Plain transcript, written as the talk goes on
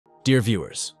Dear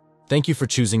viewers, thank you for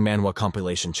choosing Manhwa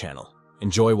Compilation Channel.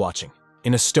 Enjoy watching.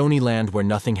 In a stony land where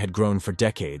nothing had grown for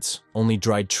decades, only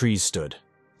dried trees stood.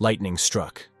 Lightning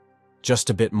struck. Just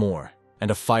a bit more,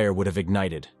 and a fire would have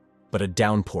ignited, but a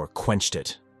downpour quenched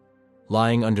it.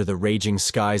 Lying under the raging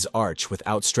sky's arch with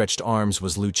outstretched arms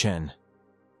was Lu Chen.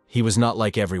 He was not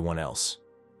like everyone else.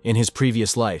 In his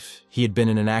previous life, he had been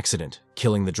in an accident,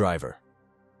 killing the driver.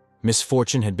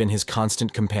 Misfortune had been his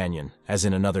constant companion, as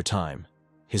in another time.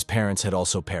 His parents had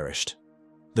also perished.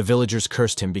 The villagers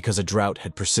cursed him because a drought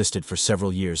had persisted for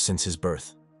several years since his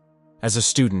birth. As a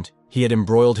student, he had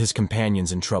embroiled his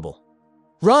companions in trouble.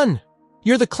 "Run!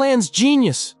 You're the clan's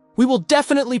genius! We will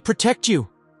definitely protect you!"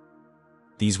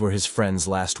 These were his friend's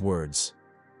last words.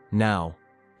 Now,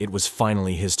 it was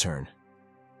finally his turn.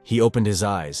 He opened his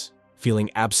eyes, feeling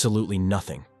absolutely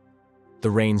nothing.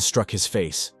 The rain struck his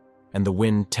face, and the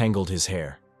wind tangled his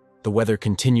hair. The weather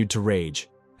continued to rage,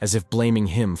 as if blaming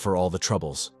him for all the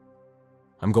troubles.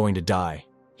 "I'm going to die,"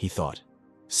 he thought.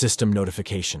 System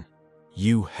notification.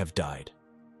 You have died.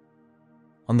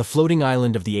 On the floating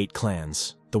island of the 8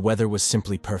 clans, the weather was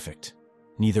simply perfect.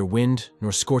 Neither wind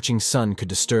nor scorching sun could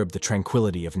disturb the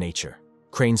tranquility of nature.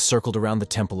 Cranes circled around the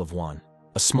Temple of Wan.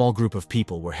 A small group of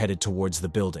people were headed towards the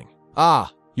building.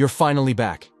 "Ah, you're finally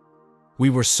back. We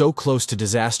were so close to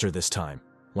disaster this time,"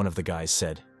 one of the guys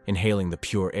said, inhaling the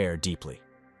pure air deeply.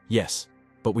 "Yes,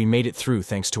 but we made it through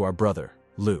thanks to our brother,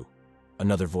 Lu."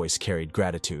 Another voice carried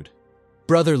gratitude.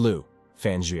 Brother Lu,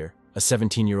 Fanjir, a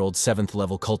 17-year-old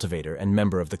 7th-level cultivator and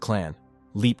member of the clan,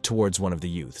 leaped towards one of the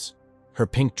youths. Her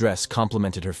pink dress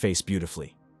complemented her face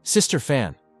beautifully. "Sister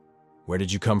Fan, where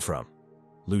did you come from?"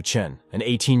 Lu Chen, an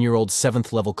 18-year-old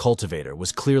 7th-level cultivator,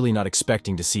 was clearly not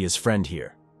expecting to see his friend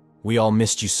here. "We all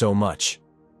missed you so much."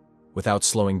 Without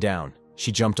slowing down,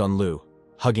 she jumped on Lu,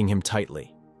 hugging him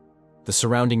tightly. The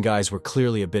surrounding guys were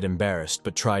clearly a bit embarrassed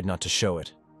but tried not to show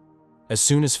it. As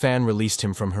soon as Fan released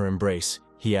him from her embrace,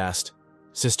 he asked,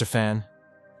 "Sister Fan,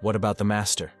 what about the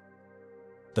master?"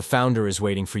 "The founder is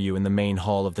waiting for you in the main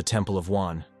hall of the Temple of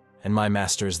Wan, and my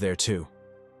master is there too."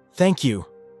 "Thank you."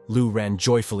 Lu ran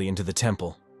joyfully into the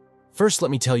temple. "First,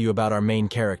 let me tell you about our main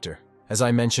character. As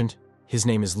I mentioned, his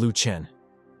name is Lu Chen,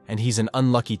 and he's an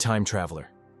unlucky time traveler.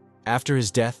 After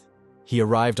his death, he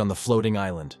arrived on the floating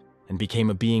island and became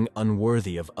a being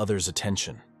unworthy of others'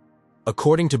 attention.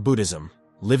 According to Buddhism,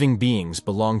 living beings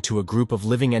belong to a group of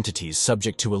living entities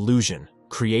subject to illusion,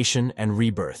 creation, and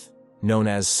rebirth, known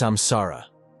as samsara.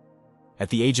 At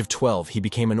the age of 12, he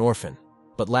became an orphan,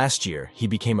 but last year, he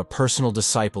became a personal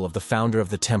disciple of the founder of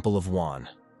the Temple of Wan.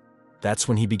 That's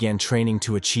when he began training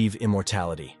to achieve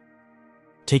immortality.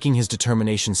 Taking his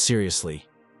determination seriously,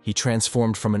 he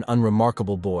transformed from an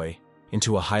unremarkable boy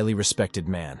into a highly respected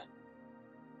man.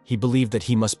 He believed that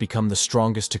he must become the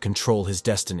strongest to control his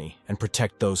destiny and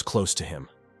protect those close to him.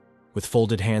 With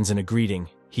folded hands in a greeting,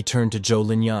 he turned to Zhou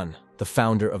Linyan, the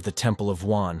founder of the Temple of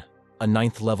Wan, a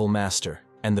 9th-level master,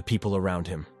 and the people around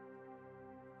him.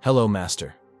 "Hello,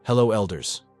 master. Hello,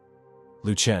 elders."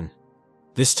 "Lu Chen,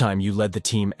 this time you led the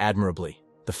team admirably."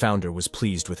 The founder was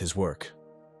pleased with his work.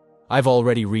 "I've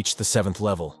already reached the 7th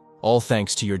level, all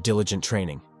thanks to your diligent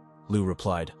training," Lu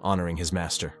replied, honoring his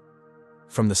master.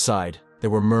 From the side, there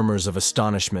were murmurs of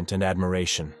astonishment and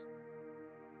admiration.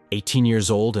 18 years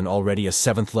old and already a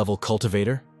 7th-level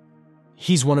cultivator?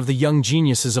 He's one of the young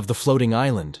geniuses of the floating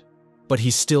island, but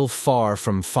he's still far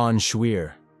from Fan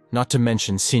Shuir, not to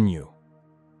mention Xinyu.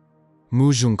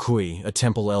 Mu Zhongkui, a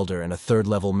temple elder and a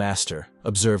 3rd-level master,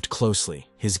 observed closely,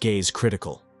 his gaze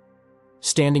critical.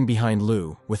 Standing behind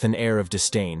Lu, with an air of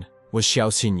disdain, was Xiao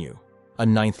Xinyu, a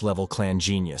 9th-level clan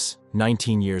genius,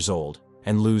 19 years old,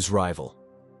 and Lu's rival.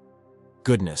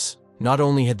 Goodness, not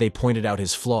only had they pointed out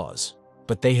his flaws,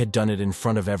 but they had done it in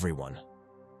front of everyone.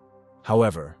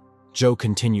 However, Zhou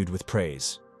continued with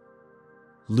praise.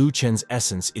 "Lu Chen's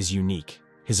essence is unique.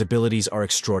 His abilities are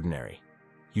extraordinary.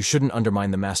 You shouldn't undermine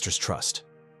the master's trust."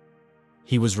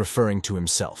 He was referring to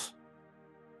himself.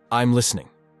 "I'm listening,"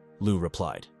 Lu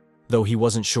replied, though he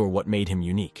wasn't sure what made him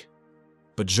unique.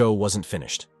 But Zhou wasn't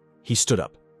finished. He stood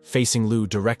up, facing Lu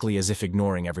directly as if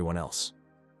ignoring everyone else.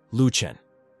 "Lu Chen,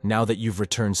 now that you've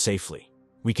returned safely,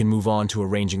 we can move on to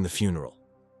arranging the funeral."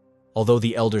 Although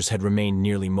the elders had remained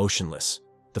nearly motionless,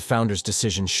 the founder's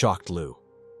decision shocked Lu.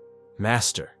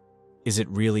 "Master, is it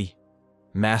really?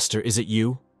 Master, is it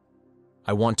you?"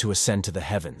 "I want to ascend to the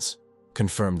heavens,"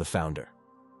 confirmed the founder.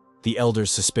 The elders'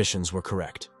 suspicions were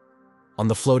correct. On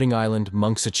the floating island,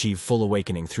 monks achieve full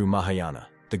awakening through Mahayana,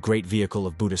 the great vehicle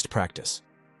of Buddhist practice.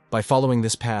 By following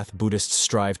this path, Buddhists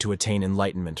strive to attain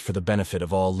enlightenment for the benefit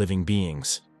of all living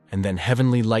beings, and then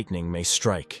heavenly lightning may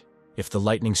strike. If the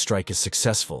lightning strike is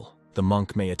successful, the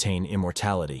monk may attain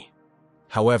immortality.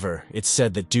 However, it's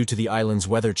said that due to the island's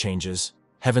weather changes,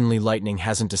 heavenly lightning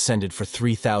hasn't descended for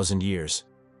 3,000 years.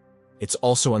 It's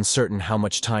also uncertain how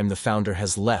much time the founder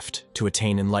has left to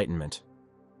attain enlightenment.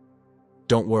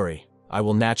 Don't worry, I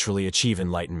will naturally achieve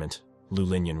enlightenment, Lu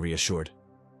Linyan reassured.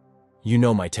 You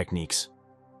know my techniques.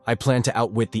 I plan to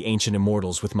outwit the ancient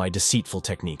immortals with my deceitful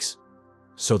techniques,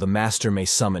 so the master may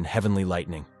summon heavenly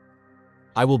lightning.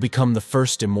 I will become the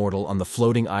first immortal on the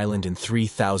floating island in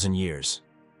 3,000 years.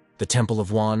 The Temple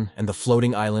of Wan and the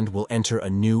floating island will enter a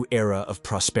new era of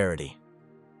prosperity.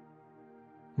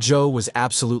 Zhou was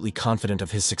absolutely confident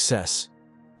of his success,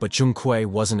 but Zhong Kui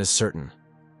wasn't as certain.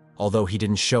 Although he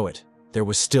didn't show it, there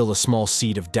was still a small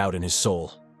seed of doubt in his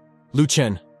soul. Lu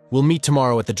Chen, we'll meet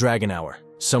tomorrow at the Dragon Hour,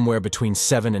 somewhere between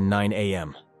 7 and 9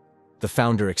 a.m. The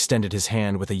founder extended his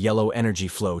hand with a yellow energy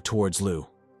flow towards Lu.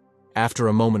 After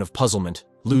a moment of puzzlement,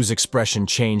 Lu's expression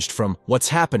changed from "what's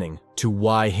happening" to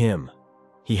 "why him?"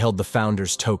 He held the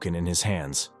founder's token in his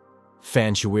hands.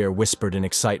 Fan Shuir whispered in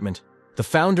excitement, "The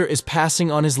founder is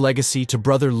passing on his legacy to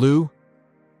brother Lu?"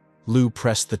 Lu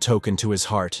pressed the token to his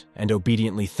heart and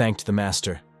obediently thanked the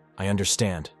master. "I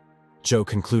understand." Zhou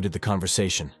concluded the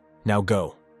conversation. "Now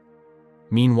go."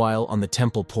 Meanwhile, on the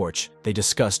temple porch, they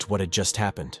discussed what had just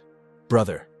happened.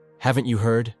 "Brother, haven't you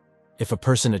heard? If a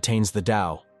person attains the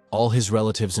Tao, all his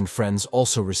relatives and friends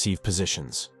also receive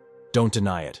positions. Don't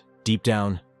deny it. Deep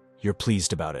down, you're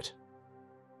pleased about it.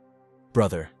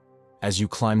 Brother, as you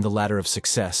climb the ladder of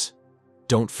success,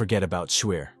 don't forget about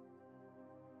Shuir."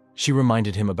 She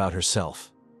reminded him about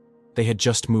herself. They had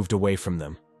just moved away from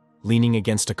them. Leaning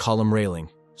against a column railing,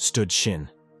 stood Xin.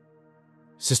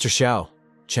 "Sister Xiao,"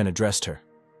 Chen addressed her.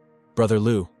 "Brother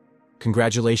Lu,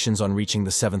 congratulations on reaching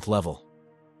the 7th level.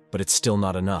 But it's still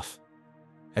not enough."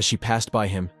 As she passed by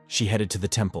him, she headed to the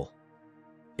temple.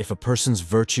 If a person's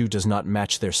virtue does not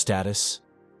match their status,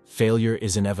 failure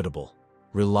is inevitable.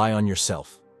 Rely on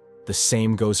yourself. The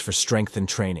same goes for strength and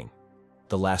training.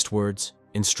 The last words,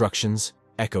 instructions,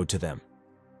 echoed to them.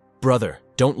 "Brother,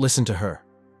 don't listen to her."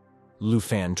 Lu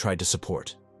Fan tried to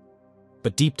support.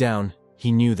 But deep down,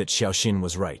 he knew that Xiaoxin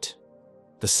was right.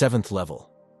 The 7th level.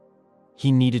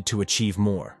 He needed to achieve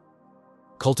more.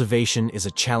 Cultivation is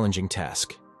a challenging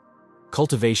task.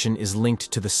 Cultivation is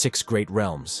linked to the 6 great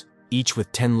realms, each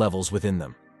with 10 levels within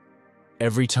them.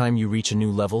 Every time you reach a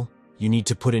new level, you need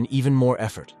to put in even more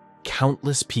effort.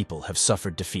 Countless people have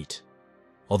suffered defeat.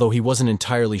 Although he wasn't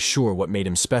entirely sure what made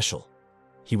him special,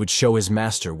 he would show his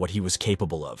master what he was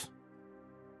capable of.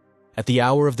 At the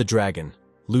hour of the dragon,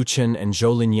 Lu Chen and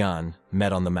Zhou Linyan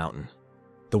met on the mountain.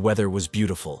 The weather was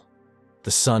beautiful.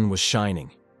 The sun was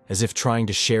shining, as if trying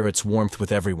to share its warmth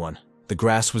with everyone. The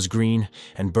grass was green,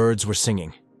 and birds were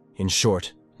singing. In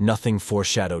short, nothing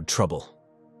foreshadowed trouble.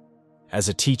 "As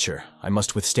a teacher, I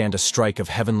must withstand a strike of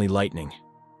heavenly lightning,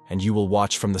 and you will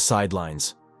watch from the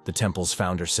sidelines," the temple's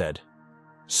founder said.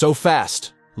 "So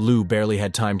fast!" Lu barely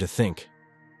had time to think.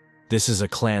 "This is a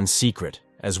clan secret,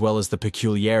 as well as the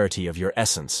peculiarity of your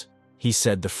essence," he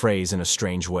said the phrase in a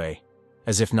strange way,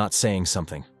 as if not saying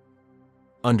something.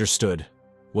 "Understood,"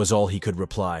 was all he could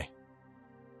reply.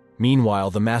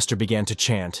 Meanwhile, the master began to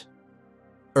chant,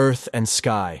 "Earth and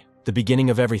sky, the beginning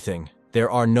of everything, there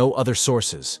are no other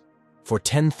sources. For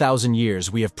 10,000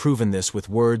 years we have proven this with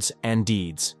words and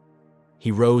deeds."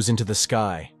 He rose into the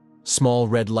sky. Small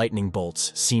red lightning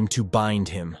bolts seemed to bind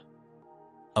him.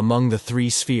 Among the 3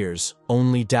 spheres,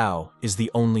 only Tao is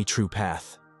the only true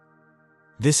path.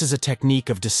 "This is a technique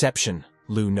of deception,"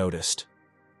 Lu noticed.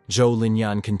 Zhou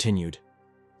Linyan continued,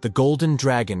 "The golden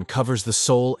dragon covers the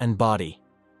soul and body.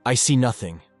 I see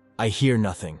nothing, I hear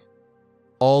nothing.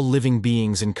 All living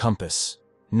beings encompass,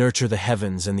 nurture the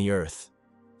heavens and the earth.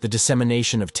 The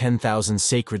dissemination of 10,000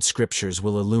 sacred scriptures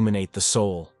will illuminate the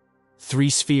soul. 3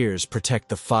 spheres protect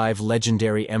the 5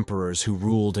 legendary emperors who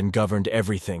ruled and governed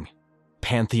everything.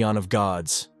 Pantheon of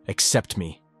gods, accept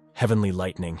me, heavenly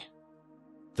lightning."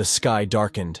 The sky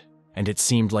darkened, and it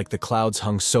seemed like the clouds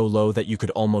hung so low that you could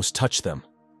almost touch them.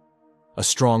 A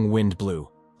strong wind blew,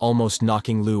 almost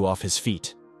knocking Lu off his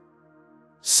feet.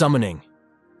 "Summoning!"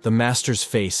 The master's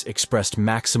face expressed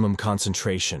maximum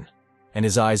concentration, and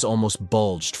his eyes almost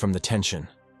bulged from the tension.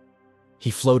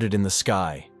 He floated in the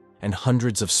sky, and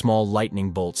hundreds of small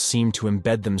lightning bolts seemed to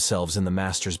embed themselves in the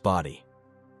master's body.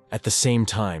 At the same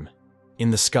time,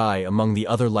 in the sky among the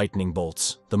other lightning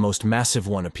bolts, the most massive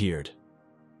one appeared.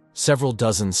 Several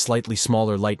dozen slightly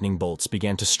smaller lightning bolts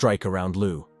began to strike around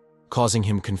Lu, causing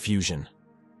him confusion.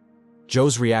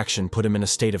 Zhou's reaction put him in a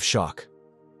state of shock.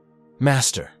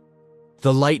 "Master,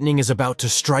 the lightning is about to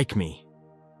strike me."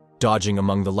 Dodging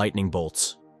among the lightning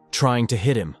bolts, trying to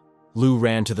hit him, Lu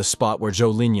ran to the spot where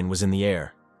Zhou Linyan was in the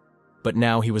air. But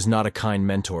now he was not a kind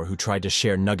mentor who tried to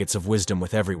share nuggets of wisdom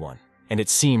with everyone, and it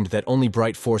seemed that only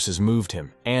bright forces moved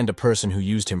him, and a person who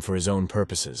used him for his own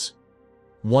purposes.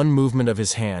 One movement of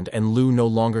his hand, and Lu no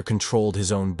longer controlled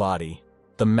his own body.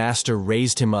 The master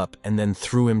raised him up and then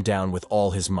threw him down with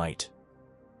all his might.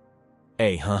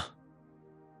 Huh?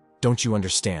 Don't you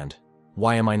understand?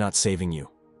 Why am I not saving you?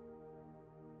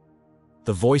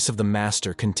 The voice of the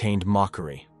master contained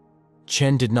mockery.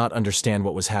 Chen did not understand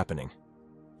what was happening,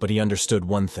 but he understood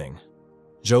one thing.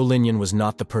 Zhou Linyan was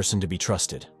not the person to be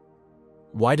trusted.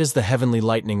 Why does the heavenly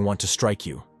lightning want to strike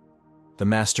you? The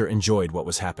master enjoyed what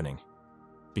was happening,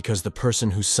 because the person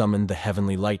who summoned the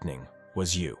heavenly lightning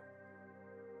was you.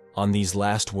 On these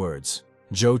last words,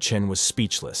 Zhou Chen was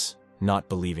speechless, not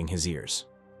believing his ears.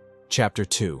 Chapter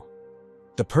 2.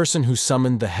 The person who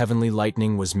summoned the heavenly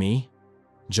lightning was me?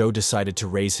 Zhou decided to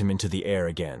raise him into the air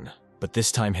again, but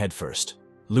this time headfirst.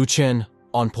 Lu Chen,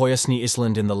 on Poyasni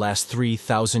Island in the last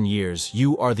 3,000 years,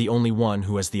 you are the only one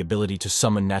who has the ability to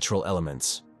summon natural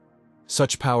elements.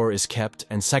 Such power is kept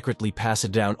and secretly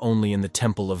passed down only in the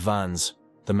Temple of Vans,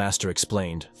 the master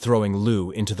explained, throwing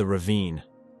Lu into the ravine.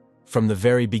 From the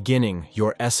very beginning,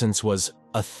 your essence was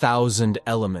 1,000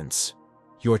 elements.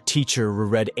 Your teacher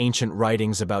reread ancient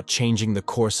writings about changing the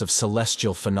course of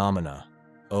celestial phenomena.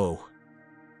 Oh,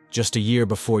 just a year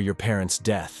before your parents'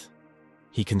 death,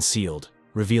 he concealed,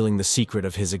 revealing the secret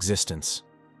of his existence.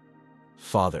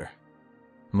 Father,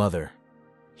 mother,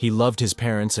 he loved his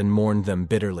parents and mourned them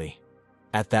bitterly.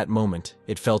 At that moment,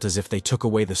 it felt as if they took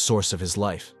away the source of his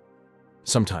life.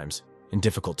 Sometimes, in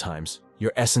difficult times,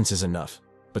 your essence is enough,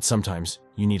 but sometimes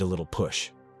you need a little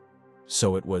push.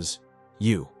 So it was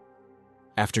you.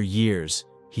 After years,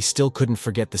 he still couldn't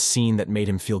forget the scene that made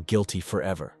him feel guilty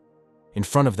forever. In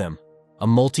front of them, a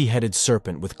multi-headed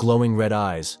serpent with glowing red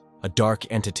eyes, a dark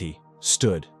entity,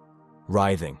 stood,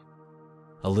 writhing.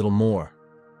 A little more,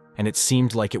 and it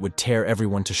seemed like it would tear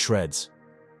everyone to shreds,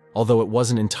 although it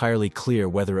wasn't entirely clear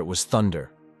whether it was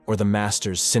thunder or the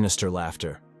master's sinister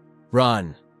laughter.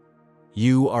 Run!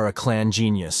 You are a clan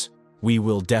genius. We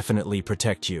will definitely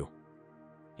protect you.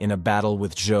 In a battle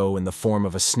with Zhou in the form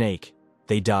of a snake,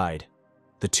 they died,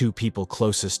 the two people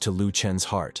closest to Lu Chen's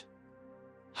heart.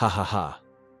 Ha ha ha.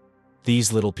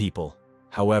 These little people,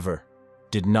 however,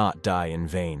 did not die in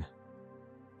vain.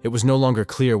 It was no longer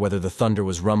clear whether the thunder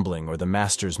was rumbling or the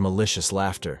master's malicious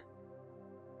laughter.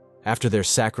 After their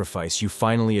sacrifice, you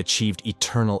finally achieved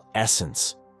eternal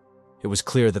essence. It was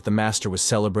clear that the master was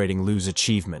celebrating Lu's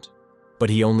achievement, but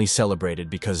he only celebrated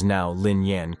because now Lin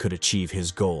Yan could achieve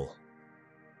his goal.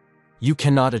 You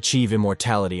cannot achieve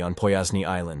immortality on Poyasni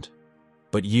Island,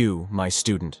 but you, my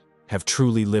student, have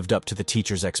truly lived up to the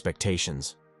teacher's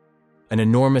expectations. An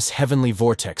enormous heavenly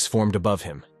vortex formed above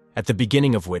him, at the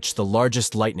beginning of which the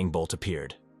largest lightning bolt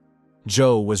appeared.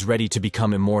 Zhou was ready to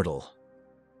become immortal.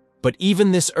 But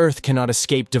even this earth cannot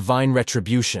escape divine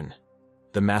retribution,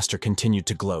 the master continued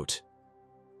to gloat.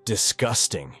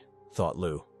 Disgusting, thought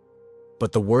Lu.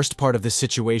 But the worst part of this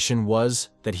situation was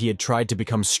that he had tried to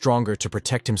become stronger to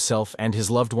protect himself and his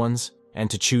loved ones, and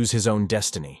to choose his own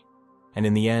destiny. And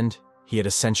in the end, he had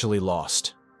essentially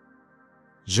lost.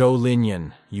 Zhou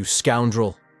Linyan, you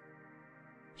scoundrel!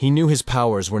 He knew his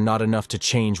powers were not enough to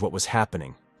change what was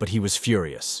happening, but he was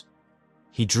furious.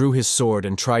 He drew his sword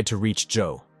and tried to reach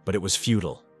Zhou, but it was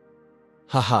futile.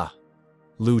 Haha,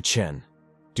 Lu Chen,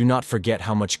 do not forget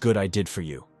how much good I did for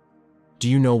you. Do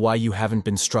you know why you haven't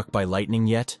been struck by lightning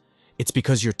yet? It's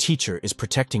because your teacher is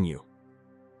protecting you.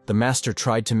 The master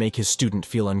tried to make his student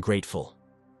feel ungrateful.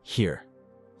 Here,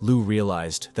 Lu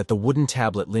realized that the wooden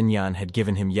tablet Lin Yan had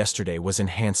given him yesterday was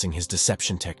enhancing his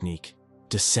deception technique.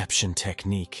 Deception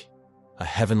technique. A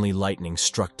heavenly lightning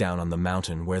struck down on the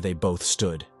mountain where they both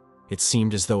stood. It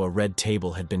seemed as though a red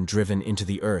table had been driven into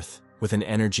the earth, with an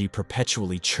energy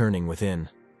perpetually churning within.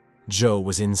 Zhou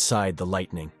was inside the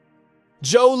lightning.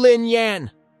 Zhou Lin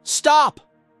Yan! Stop!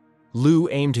 Lu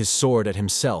aimed his sword at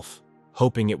himself,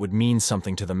 hoping it would mean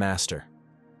something to the master.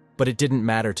 But it didn't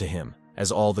matter to him,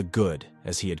 as all the good,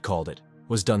 as he had called it,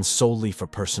 was done solely for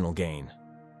personal gain.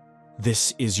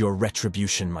 This is your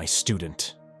retribution, my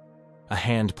student. A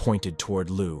hand pointed toward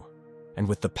Lu, and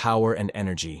with the power and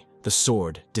energy, the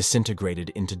sword disintegrated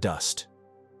into dust.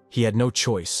 He had no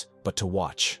choice but to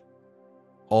watch.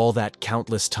 All that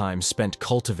countless time spent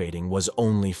cultivating was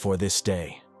only for this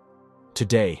day.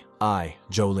 Today, I,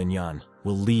 Zhou Linyan,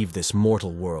 will leave this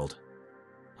mortal world.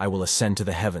 I will ascend to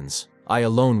the heavens. I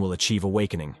alone will achieve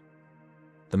awakening.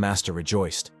 The master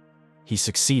rejoiced. He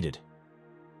succeeded.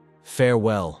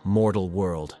 Farewell, mortal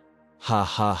world. Ha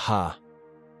ha ha.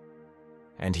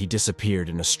 and he disappeared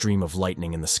in a stream of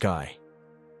lightning in the sky.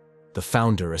 The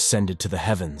founder ascended to the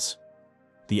heavens.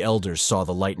 The elders saw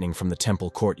the lightning from the temple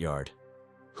courtyard.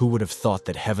 Who would have thought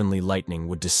that heavenly lightning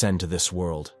would descend to this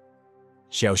world?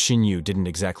 Xiao Xinyu didn't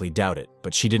exactly doubt it,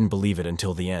 but she didn't believe it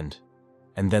until the end.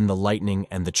 And then the lightning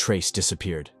and the trace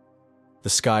disappeared. The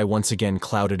sky once again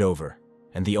clouded over,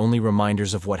 and the only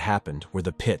reminders of what happened were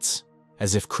the pits,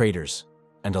 as if craters,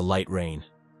 and a light rain.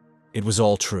 It was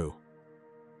all true.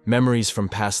 Memories from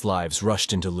past lives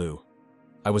rushed into Lu.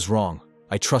 I was wrong.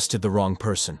 I trusted the wrong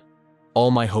person.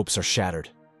 All my hopes are shattered.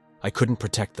 I couldn't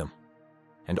protect them.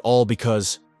 And all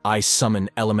because I summon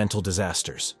elemental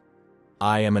disasters.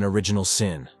 I am an original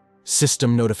sin.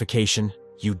 System notification,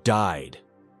 you died.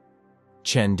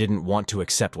 Chen didn't want to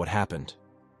accept what happened,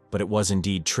 but it was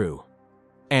indeed true.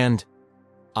 And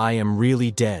I am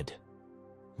really dead.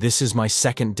 This is my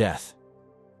second death.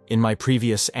 In my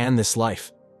previous and this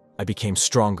life, I became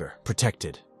stronger,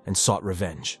 protected, and sought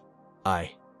revenge.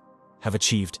 I have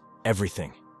achieved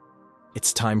everything.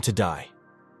 It's time to die.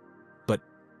 But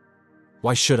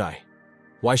why should I?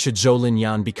 Why should Zhou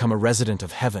Linyan become a resident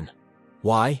of heaven?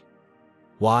 Why?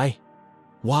 Why?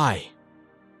 Why?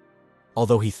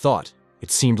 Although he thought,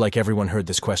 it seemed like everyone heard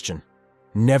this question.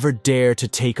 Never dare to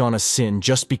take on a sin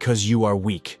just because you are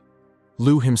weak.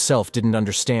 Lu himself didn't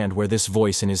understand where this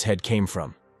voice in his head came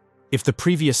from. If the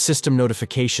previous system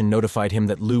notification notified him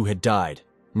that Lu had died,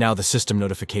 now the system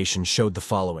notification showed the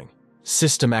following.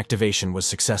 System activation was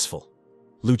successful.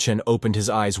 Lu Chen opened his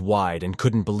eyes wide and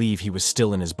couldn't believe he was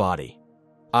still in his body.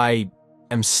 I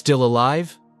am still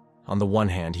alive? On the one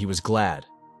hand, he was glad,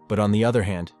 but on the other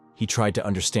hand, he tried to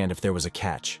understand if there was a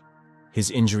catch.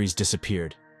 His injuries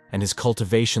disappeared, and his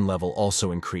cultivation level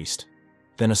also increased.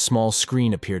 Then a small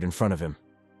screen appeared in front of him.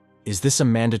 Is this a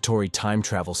mandatory time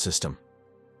travel system?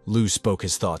 Lu spoke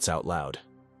his thoughts out loud.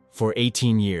 For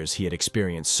 18 years he had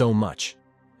experienced so much,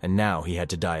 and now he had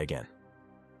to die again.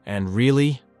 And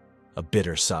really? A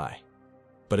bitter sigh.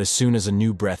 But as soon as a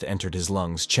new breath entered his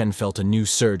lungs, Chen felt a new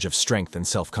surge of strength and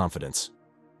self-confidence.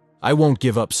 I won't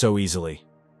give up so easily,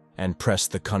 and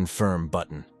pressed the confirm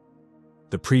button.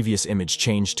 The previous image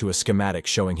changed to a schematic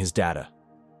showing his data.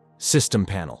 System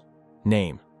panel.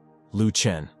 Name: Lu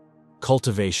Chen.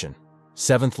 Cultivation: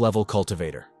 7th level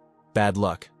cultivator. Bad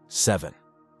luck: 7.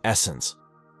 Essence: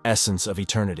 essence of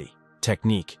eternity.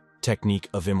 Technique: technique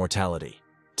of immortality.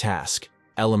 Task: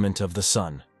 element of the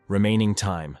sun. Remaining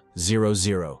time: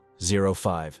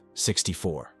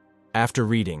 000564. After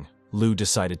reading, Lu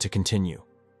decided to continue.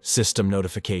 System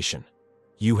notification: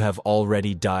 you have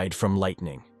already died from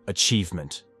lightning.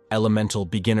 Achievement: elemental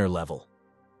beginner level.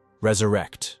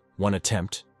 Resurrect: 1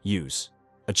 attempt. Use.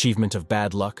 Achievement of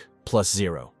bad luck: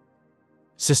 +0.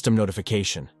 System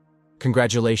notification: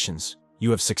 congratulations,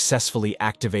 you have successfully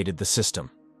activated the system.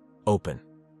 Open.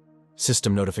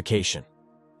 System notification: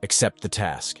 accept the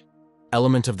task.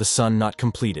 Element of the sun not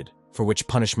completed, for which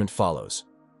punishment follows.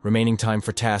 Remaining time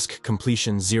for task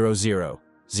completion: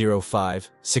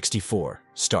 000564.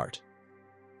 Start.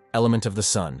 Element of the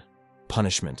sun.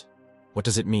 Punishment. What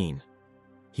does it mean?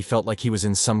 He felt like he was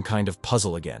in some kind of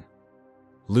puzzle again.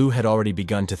 Lu had already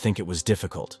begun to think it was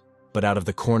difficult, but out of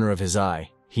the corner of his eye,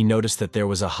 he noticed that there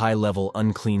was a high-level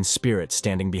unclean spirit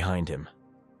standing behind him.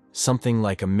 Something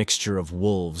like a mixture of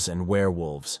wolves and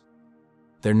werewolves.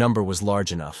 Their number was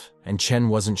large enough, and Chen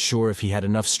wasn't sure if he had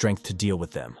enough strength to deal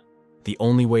with them. The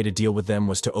only way to deal with them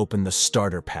was to open the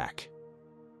starter pack.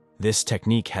 This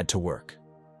technique had to work.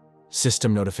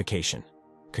 System notification: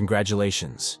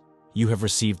 congratulations, you have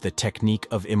received the technique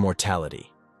of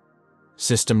immortality.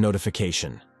 System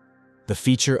notification: the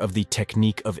feature of the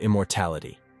technique of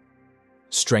immortality.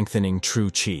 Strengthening true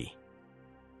chi.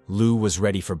 Lu was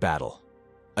ready for battle.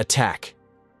 Attack!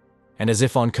 And as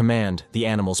if on command, the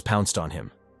animals pounced on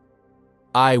him.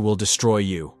 I will destroy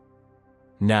you.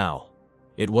 Now,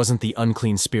 it wasn't the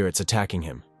unclean spirits attacking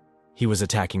him. He was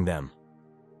attacking them.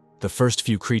 The first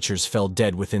few creatures fell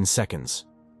dead within seconds.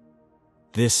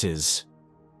 This is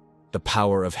the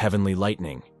power of heavenly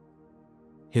lightning.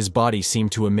 His body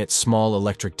seemed to emit small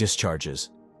electric discharges.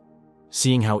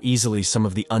 Seeing how easily some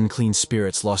of the unclean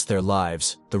spirits lost their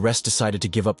lives, the rest decided to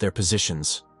give up their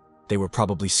positions. They were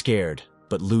probably scared,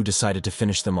 but Lu decided to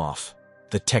finish them off.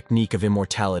 The technique of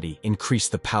immortality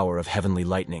increased the power of heavenly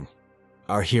lightning.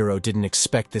 Our hero didn't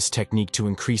expect this technique to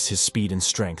increase his speed and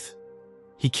strength.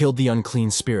 He killed the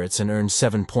unclean spirits and earned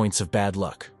 7 points of bad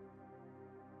luck.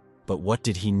 But what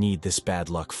did he need this bad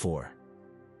luck for?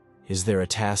 Is there a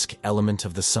task element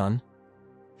of the sun?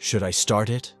 Should I start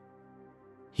it?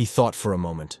 He thought for a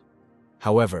moment.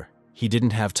 However, he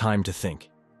didn't have time to think,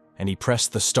 and he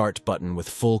pressed the start button with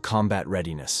full combat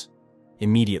readiness.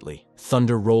 Immediately,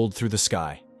 thunder rolled through the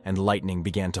sky, and lightning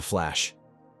began to flash.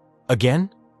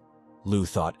 Again? Lu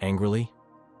thought angrily.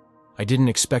 I didn't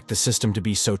expect the system to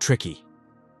be so tricky.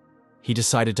 He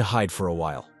decided to hide for a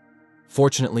while.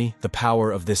 Fortunately, the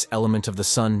power of this element of the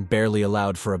sun barely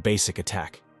allowed for a basic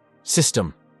attack.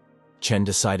 System. Chen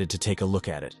decided to take a look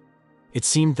at it. It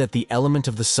seemed that the element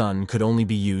of the sun could only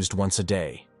be used once a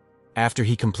day. After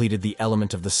he completed the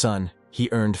element of the sun, he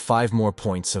earned 5 more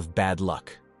points of bad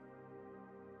luck.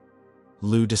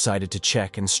 Lu decided to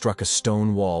check and struck a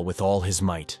stone wall with all his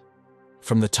might.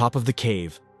 From the top of the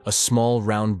cave, a small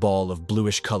round ball of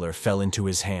bluish color fell into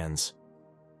his hands.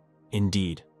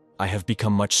 Indeed, I have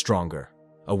become much stronger,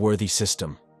 a worthy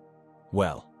system.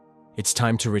 Well, it's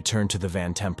time to return to the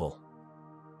Van Temple.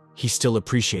 He still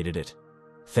appreciated it.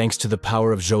 Thanks to the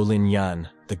power of Zhoulin Yan,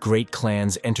 the great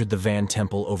clans entered the Van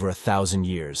Temple over 1,000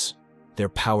 years. Their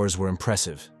powers were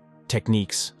impressive.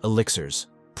 Techniques, elixirs,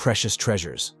 precious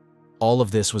treasures. All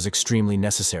of this was extremely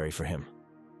necessary for him.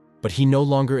 But he no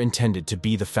longer intended to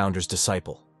be the founder's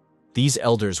disciple. These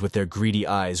elders with their greedy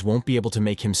eyes won't be able to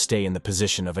make him stay in the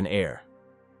position of an heir.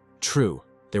 True,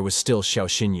 there was still Xiao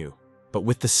Xinyu, but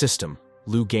with the system,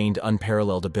 Lu gained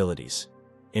unparalleled abilities.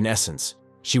 In essence,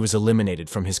 she was eliminated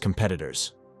from his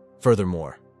competitors.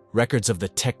 Furthermore, records of the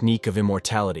technique of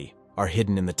immortality are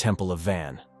hidden in the Temple of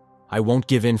Van. I won't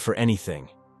give in for anything.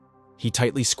 He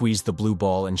tightly squeezed the blue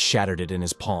ball and shattered it in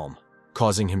his palm,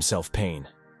 causing himself pain.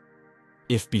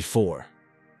 If before,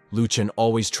 Lu Chen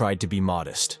always tried to be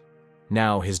modest.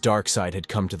 Now his dark side had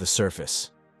come to the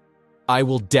surface. I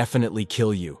will definitely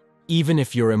kill you, even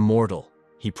if you're immortal,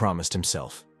 he promised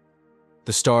himself.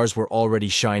 The stars were already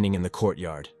shining in the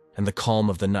courtyard, and the calm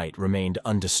of the night remained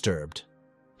undisturbed.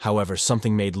 However,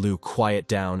 something made Lu quiet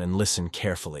down and listen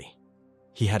carefully.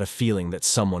 He had a feeling that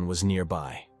someone was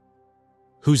nearby.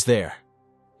 Who's there?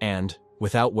 And,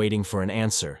 without waiting for an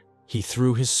answer, he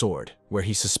threw his sword where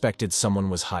he suspected someone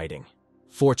was hiding.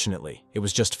 Fortunately, it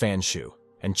was just Fan Shu,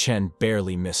 and Chen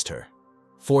barely missed her.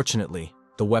 Fortunately,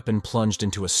 the weapon plunged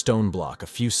into a stone block a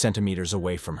few centimeters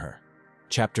away from her.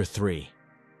 Chapter 3.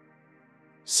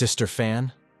 Sister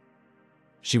Fan?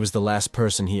 She was the last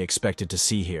person he expected to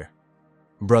see here.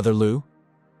 Brother Lu?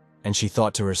 And she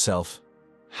thought to herself,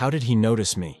 how did he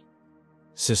notice me?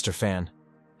 Sister Fan,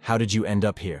 how did you end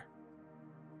up here?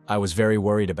 I was very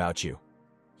worried about you.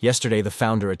 Yesterday the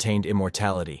founder attained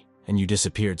immortality, and you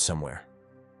disappeared somewhere.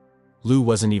 Lu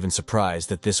wasn't even surprised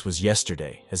that this was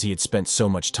yesterday, as he had spent so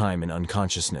much time in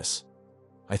unconsciousness.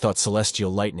 I thought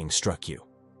celestial lightning struck you.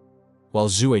 While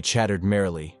Zue chattered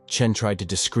merrily, Chen tried to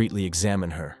discreetly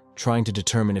examine her, trying to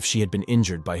determine if she had been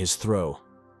injured by his throw.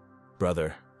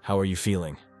 Brother, how are you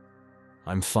feeling?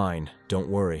 I'm fine, don't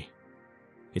worry.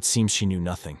 It seems she knew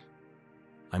nothing.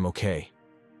 I'm okay.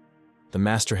 The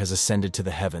master has ascended to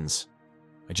the heavens.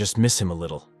 I just miss him a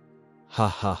little. Ha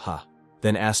ha ha.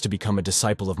 Then asked to become a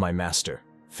disciple of my master,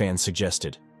 Fan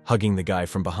suggested, hugging the guy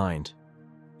from behind.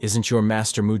 Isn't your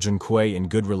master Mu Junkui in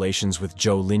good relations with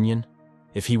Zhou Linyan?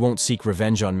 If he won't seek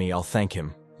revenge on me, I'll thank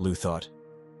him, Lu thought.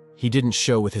 He didn't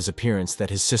show with his appearance that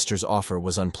his sister's offer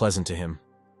was unpleasant to him.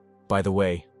 By the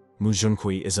way, Mu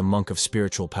Junkui is a monk of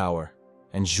spiritual power,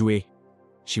 and Zhui,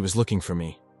 she was looking for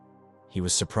me. He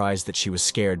was surprised that she was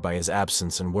scared by his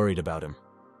absence and worried about him.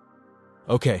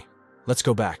 Okay, let's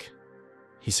go back,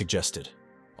 he suggested,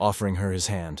 offering her his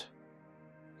hand.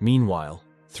 Meanwhile,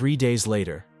 3 days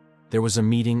later, there was a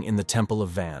meeting in the Temple of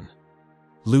Van.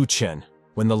 Lu Chen,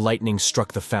 when the lightning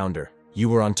struck the founder, you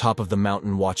were on top of the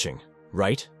mountain watching,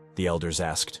 right? The elders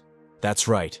asked. That's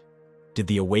right. Did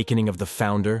the awakening of the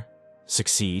founder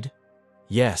succeed?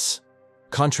 Yes.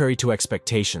 Contrary to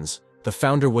expectations, the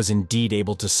founder was indeed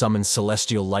able to summon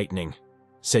celestial lightning,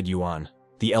 said Yuan,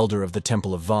 the elder of the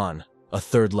Temple of Van, a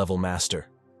third-level master.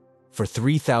 For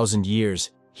 3,000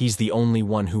 years, he's the only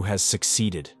one who has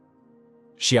succeeded.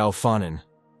 Xiao Fanen,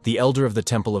 the elder of the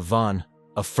Temple of Van,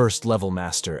 a first-level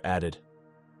master, added.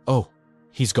 Oh,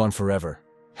 he's gone forever.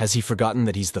 Has he forgotten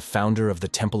that he's the founder of the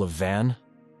Temple of Van?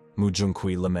 Mu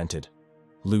Junkui lamented.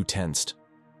 Lu tensed.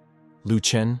 Lu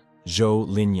Chen, Zhou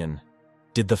Linyan,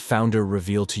 did the founder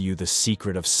reveal to you the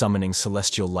secret of summoning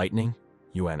celestial lightning?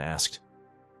 Yuan asked.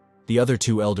 The other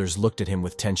 2 elders looked at him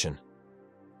with tension.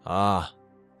 Ah,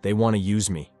 they want to use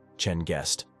me, Chen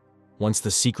guessed. Once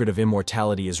the secret of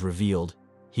immortality is revealed,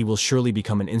 he will surely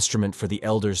become an instrument for the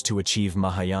elders to achieve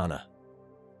Mahayana.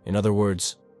 In other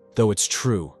words, though it's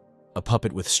true, a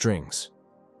puppet with strings.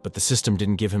 But the system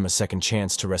didn't give him a second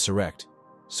chance to resurrect,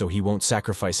 so he won't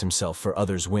sacrifice himself for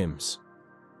others' whims.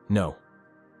 No.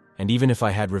 And even if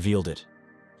I had revealed it,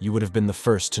 you would have been the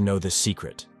first to know this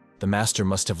secret. The master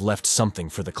must have left something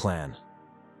for the clan,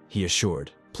 he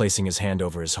assured, placing his hand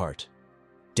over his heart.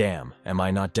 Damn, am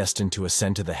I not destined to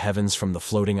ascend to the heavens from the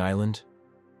floating island?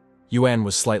 Yuan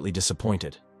was slightly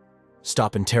disappointed.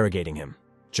 Stop interrogating him,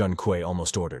 Zhun Kui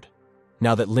almost ordered.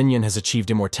 Now that Linyan has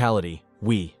achieved immortality,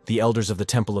 we, the elders of the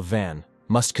Temple of Van,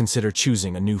 must consider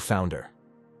choosing a new founder.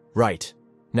 Right.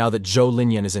 Now that Zhou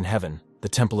Linyan is in heaven, the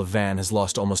Temple of Van has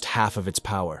lost almost half of its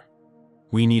power.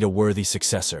 We need a worthy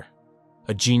successor.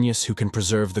 A genius who can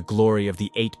preserve the glory of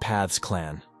the Eight Paths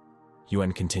clan.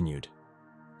 Yuan continued.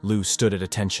 Lu stood at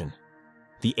attention.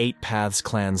 The Eight Paths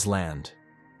clan's land.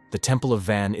 The Temple of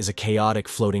Van is a chaotic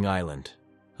floating island.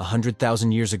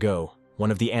 100,000 years ago,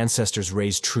 one of the ancestors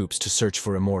raised troops to search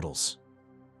for immortals.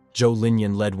 Zhou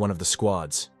Linyan led one of the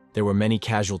squads. There were many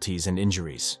casualties and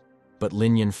injuries. But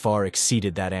Linyan far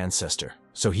exceeded that ancestor,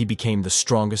 so he became the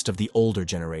strongest of the older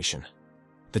generation.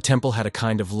 The temple had a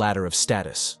kind of ladder of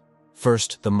status.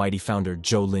 First, the mighty founder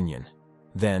Zhou Linyan.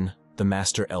 Then, the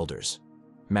master elders.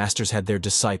 Masters had their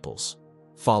disciples,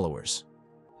 followers.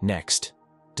 Next,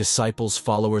 disciples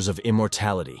followers of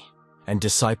immortality, and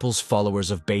disciples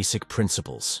followers of basic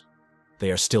principles.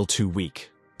 They are still too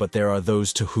weak, but there are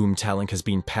those to whom talent has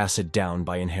been passed down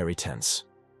by inheritance.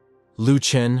 Lu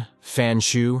Chen, Fan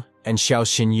Shu, and Xiao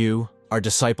Xinyu are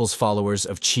disciples followers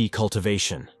of qi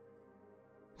cultivation.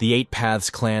 The Eight Paths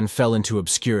clan fell into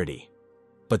obscurity,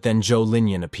 but then Zhou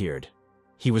Linyan appeared.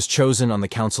 He was chosen on the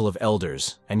Council of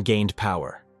Elders and gained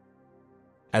power.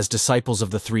 As disciples of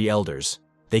the three elders,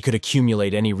 they could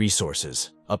accumulate any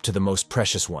resources, up to the most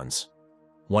precious ones.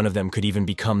 One of them could even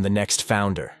become the next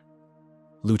founder.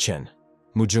 Lu Chen,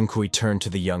 Mu Junkui turned to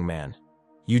the young man.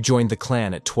 You joined the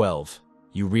clan at 12.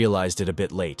 You realized it a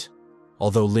bit late.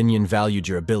 Although Linyan valued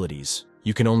your abilities,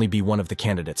 you can only be one of the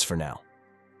candidates for now.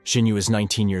 Xinyu is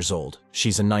 19 years old.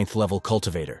 She's a 9th level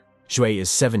cultivator. Shui is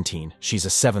 17. She's a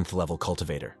 7th level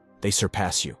cultivator. They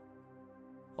surpass you.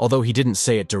 Although he didn't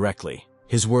say it directly,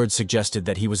 his words suggested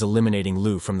that he was eliminating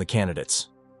Lu from the candidates.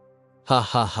 Ha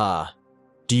ha ha.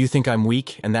 Do you think I'm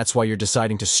weak and that's why you're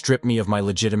deciding to strip me of my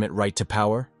legitimate right to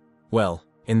power? Well,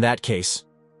 in that case,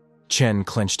 Chen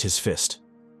clenched his fist.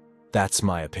 That's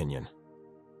my opinion.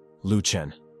 Lu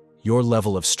Chen, your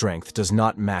level of strength does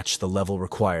not match the level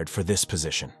required for this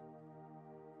position.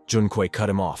 Junkui cut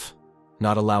him off,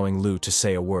 not allowing Lu to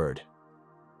say a word.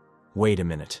 Wait a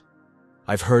minute.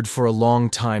 I've heard for a long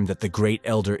time that the Great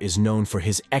Elder is known for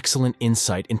his excellent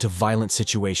insight into violent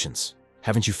situations.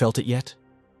 Haven't you felt it yet?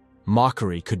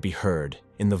 Mockery could be heard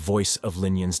in the voice of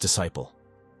Linyan's disciple.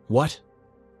 What?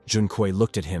 Junkui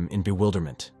looked at him in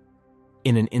bewilderment.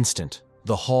 In an instant,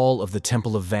 the hall of the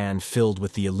Temple of Van filled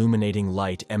with the illuminating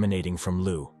light emanating from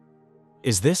Lu.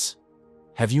 Is this?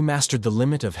 Have you mastered the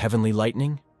limit of heavenly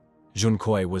lightning?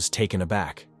 Junkui was taken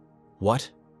aback.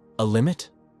 What? A limit?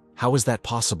 How is that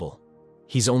possible?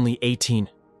 He's only 18.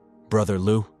 Brother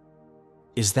Lu?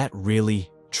 Is that really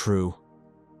true?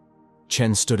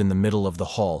 Chen stood in the middle of the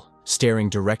hall, staring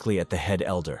directly at the head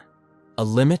elder. A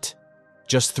limit?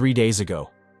 Just 3 days ago,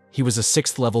 he was a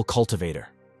 6th level cultivator.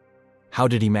 How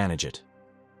did he manage it?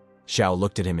 Xiao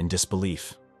looked at him in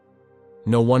disbelief.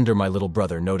 No wonder my little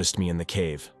brother noticed me in the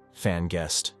cave, Fan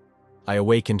guessed. I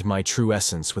awakened my true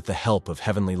essence with the help of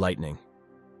heavenly lightning.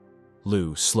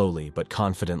 Lu slowly but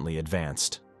confidently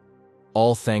advanced.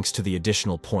 All thanks to the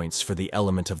additional points for the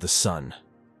element of the sun.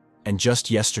 And just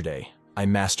yesterday, I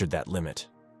mastered that limit.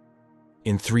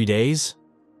 In 3 days?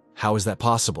 How is that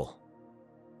possible?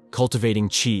 Cultivating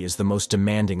qi is the most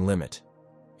demanding limit.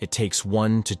 It takes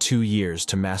 1 to 2 years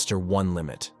to master one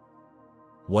limit.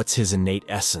 What's his innate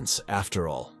essence, after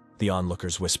all? The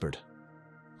onlookers whispered.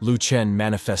 Lu Chen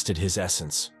manifested his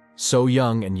essence. So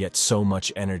young and yet so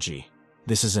much energy.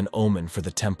 This is an omen for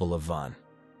the Temple of Van.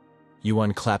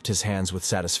 Yuan clapped his hands with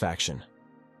satisfaction.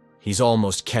 He's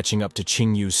almost catching up to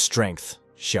Qingyu's strength,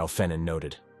 Xiao Fenin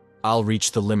noted. I'll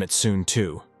reach the limit soon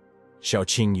too. Xiao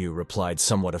Qingyu replied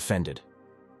somewhat offended.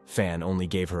 Fan only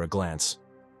gave her a glance.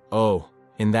 Oh,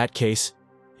 in that case,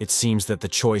 it seems that the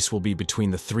choice will be between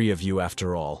the three of you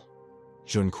after all,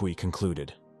 Junkui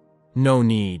concluded. No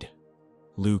need.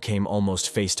 Lu came almost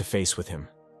face to face with him.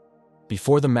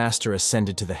 Before the master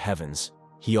ascended to the heavens,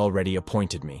 he already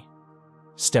appointed me.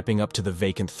 Stepping up to the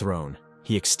vacant throne,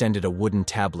 he extended a wooden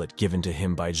tablet given to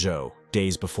him by Zhou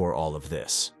days before all of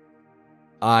this.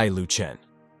 I, Lu Chen,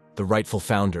 the rightful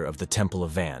founder of the Temple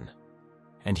of Van.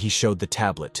 And he showed the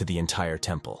tablet to the entire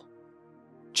temple.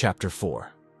 Chapter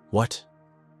 4. What?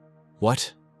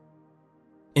 What?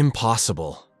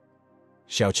 Impossible.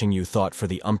 Xiao Qingyu thought for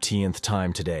the umpteenth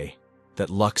time today that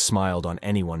luck smiled on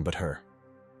anyone but her.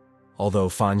 Although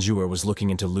Fan Zhuer was looking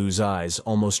into Lu's eyes,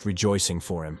 almost rejoicing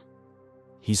for him.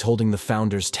 He's holding the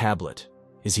founder's tablet.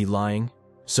 Is he lying?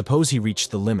 Suppose he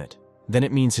reached the limit, then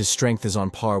it means his strength is on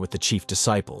par with the chief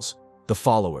disciples, the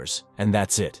followers, and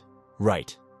that's it.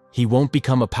 Right. He won't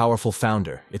become a powerful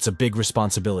founder, it's a big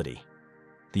responsibility.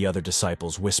 The other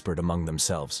disciples whispered among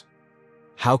themselves.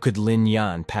 How could Lin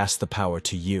Yan pass the power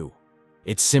to you?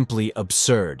 It's simply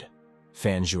absurd,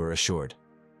 Fan Zhuo assured.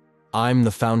 I'm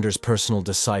the founder's personal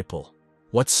disciple.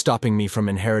 What's stopping me from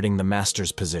inheriting the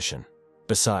master's position?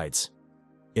 Besides,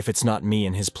 if it's not me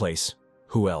in his place,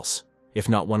 who else, if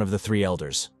not one of the three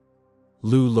elders?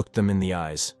 Lu looked them in the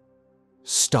eyes.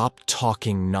 Stop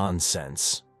talking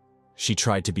nonsense. She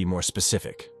tried to be more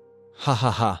specific. Ha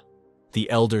ha ha. The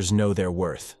elders know their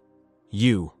worth.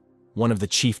 You, one of the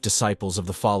chief disciples of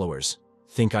the followers,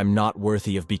 think I'm not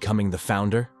worthy of becoming the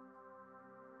founder?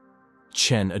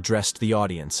 Chen addressed the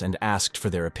audience and asked for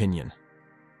their opinion.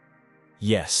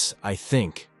 Yes, I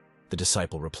think, the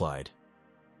disciple replied.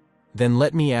 Then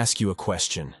let me ask you a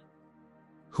question.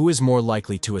 Who is more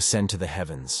likely to ascend to the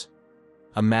heavens?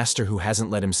 A master who hasn't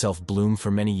let himself bloom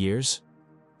for many years?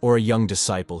 Or a young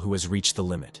disciple who has reached the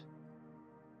limit?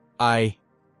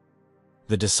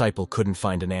 The disciple couldn't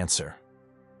find an answer.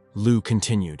 Lu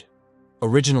continued.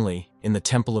 Originally, in the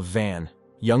Temple of Van,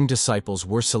 young disciples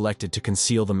were selected to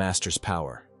conceal the master's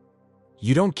power.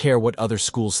 You don't care what other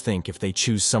schools think if they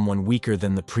choose someone weaker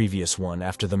than the previous one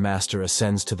after the master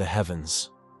ascends to the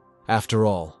heavens. After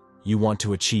all, you want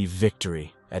to achieve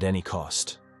victory at any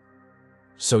cost.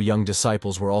 So young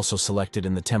disciples were also selected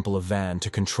in the Temple of Van to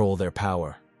control their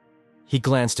power. He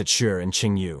glanced at Shi and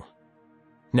Qingyu.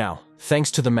 Now,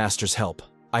 thanks to the master's help,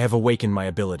 I have awakened my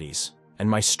abilities, and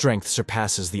my strength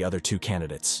surpasses the other two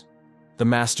candidates. The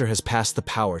master has passed the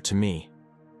power to me.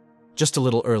 Just a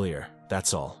little earlier,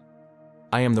 that's all.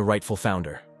 I am the rightful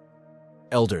founder.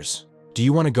 Elders, do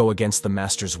you want to go against the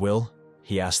master's will?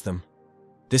 He asked them.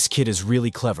 This kid is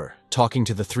really clever, talking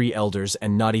to the three elders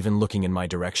and not even looking in my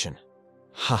direction.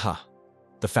 Haha.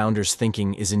 The founder's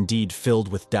thinking is indeed filled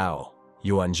with Tao,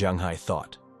 Yuan Jianghai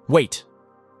thought. Wait!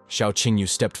 Xiao Qingyu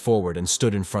stepped forward and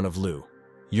stood in front of Lu.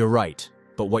 You're right,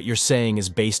 but what you're saying is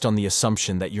based on the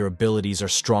assumption that your abilities are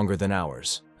stronger than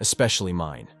ours, especially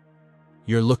mine.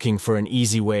 You're looking for an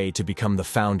easy way to become the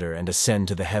founder and ascend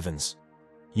to the heavens.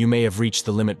 You may have reached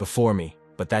the limit before me,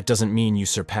 but that doesn't mean you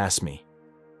surpass me.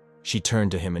 She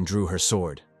turned to him and drew her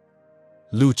sword.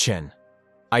 Lu Chen,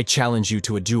 I challenge you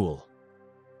to a duel.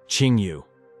 Qingyu,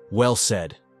 well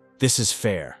said. This is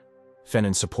fair.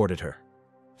 Fenin supported her.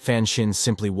 Fan Xin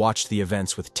simply watched the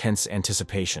events with tense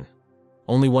anticipation.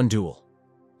 Only one duel.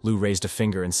 Lu raised a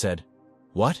finger and said,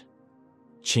 What?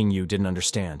 Qingyu didn't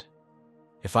understand.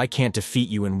 If I can't defeat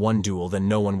you in one duel, then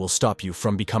no one will stop you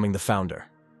from becoming the founder.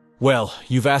 Well,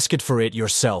 you've asked for it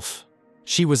yourself.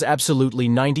 She was absolutely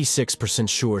 96%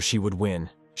 sure she would win.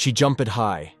 She jumped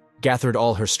high, gathered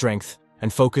all her strength,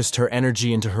 and focused her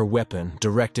energy into her weapon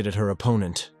directed at her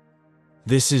opponent.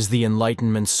 This is the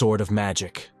Enlightenment Sword of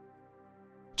Magic.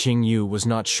 Qingyu was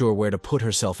not sure where to put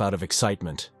herself out of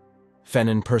excitement.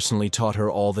 Fenin personally taught her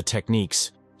all the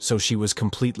techniques, so she was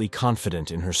completely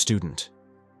confident in her student.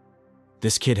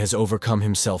 This kid has overcome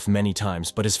himself many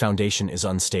times, but his foundation is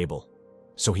unstable,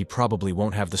 so he probably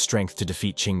won't have the strength to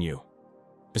defeat Qingyu.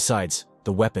 Besides,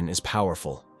 the weapon is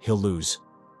powerful, he'll lose.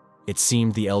 It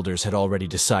seemed the elders had already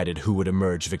decided who would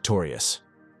emerge victorious.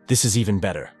 This is even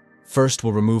better. First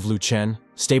we'll remove Lu Chen,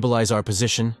 stabilize our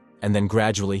position, and then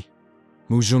gradually...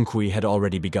 Mu Zhongqi had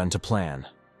already begun to plan.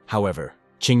 However,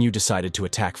 Qingyu decided to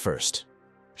attack first.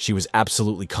 She was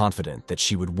absolutely confident that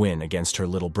she would win against her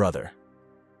little brother.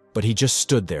 But he just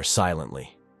stood there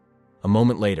silently. A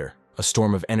moment later, a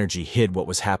storm of energy hid what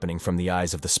was happening from the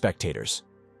eyes of the spectators.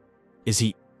 Is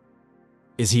he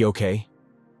okay?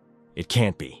 It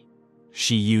can't be.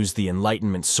 She used the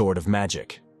Enlightenment Sword of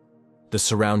Magic. The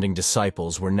surrounding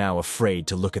disciples were now afraid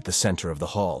to look at the center of the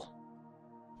hall.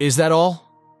 Is that all?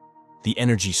 The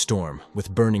energy storm, with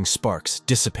burning sparks,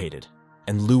 dissipated,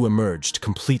 and Lu emerged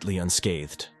completely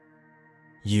unscathed.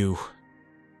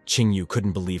 Qingyu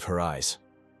couldn't believe her eyes.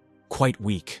 Quite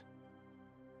weak.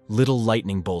 Little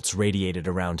lightning bolts radiated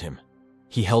around him.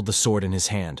 He held the sword in his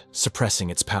hand,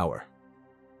 suppressing its power.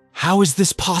 How is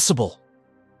this possible?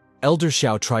 Elder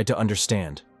Xiao tried to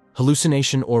understand,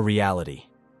 hallucination or reality.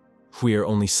 Huir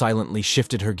only silently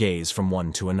shifted her gaze from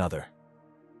one to another.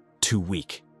 Too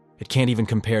weak. It can't even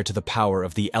compare to the power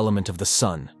of the element of the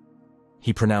sun.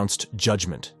 He pronounced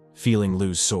judgment, feeling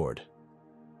Lu's sword.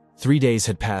 3 days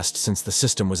had passed since the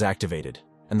system was activated,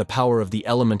 and the power of the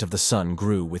element of the sun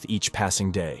grew with each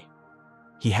passing day.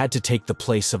 He had to take the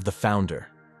place of the founder.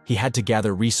 He had to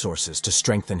gather resources to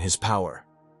strengthen his power.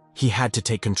 He had to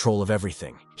take control of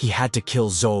everything. He had to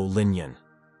kill Zhou Linyan.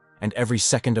 And every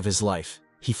second of his life,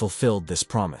 He fulfilled this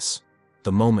promise.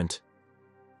 The moment,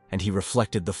 and he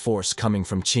reflected the force coming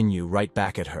from Qinyu right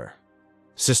back at her.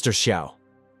 "Sister Xiao,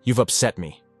 you've upset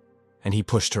me." And he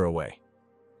pushed her away.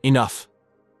 Enough.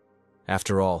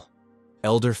 After all,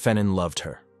 Elder Fenin loved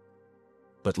her.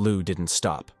 But Lu didn't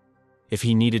stop. If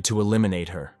he needed to eliminate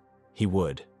her, he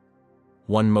would.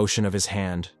 One motion of his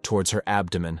hand towards her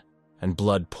abdomen, and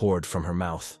blood poured from her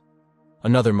mouth.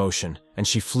 Another motion, and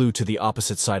she flew to the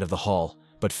opposite side of the hall,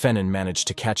 but Fenin managed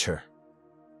to catch her.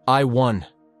 I won,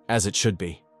 as it should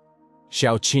be.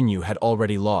 Xiao Qinyu had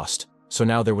already lost, so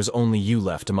now there was only you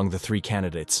left among the three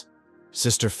candidates.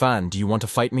 Sister Fan, do you want to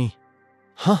fight me?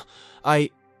 Huh?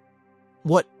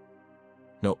 What?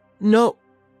 No.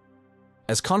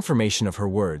 As confirmation of her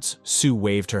words, Su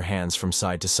waved her hands from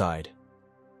side to side.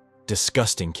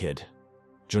 Disgusting kid,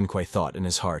 Junquei thought in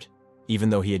his heart,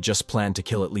 even though he had just planned to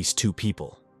kill at least 2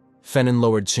 people. Fenin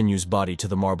lowered Qinyu's body to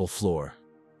the marble floor.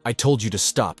 I told you to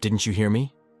stop, didn't you hear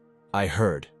me? I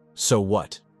heard. So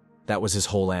what? That was his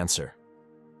whole answer.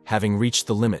 Having reached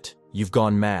the limit, you've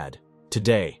gone mad.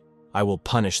 Today, I will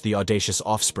punish the audacious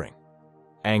offspring.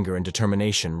 Anger and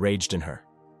determination raged in her.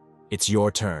 It's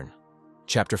your turn.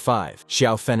 Chapter 5.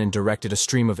 Xiao Fenin directed a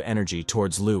stream of energy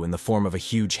towards Lu in the form of a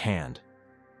huge hand.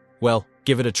 Well,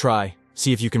 give it a try.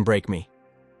 See if you can break me.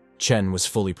 Chen was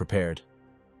fully prepared.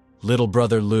 Little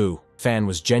brother Lu, Fan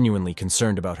was genuinely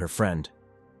concerned about her friend.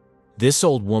 This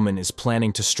old woman is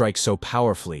planning to strike so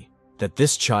powerfully that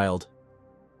this child...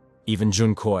 Even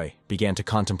Junquei began to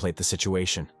contemplate the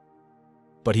situation.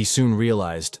 But he soon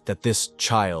realized that this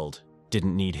child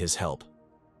didn't need his help.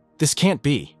 This can't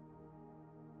be.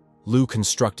 Lu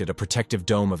constructed a protective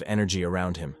dome of energy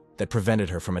around him that prevented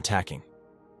her from attacking.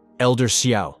 Elder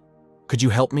Xiao, could you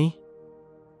help me?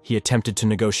 He attempted to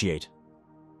negotiate.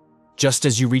 Just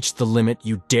as you reached the limit,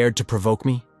 you dared to provoke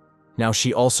me? Now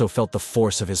she also felt the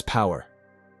force of his power.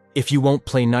 If you won't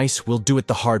play nice, we'll do it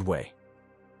the hard way.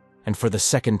 And for the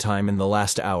second time in the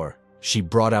last hour, she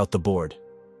brought out the board.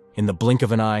 In the blink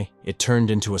of an eye, it turned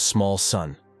into a small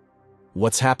sun.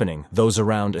 What's happening? Those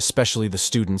around, especially the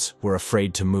students, were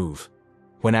afraid to move.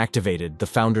 When activated, the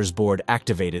Founder's Board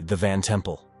activated the Van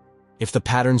Temple. If the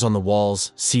patterns on the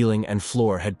walls, ceiling, and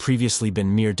floor had previously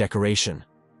been mere decoration,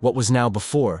 what was now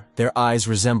before their eyes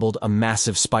resembled a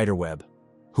massive spiderweb.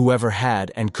 Whoever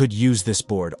had and could use this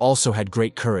board also had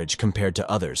great courage compared to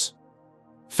others.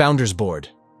 Founder's Board.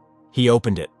 He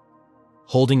opened it.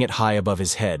 Holding it high above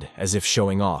his head, as if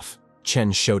showing off,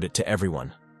 Chen showed it to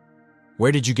everyone.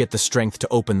 Where did you get the strength to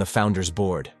open the Founder's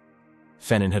Board?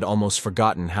 Fenin had almost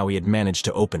forgotten how he had managed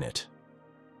to open it.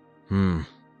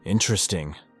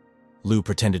 Interesting. Lu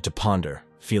pretended to ponder,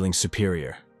 feeling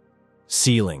superior.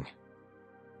 Ceiling.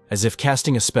 As if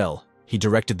casting a spell, he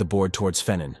directed the board towards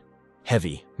Fenin.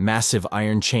 Heavy, massive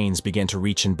iron chains began to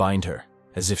reach and bind her,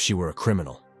 as if she were a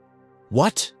criminal.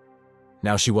 What?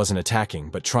 Now she wasn't attacking,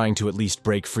 but trying to at least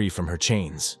break free from her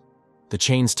chains. The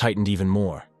chains tightened even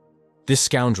more. This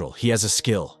scoundrel, he has a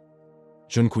skill.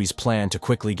 Junquei's plan to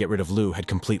quickly get rid of Lu had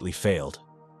completely failed.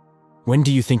 When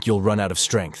do you think you'll run out of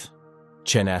strength?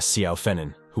 Chen asked Xiao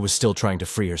Fenin, who was still trying to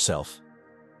free herself.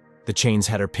 The chains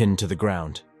had her pinned to the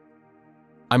ground.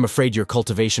 I'm afraid your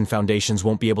cultivation foundations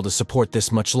won't be able to support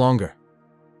this much longer.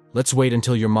 Let's wait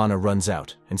until your mana runs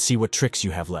out and see what tricks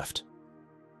you have left.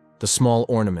 The small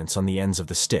ornaments on the ends of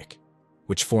the stick,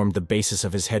 which formed the basis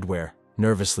of his headwear,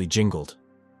 nervously jingled.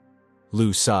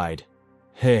 Lu sighed.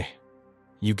 Hey,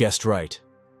 you guessed right.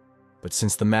 But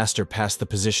since the master passed the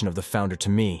position of the founder to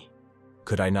me,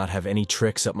 could I not have any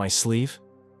tricks up my sleeve?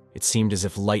 It seemed as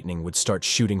if lightning would start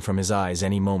shooting from his eyes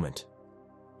any moment.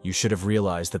 You should have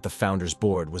realized that the Founder's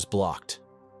Board was blocked.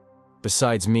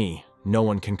 Besides me, no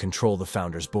one can control the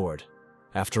Founder's Board.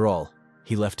 After all,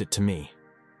 he left it to me.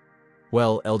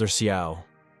 Well, Elder Xiao,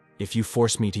 if you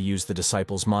force me to use the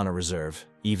Disciple's Mana Reserve,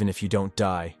 even if you don't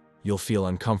die, you'll feel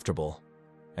uncomfortable,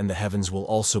 and the heavens will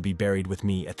also be buried with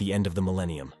me at the end of the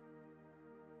millennium.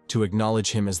 To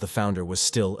acknowledge him as the Founder was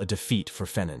still a defeat for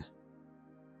Fenin.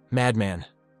 Madman,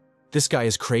 this guy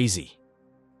is crazy,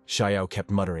 Xiao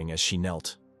kept muttering as she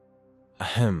knelt.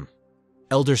 Ahem.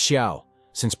 Elder Xiao,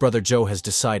 since Brother Zhou has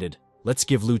decided, let's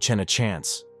give Lu Chen a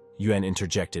chance, Yuan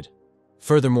interjected.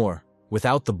 Furthermore,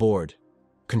 without the board,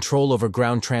 control over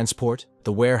ground transport,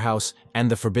 the warehouse, and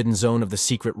the forbidden zone of the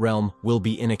secret realm will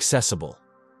be inaccessible.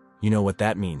 You know what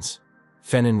that means.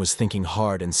 Fenin was thinking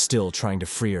hard and still trying to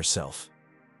free herself.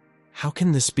 How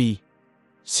can this be?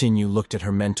 Xinyu looked at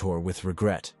her mentor with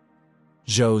regret.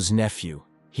 Zhou's nephew.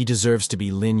 He deserves to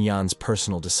be Lin Yan's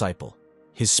personal disciple.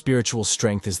 His spiritual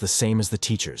strength is the same as the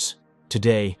teacher's.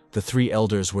 Today, the 3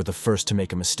 elders were the first to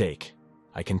make a mistake.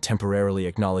 I can temporarily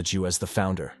acknowledge you as the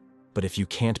founder. But if you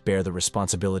can't bear the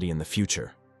responsibility in the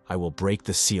future, I will break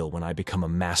the seal when I become a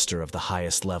master of the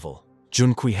highest level.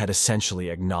 Junkui had essentially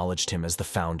acknowledged him as the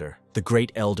founder. The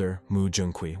great elder, Mu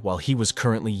Junkui, while he was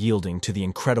currently yielding to the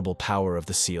incredible power of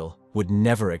the seal, would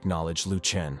never acknowledge Lu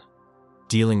Chen.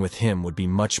 Dealing with him would be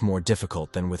much more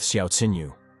difficult than with Xiao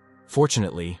Xinyu.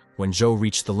 Fortunately, when Zhou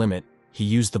reached the limit, he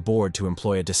used the board to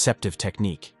employ a deceptive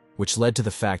technique, which led to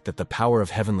the fact that the power of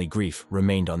heavenly grief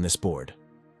remained on this board.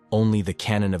 Only the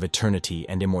canon of eternity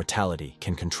and immortality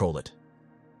can control it.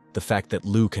 The fact that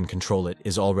Lu can control it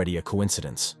is already a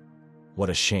coincidence. What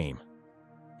a shame.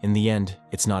 In the end,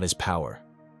 it's not his power.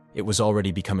 It was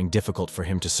already becoming difficult for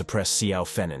him to suppress Xiao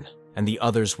Fenin, and the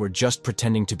others were just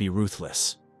pretending to be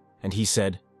ruthless. And he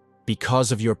said,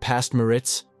 "Because of your past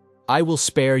merits, I will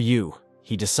spare you."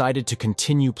 He decided to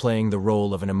continue playing the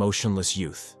role of an emotionless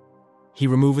youth. He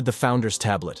removed the founder's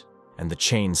tablet, and the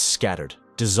chains scattered,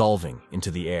 dissolving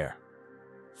into the air.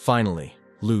 Finally,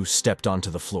 Lu stepped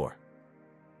onto the floor.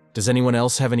 "Does anyone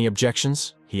else have any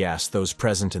objections?" he asked those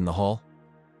present in the hall.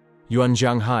 Yuan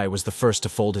Jianghai was the first to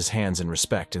fold his hands in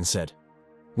respect and said,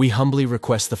 "We humbly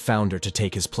request the founder to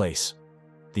take his place."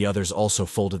 The others also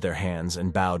folded their hands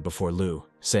and bowed before Lu,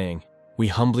 saying, "We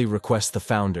humbly request the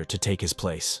founder to take his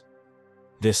place."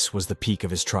 This was the peak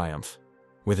of his triumph.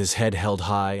 With his head held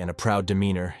high and a proud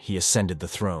demeanor, he ascended the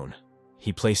throne.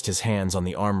 He placed his hands on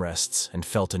the armrests and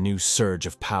felt a new surge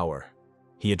of power.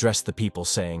 He addressed the people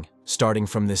saying, "Starting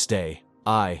from this day,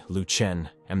 I, Lu Chen,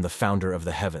 am the founder of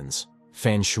the heavens.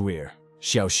 Fan Shuir,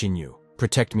 Xiao Xinyu,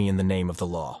 protect me in the name of the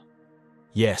law."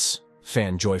 "Yes,"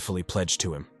 Fan joyfully pledged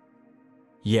to him.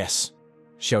 "Yes,"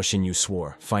 Xiao Xinyu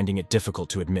swore, finding it difficult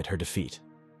to admit her defeat.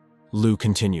 Lu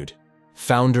continued,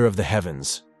 "Founder of the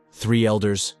heavens, 3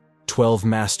 elders, 12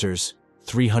 masters,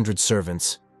 300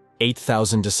 servants,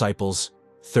 8,000 disciples,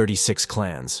 36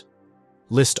 clans.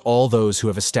 List all those who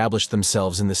have established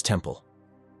themselves in this temple.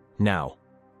 Now,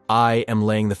 I am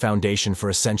laying the foundation for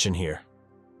ascension here."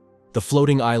 The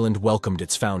floating island welcomed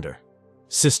its founder.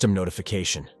 System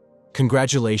notification.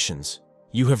 "Congratulations,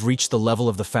 you have reached the level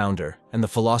of the founder, and the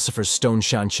philosopher's stone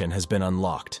Shanchen has been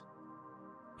unlocked."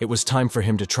 It was time for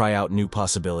him to try out new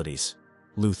possibilities,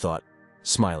 Lu thought,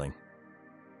 smiling.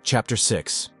 Chapter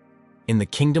 6. In the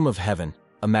Kingdom of Heaven,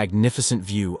 a magnificent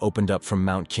view opened up from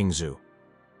Mount Qingzhou.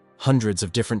 Hundreds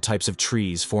of different types of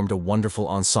trees formed a wonderful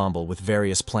ensemble with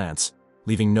various plants,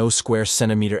 leaving no square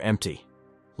centimeter empty.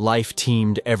 Life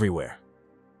teemed everywhere.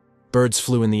 Birds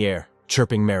flew in the air,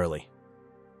 chirping merrily.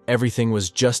 Everything was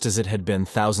just as it had been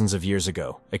thousands of years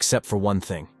ago, except for one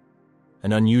thing.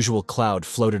 An unusual cloud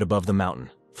floated above the mountain,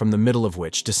 from the middle of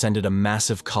which descended a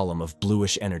massive column of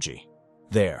bluish energy.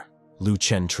 There, Lu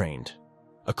Chen trained.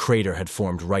 A crater had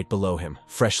formed right below him,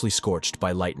 freshly scorched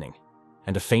by lightning,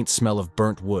 and a faint smell of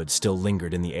burnt wood still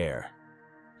lingered in the air.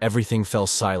 Everything fell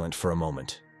silent for a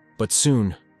moment, but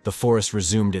soon the forest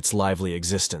resumed its lively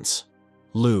existence.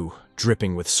 Lu,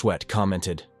 dripping with sweat,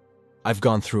 commented, "I've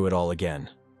gone through it all again."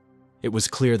 It was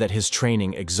clear that his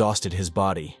training exhausted his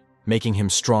body, making him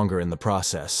stronger in the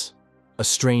process. A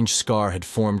strange scar had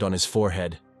formed on his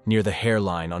forehead, near the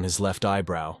hairline on his left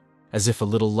eyebrow, as if a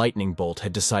little lightning bolt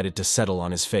had decided to settle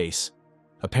on his face.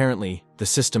 Apparently, the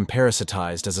system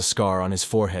parasitized as a scar on his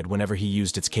forehead whenever he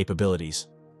used its capabilities.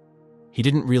 He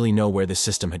didn't really know where this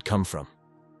system had come from.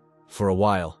 For a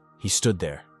while, he stood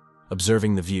there,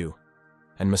 observing the view,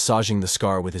 and massaging the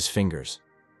scar with his fingers.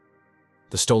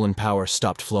 The stolen power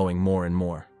stopped flowing more and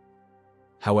more.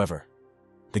 However,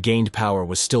 the gained power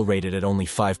was still rated at only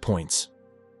 5 points.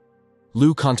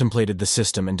 Lu contemplated the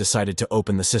system and decided to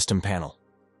open the system panel.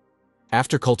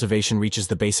 After cultivation reaches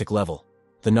the basic level,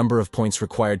 the number of points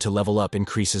required to level up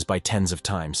increases by tens of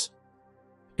times.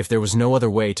 If there was no other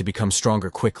way to become stronger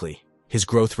quickly, his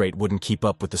growth rate wouldn't keep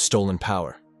up with the stolen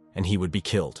power, and he would be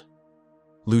killed.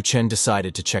 Lu Chen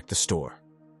decided to check the store.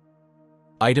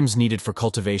 Items needed for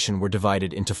cultivation were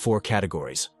divided into 4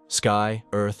 categories: sky,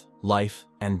 earth, life,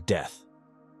 and death.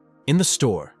 In the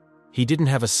store, he didn't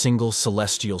have a single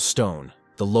celestial stone,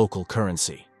 the local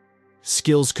currency.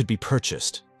 Skills could be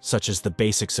purchased, such as the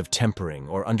basics of tempering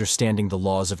or understanding the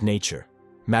laws of nature,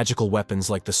 magical weapons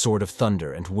like the Sword of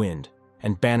Thunder and Wind,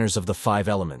 and banners of the 5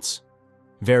 elements.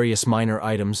 Various minor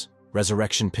items,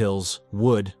 resurrection pills,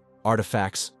 wood,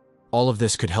 artifacts, all of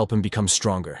this could help him become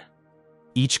stronger.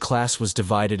 Each class was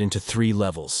divided into 3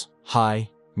 levels: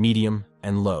 high, medium,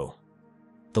 and low.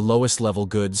 The lowest level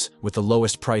goods, with the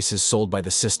lowest prices sold by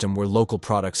the system, were local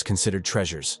products considered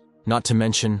treasures. Not to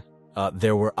mention,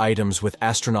 there were items with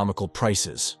astronomical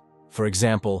prices. For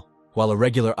example, while a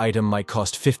regular item might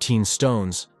cost 15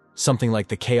 stones, something like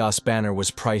the Chaos Banner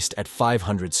was priced at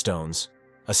 500 stones.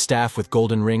 A staff with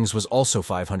golden rings was also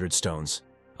 500 stones.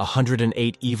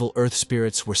 108 evil earth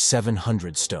spirits were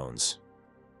 700 stones.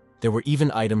 There were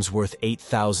even items worth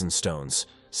 8,000 stones,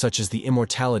 such as the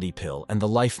immortality pill and the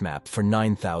life map for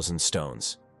 9,000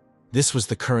 stones. This was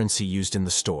the currency used in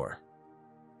the store.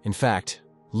 In fact,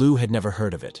 Lu had never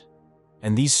heard of it,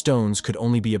 and these stones could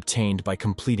only be obtained by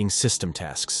completing system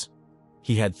tasks.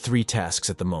 He had 3 tasks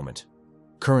at the moment.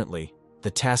 Currently,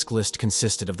 the task list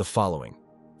consisted of the following.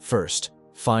 First,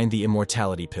 find the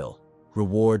immortality pill.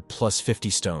 Reward plus 50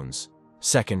 stones.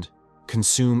 Second,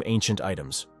 consume ancient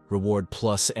items. Reward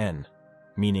plus N,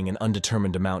 meaning an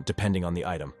undetermined amount depending on the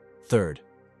item. Third,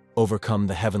 overcome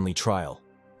the heavenly trial.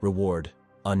 Reward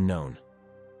unknown.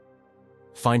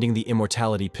 Finding the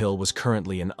immortality pill was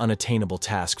currently an unattainable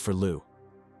task for Lu.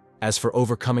 As for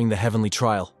overcoming the heavenly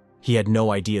trial, he had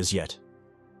no ideas yet.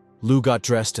 Lu got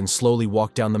dressed and slowly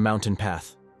walked down the mountain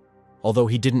path. Although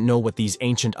he didn't know what these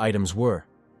ancient items were,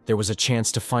 there was a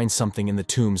chance to find something in the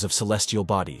tombs of celestial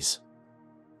bodies.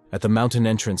 At the mountain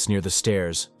entrance near the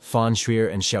stairs, Fan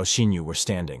Shuir and Xiao Xinyu were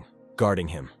standing, guarding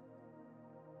him.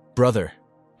 "Brother,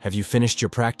 have you finished your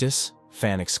practice?"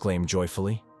 Fan exclaimed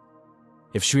joyfully.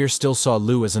 If Shuir still saw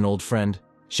Lu as an old friend,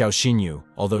 Xiao Xinyu,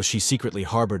 although she secretly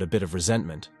harbored a bit of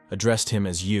resentment, addressed him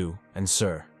as you and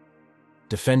sir.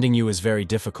 "Defending you is very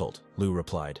difficult," Lu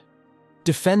replied.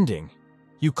 "Defending?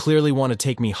 You clearly want to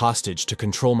take me hostage to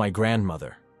control my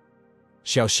grandmother."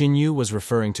 Xiao Xinyu was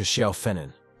referring to Xiao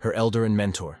Fenin, her elder and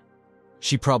mentor.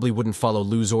 She probably wouldn't follow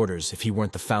Lu's orders if he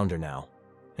weren't the founder now,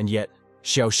 and yet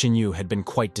Xiao Xinyu had been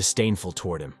quite disdainful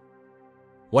toward him.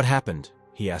 "What happened?"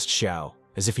 he asked Xiao,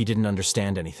 as if he didn't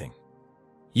understand anything.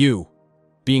 "You,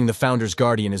 being the founder's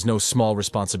guardian is no small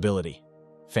responsibility,"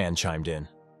 Fan chimed in.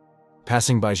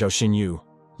 Passing by Xiao Xinyu,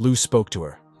 Lu spoke to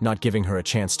her, not giving her a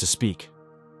chance to speak.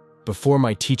 "Before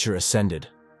my teacher ascended,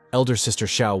 elder sister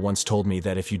Xiao once told me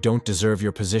that if you don't deserve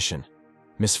your position,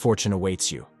 misfortune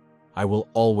awaits you. I will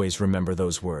always remember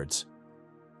those words."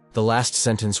 The last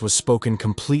sentence was spoken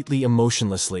completely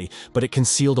emotionlessly, but it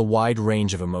concealed a wide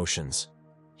range of emotions.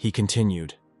 He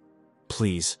continued,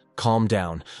 "Please, calm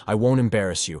down. I won't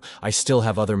embarrass you. I still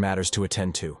have other matters to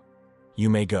attend to. You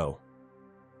may go."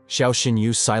 Xiao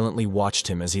Xinyu silently watched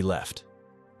him as he left.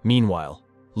 Meanwhile,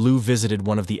 Lu visited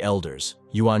one of the elders,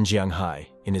 Yuan Jianghai,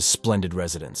 in his splendid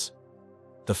residence.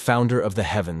 "The founder of the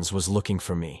heavens was looking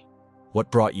for me.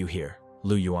 What brought you here?"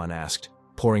 Lu Yuan asked,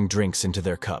 pouring drinks into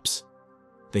their cups.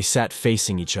 They sat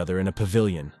facing each other in a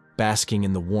pavilion, basking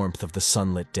in the warmth of the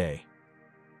sunlit day.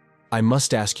 "I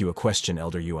must ask you a question,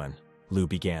 Elder Yuan," Lu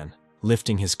began,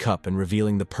 lifting his cup and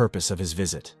revealing the purpose of his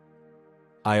visit.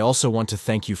 "I also want to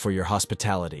thank you for your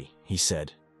hospitality," he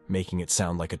said, making it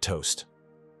sound like a toast.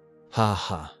 "Ha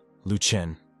ha, Lu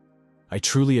Chen. I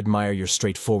truly admire your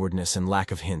straightforwardness and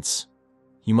lack of hints.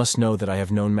 You must know that I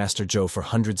have known Master Zhou for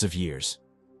hundreds of years.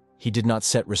 He did not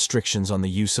set restrictions on the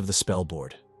use of the spell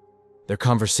board." Their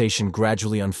conversation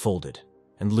gradually unfolded,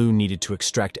 and Lu needed to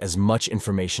extract as much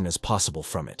information as possible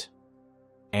from it.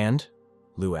 "And?"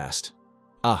 Lu asked.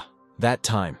 "Ah, that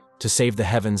time, to save the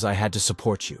heavens I had to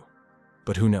support you.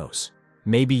 But who knows?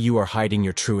 Maybe you are hiding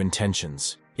your true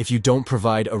intentions, if you don't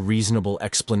provide a reasonable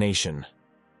explanation."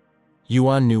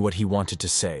 Yuan knew what he wanted to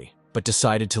say, but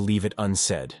decided to leave it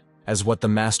unsaid, as what the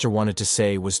master wanted to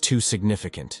say was too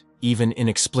significant, even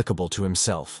inexplicable to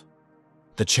himself.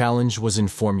 The challenge was in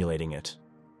formulating it.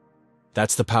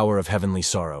 "That's the power of heavenly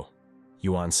sorrow,"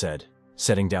 Yuan said,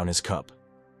 setting down his cup.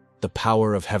 "The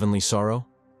power of heavenly sorrow?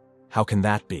 How can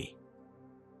that be?"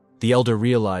 The elder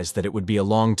realized that it would be a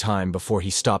long time before he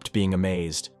stopped being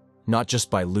amazed, not just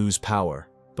by Lu's power,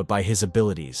 but by his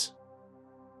abilities.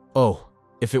 "Oh,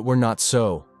 if it were not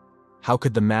so, how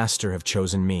could the master have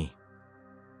chosen me?"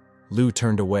 Lu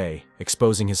turned away,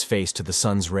 exposing his face to the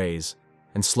sun's rays,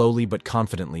 and slowly but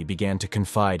confidently began to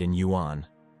confide in Yuan.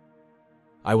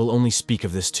 "I will only speak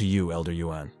of this to you, Elder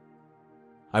Yuan.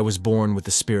 I was born with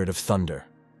the spirit of thunder,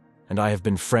 and I have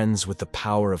been friends with the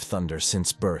power of thunder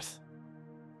since birth.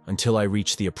 Until I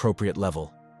reach the appropriate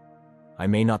level, I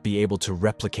may not be able to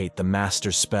replicate the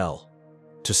master's spell,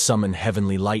 to summon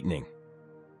heavenly lightning."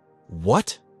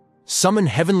 "What? Summon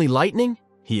heavenly lightning?"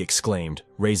 he exclaimed,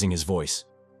 raising his voice.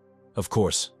 Of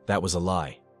course, that was a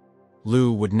lie.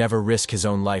 Lu would never risk his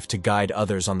own life to guide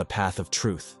others on the path of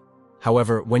truth.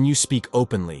 However, when you speak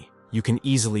openly, you can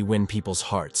easily win people's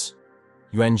hearts.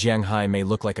 Yuan Jianghai may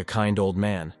look like a kind old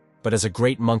man, but as a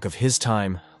great monk of his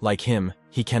time, like him,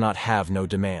 he cannot have no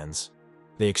demands.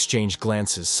 They exchange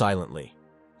glances silently.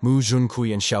 Mu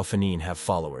Junkui and Xiao Fenin have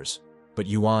followers, but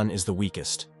Yuan is the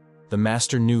weakest. The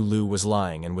master knew Lu was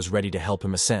lying and was ready to help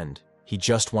him ascend. He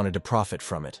just wanted to profit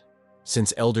from it.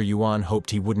 since Elder Yuan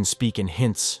hoped he wouldn't speak in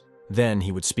hints, then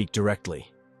he would speak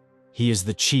directly. He is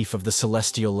the chief of the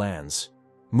celestial lands.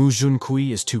 Mu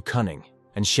Junkui is too cunning,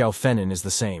 and Xiao Fenin is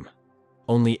the same.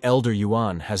 Only Elder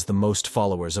Yuan has the most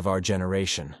followers of our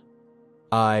generation.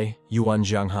 I, Yuan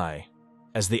Jianghai,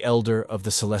 as the Elder of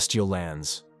the Celestial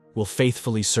Lands, will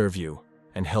faithfully serve you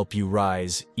and help you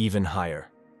rise even higher.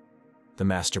 The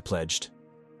master pledged,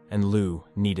 and Lu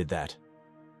needed that.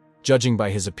 Judging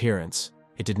by his appearance,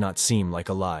 it did not seem like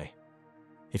a lie.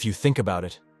 If you think about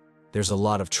it, there's a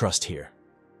lot of trust here.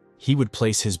 He would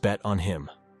place his bet on him.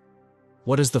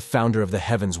 What does the founder of the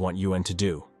heavens want Yuan to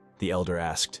do? The elder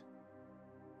asked.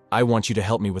 I want you to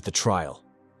help me with the trial,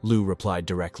 Lu replied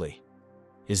directly.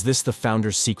 Is this the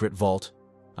founder's secret vault?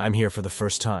 I'm here for the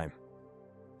first time.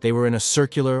 They were in a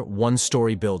circular,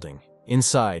 one-story building.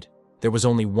 Inside, there was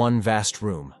only one vast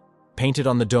room. Painted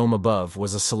on the dome above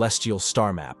was a celestial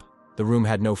star map. The room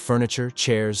had no furniture,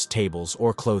 chairs, tables,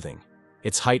 or clothing.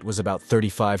 Its height was about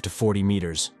 35 to 40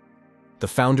 meters. The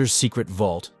founder's secret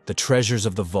vault, the treasures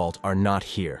of the vault, are not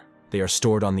here. They are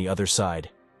stored on the other side.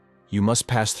 You must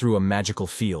pass through a magical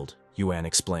field, Yuan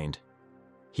explained.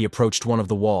 He approached one of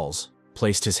the walls,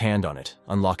 placed his hand on it,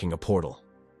 unlocking a portal.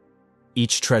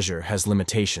 Each treasure has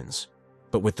limitations,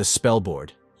 but with the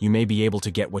spellboard, you may be able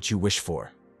to get what you wish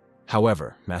for.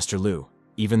 However, Master Lu,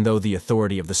 even though the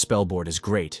authority of the spellboard is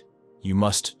great, you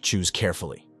must choose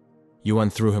carefully. Yuan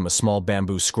threw him a small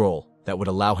bamboo scroll that would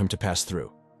allow him to pass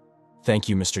through. Thank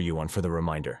you, Mr. Yuan, for the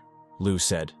reminder, Lu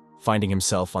said, finding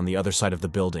himself on the other side of the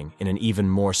building in an even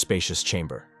more spacious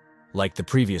chamber. Like the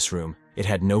previous room, it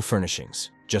had no furnishings,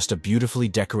 just a beautifully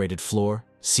decorated floor,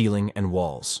 ceiling, and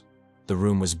walls. The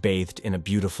room was bathed in a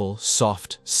beautiful,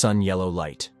 soft, sun-yellow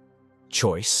light.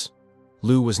 Choice?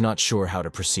 Lu was not sure how to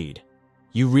proceed.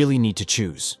 You really need to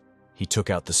choose. He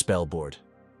took out the spell board.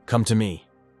 Come to me.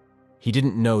 He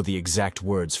didn't know the exact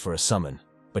words for a summon,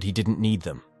 but he didn't need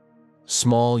them.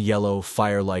 Small, yellow,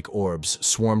 fire-like orbs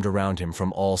swarmed around him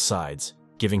from all sides,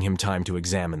 giving him time to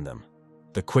examine them.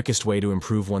 The quickest way to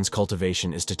improve one's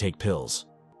cultivation is to take pills.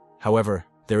 However,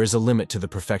 there is a limit to the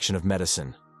perfection of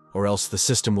medicine, or else the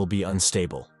system will be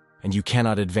unstable, and you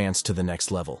cannot advance to the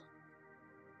next level.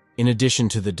 In addition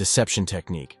to the deception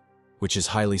technique, which is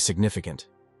highly significant,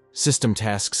 system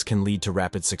tasks can lead to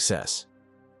rapid success.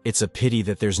 It's a pity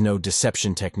that there's no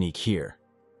deception technique here,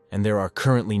 and there are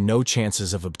currently no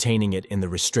chances of obtaining it in the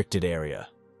restricted area.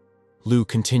 Lu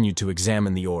continued to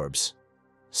examine the orbs.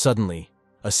 Suddenly,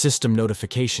 a system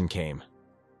notification came.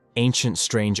 Ancient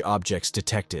strange objects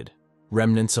detected.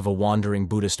 Remnants of a wandering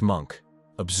Buddhist monk.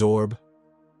 Absorb?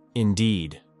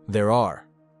 Indeed, there are.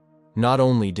 Not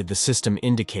only did the system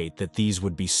indicate that these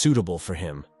would be suitable for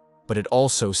him, but it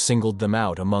also singled them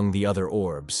out among the other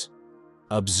orbs.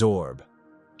 Absorb.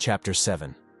 Chapter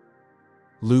 7.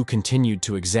 Lu continued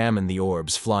to examine the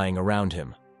orbs flying around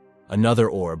him. Another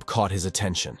orb caught his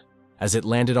attention. As it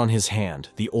landed on his hand,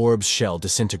 the orb's shell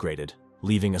disintegrated,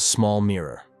 leaving a small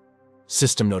mirror.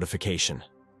 System notification.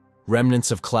 Remnants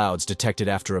of clouds detected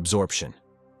after absorption.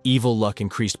 Evil luck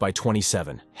increased by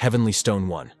 27. Heavenly stone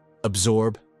 1.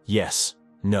 Absorb? Yes.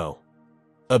 No.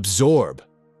 Absorb!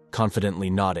 Confidently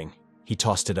nodding, he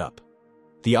tossed it up.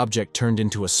 The object turned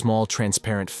into a small,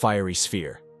 transparent, fiery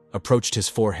sphere, approached his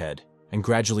forehead, and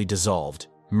gradually dissolved,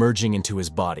 merging into his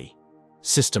body.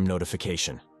 System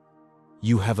notification.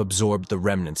 You have absorbed the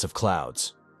remnants of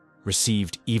clouds.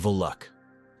 Received evil luck.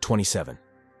 27.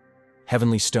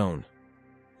 Heavenly stone.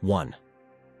 1.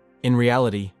 In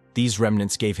reality, these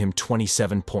remnants gave him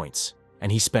 27 points,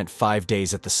 and he spent 5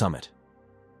 days at the summit.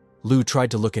 Lu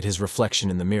tried to look at his reflection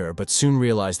in the mirror, but soon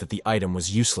realized that the item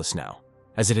was useless now,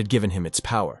 as it had given him its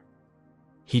power.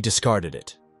 He discarded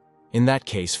it. In that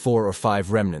case, 4 or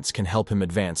 5 remnants can help him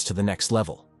advance to the next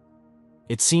level.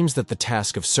 It seems that the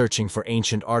task of searching for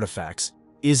ancient artifacts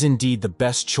is indeed the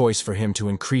best choice for him to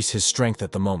increase his strength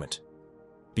at the moment.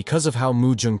 Because of how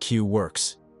Mu Jungqiu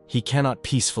works, he cannot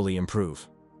peacefully improve.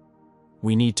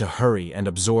 We need to hurry and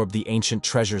absorb the ancient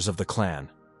treasures of the clan,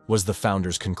 was the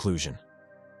founder's conclusion.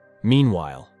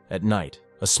 Meanwhile, at night,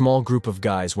 a small group of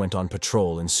guys went on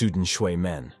patrol in Suden Shui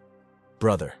Men.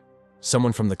 Brother,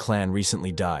 someone from the clan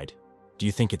recently died. Do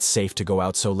you think it's safe to go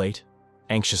out so late?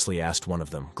 Anxiously asked one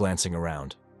of them, glancing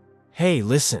around. Hey,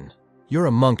 listen, you're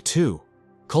a monk too.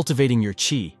 Cultivating your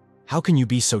chi, how can you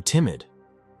be so timid?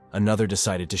 Another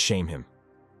decided to shame him.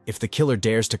 If the killer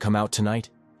dares to come out tonight,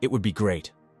 it would be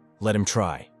great. Let him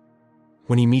try.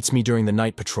 When he meets me during the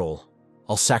night patrol,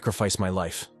 I'll sacrifice my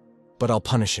life, but I'll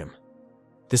punish him.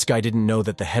 This guy didn't know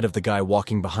that the head of the guy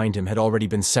walking behind him had already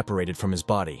been separated from his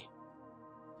body.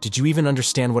 Did you even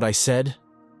understand what I said?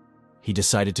 He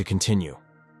decided to continue.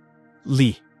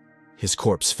 Li, His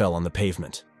corpse fell on the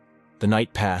pavement. The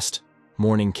night passed,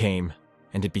 morning came,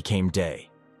 and it became day.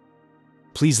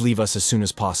 Please leave us as soon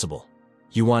as possible.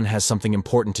 Yuan has something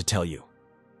important to tell you.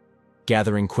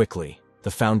 Gathering quickly,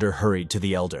 the founder hurried to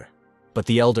the elder, but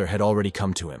the elder had already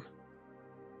come to him.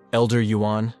 Elder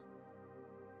Yuan?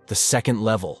 The second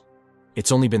level.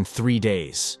 It's only been 3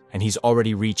 days, and he's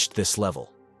already reached this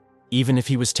level. Even if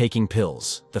he was taking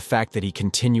pills, the fact that he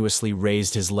continuously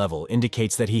raised his level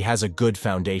indicates that he has a good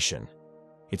foundation.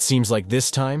 It seems like this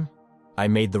time, I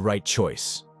made the right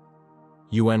choice.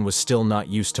 Yuan was still not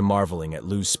used to marveling at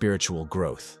Lu's spiritual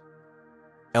growth.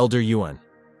 Elder Yuan,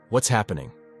 what's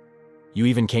happening? You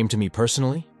even came to me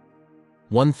personally?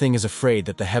 One thing is afraid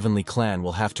that the Heavenly Clan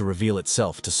will have to reveal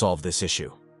itself to solve this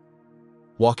issue.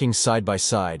 Walking side by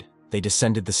side, they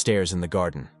descended the stairs in the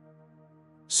garden.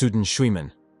 Suden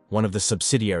Shuiman, one of the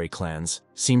subsidiary clans,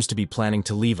 seems to be planning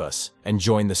to leave us and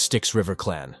join the Styx River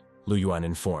clan, Lu Yuan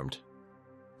informed.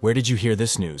 Where did you hear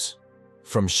this news?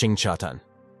 From Xingchatan.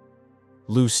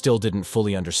 Lu still didn't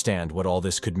fully understand what all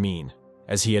this could mean,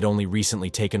 as he had only recently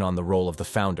taken on the role of the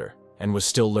founder and was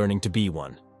still learning to be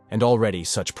one, and already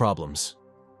such problems.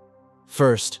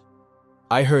 First,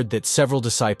 I heard that several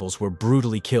disciples were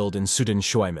brutally killed in Suden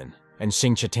Shuiman, and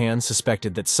Xingchatan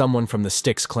suspected that someone from the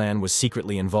Styx clan was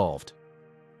secretly involved.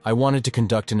 I wanted to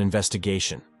conduct an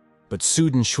investigation, but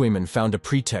Suden Shuiman found a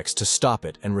pretext to stop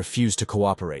it and refused to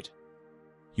cooperate.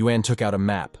 Yuan took out a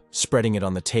map, spreading it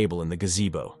on the table in the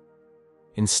gazebo.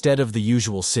 Instead of the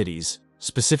usual cities,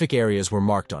 specific areas were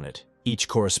marked on it, each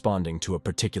corresponding to a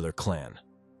particular clan.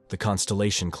 The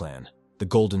Constellation Clan, the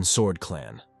Golden Sword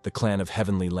Clan, the Clan of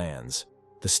Heavenly Lands,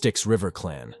 the Styx River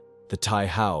Clan, the Tai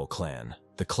Hao Clan,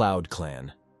 the Cloud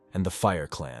Clan, and the Fire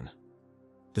Clan.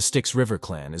 The Styx River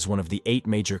Clan is one of the 8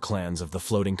 major clans of the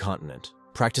floating continent,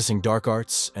 practicing dark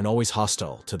arts and always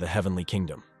hostile to the Heavenly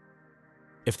Kingdom.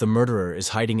 If the murderer is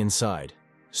hiding inside,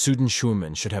 Suden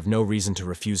Shuiman should have no reason to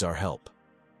refuse our help.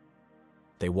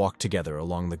 They walked together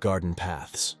along the garden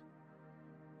paths.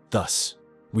 Thus,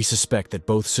 we suspect that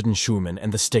both Suden Shuiman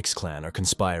and the Styx clan are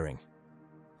conspiring.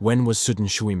 When was Suden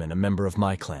Shuiman a member of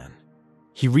my clan?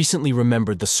 He recently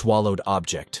remembered the swallowed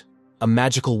object, a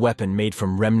magical weapon made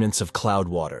from remnants of cloud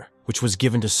water, which was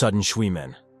given to Suden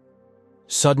Shuiman.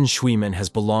 Suden Shuiman has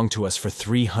belonged to us for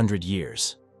 300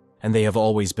 years, and they have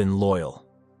always been loyal.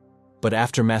 But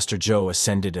after Master Zhou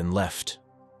ascended and left,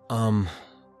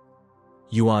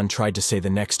 Yuan tried to say the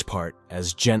next part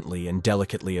as gently and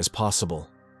delicately as possible.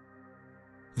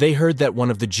 They heard that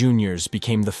one of the juniors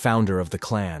became the founder of the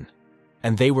clan,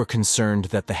 and they were concerned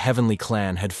that the Heavenly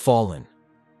Clan had fallen.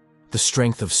 The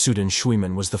strength of Suden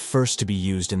Shuiman was the first to be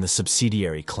used in the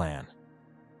subsidiary clan.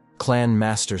 Clan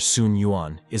Master Sun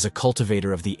Yuan is a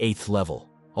cultivator of the 8th level,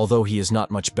 although he is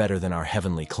not much better than our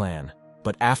Heavenly Clan.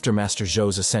 But after Master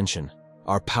Zhou's ascension,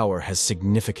 our power has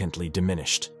significantly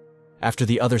diminished. After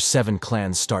the other 7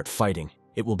 clans start fighting,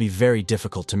 it will be very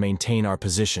difficult to maintain our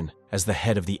position as the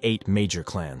head of the 8 major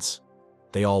clans.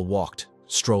 They all walked,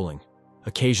 strolling,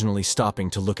 occasionally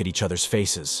stopping to look at each other's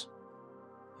faces.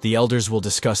 The elders will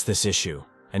discuss this issue,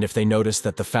 and if they notice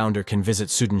that the founder can visit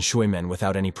Suden Shuiman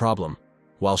without any problem,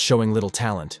 while showing little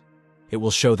talent, it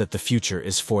will show that the future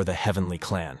is for the Heavenly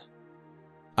Clan.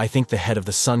 I think the head of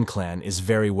the Sun Clan is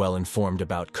very well informed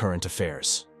about current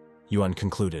affairs, Yuan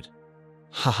concluded.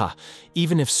 Haha,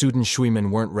 even if Suden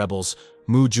Shuiman weren't rebels,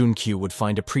 Mu Junkyu would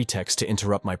find a pretext to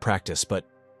interrupt my practice, but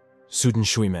Suden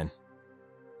Shuiman.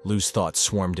 Lu's thoughts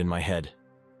swarmed in my head.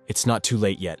 It's not too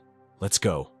late yet. Let's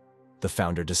go, the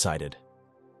founder decided.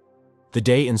 The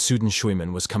day in Suden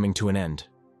Shuiman was coming to an end.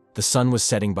 The sun was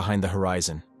setting behind the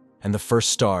horizon, and the first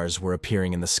stars were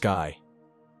appearing in the sky.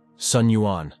 Sun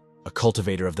Yuan, a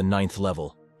cultivator of the 9th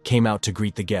level, came out to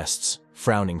greet the guests,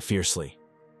 frowning fiercely.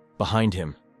 Behind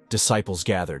him, disciples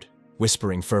gathered,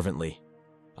 whispering fervently.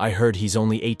 I heard he's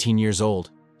only 18 years old.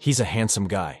 He's a handsome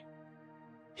guy.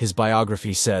 His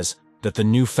biography says that the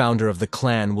new founder of the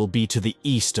clan will be to the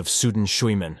east of Suden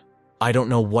Shuiman. I don't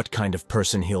know what kind of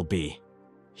person he'll be.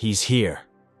 He's here.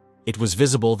 It was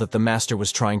visible that the master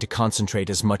was trying to concentrate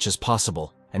as much as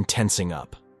possible and tensing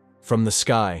up. From the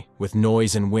sky, with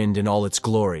noise and wind in all its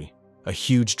glory, a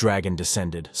huge dragon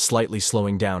descended, slightly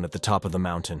slowing down at the top of the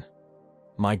mountain.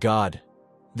 My God,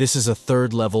 this is a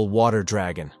 3rd-level water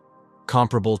dragon,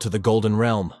 comparable to the Golden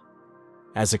Realm.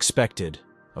 As expected,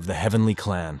 of the Heavenly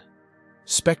Clan.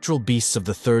 Spectral beasts of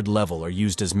the 3rd level are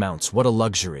used as mounts. What a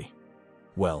luxury.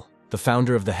 Well, the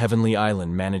founder of the Heavenly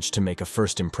Island managed to make a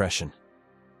first impression.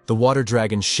 The water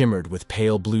dragon shimmered with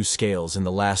pale blue scales in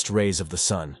the last rays of the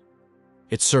sun.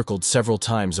 It circled several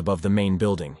times above the main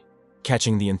building,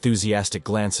 catching the enthusiastic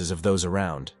glances of those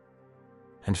around.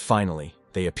 And finally,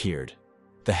 They appeared.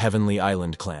 The Heavenly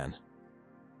Island clan.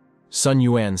 Sun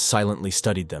Yuan silently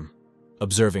studied them,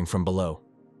 observing from below.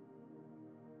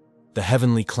 The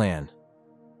Heavenly Clan,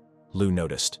 Lu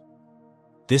noticed.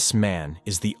 This man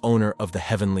is the owner of the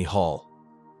Heavenly Hall,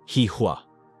 He Hua,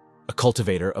 a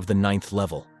cultivator of the 9th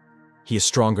level. He is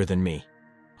stronger than me.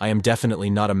 I am definitely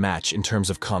not a match in terms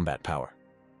of combat power.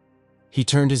 He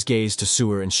turned his gaze to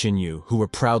Su'er and Xinyu, who were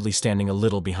proudly standing a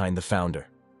little behind the founder.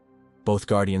 Both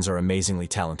guardians are amazingly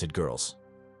talented girls.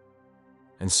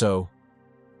 And so,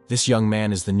 this young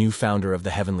man is the new founder of the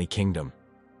Heavenly Kingdom,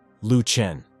 Lu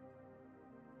Chen.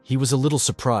 He was a little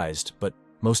surprised, but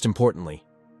most importantly,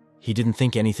 he didn't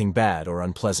think anything bad or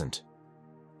unpleasant.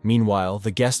 Meanwhile,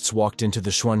 the guests walked into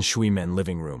the Xuan Shuimen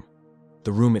living room.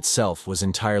 The room itself was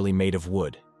entirely made of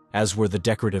wood, as were the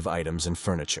decorative items and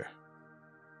furniture.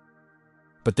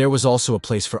 But there was also a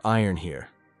place for iron here.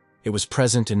 It was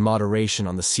present in moderation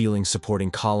on the ceiling,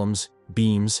 supporting columns,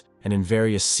 beams, and in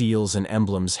various seals and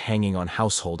emblems hanging on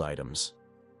household items.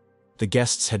 The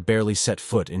guests had barely set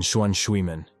foot in Xuan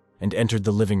Shuimen and entered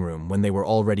the living room when they were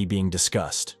already being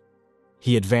discussed.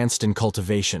 He advanced in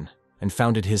cultivation and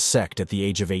founded his sect at the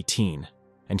age of 18,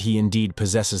 and he indeed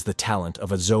possesses the talent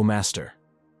of a Zou master.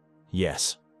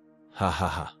 Yes. Ha ha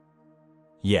ha.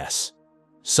 Yes.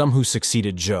 Some who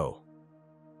succeeded Zhou.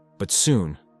 But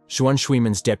soon, Xuan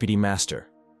Shuimen's deputy master,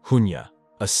 Hunya,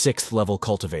 a 6th-level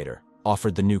cultivator,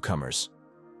 offered the newcomers.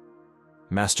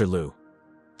 Master Lu,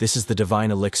 this is the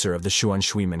divine elixir of the Xuan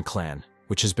Shuimen clan,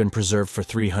 which has been preserved for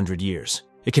 300 years.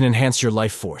 It can enhance your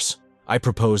life force. I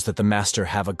propose that the master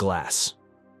have a glass.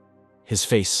 His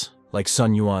face, like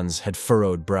Sun Yuan's, had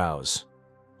furrowed brows.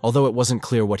 Although it wasn't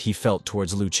clear what he felt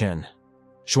towards Lu Chen,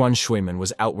 Xuan Shuimen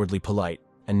was outwardly polite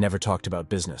and never talked about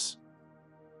business.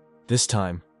 This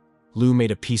time, Lu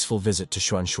made a peaceful visit to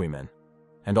Xuan Shuimen,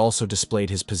 and also displayed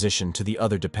his position to the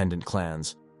other dependent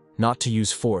clans, not to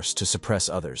use force to suppress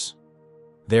others.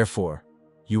 Therefore,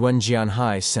 Yuan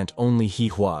Jianhai sent only He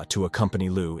Hua to accompany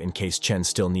Lu in case Chen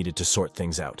still needed to sort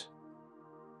things out.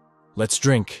 Let's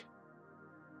drink.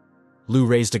 Lu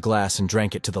raised a glass and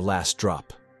drank it to the last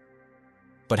drop.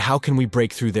 But how can we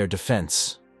break through their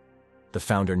defense? The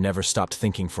founder never stopped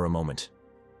thinking for a moment.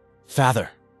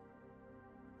 Father!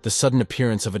 The sudden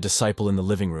appearance of a disciple in the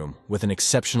living room with an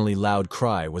exceptionally loud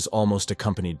cry was almost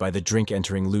accompanied by the drink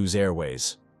entering Lu's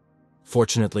airways.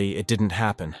 Fortunately, it didn't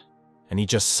happen, and he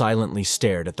just silently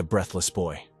stared at the breathless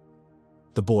boy.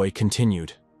 The boy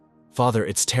continued, Father,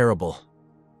 it's terrible.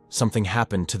 Something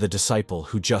happened to the disciple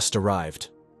who just arrived.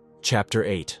 Chapter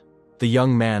 8. The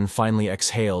young man finally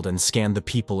exhaled and scanned the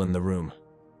people in the room.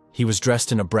 He was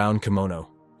dressed in a brown kimono,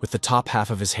 with the top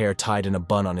half of his hair tied in a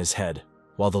bun on his head,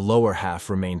 while the lower half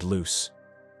remained loose.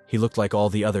 He looked like all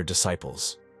the other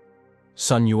disciples.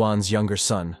 Sun Yuan's younger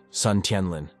son, Sun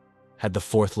Tianlin, had the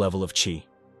 4th level of qi.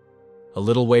 A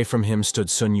little way from him stood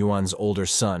Sun Yuan's older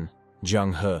son,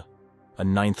 Jiang He, a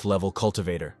 9th level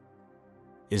cultivator.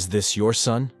 Is this your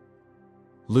son?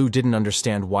 Lu didn't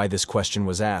understand why this question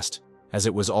was asked, as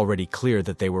it was already clear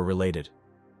that they were related.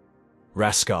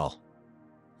 Rascal!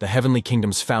 The Heavenly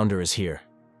Kingdom's founder is here,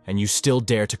 and you still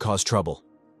dare to cause trouble.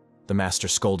 The master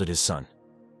scolded his son.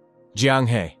 Jiang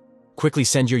He, quickly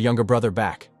send your younger brother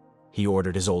back, he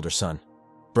ordered his older son.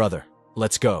 Brother,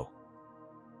 let's go.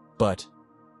 But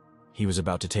he was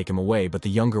about to take him away, but the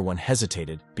younger one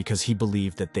hesitated because he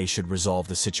believed that they should resolve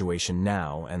the situation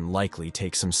now and likely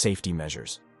take some safety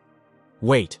measures.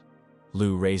 Wait!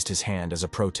 Lu raised his hand as a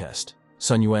protest.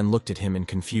 Sun Yuan looked at him in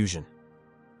confusion.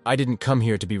 I didn't come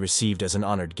here to be received as an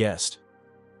honored guest.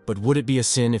 But would it be a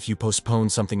sin if you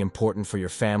postponed something important for your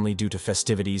family due to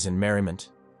festivities and merriment?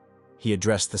 He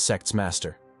addressed the sect's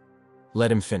master.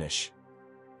 Let him finish.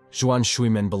 Xuan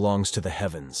Shuimen belongs to the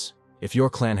heavens. If your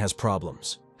clan has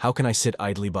problems, how can I sit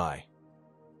idly by?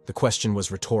 The question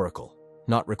was rhetorical,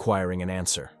 not requiring an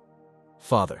answer.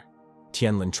 Father,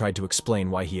 Tianlin tried to explain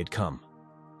why he had come.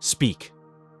 Speak,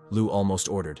 Lu almost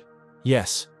ordered.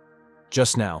 Yes.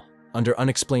 Just now, under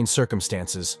unexplained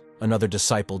circumstances, another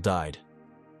disciple died.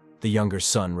 The younger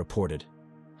son reported.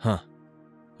 Huh.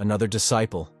 Another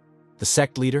disciple? The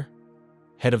sect leader?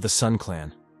 Head of the Sun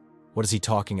clan. What is he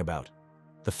talking about?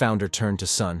 The founder turned to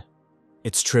Sun.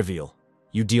 It's trivial.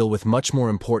 You deal with much more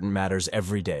important matters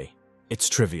every day. It's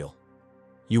trivial.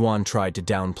 Yuan tried to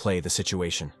downplay the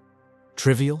situation.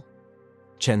 Trivial?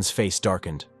 Chen's face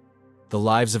darkened. The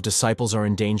lives of disciples are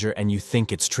in danger and you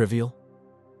think it's trivial?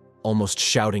 Almost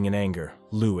shouting in anger,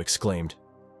 Lu exclaimed.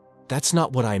 That's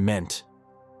not what I meant.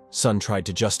 Sun tried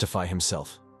to justify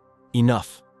himself.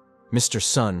 Enough. Mr.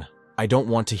 Sun, I don't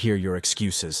want to hear your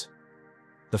excuses.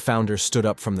 The founder stood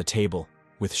up from the table,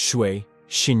 with Shui,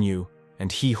 Xinyu,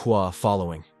 and He Hua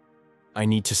following. I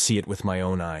need to see it with my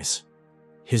own eyes.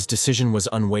 His decision was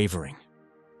unwavering.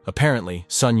 Apparently,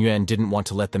 Sun Yuan didn't want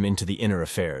to let them into the inner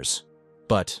affairs.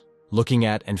 But, looking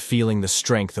at and feeling the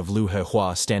strength of Lu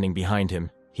Hehua standing behind him,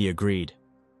 he agreed.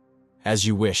 As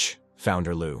you wish,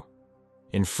 Founder Lu.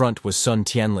 In front was Sun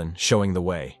Tianlin showing the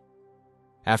way.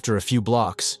 After a few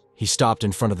blocks, he stopped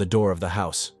in front of the door of the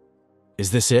house.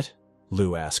 Is this it?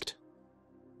 Lu asked.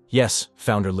 Yes,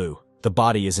 Founder Lu. The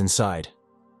body is inside.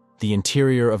 The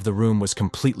interior of the room was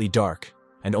completely dark,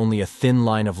 and only a thin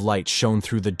line of light shone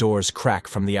through the door's crack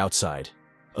from the outside,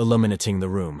 illuminating the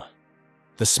room.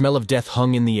 The smell of death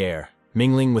hung in the air,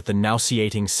 mingling with the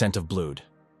nauseating scent of blood.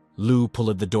 Lu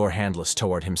pulled the door handles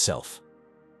toward himself.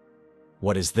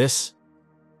 What is this?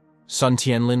 Sun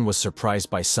Tianlin was surprised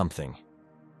by something.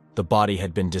 The body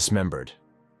had been dismembered.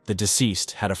 The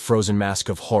deceased had a frozen mask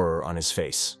of horror on his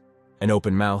face. An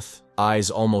open mouth, eyes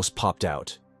almost popped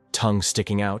out, tongue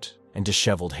sticking out, and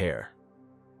disheveled hair.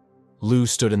 Lu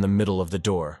stood in the middle of the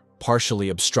door, partially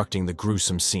obstructing the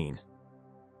gruesome scene.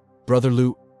 Brother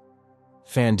Lu...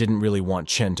 Fan didn't really want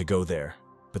Chen to go there,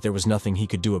 but there was nothing he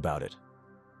could do about it.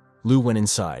 Lu went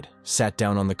inside, sat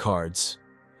down on the cards,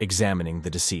 examining the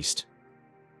deceased.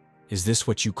 Is this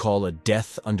what you call a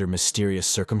death under mysterious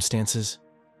circumstances?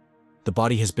 The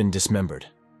body has been dismembered,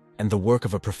 and the work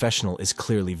of a professional is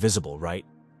clearly visible, right?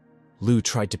 Lu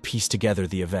tried to piece together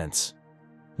the events.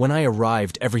 When I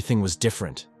arrived, everything was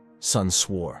different, Sun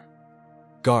swore.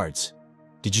 Guards,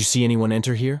 did you see anyone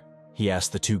enter here? He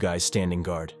asked the two guys standing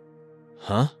guard.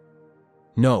 Huh?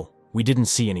 No, we didn't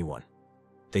see anyone.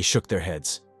 They shook their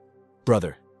heads.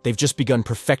 Brother, they've just begun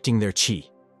perfecting their qi.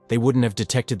 They wouldn't have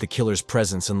detected the killer's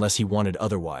presence unless he wanted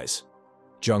otherwise.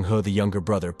 Zhang He, the younger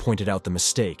brother, pointed out the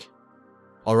mistake.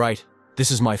 All right,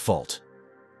 this is my fault.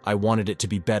 I wanted it to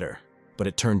be better, but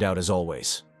it turned out as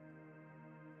always.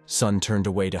 Sun turned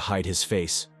away to hide his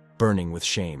face, burning with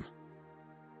shame.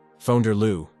 Founder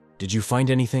Lu, did you find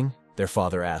anything? Their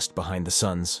father asked behind the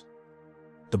sons.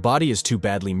 The body is too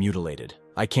badly mutilated.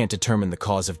 I can't determine the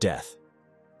cause of death.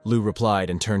 Lu replied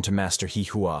and turned to Master He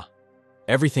Hua.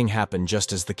 Everything happened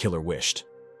just as the killer wished.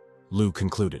 Lu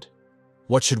concluded.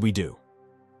 What should we do?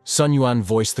 Sun Yuan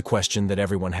voiced the question that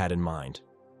everyone had in mind.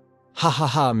 Ha ha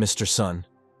ha, Mr. Sun.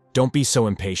 Don't be so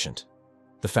impatient.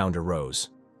 The founder rose.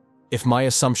 If my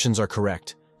assumptions are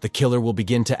correct, the killer will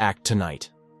begin to act tonight.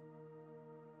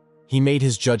 He made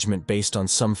his judgment based on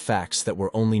some facts that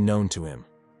were only known to him.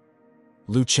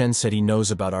 Lu Chen said he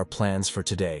knows about our plans for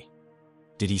today.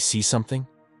 Did he see something?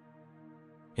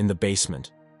 In the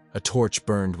basement, a torch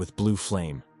burned with blue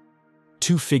flame.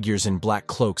 Two figures in black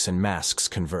cloaks and masks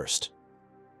conversed.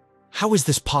 How is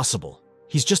this possible?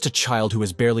 He's just a child who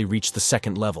has barely reached the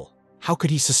second level. How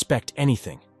could he suspect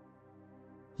anything?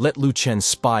 Let Lu Chen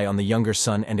spy on the younger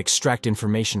son and extract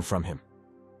information from him.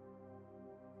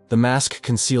 The mask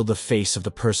concealed the face of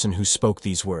the person who spoke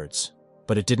these words,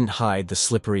 but it didn't hide the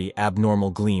slippery,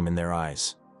 abnormal gleam in their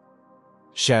eyes.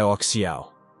 Xiao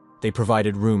Xiao. They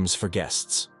provided rooms for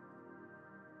guests.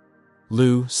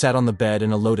 Lu sat on the bed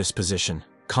in a lotus position,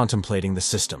 contemplating the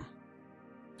system.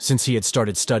 Since he had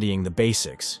started studying the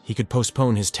basics, he could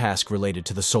postpone his task related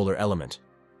to the solar element,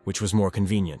 which was more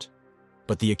convenient.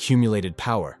 But the accumulated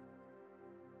power...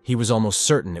 He was almost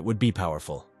certain it would be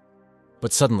powerful.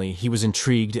 But suddenly, he was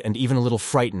intrigued and even a little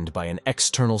frightened by an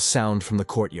external sound from the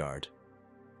courtyard.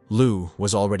 Lu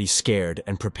was already scared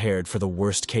and prepared for the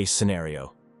worst-case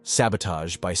scenario,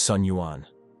 sabotage by Sun Yuan.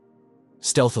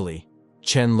 Stealthily,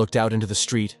 Chen looked out into the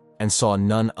street and saw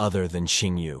none other than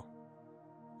Xingyu.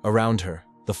 Around her,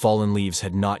 the fallen leaves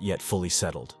had not yet fully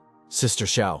settled. Sister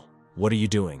Xiao, what are you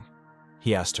doing?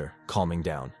 He asked her, calming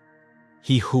down.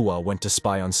 He Hua went to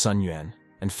spy on Sun Yuan,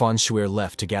 and Fan Shuer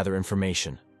left to gather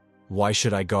information. Why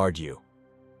should I guard you?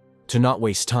 To not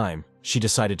waste time, she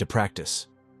decided to practice.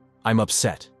 I'm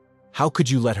upset. How could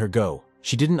you let her go?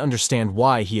 She didn't understand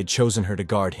why he had chosen her to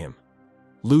guard him.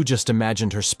 Lu just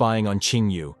imagined her spying on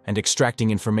Qingyu and extracting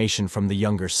information from the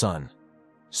younger son.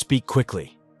 Speak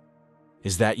quickly.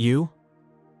 Is that you?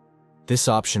 This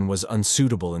option was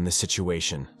unsuitable in this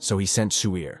situation, so he sent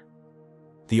Shuir.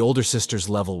 The older sister's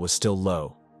level was still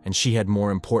low, and she had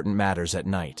more important matters at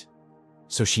night,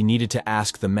 so she needed to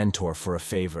ask the mentor for a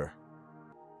favor.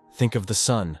 Think of the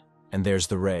sun, and there's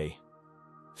the ray.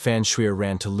 Fan Shuir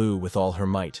ran to Lu with all her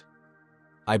might.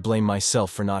 I blame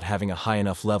myself for not having a high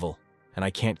enough level, and I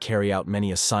can't carry out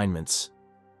many assignments.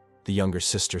 The younger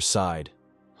sister sighed.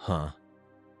 Huh.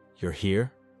 You're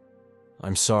here?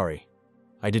 I'm sorry.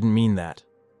 I didn't mean that.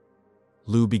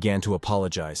 Lu began to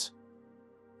apologize.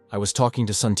 I was talking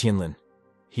to Sun Tianlin.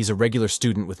 He's a regular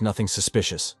student with nothing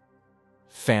suspicious.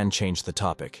 Fan changed the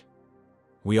topic.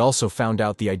 We also found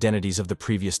out the identities of the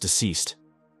previous deceased.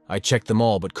 I checked them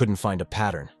all but couldn't find a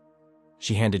pattern.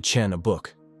 She handed Chen a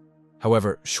book.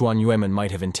 However, Xuan Yueman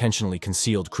might have intentionally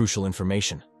concealed crucial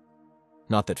information.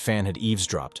 Not that Fan had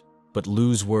eavesdropped, but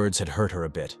Lu's words had hurt her a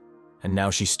bit, and now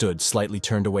she stood slightly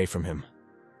turned away from him.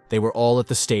 They were all at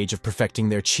the stage of perfecting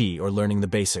their qi or learning the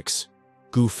basics.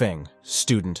 Gu Feng,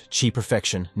 student, qi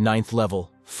perfection, 9th level.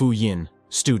 Fu Yin,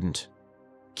 student.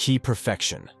 Qi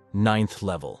perfection, 9th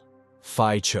level.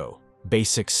 Fai Chou,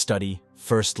 basic study,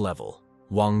 1st level.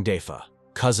 Wang Defa,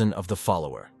 cousin of the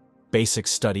follower. Basic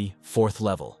study, 4th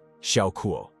level. Xiao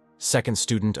Kuo, second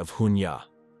student of Hun Ya.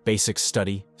 Basic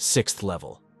study, 6th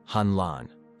level. Han Lan,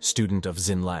 student of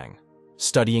Xinlang.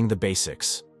 Studying the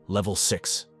basics, level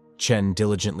 6. Chen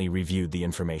diligently reviewed the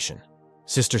information.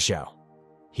 Sister Xiao.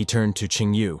 He turned to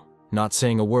Qingyu, not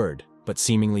saying a word, but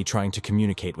seemingly trying to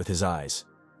communicate with his eyes.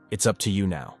 It's up to you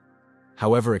now.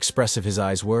 However expressive his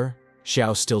eyes were,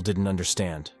 Xiao still didn't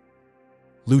understand.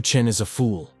 Lu Chen is a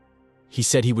fool. He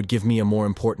said he would give me a more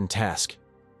important task,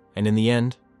 and in the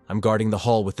end, I'm guarding the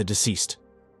hall with the deceased.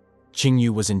 Qingyu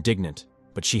was indignant,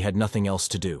 but she had nothing else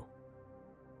to do.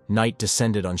 Night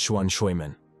descended on Xuan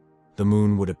Shuimen. The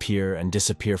moon would appear and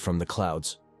disappear from the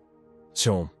clouds.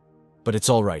 But it's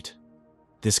all right.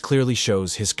 This clearly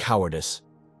shows his cowardice.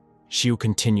 Xiu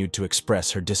continued to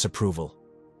express her disapproval.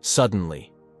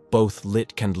 Suddenly, both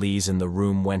lit candles in the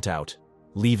room went out,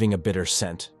 leaving a bitter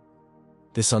scent.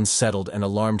 This unsettled and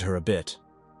alarmed her a bit,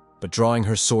 but drawing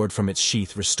her sword from its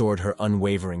sheath restored her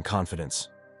unwavering confidence.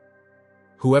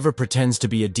 Whoever pretends to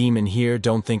be a demon here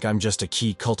don't think I'm just a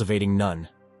qi-cultivating nun.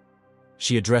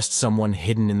 She addressed someone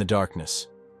hidden in the darkness.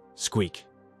 Squeak.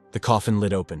 The coffin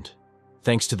lid opened.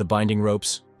 Thanks to the binding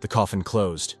ropes, the coffin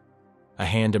closed. A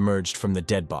hand emerged from the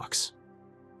dead box.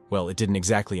 Well, it didn't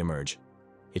exactly emerge.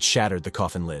 It shattered the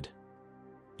coffin lid.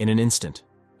 In an instant,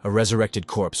 a resurrected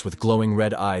corpse with glowing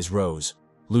red eyes rose,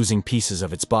 losing pieces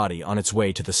of its body on its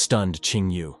way to the stunned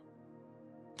Qingyu.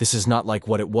 This is not like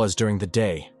what it was during the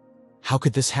day. How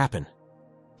could this happen?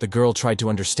 The girl tried to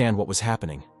understand what was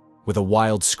happening. With a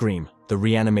wild scream, the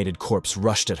reanimated corpse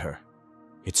rushed at her.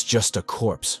 It's just a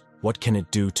corpse. What can it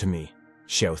do to me?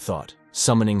 Xiao thought,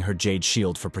 summoning her jade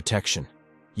shield for protection.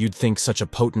 You'd think such a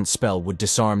potent spell would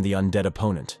disarm the undead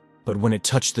opponent, but when it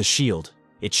touched the shield,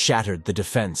 it shattered the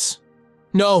defense.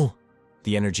 No!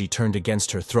 The energy turned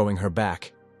against her, throwing her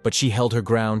back, but she held her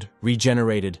ground,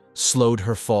 regenerated, slowed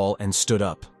her fall, and stood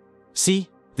up. See?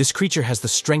 This creature has the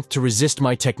strength to resist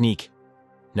my technique.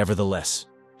 Nevertheless,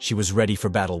 she was ready for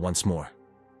battle once more.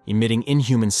 Emitting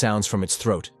inhuman sounds from its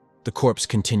throat, the corpse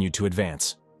continued to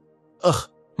advance. Ugh!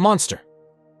 Monster!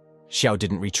 Xiao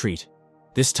didn't retreat.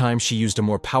 This time she used a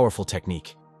more powerful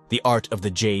technique, the art of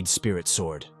the Jade Spirit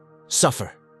Sword.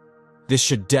 Suffer! This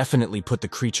should definitely put the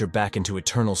creature back into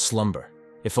eternal slumber,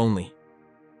 if only.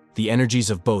 The energies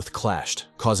of both clashed,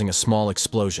 causing a small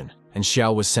explosion, and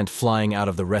Xiao was sent flying out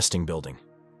of the resting building.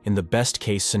 In the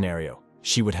best-case scenario,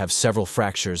 she would have several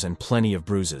fractures and plenty of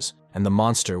bruises, and the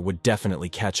monster would definitely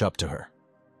catch up to her.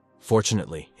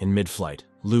 Fortunately, in mid-flight,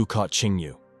 Lu caught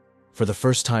Qingyu. For the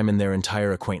first time in their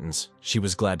entire acquaintance, she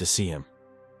was glad to see him.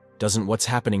 Doesn't what's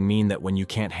happening mean that when you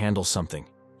can't handle something,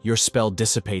 your spell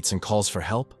dissipates and calls for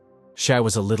help? Xiao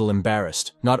was a little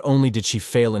embarrassed. Not only did she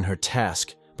fail in her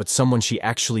task, but someone she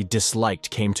actually disliked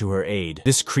came to her aid.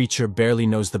 This creature barely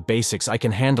knows the basics. I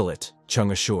can handle it,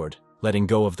 Chung assured, letting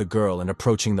go of the girl and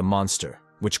approaching the monster,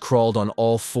 which crawled on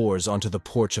all fours onto the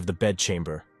porch of the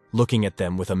bedchamber, looking at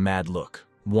them with a mad look.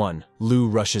 1. Lu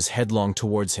rushes headlong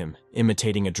towards him,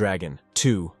 imitating a dragon.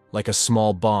 2. Like a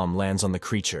small bomb lands on the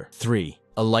creature. 3.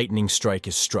 A lightning strike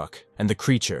is struck, and the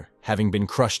creature, having been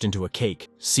crushed into a cake,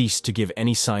 ceased to give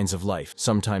any signs of life,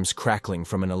 sometimes crackling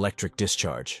from an electric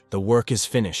discharge. The work is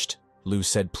finished, Lu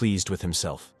said, pleased with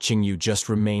himself. Qingyu just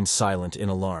remained silent in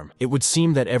alarm. It would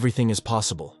seem that everything is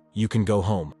possible. You can go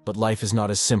home, but life is not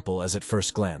as simple as at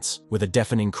first glance. With a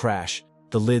deafening crash,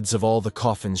 the lids of all the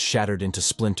coffins shattered into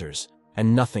splinters,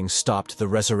 and nothing stopped the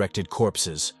resurrected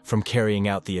corpses from carrying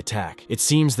out the attack. It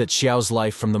seems that Xiao's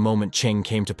life from the moment Cheng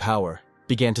came to power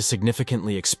began to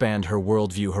significantly expand her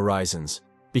worldview horizons,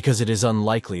 because it is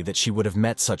unlikely that she would have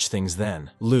met such things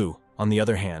then. Lu, on the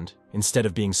other hand, instead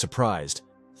of being surprised,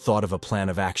 thought of a plan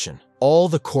of action. All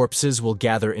the corpses will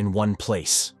gather in one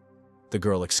place, the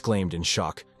girl exclaimed in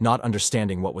shock, not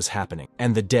understanding what was happening.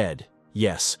 And the dead,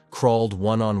 yes, crawled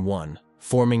one on one,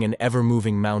 forming an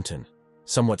ever-moving mountain,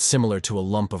 somewhat similar to a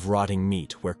lump of rotting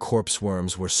meat where corpse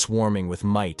worms were swarming with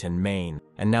might and main,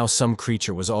 and now some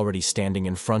creature was already standing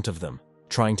in front of them,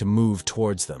 trying to move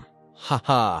towards them. Ha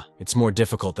ha, it's more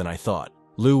difficult than I thought.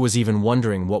 Lu was even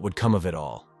wondering what would come of it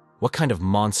all. What kind of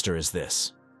monster is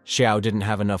this? Xiao didn't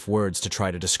have enough words to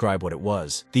try to describe what it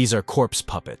was. These are corpse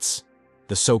puppets.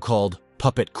 The so-called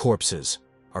puppet corpses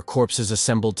are corpses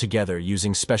assembled together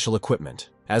using special equipment.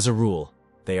 As a rule,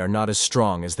 they are not as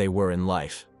strong as they were in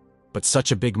life. But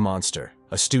such a big monster,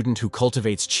 a student who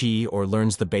cultivates qi or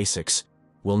learns the basics,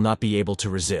 will not be able to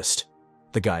resist,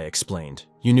 the guy explained.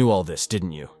 You knew all this,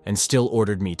 didn't you? And still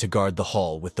ordered me to guard the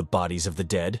hall with the bodies of the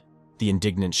dead? The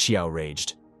indignant Xiao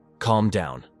raged. Calm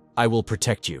down. I will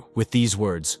protect you. With these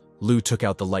words, Lu took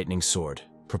out the lightning sword,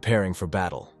 preparing for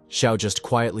battle. Xiao just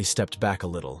quietly stepped back a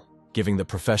little, giving the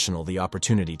professional the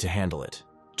opportunity to handle it.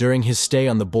 During his stay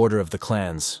on the border of the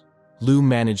clans, Lu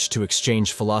managed to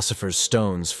exchange philosopher's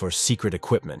stones for secret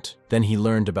equipment. Then he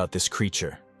learned about this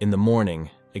creature. In the morning,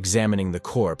 examining the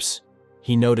corpse,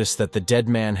 he noticed that the dead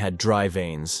man had dry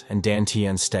veins and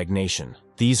dantian stagnation.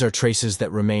 These are traces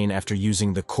that remain after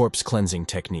using the corpse cleansing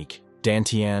technique.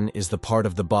 Dantian is the part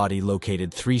of the body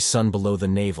located 3 sun below the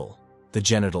navel, the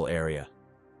genital area,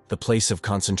 the place of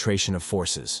concentration of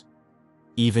forces.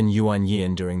 Even Yuan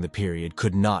Yin during the period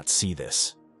could not see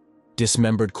this.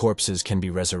 Dismembered corpses can be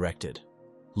resurrected.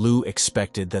 Lu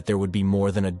expected that there would be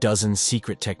more than a dozen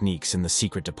secret techniques in the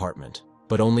secret department,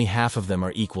 but only half of them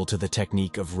are equal to the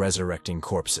technique of resurrecting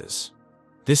corpses.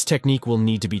 This technique will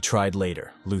need to be tried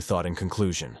later, Lu thought in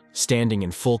conclusion, standing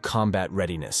in full combat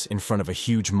readiness in front of a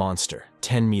huge monster,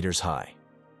 10 meters high.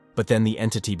 But then the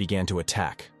entity began to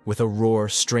attack. With a roar,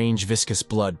 strange viscous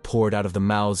blood poured out of the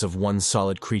mouths of one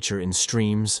solid creature in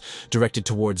streams, directed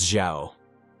towards Xiao.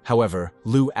 However,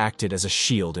 Lu acted as a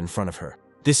shield in front of her.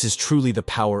 This is truly the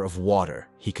power of water,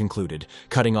 he concluded,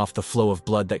 cutting off the flow of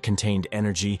blood that contained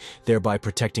energy, thereby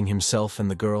protecting himself and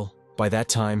the girl. By that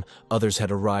time, others had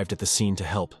arrived at the scene to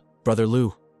help. Brother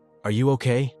Lu, are you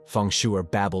okay? Feng Shuer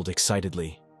babbled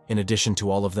excitedly. In addition to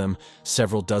all of them,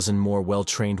 several dozen more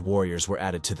well-trained warriors were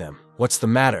added to them. What's the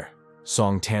matter?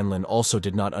 Song Tanlin also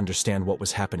did not understand what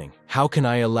was happening. How can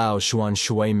I allow Xuan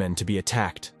Shuimen to be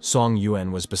attacked? Song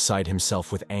Yuan was beside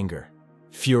himself with anger.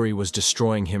 Fury was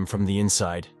destroying him from the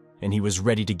inside, and he was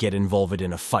ready to get involved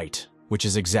in a fight, which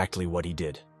is exactly what he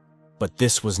did. But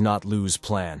this was not Lu's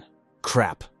plan.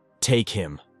 Crap. Take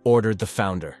him, ordered the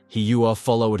founder. He Yua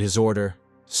followed his order,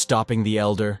 stopping the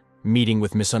elder, meeting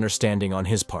with misunderstanding on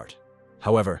his part.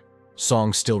 However,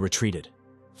 Song still retreated.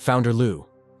 Founder Lu,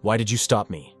 why did you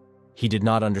stop me? He did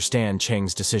not understand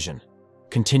Cheng's decision.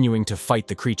 Continuing to fight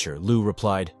the creature, Lu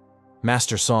replied,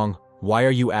 Master Song, why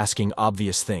are you asking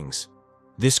obvious things?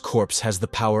 This corpse has the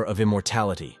power of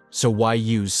immortality, so why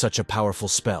use such a powerful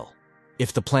spell?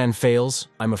 If the plan fails,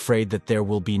 I'm afraid that there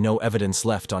will be no evidence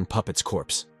left on Puppet's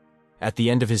corpse. At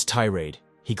the end of his tirade,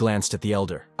 he glanced at the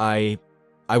elder. I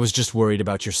was just worried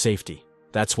about your safety.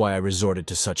 That's why I resorted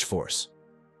to such force.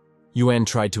 Yuan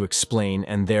tried to explain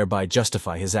and thereby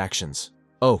justify his actions.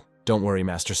 Oh, don't worry,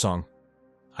 Master Song.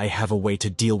 I have a way to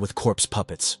deal with corpse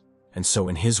puppets. And so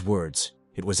in his words,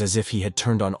 it was as if he had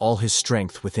turned on all his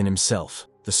strength within himself.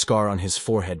 The scar on his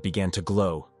forehead began to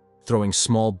glow, throwing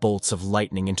small bolts of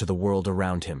lightning into the world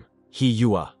around him. He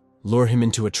Yua, lure him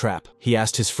into a trap. He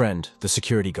asked his friend, the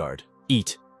security guard.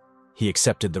 Eat. He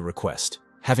accepted the request.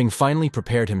 Having finally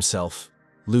prepared himself,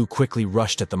 Lu quickly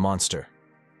rushed at the monster.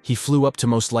 He flew up to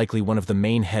most likely one of the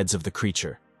main heads of the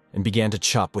creature and began to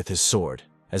chop with his sword,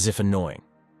 as if annoying.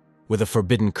 With a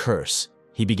forbidden curse,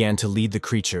 he began to lead the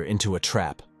creature into a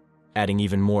trap, adding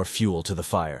even more fuel to the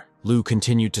fire. Lu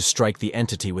continued to strike the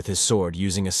entity with his sword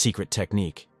using a secret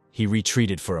technique. He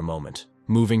retreated for a moment,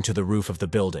 moving to the roof of the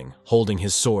building, holding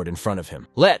his sword in front of him.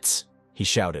 Let's! He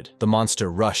shouted. The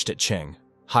monster rushed at Cheng,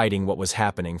 hiding what was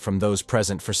happening from those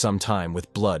present for some time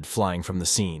with blood flying from the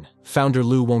scene. Founder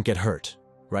Lu won't get hurt,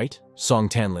 right? Song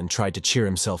Tanlin tried to cheer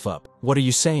himself up. What are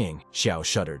you saying? Xiao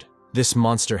shuddered. This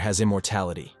monster has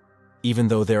immortality, even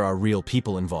though there are real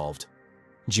people involved.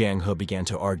 Jiang He began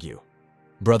to argue.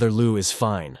 Brother Lu is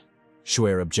fine,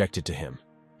 Shuer objected to him.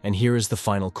 And here is the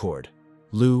final chord.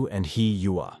 Lu and He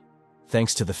Yua.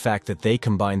 Thanks to the fact that they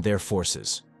combined their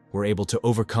forces, were able to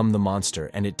overcome the monster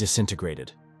and it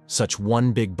disintegrated, such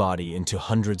one big body into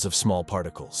hundreds of small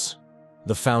particles.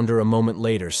 The founder a moment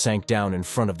later sank down in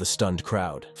front of the stunned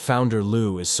crowd. Founder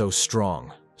Lu is so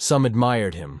strong. Some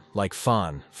admired him, like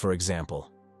Fan, for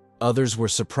example. Others were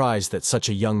surprised that such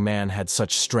a young man had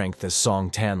such strength as Song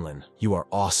Tanlin. You are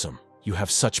awesome. You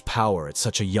have such power at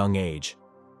such a young age.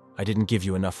 I didn't give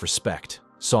you enough respect.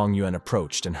 Song Yuan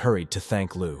approached and hurried to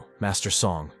thank Lu. Master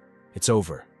Song, it's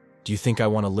over. Do you think I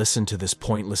want to listen to this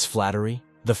pointless flattery?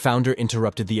 The founder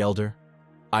interrupted the elder.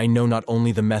 I know not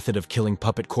only the method of killing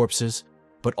puppet corpses,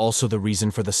 but also the reason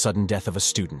for the sudden death of a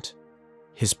student.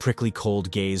 His prickly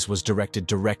cold gaze was directed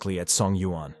directly at Song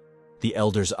Yuan. The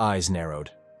elder's eyes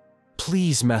narrowed.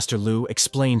 Please, Master Lu,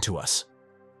 explain to us.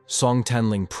 Song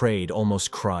Tanling prayed,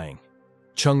 almost crying.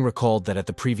 Chung recalled that at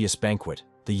the previous banquet,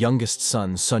 the youngest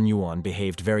son, Sun Yuan,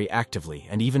 behaved very actively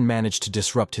and even managed to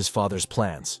disrupt his father's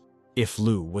plans, if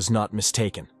Lu was not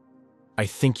mistaken. I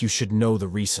think you should know the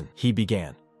reason, he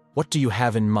began. What do you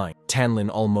have in mind? Tanlin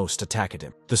almost attacked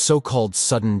him. The so-called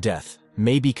sudden death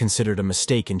may be considered a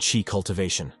mistake in qi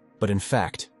cultivation, but in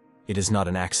fact, it is not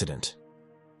an accident.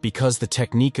 Because the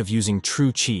technique of using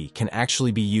true qi can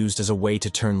actually be used as a way to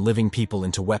turn living people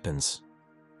into weapons.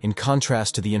 In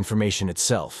contrast to the information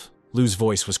itself, Lu's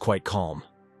voice was quite calm.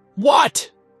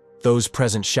 What? Those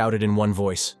present shouted in one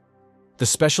voice. The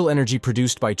special energy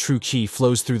produced by true qi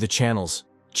flows through the channels,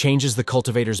 changes the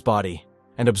cultivator's body,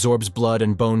 and absorbs blood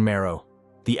and bone marrow.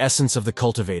 The essence of the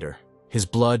cultivator, his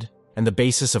blood, and the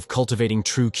basis of cultivating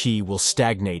true qi will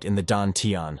stagnate in the Dan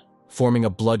Tian, forming a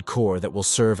blood core that will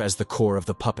serve as the core of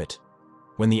the puppet.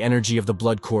 When the energy of the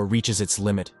blood core reaches its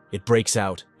limit, it breaks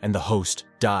out and the host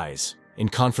dies. In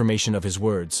confirmation of his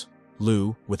words,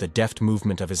 Lu, with a deft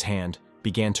movement of his hand,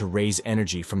 began to raise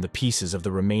energy from the pieces of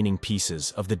the remaining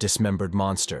pieces of the dismembered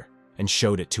monster and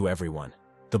showed it to everyone.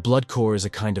 The blood core is a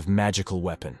kind of magical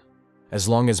weapon. As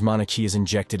long as mana qi is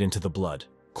injected into the blood,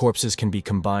 corpses can be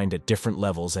combined at different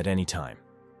levels at any time.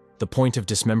 The point of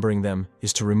dismembering them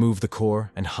is to remove the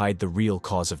core and hide the real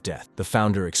cause of death. The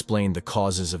founder explained the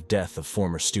causes of death of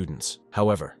former students.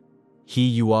 However,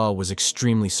 Yua was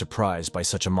extremely surprised by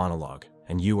such a monologue,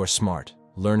 and you are smart,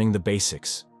 learning the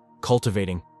basics,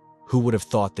 cultivating. Who would have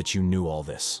thought that you knew all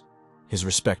this? His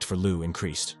respect for Lu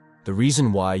increased. The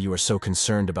reason why you are so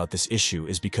concerned about this issue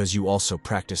is because you also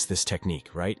practice this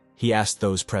technique, right? He asked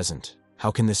those present. How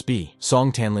can this be?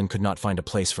 Song Tanlin could not find a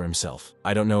place for himself.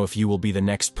 I don't know if you will be the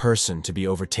next person to be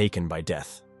overtaken by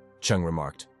death, Chung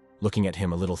remarked, looking at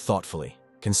him a little thoughtfully.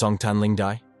 Can Song Tanling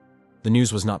die? The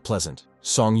news was not pleasant.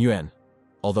 Song Yuan,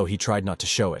 although he tried not to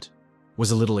show it,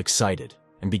 was a little excited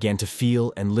and began to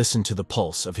feel and listen to the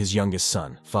pulse of his youngest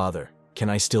son. Father, can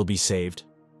I still be saved?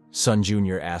 Sun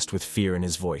Jr. asked with fear in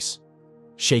his voice.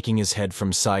 Shaking his head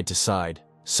from side to side,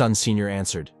 Sun Sr.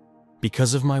 answered,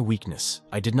 because of my weakness,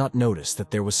 I did not notice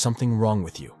that there was something wrong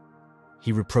with you.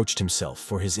 He reproached himself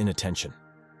for his inattention,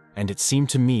 and it seemed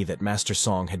to me that Master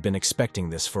Song had been expecting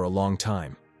this for a long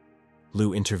time.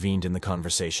 Lu intervened in the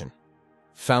conversation.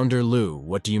 Founder Lu,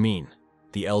 what do you mean?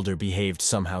 The elder behaved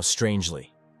somehow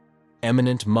strangely.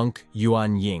 Eminent monk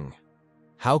Yuan Ying.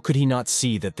 How could he not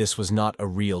see that this was not a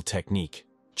real technique?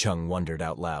 Chung wondered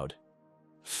out loud.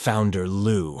 Founder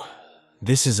Lu,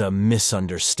 this is a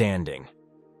misunderstanding.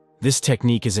 This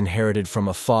technique is inherited from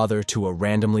a father to a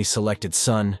randomly selected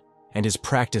son and is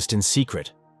practiced in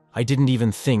secret. I didn't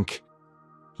even think.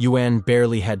 Yuan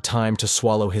barely had time to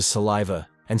swallow his saliva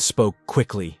and spoke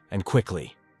quickly and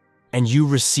quickly. And you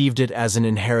received it as an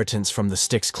inheritance from the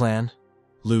Styx clan?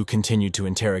 Lu continued to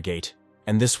interrogate,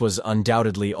 and this was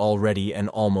undoubtedly already an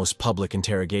almost public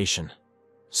interrogation.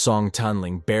 Song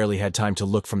Tanling barely had time to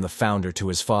look from the founder to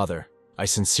his father. I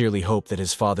sincerely hope that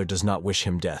his father does not wish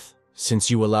him death.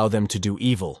 Since you allow them to do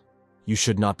evil, you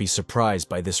should not be surprised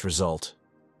by this result.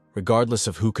 Regardless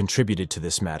of who contributed to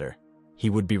this matter, he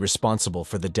would be responsible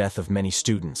for the death of many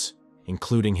students,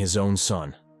 including his own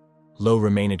son. Lo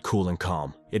remained cool and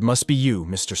calm. It must be you,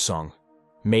 Mr. Song.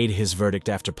 Made his verdict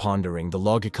after pondering the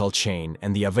logical chain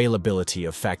and the availability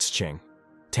of facts. Cheng.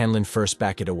 Tanlin first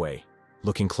backed away,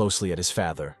 looking closely at his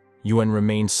father. Yuan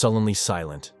remained sullenly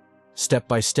silent. Step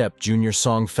by step, Junior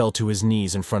Song fell to his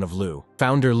knees in front of Lu.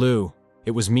 Founder Lu,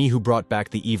 it was me who brought back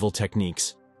the evil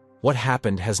techniques. What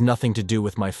happened has nothing to do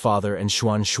with my father and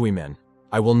Xuan Shuimen.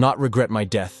 I will not regret my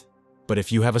death, but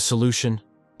if you have a solution,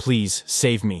 please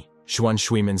save me, Xuan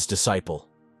Shuimen's disciple.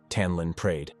 Tanlin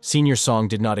prayed. Senior Song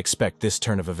did not expect this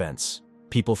turn of events.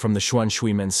 People from the Xuan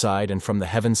Shuimen side and from the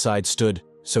heaven side stood,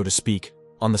 so to speak,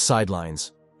 on the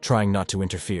sidelines, trying not to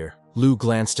interfere. Lu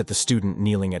glanced at the student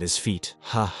kneeling at his feet.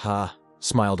 Ha ha,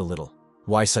 smiled a little.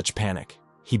 Why such panic?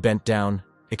 He bent down,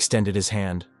 extended his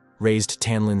hand, raised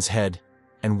Tanlin's head,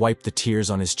 and wiped the tears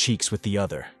on his cheeks with the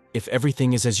other. If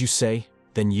everything is as you say,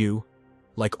 then you,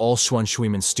 like all Xuan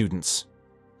Shuimen students,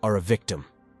 are a victim.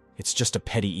 It's just a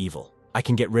petty evil. I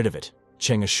can get rid of it,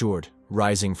 Cheng assured,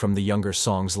 rising from the younger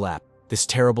Song's lap. This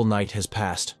terrible night has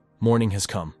passed. Morning has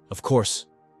come. Of course,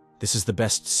 this is the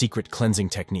best secret cleansing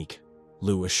technique,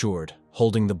 Lu assured,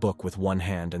 holding the book with one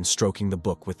hand and stroking the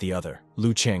book with the other.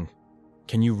 Lu Cheng,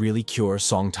 can you really cure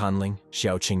Song Tanling?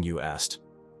 Xiao Qingyu asked.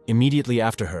 Immediately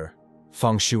after her,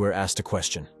 Fang Shuer asked a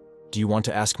question. Do you want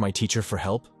to ask my teacher for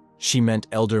help? She meant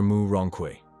Elder Mu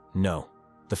Rongkui. No.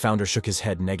 The founder shook his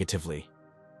head negatively.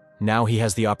 Now he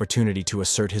has the opportunity to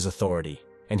assert his authority,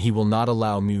 and he will not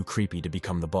allow Mu Creepy to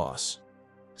become the boss.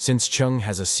 Since Chung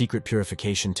has a secret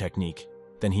purification technique,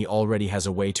 then he already has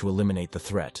a way to eliminate the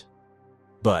threat.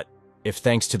 But if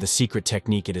thanks to the secret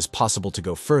technique it is possible to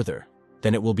go further,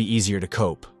 then it will be easier to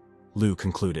cope, Lu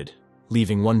concluded,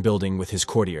 leaving one building with his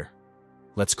courtier,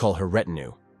 let's call her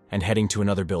retinue, and heading to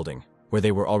another building, where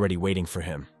they were already waiting for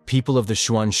him. People of the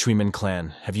Xuan Shuimen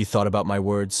clan, have you thought about my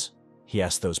words? He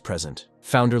asked those present.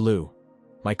 Founder Lu,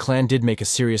 my clan did make a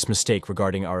serious mistake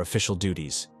regarding our official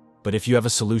duties, but if you have a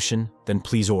solution, then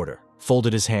please order.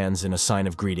 Folded his hands in a sign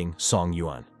of greeting, Song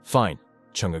Yuan. Fine,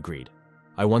 Chung agreed.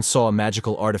 I once saw a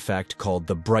magical artifact called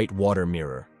the Bright Water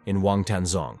Mirror in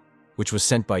Wangtanzong, which was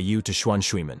sent by you to Xuan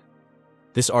Shuimen.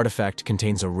 This artifact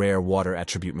contains a rare water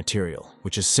attribute material,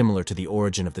 which is similar to the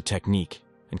origin of the technique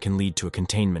and can lead to a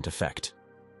containment effect.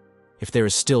 If there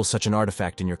is still such an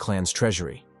artifact in your clan's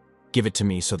treasury, give it to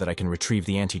me so that I can retrieve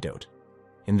the antidote.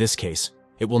 In this case,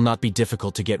 it will not be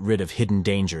difficult to get rid of hidden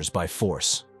dangers by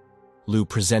force. Lu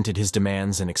presented his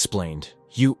demands and explained.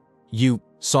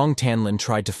 Song Tanlin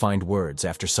tried to find words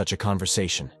after such a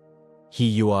conversation.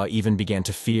 He Yua even began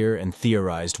to fear and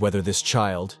theorized whether this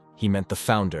child, he meant the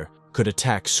founder, could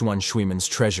attack Xuan Shuimen's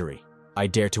treasury. I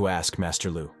dare to ask,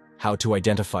 Master Lu, how to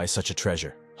identify such a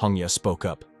treasure. Hongya spoke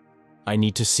up. I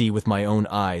need to see with my own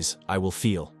eyes, I will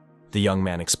feel. The young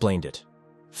man explained it.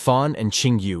 Fan and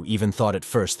Qingyu even thought at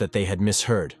first that they had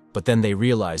misheard, but then they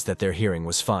realized that their hearing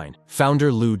was fine.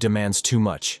 Founder Lu demands too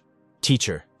much.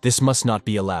 Teacher, this must not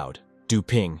be allowed. Du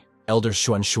Ping, Elder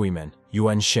Xuan Shuimen,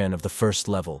 Yuan Shen of the first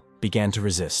level, began to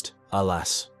resist.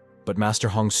 Alas. But Master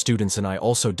Hong's students and I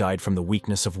also died from the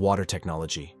weakness of water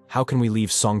technology. How can we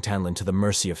leave Song Tanlin to the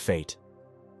mercy of fate?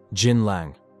 Jin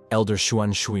Lang, Elder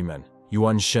Xuan Shuimen,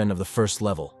 Yuan Shen of the first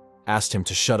level, asked him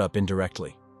to shut up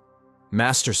indirectly.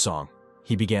 Master Song,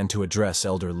 he began to address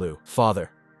Elder Lu.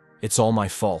 Father, it's all my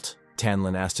fault.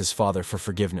 Tanlin asked his father for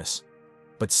forgiveness.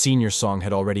 But Senior Song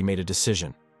had already made a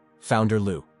decision. Founder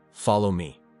Lu, follow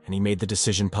me, and he made the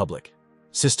decision public.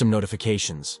 System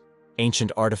notifications.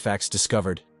 Ancient artifacts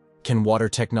discovered. Can water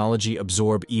technology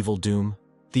absorb evil doom?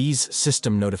 These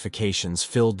system notifications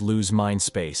filled Lu's mind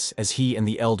space as he and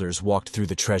the elders walked through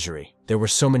the treasury. There were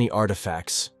so many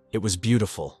artifacts, it was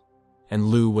beautiful, and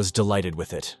Lu was delighted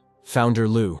with it. Founder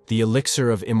Lu, the elixir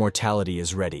of immortality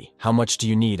is ready. How much do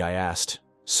you need? I asked.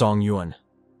 Song Yuan.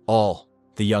 All,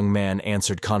 the young man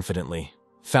answered confidently.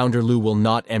 Founder Lu will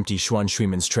not empty Xuan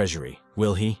Shuimen's treasury,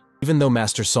 will he? Even though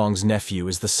Master Song's nephew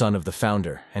is the son of the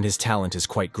founder and his talent is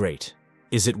quite great.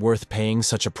 Is it worth paying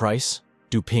such a price?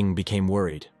 Du Ping became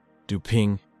worried. Du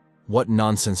Ping, what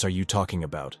nonsense are you talking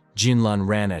about? Jinlan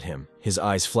ran at him, his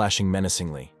eyes flashing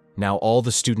menacingly. Now all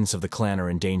the students of the clan are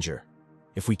in danger.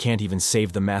 If we can't even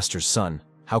save the master's son,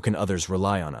 how can others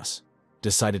rely on us?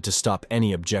 Decided to stop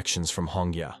any objections from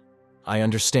Hongya. I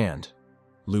understand.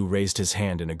 Lu raised his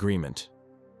hand in agreement.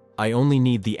 I only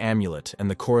need the amulet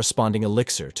and the corresponding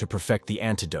elixir to perfect the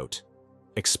antidote,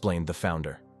 explained the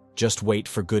founder. Just wait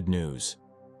for good news,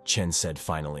 Chen said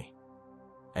finally.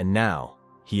 And now,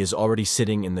 he is already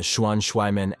sitting in the Xuan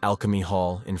Shuimen Alchemy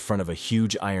Hall in front of a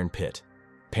huge iron pit,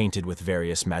 painted with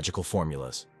various magical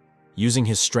formulas. Using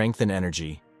his strength and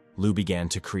energy, Lu began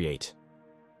to create.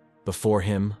 Before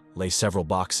him lay several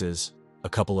boxes, a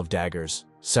couple of daggers,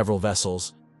 several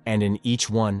vessels, and in each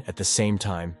one at the same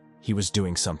time, he was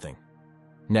doing something.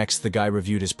 Next, the guy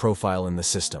reviewed his profile in the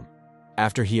system.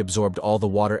 After he absorbed all the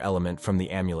water element from the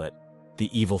amulet, the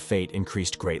evil fate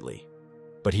increased greatly.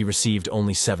 But he received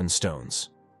only 7 stones.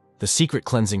 The secret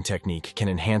cleansing technique can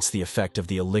enhance the effect of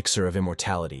the elixir of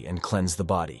immortality and cleanse the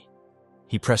body.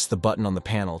 He pressed the button on the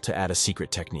panel to add a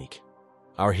secret technique.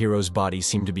 Our hero's body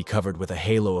seemed to be covered with a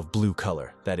halo of blue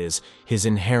color, that is, his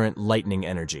inherent lightning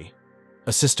energy.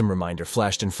 A system reminder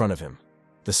flashed in front of him.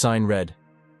 The sign read,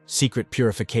 Secret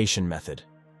Purification Method.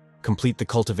 Complete the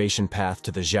cultivation path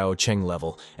to the Zhao Cheng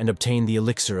level and obtain the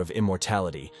elixir of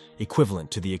immortality,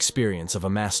 equivalent to the experience of a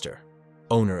master.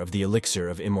 Owner of the elixir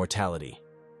of immortality.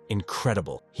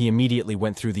 Incredible. He immediately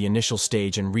went through the initial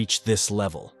stage and reached this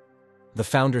level. The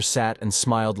founder sat and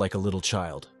smiled like a little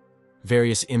child.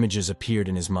 Various images appeared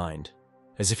in his mind,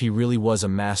 as if he really was a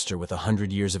master with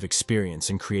 100 years of experience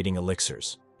in creating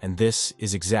elixirs. And this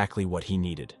is exactly what he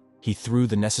needed. He threw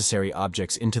the necessary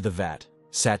objects into the vat,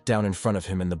 sat down in front of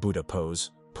him in the Buddha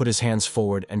pose, put his hands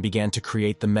forward and began to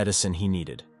create the medicine he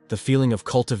needed. The feeling of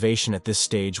cultivation at this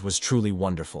stage was truly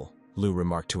wonderful, Lu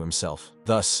remarked to himself.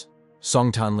 Thus,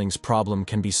 Song Tanling's problem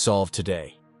can be solved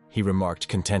today, he remarked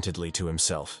contentedly to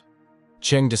himself.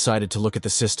 Cheng decided to look at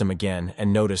the system again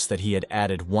and noticed that he had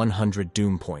added 100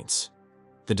 doom points.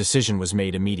 The decision was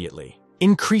made immediately.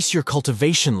 Increase your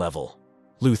cultivation level,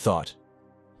 Lu thought.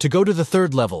 To go to the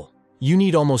third level, you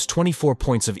need almost 24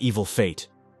 points of evil fate.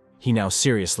 He now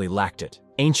seriously lacked it.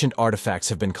 Ancient artifacts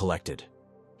have been collected.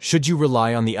 Should you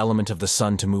rely on the element of the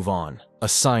sun to move on, a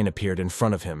sign appeared in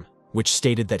front of him, which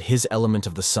stated that his element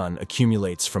of the sun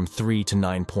accumulates from 3 to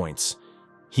 9 points.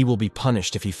 He will be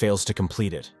punished if he fails to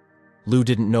complete it. Lu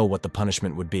didn't know what the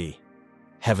punishment would be.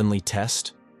 Heavenly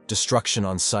test? Destruction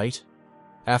on sight?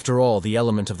 After all, the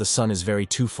element of the sun is very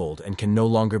twofold and can no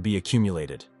longer be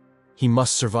accumulated. He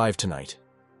must survive tonight.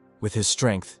 With his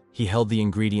strength, he held the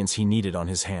ingredients he needed on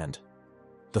his hand.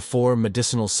 The 4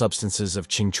 medicinal substances of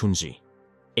Qingchunji,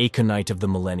 aconite of the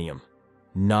millennium,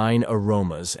 9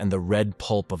 aromas, and the red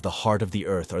pulp of the heart of the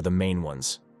earth are the main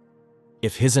ones.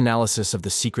 If his analysis of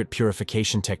the secret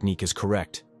purification technique is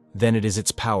correct, then it is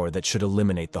its power that should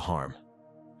eliminate the harm.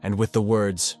 And with the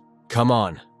words, "Come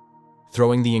on,"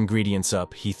 throwing the ingredients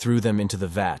up, he threw them into the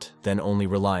vat, then only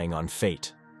relying on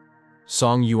fate.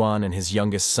 Song Yuan and his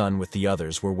youngest son with the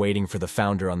others were waiting for the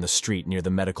founder on the street near the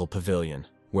medical pavilion,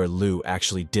 where Lu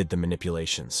actually did the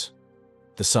manipulations.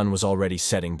 The sun was already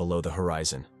setting below the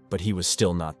horizon, but he was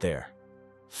still not there.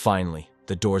 Finally,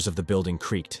 the doors of the building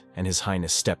creaked, and His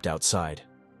Highness stepped outside.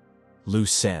 Lu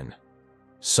Sen,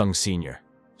 Sung Sr.,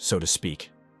 so to speak,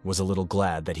 was a little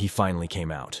glad that he finally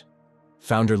came out.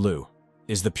 "Founder Lu,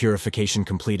 is the purification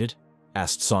completed?"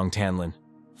 asked Song Tanlin.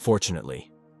 Fortunately,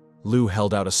 Lu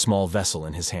held out a small vessel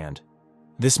in his hand.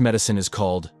 "This medicine is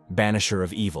called Banisher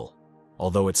of Evil.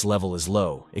 Although its level is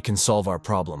low, it can solve our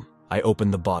problem." I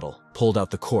opened the bottle, pulled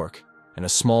out the cork, and a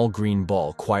small green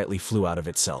ball quietly flew out of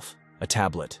itself. A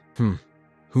tablet.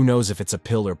 Who knows if it's a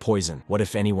pill or poison? What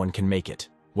if anyone can make it?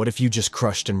 What if you just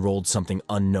crushed and rolled something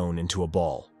unknown into a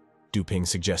ball? Du Ping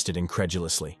suggested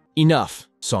incredulously. "Enough,"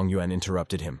 Song Yuan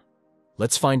interrupted him.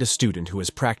 "Let's find a student who has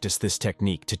practiced this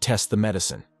technique to test the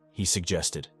medicine," he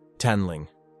suggested. "Tanling,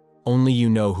 only you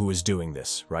know who is doing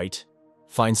this, right?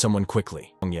 Find someone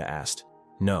quickly," Song Ye asked.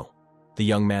 "No," the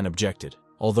young man objected,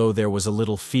 although there was a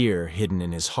little fear hidden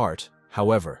in his heart.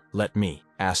 "However, let me,"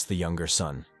 asked the younger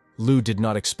son. Lu did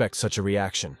not expect such a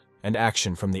reaction and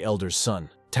action from the elder's son.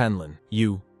 Tanlin,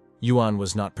 Yuan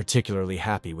was not particularly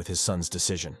happy with his son's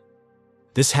decision.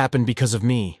 "This happened because of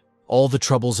me. All the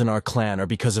troubles in our clan are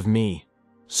because of me.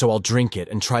 So I'll drink it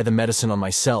and try the medicine on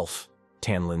myself,"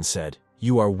 Tanlin said.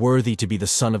 "You are worthy to be the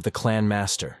son of the clan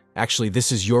master. Actually,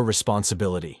 this is your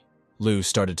responsibility." Lu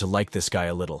started to like this guy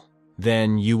a little.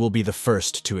 "Then you will be the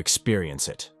first to experience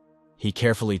it." He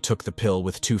carefully took the pill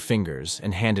with 2 fingers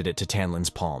and handed it to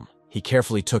Tanlin's palm. He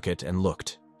carefully took it and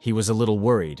looked. He was a little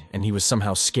worried, and he was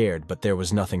somehow scared, but there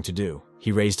was nothing to do.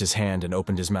 He raised his hand and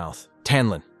opened his mouth.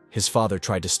 "Tanlin!" His father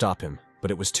tried to stop him,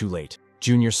 but it was too late.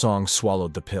 Junior Song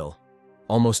swallowed the pill.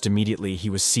 Almost immediately,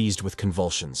 he was seized with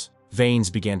convulsions. Veins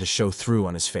began to show through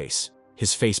on his face.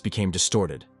 His face became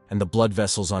distorted, and the blood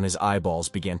vessels on his eyeballs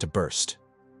began to burst.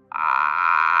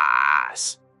 "Ah!"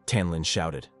 Tanlin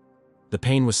shouted. The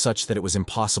pain was such that it was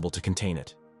impossible to contain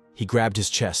it. He grabbed his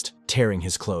chest, tearing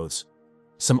his clothes.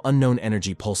 Some unknown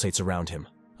energy pulsates around him,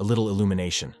 a little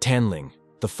illumination. Tanling,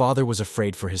 the father, was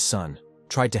afraid for his son,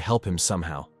 tried to help him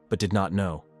somehow, but did not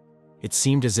know. It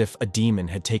seemed as if a demon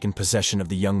had taken possession of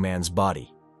the young man's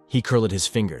body. He curled his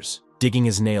fingers, digging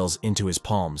his nails into his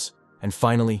palms, and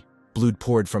finally, blood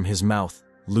poured from his mouth.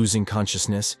 Losing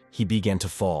consciousness, he began to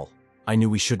fall. I knew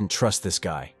we shouldn't trust this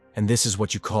guy, and this is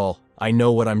what you call, "I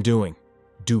know what I'm doing."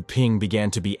 Du Ping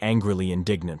began to be angrily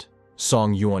indignant.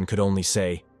 Song Yuan could only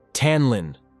say,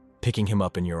 "Tanlin," picking him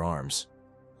up in your arms.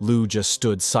 Lu just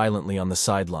stood silently on the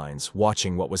sidelines,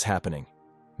 watching what was happening.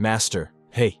 "Master,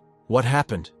 hey, what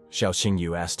happened?" Xiao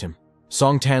Xingyu asked him.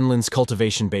 Song Tanlin's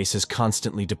cultivation base is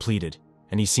constantly depleted,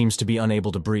 and he seems to be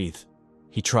unable to breathe.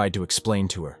 He tried to explain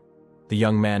to her. The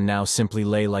young man now simply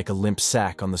lay like a limp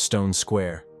sack on the stone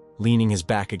square, leaning his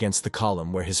back against the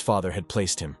column where his father had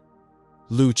placed him.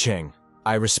 "Lu Cheng,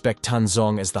 I respect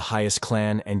Tanzong as the highest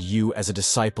clan and you as a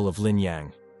disciple of Lin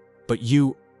Yang. But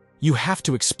you have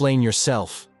to explain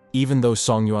yourself." Even though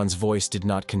Song Yuan's voice did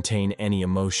not contain any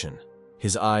emotion,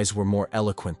 his eyes were more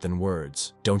eloquent than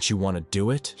words. "Don't you want to do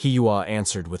it?" He Yua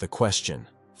answered with a question,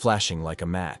 flashing like a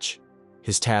match.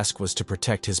 His task was to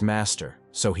protect his master,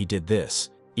 so he did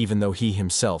this, even though he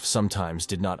himself sometimes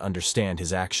did not understand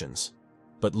his actions.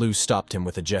 But Lu stopped him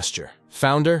with a gesture.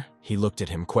 "Founder?" He looked at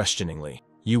him questioningly.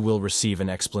 "You will receive an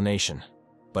explanation,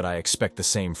 but I expect the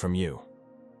same from you.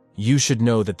 You should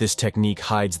know that this technique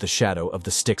hides the shadow of the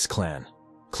Styx clan.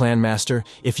 Clan Master,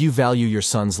 if you value your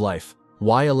son's life,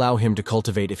 why allow him to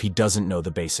cultivate if he doesn't know the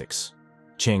basics?"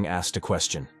 Cheng asked a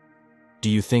question. "Do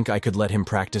you think I could let him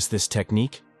practice this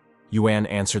technique?" Yuan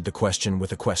answered the question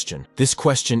with a question. "This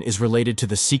question is related to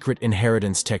the secret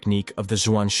inheritance technique of the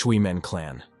Zhuan Shuimen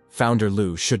clan. Founder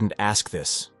Lu shouldn't ask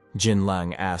this, Jin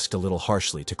Lang asked a little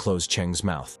harshly to close Cheng's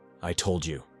mouth. I told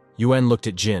you. Yuan looked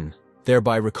at Jin,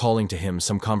 thereby recalling to him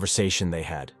some conversation they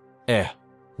had.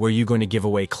 Were you going to give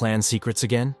away clan secrets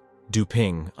again? Du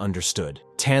Ping understood.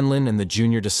 Tanlin and the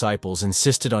junior disciples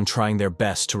insisted on trying their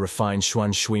best to refine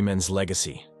Xuan Shuimen's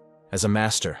legacy. As a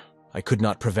master, I could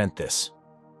not prevent this.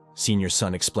 Senior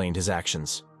son explained his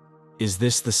actions. Is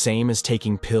this the same as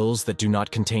taking pills that do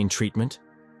not contain treatment?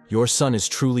 Your son is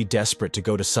truly desperate to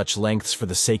go to such lengths for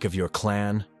the sake of your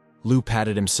clan. Lu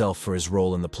patted himself for his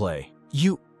role in the play.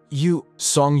 You…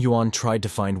 Song Yuan tried to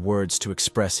find words to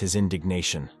express his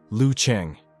indignation. Lu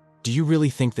Cheng, do you really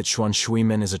think that Xuan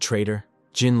Shuimen is a traitor?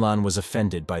 Jin Lan was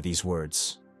offended by these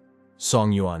words.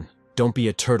 Song Yuan, don't be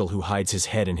a turtle who hides his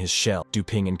head in his shell, Du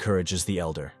Ping encourages the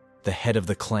elder. The head of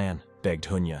the clan, begged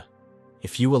Hunya.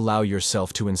 If you allow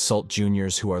yourself to insult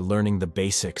juniors who are learning the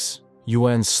basics…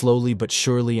 Yuan slowly but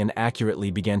surely and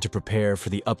accurately began to prepare for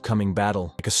the upcoming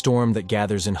battle, like a storm that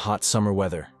gathers in hot summer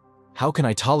weather. How can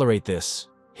I tolerate this?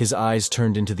 His eyes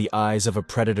turned into the eyes of a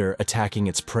predator attacking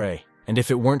its prey. And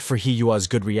if it weren't for He Yua's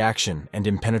good reaction and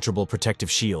impenetrable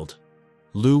protective shield,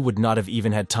 Lu would not have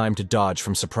even had time to dodge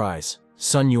from surprise.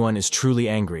 Sun Yuan is truly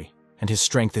angry, and his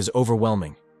strength is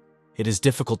overwhelming. It is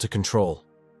difficult to control.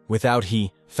 Without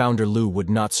he, Founder Lu would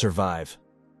not survive.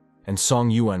 And Song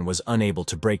Yuan was unable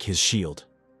to break his shield.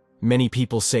 Many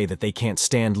people say that they can't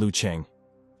stand Lu Cheng,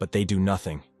 but they do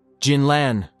nothing. Jin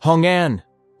Lan, Hong An,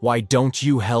 why don't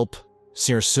you help?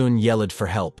 Sir Sun yelled for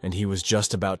help, and he was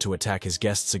just about to attack his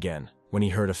guests again, when he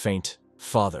heard a faint,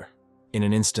 "Father." In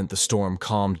an instant the storm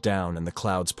calmed down and the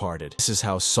clouds parted. This is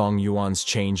how Song Yuan's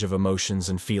change of emotions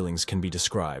and feelings can be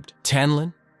described.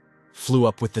 Tanlin flew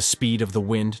up with the speed of the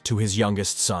wind to his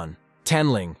youngest son.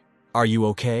 Tanling, are you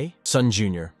okay? Sun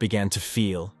Jr. began to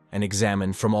feel and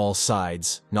examine from all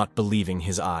sides, not believing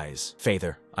his eyes.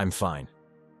 Father, I'm fine.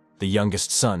 The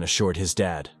youngest son assured his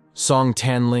dad. Song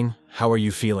Tanling, how are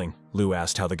you feeling? Lu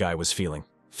asked how the guy was feeling.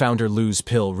 Founder Lu's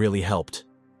pill really helped.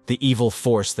 The evil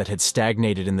force that had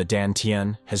stagnated in the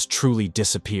Dantian has truly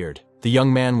disappeared. The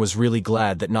young man was really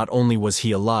glad that not only was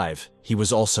he alive, he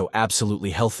was also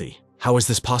absolutely healthy. How is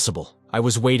this possible? I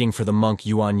was waiting for the monk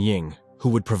Yuan Ying, who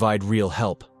would provide real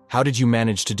help. How did you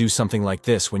manage to do something like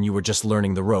this when you were just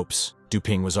learning the ropes? Du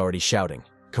Ping was already shouting,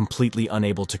 completely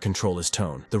unable to control his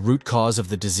tone. The root cause of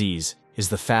the disease is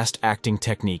the fast-acting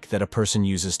technique that a person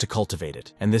uses to cultivate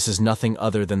it, and this is nothing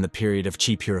other than the period of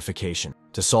qi purification.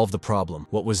 To solve the problem,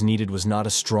 what was needed was not a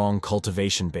strong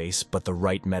cultivation base, but the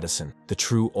right medicine. The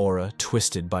true aura,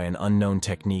 twisted by an unknown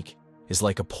technique, is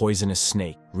like a poisonous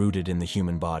snake rooted in the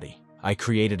human body. I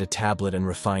created a tablet and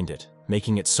refined it,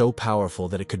 making it so powerful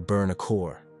that it could burn a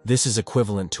core. This is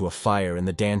equivalent to a fire in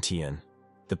the Dantian.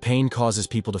 The pain causes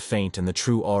people to faint and the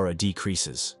true aura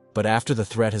decreases. But after the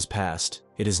threat has passed,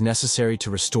 it is necessary to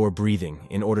restore breathing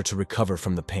in order to recover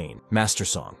from the pain. Master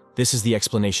Song, this is the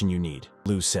explanation you need,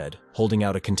 Lu said, holding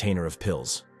out a container of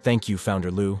pills. Thank you, Founder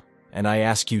Lu, and I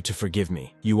ask you to forgive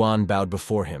me. Yuan bowed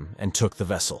before him and took the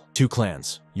vessel. 2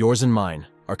 clans, yours and mine,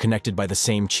 are connected by the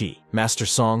same qi. Master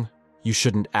Song, you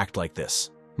shouldn't act like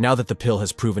this. Now that the pill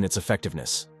has proven its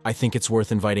effectiveness, I think it's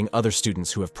worth inviting other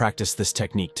students who have practiced this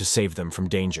technique to save them from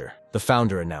danger. The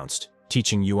founder announced,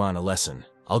 teaching Yuan a lesson.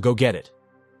 I'll go get it.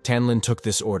 Tanlin took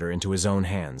this order into his own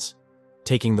hands,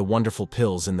 taking the wonderful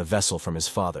pills in the vessel from his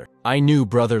father. I knew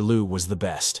Brother Lu was the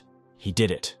best. He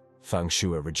did it, Fang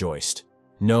Shua rejoiced.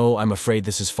 No, I'm afraid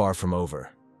this is far from over.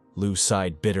 Lu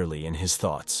sighed bitterly in his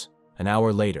thoughts. An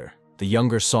hour later, the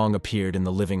younger Song appeared in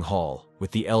the living hall,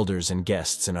 with the elders and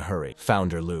guests in a hurry.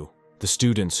 Founder Lu, the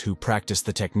students who practiced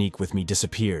the technique with me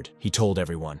disappeared, he told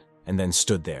everyone, and then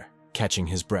stood there, catching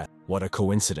his breath. What a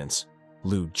coincidence.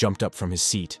 Lu jumped up from his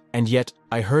seat. And yet,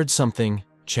 I heard something,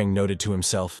 Cheng noted to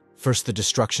himself. First the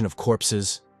destruction of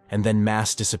corpses, and then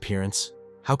mass disappearance.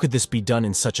 How could this be done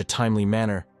in such a timely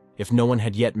manner, if no one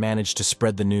had yet managed to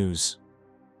spread the news?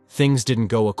 Things didn't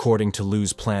go according to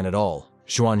Lu's plan at all.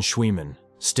 Xuan Shuimen,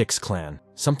 Styx clan.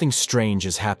 Something strange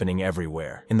is happening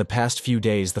everywhere. In the past few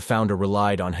days, the founder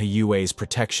relied on He Yue's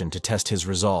protection to test his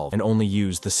resolve, and only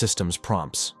used the system's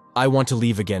prompts. I want to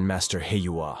leave again, Master He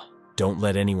Yue. Don't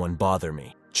let anyone bother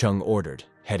me, Chung ordered,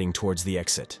 heading towards the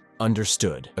exit.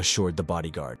 Understood, assured the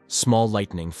bodyguard. Small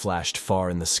lightning flashed far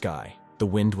in the sky. The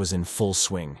wind was in full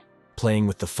swing, playing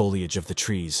with the foliage of the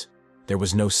trees. There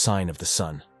was no sign of the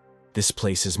sun. This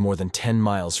place is more than 10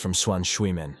 miles from Xuan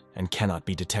Shuimen and cannot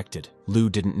be detected. Lu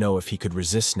didn't know if he could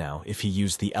resist now if he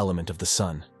used the element of the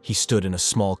sun. He stood in a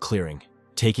small clearing,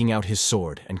 taking out his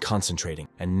sword and concentrating.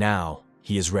 And now,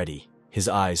 he is ready. His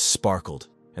eyes sparkled,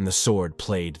 and the sword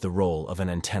played the role of an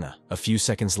antenna. A few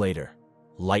seconds later,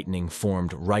 Lightning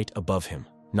formed right above him,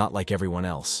 not like everyone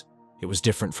else. It was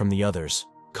different from the others.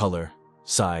 Color,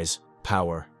 size,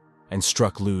 power, and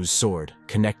struck Lu's sword,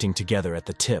 connecting together at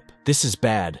the tip. This is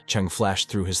bad, Cheng flashed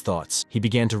through his thoughts. He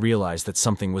began to realize that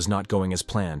something was not going as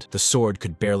planned. The sword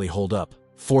could barely hold up,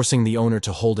 forcing the owner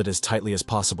to hold it as tightly as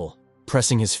possible.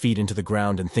 Pressing his feet into the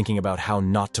ground and thinking about how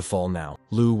not to fall now.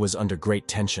 Lu was under great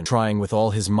tension, trying with all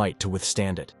his might to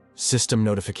withstand it. System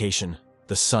notification.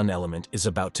 The sun element is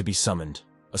about to be summoned.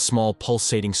 A small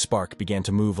pulsating spark began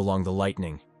to move along the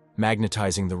lightning,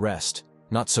 magnetizing the rest.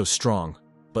 Not so strong,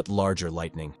 but larger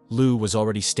lightning. Lu was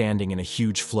already standing in a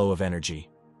huge flow of energy.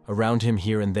 Around him,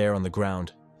 here and there on the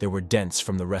ground, there were dents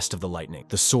from the rest of the lightning.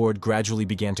 The sword gradually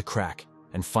began to crack,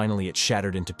 and finally it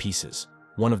shattered into pieces.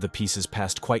 One of the pieces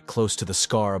passed quite close to the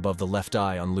scar above the left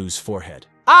eye on Lu's forehead.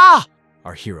 "Ah!"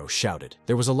 our hero shouted.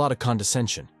 There was a lot of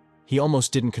condescension. He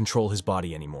almost didn't control his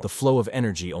body anymore. The flow of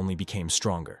energy only became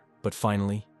stronger. But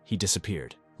finally, he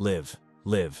disappeared. Live,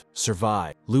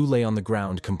 survive. Lu lay on the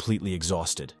ground completely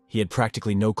exhausted. He had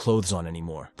practically no clothes on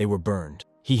anymore. They were burned.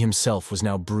 He himself was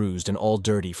now bruised and all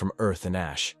dirty from earth and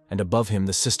ash. And above him,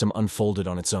 the system unfolded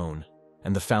on its own,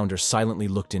 and the founder silently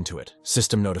looked into it.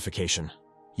 System notification.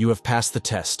 You have passed the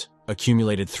test.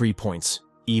 Accumulated 3 points.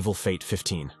 Evil fate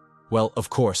 15. Well, of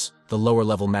course, the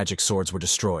lower-level magic swords were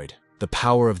destroyed. The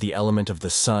power of the element of the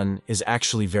sun is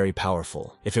actually very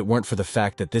powerful. If it weren't for the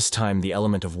fact that this time the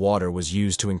element of water was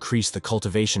used to increase the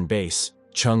cultivation base,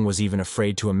 Chung was even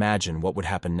afraid to imagine what would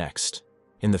happen next.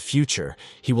 In the future,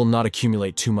 he will not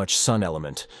accumulate too much sun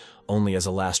element, only as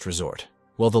a last resort.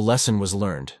 Well, the lesson was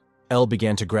learned. El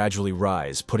began to gradually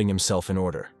rise, putting himself in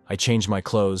order. I changed my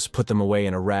clothes, put them away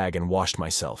in a rag, and washed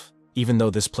myself. Even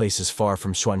though this place is far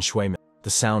from Xuanshui, the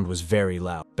sound was very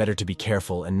loud. Better to be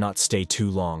careful and not stay too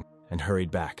long, and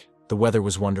hurried back. The weather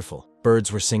was wonderful.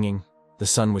 Birds were singing, the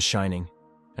sun was shining,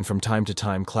 and from time to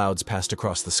time clouds passed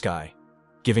across the sky,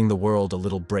 giving the world a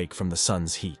little break from the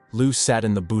sun's heat. Lu sat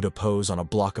in the Buddha pose on a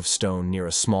block of stone near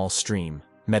a small stream,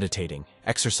 meditating,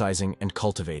 exercising, and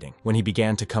cultivating. When he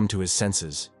began to come to his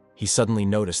senses, he suddenly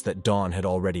noticed that dawn had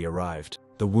already arrived.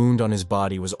 The wound on his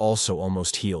body was also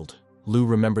almost healed. Lu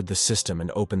remembered the system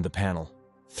and opened the panel.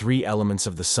 3 elements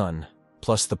of the sun,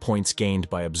 plus the points gained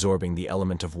by absorbing the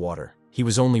element of water. He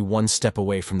was only 1 step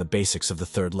away from the basics of the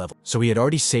 3rd level, so he had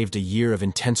already saved a year of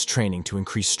intense training to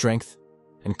increase strength,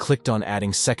 and clicked on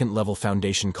adding 2nd level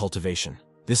foundation cultivation.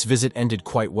 This visit ended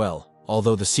quite well,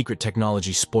 although the secret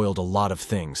technology spoiled a lot of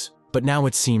things. But now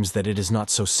it seems that it is not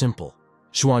so simple.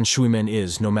 Xuanshuimen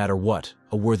is, no matter what,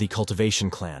 a worthy cultivation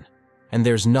clan, and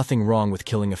there's nothing wrong with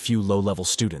killing a few low-level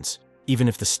students, even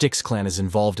if the Styx clan is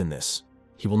involved in this.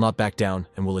 He will not back down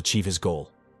and will achieve his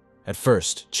goal. At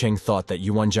first, Cheng thought that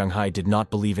Yuan Zhanghai did not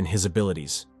believe in his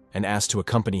abilities and asked to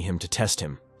accompany him to test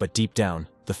him, but deep down,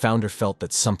 the founder felt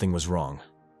that something was wrong.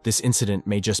 This incident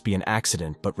may just be an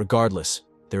accident, but regardless,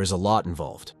 there is a lot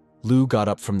involved. Lu got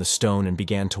up from the stone and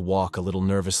began to walk a little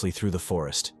nervously through the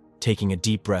forest, taking a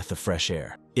deep breath of fresh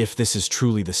air. If this is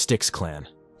truly the Styx clan,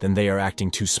 then they are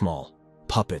acting too small.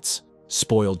 Puppets,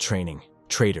 spoiled training,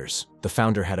 traitors. The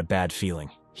founder had a bad feeling.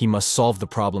 He must solve the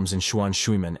problems in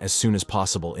Xuanshuimen as soon as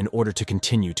possible in order to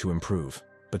continue to improve.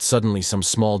 But suddenly some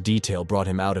small detail brought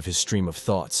him out of his stream of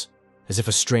thoughts, as if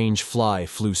a strange fly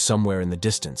flew somewhere in the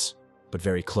distance, but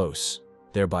very close,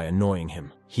 thereby annoying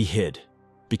him. He hid,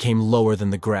 became lower than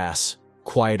the grass,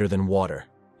 quieter than water,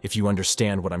 if you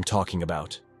understand what I'm talking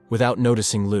about. Without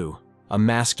noticing Lu, a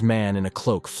masked man in a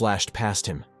cloak flashed past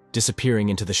him, disappearing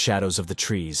into the shadows of the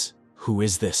trees. Who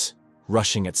is this?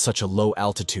 Rushing at such a low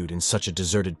altitude in such a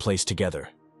deserted place together.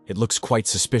 It looks quite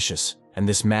suspicious, and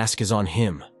this mask is on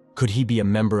him. Could he be a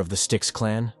member of the Styx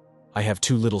clan? I have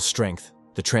too little strength.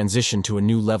 The transition to a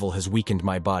new level has weakened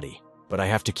my body, but I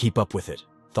have to keep up with it,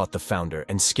 thought the founder,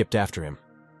 and skipped after him.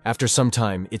 After some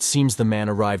time, it seems the man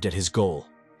arrived at his goal.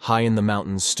 High in the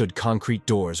mountains stood concrete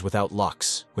doors without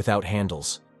locks, without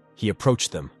handles. He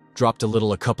approached them, dropped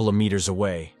a couple of meters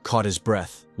away, caught his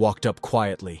breath, walked up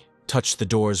quietly, touched the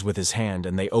doors with his hand,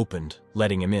 and they opened,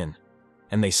 letting him in.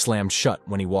 And they slammed shut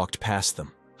when he walked past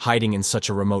them. Hiding in such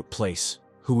a remote place.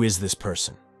 Who is this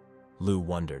person? Lu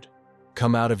wondered.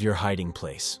 Come out of your hiding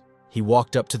place. He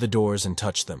walked up to the doors and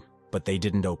touched them, but they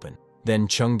didn't open. Then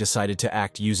Chung decided to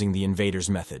act using the invader's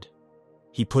method.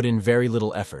 He put in very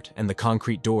little effort, and the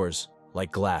concrete doors,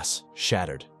 like glass,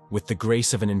 shattered. With the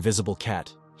grace of an invisible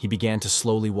cat, he began to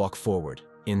slowly walk forward,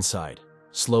 inside.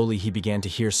 Slowly he began to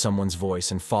hear someone's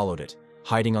voice and followed it,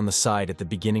 hiding on the side at the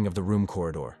beginning of the room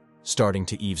corridor, starting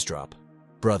to eavesdrop.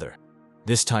 Brother.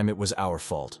 This time it was our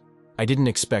fault. I didn't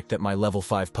expect that my level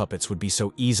 5 puppets would be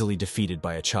so easily defeated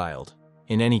by a child.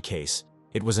 In any case,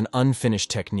 it was an unfinished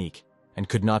technique, and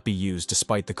could not be used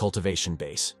despite the cultivation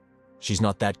base. She's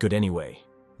not that good anyway.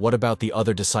 What about the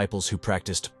other disciples who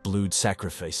practiced blood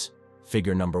sacrifice?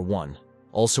 Figure number 1,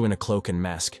 also in a cloak and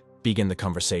mask, began the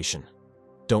conversation.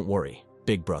 Don't worry,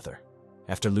 big brother.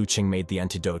 After Lu Qing made the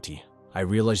antidote, I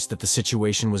realized that the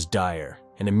situation was dire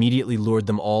and immediately lured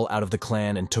them all out of the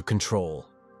clan and took control.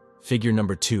 Figure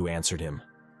number 2 answered him.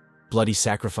 Bloody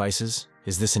sacrifices?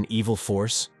 Is this an evil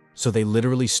force? So they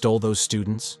literally stole those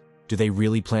students? Do they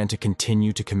really plan to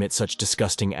continue to commit such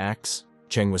disgusting acts?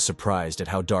 Cheng was surprised at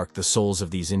how dark the souls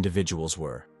of these individuals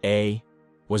were.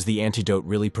 Was the antidote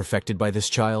really perfected by this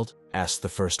child? Asked the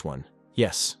first one.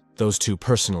 Yes, those two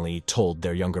personally told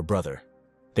their younger brother.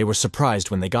 They were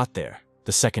surprised when they got there.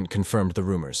 The second confirmed the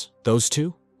rumors. Those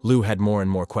two? Lu had more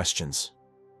and more questions.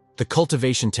 The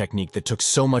cultivation technique that took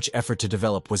so much effort to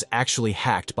develop was actually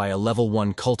hacked by a level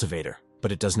 1 cultivator.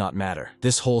 But it does not matter.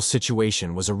 This whole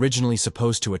situation was originally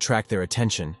supposed to attract their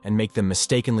attention and make them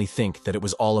mistakenly think that it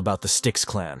was all about the Styx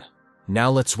clan. Now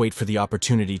let's wait for the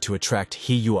opportunity to attract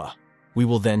Hiyua. We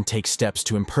will then take steps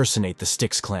to impersonate the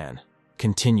Styx clan,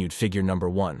 continued figure number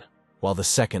 1, while the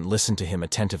second listened to him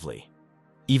attentively.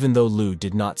 Even though Lu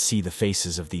did not see the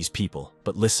faces of these people,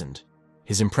 but listened,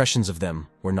 his impressions of them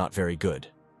were not very good.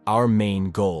 Our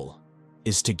main goal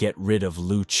is to get rid of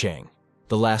Lu Qing.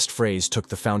 The last phrase took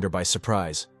the founder by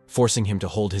surprise, forcing him to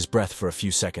hold his breath for a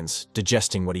few seconds,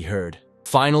 digesting what he heard.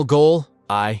 Final goal?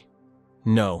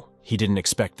 No, he didn't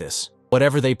expect this.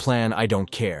 Whatever they plan, I don't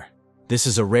care. This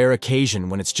is a rare occasion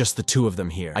when it's just the two of them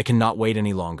here. I cannot wait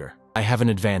any longer. I have an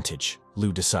advantage,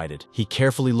 Lu decided. He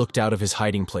carefully looked out of his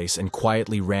hiding place and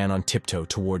quietly ran on tiptoe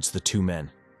towards the two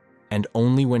men. And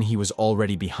only when he was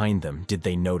already behind them did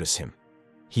they notice him.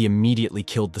 He immediately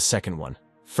killed the second one.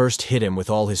 First hit him with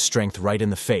all his strength right in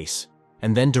the face,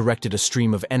 and then directed a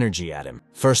stream of energy at him.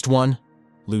 First one,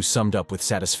 Lu summed up with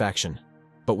satisfaction.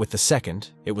 But with the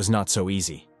second, it was not so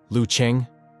easy. Lu Qing?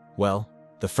 Well,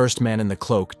 the first man in the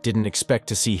cloak didn't expect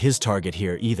to see his target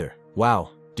here either.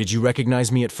 Wow, did you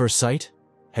recognize me at first sight?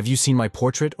 Have you seen my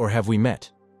portrait or have we met?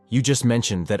 You just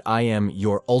mentioned that I am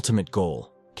your ultimate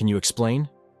goal. Can you explain?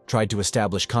 Tried to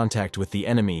establish contact with the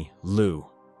enemy, Lu.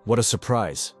 What a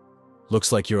surprise.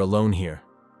 Looks like you're alone here.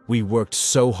 We worked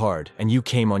so hard, and you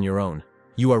came on your own.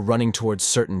 You are running towards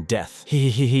certain death.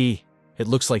 He. It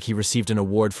looks like he received an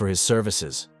award for his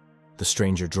services. The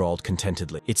stranger drawled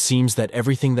contentedly. It seems that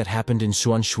everything that happened in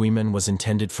Xuanshuimen was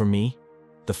intended for me?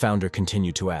 The founder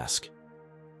continued to ask.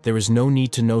 There is no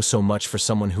need to know so much for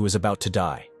someone who is about to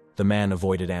die. The man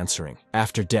avoided answering.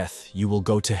 After death, you will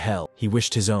go to hell. He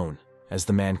wished his own, as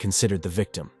the man considered the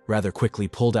victim, rather quickly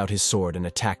pulled out his sword and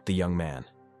attacked the young man.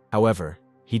 However,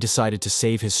 he decided to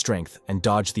save his strength and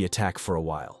dodge the attack for a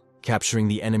while, capturing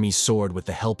the enemy's sword with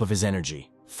the help of his energy,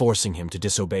 forcing him to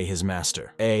disobey his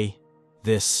master.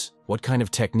 What kind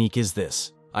of technique is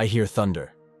this? I hear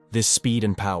thunder. This speed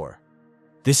and power.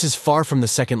 This is far from the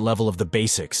second level of the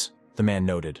basics, the man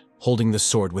noted, holding the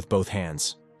sword with both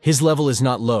hands. His level is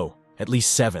not low, at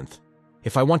least 7th.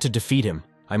 If I want to defeat him,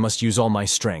 I must use all my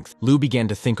strength. Lu began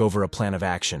to think over a plan of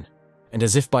action, and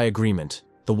as if by agreement,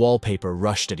 the wallpaper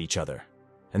rushed at each other.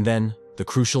 And then, the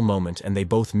crucial moment, and they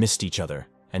both missed each other,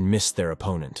 and missed their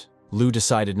opponent. Lu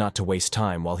decided not to waste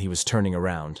time while he was turning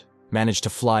around, managed to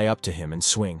fly up to him and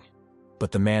swing.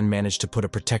 But the man managed to put a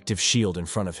protective shield in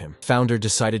front of him. Founder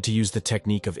decided to use the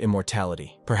technique of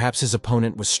immortality. Perhaps his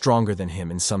opponent was stronger than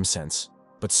him in some sense,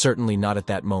 but certainly not at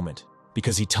that moment,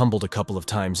 because he tumbled a couple of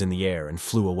times in the air and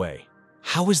flew away.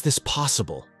 How is this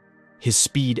possible? His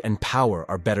speed and power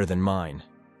are better than mine.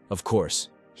 Of course,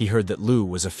 he heard that Lu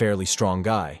was a fairly strong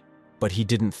guy, but he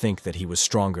didn't think that he was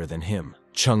stronger than him.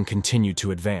 Chung continued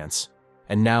to advance,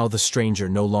 and now the stranger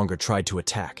no longer tried to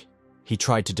attack. He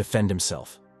tried to defend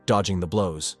himself, dodging the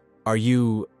blows. Are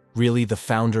you really the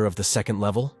founder of the second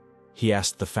level? He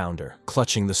asked the founder,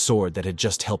 clutching the sword that had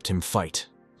just helped him fight.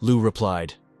 Lu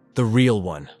replied, the real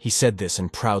one. He said this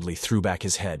and proudly threw back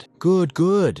his head.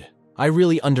 Good. I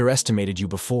really underestimated you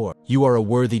before. You are a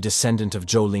worthy descendant of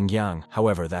Zhou Lingyang,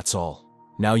 however, that's all.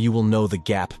 Now you will know the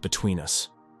gap between us,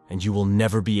 and you will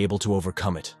never be able to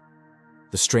overcome it.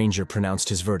 The stranger pronounced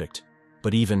his verdict,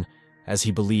 but even as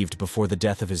he believed before the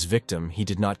death of his victim, he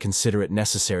did not consider it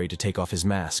necessary to take off his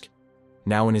mask.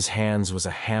 Now in his hands was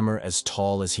a hammer as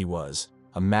tall as he was,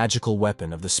 a magical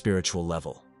weapon of the spiritual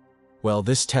level. Well,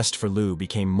 this test for Lu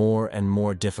became more and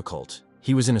more difficult.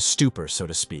 He was in a stupor, so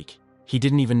to speak. He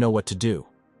didn't even know what to do,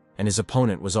 and his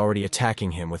opponent was already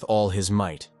attacking him with all his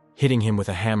might, hitting him with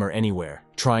a hammer anywhere,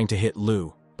 trying to hit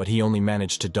Lu, but he only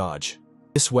managed to dodge.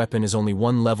 This weapon is only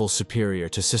one level superior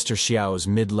to Sister Xiao's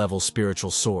mid-level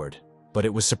spiritual sword, but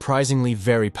it was surprisingly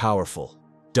very powerful.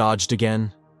 Dodged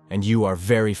again, and you are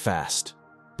very fast.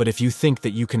 But if you think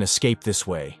that you can escape this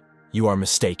way, you are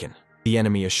mistaken," the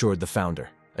enemy assured the founder,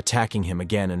 attacking him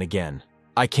again and again.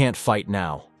 "I can't fight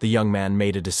now," the young man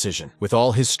made a decision. With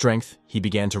all his strength, he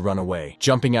began to run away,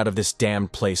 jumping out of this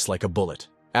damned place like a bullet.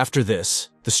 After this,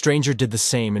 the stranger did the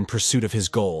same in pursuit of his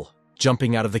goal,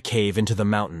 jumping out of the cave into the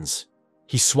mountains.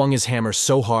 He swung his hammer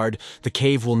so hard, the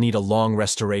cave will need a long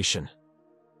restoration.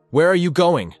 "Where are you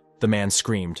going?" the man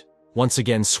screamed, once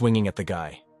again swinging at the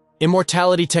guy.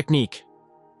 "Immortality technique!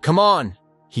 Come on!"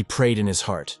 He prayed in his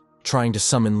heart, trying to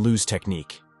summon Lu's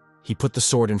technique. He put the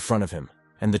sword in front of him,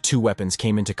 and the two weapons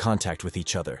came into contact with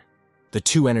each other. The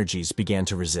two energies began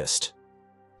to resist.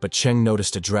 But Cheng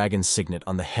noticed a dragon's signet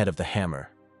on the head of the hammer,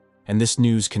 and this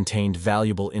news contained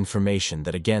valuable information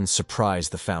that again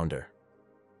surprised the founder.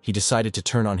 He decided to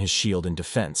turn on his shield in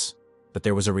defense, but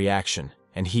there was a reaction,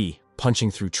 and he,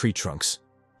 punching through tree trunks,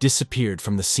 disappeared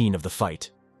from the scene of the fight.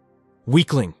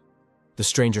 "Weakling!" The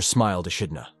stranger smiled at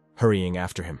Echidna, hurrying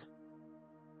after him.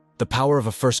 "The power of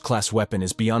a first-class weapon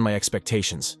is beyond my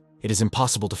expectations. It is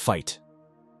impossible to fight."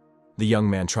 The young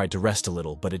man tried to rest a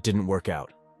little, but it didn't work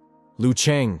out. "Lu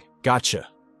Cheng, gotcha.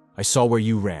 I saw where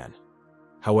you ran."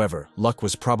 However, luck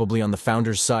was probably on the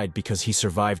founder's side because he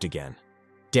survived again.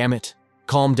 "Damn it.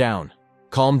 Calm down.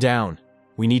 Calm down.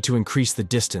 We need to increase the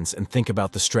distance and think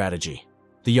about the strategy."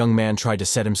 The young man tried to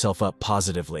set himself up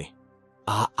positively.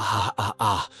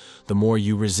 The more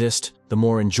you resist, the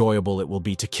more enjoyable it will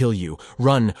be to kill you.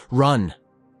 Run, run!"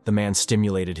 The man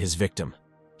stimulated his victim.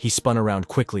 He spun around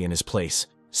quickly in his place,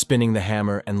 spinning the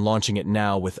hammer and launching it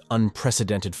now with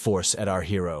unprecedented force at our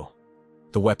hero.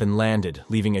 The weapon landed,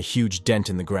 leaving a huge dent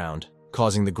in the ground,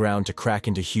 causing the ground to crack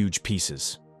into huge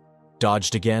pieces.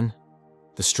 Dodged again?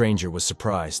 The stranger was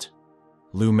surprised.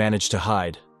 Lu managed to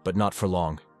hide, but not for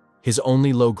long. His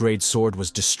only low-grade sword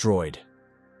was destroyed.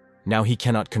 Now he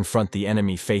cannot confront the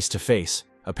enemy face to face.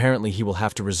 Apparently he will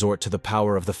have to resort to the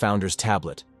power of the founder's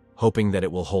tablet, hoping that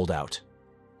it will hold out.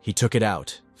 He took it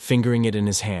out, fingering it in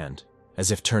his hand,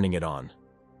 as if turning it on.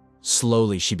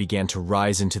 Slowly she began to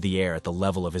rise into the air at the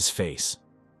level of his face.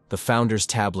 The founder's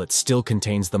tablet still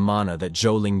contains the mana that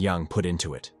Zhou Lingyang put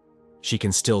into it. She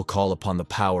can still call upon the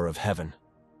power of heaven.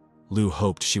 Lu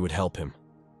hoped she would help him.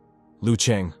 "Lu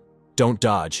Cheng, don't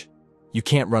dodge. You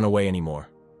can't run away anymore.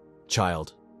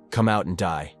 Child, come out and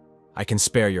die. I can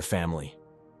spare your family."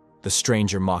 The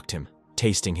stranger mocked him,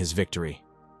 tasting his victory.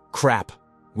 "Crap!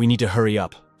 We need to hurry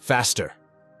up. Faster!"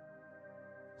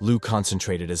 Lu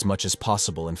concentrated as much as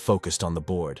possible and focused on the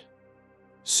board.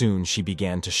 Soon she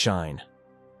began to shine.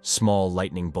 Small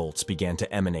lightning bolts began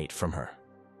to emanate from her.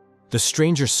 The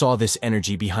stranger saw this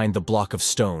energy behind the block of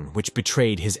stone, which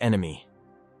betrayed his enemy.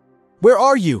 "Where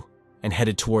are you?" and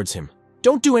headed towards him.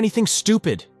 "Don't do anything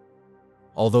stupid."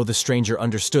 Although the stranger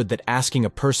understood that asking a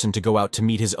person to go out to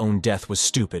meet his own death was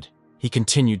stupid, he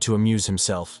continued to amuse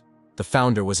himself. The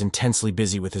founder was intensely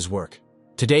busy with his work.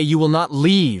 "Today you will not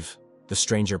leave," the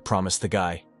stranger promised the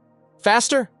guy.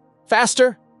 "Faster!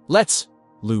 Faster! Let's!"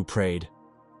 Lu prayed.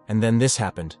 And then this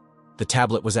happened. The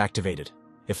tablet was activated.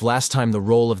 If last time the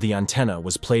role of the antenna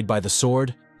was played by the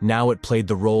sword, now it played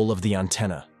the role of the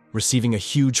antenna, receiving a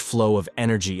huge flow of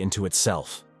energy into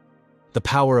itself. The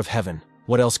power of heaven,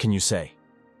 what else can you say?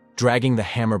 Dragging the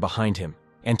hammer behind him,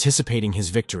 anticipating his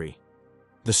victory,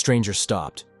 the stranger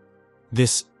stopped.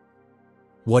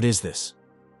 What is this?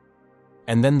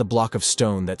 And then the block of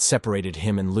stone that separated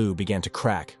him and Lu began to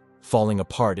crack, falling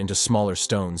apart into smaller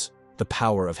stones. The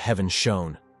power of heaven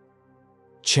shone.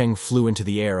 Cheng flew into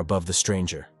the air above the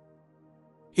stranger.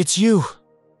 "It's you!"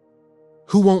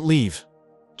 "Who won't leave?"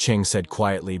 Cheng said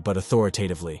quietly but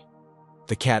authoritatively.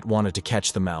 The cat wanted to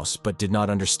catch the mouse but did not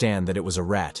understand that it was a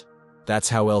rat. That's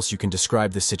how else you can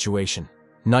describe this situation.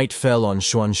 Night fell on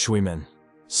Xuan Shuimen.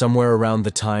 Somewhere around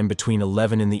the time between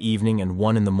 11 in the evening and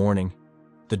 1 in the morning,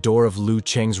 the door of Lu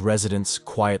Cheng's residence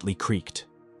quietly creaked.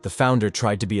 The founder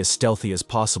tried to be as stealthy as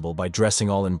possible by dressing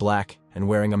all in black and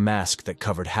wearing a mask that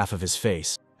covered half of his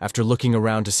face. After looking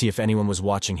around to see if anyone was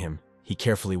watching him, he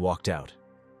carefully walked out.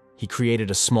 He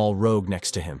created a small road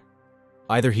next to him.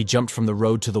 Either he jumped from the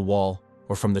road to the wall,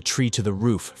 or from the tree to the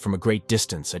roof from a great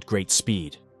distance at great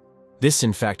speed. This,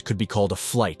 in fact, could be called a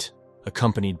flight,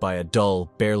 accompanied by a dull,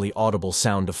 barely audible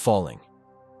sound of falling.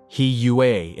 He Yue,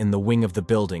 in the wing of the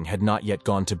building, had not yet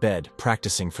gone to bed,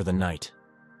 practicing for the night.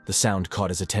 The sound caught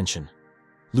his attention.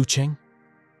 Lu Cheng?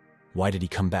 Why did he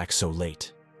come back so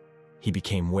late? He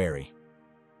became wary.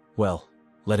 Well,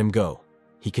 let him go.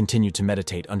 He continued to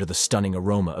meditate under the stunning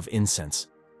aroma of incense.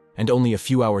 And only a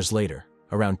few hours later,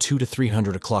 around 200 to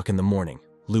 300 o'clock in the morning,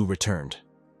 Lu returned.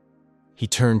 He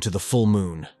turned to the full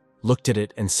moon, looked at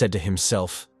it and said to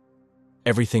himself,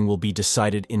 Everything will be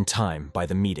decided in time by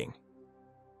the meeting.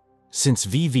 Since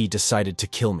VV decided to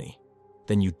kill me,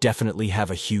 then you definitely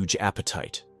have a huge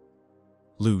appetite.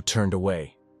 Lu turned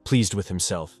away, pleased with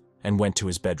himself, and went to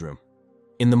his bedroom.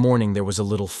 In the morning there was a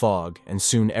little fog, and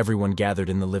soon everyone gathered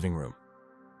in the living room.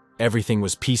 Everything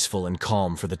was peaceful and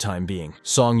calm for the time being.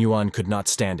 Song Yuan could not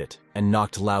stand it, and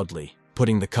knocked loudly,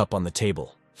 putting the cup on the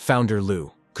table. "Founder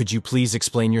Lu, could you please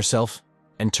explain yourself?"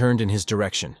 And turned in his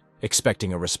direction,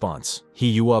 expecting a response.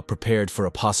 He Yua prepared for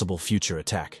a possible future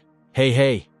attack.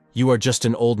 Hey, you are just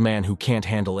an old man who can't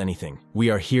handle anything. We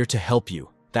are here to help you,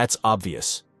 that's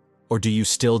obvious. Or do you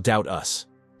still doubt us?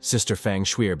 Sister Fang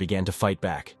Shuir began to fight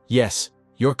back. Yes,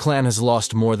 your clan has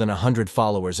lost more than 100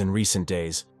 followers in recent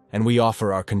days, and we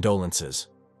offer our condolences.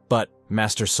 But,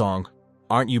 Master Song,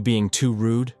 aren't you being too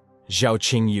rude? Zhao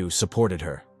Qingyu supported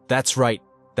her. That's right.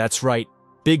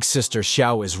 Big Sister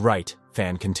Xiao is right,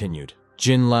 Fan continued.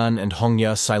 Jinlan and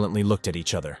Hongya silently looked at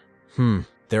each other.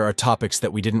 There are topics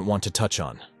that we didn't want to touch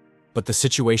on. But the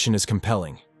situation is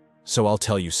compelling, so I'll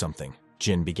tell you something,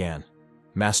 Jin began.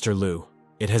 Master Lu,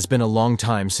 it has been a long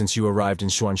time since you arrived in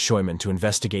Xuanshuimen to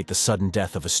investigate the sudden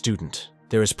death of a student.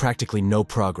 There is practically no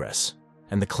progress,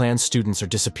 and the clan students are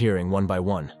disappearing one by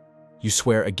one. You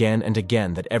swear again and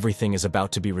again that everything is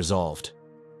about to be resolved.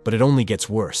 But it only gets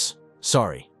worse.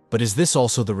 Sorry, but is this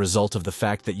also the result of the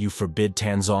fact that you forbid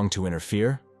Tanzong to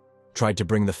interfere? Tried to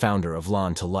bring the founder of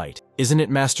Lan to light. Isn't it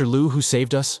Master Lu who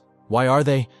saved us? Why are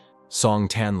they? Song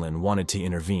Tanlin wanted to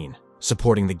intervene,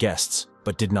 supporting the guests,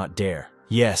 but did not dare.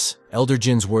 Yes, Elder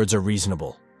Jin's words are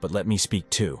reasonable, but let me speak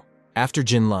too. After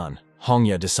Jinlan,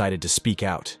 Hongya decided to speak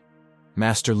out.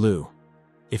 Master Lu,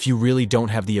 if you really don't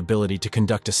have the ability to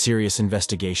conduct a serious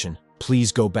investigation,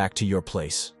 please go back to your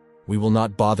place. We will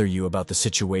not bother you about the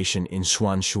situation in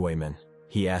Xuanshuimen,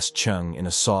 he asked Cheng in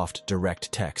a soft, direct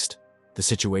text. The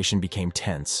situation became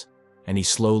tense, and he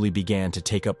slowly began to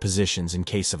take up positions in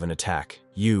case of an attack.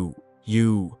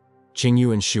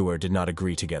 Qingyu and Shuer did not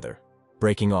agree together,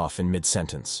 breaking off in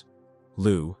mid-sentence.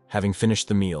 Lu, having finished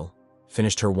the meal,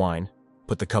 finished her wine,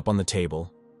 put the cup on the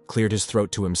table, cleared his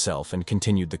throat to himself, and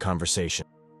continued the conversation.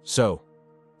 So,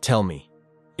 tell me,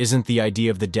 isn't the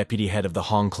idea of the deputy head of the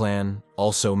Hong clan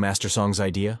also Master Song's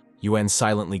idea? Yuan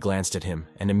silently glanced at him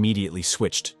and immediately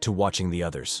switched to watching the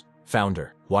others.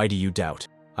 Founder, why do you doubt?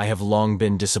 I have long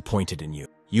been disappointed in you.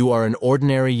 You are an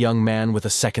ordinary young man with a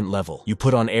second level. You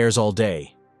put on airs all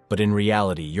day, but in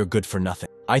reality, you're good for nothing.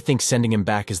 I think sending him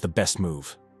back is the best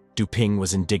move. Du Ping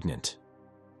was indignant.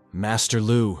 Master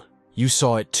Lu, you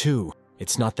saw it too.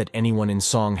 It's not that anyone in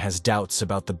Song has doubts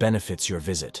about the benefits your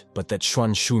visit, but that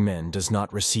Xuanshuimen does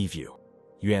not receive you.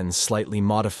 Yuan slightly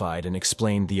modified and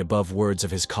explained the above words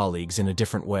of his colleagues in a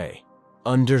different way.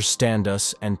 Understand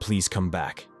us and please come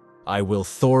back. I will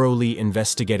thoroughly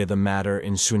investigate the matter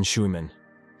in Xuanshuimen,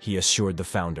 he assured the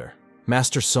founder.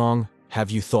 Master Song, have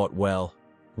you thought well?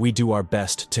 We do our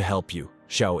best to help you,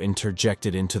 Xiao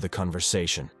interjected into the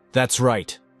conversation. That's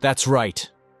right.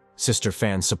 Sister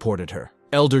Fan supported her.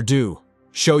 Elder Du,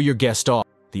 show your guest off,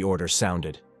 the order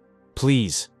sounded.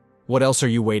 Please, what else are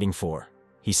you waiting for?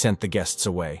 He sent the guests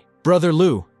away. Brother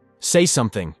Lu, say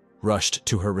something, rushed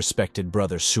to her respected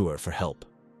brother Shuer for help.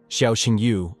 Xiao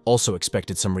Qingyu also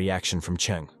expected some reaction from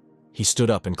Cheng. He stood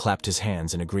up and clapped his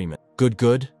hands in agreement.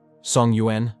 Good, Song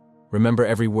Yuan, remember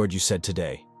every word you said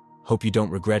today. Hope you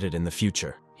don't regret it in the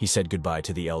future, he said goodbye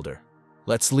to the elder.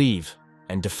 Let's leave,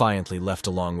 and defiantly left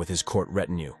along with his court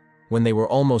retinue. When they were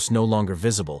almost no longer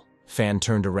visible, Fan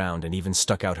turned around and even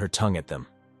stuck out her tongue at them.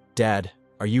 Dad,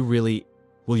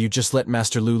 will you just let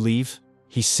Master Lu leave?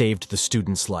 He saved the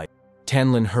student's life.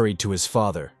 Tanlin hurried to his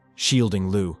father, shielding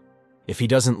Lu. If he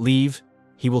doesn't leave,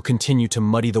 he will continue to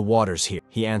muddy the waters here,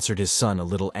 he answered his son a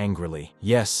little angrily.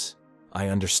 Yes, I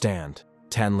understand.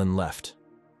 Tanlin left.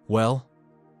 Well,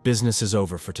 business is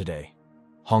over for today.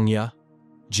 Hongya,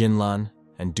 Jinlan,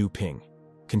 and Du Ping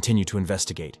continue to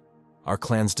investigate. Our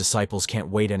clan's disciples can't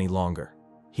wait any longer.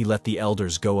 He let the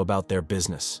elders go about their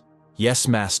business. Yes,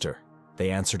 master,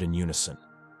 they answered in unison.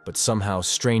 But somehow,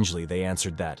 strangely, they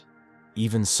answered that.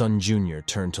 Even Sun Jr.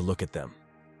 turned to look at them.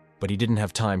 But he didn't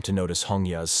have time to notice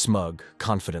Hongya's smug,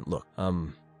 confident look.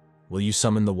 Will you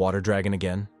summon the water dragon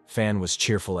again? Fan was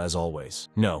cheerful as always.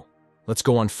 No, let's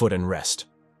go on foot and rest,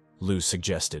 Lu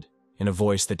suggested, in a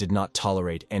voice that did not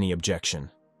tolerate any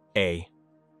objection.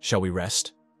 Shall we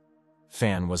rest?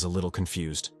 Fan was a little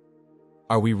confused.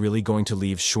 Are we really going to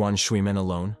leave Xuanshuimen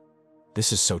alone?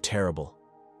 This is so terrible.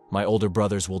 My older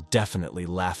brothers will definitely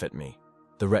laugh at me.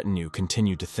 The retinue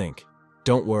continued to think.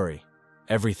 Don't worry,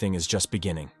 everything is just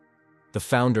beginning. The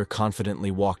founder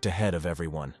confidently walked ahead of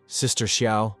everyone. Sister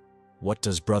Xiao, what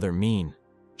does brother mean?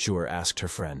 Shuer asked her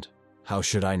friend. How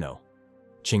should I know?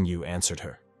 Qingyu answered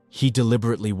her. He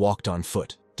deliberately walked on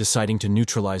foot, deciding to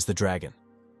neutralize the dragon.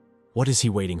 What is he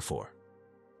waiting for?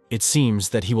 It seems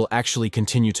that he will actually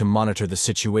continue to monitor the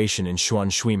situation in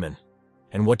Xuanshuimen.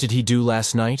 And what did he do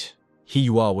last night? He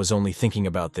Yua was only thinking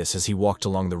about this as he walked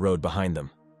along the road behind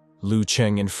them. Lu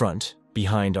Cheng in front,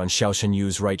 behind on Xiao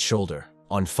Shenyu's right shoulder,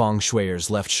 on Fang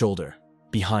Shui'er's left shoulder,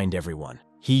 behind everyone.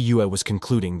 He Yue was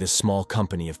concluding this small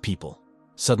company of people.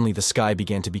 Suddenly the sky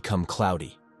began to become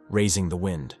cloudy, raising the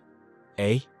wind.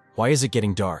 Eh? Why is it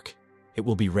getting dark? It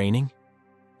will be raining?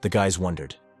 The guys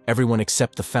wondered. Everyone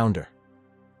except the founder.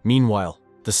 Meanwhile,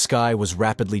 the sky was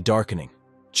rapidly darkening.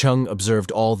 Chung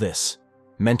observed all this,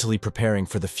 mentally preparing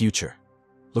for the future.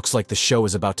 Looks like the show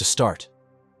is about to start.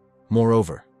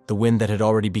 Moreover, the wind that had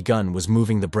already begun was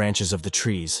moving the branches of the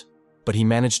trees, but he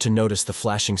managed to notice the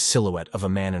flashing silhouette of a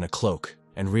man in a cloak,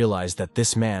 and realized that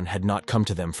this man had not come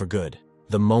to them for good.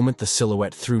 The moment the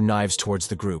silhouette threw knives towards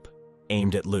the group,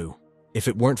 aimed at Lu. If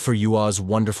it weren't for Yua's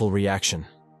wonderful reaction,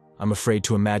 I'm afraid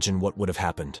to imagine what would have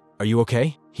happened. Are you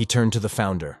okay? He turned to the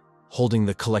founder, holding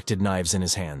the collected knives in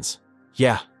his hands.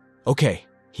 Yeah, okay,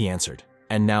 he answered.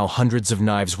 And now hundreds of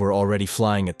knives were already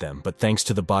flying at them, but thanks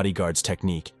to the bodyguard's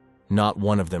technique, not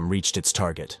one of them reached its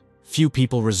target. Few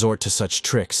people resort to such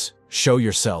tricks. Show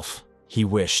yourself, he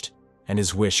wished, and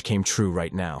his wish came true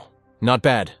right now. Not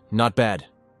bad, not bad.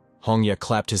 Hongya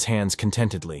clapped his hands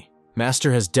contentedly.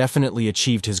 Master has definitely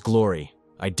achieved his glory.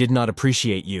 I did not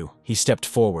appreciate you. He stepped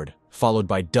forward, followed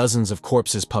by dozens of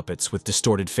corpses puppets with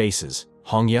distorted faces.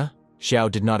 Hongya?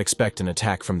 Xiao did not expect an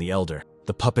attack from the elder.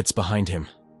 The puppets behind him.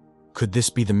 Could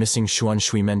this be the missing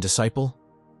Xuanshuimen disciple?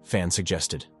 Fan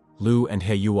suggested. Lu and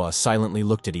He Yua silently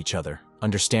looked at each other,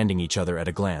 understanding each other at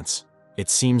a glance.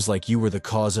 It seems like you were the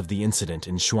cause of the incident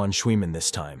in Xuanshuimen this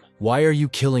time. Why are you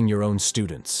killing your own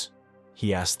students?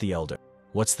 He asked the elder.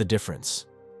 What's the difference?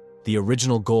 The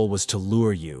original goal was to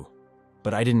lure you,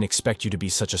 but I didn't expect you to be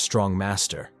such a strong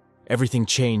master. Everything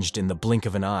changed in the blink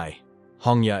of an eye,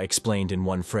 Hongya explained in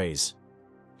one phrase.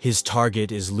 His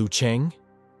target is Lu Cheng?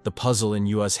 The puzzle in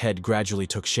Yua's head gradually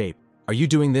took shape. Are you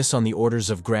doing this on the orders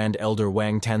of Grand Elder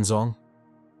Wang Tanzong?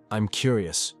 I'm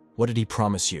curious. What did he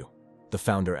promise you? The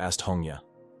founder asked Hongya.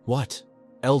 What?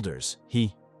 Elders,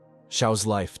 Xiao's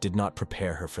life did not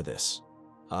prepare her for this.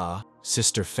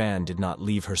 Sister Fan did not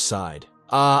leave her side.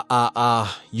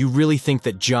 You really think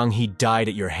that Zhang He died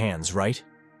at your hands, right?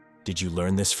 Did you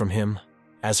learn this from him?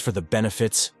 As for the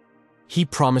benefits, he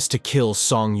promised to kill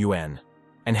Song Yuan,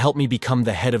 and help me become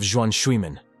the head of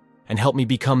Xuanshuimen,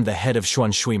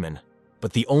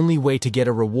 But the only way to get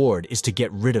a reward is to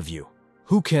get rid of you.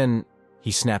 Who can...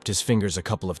 He snapped his fingers a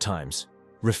couple of times.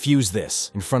 Refuse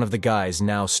this. In front of the guys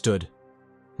now stood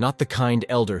not the kind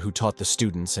elder who taught the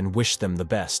students and wished them the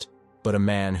best, but a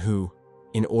man who,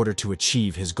 in order to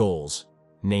achieve his goals,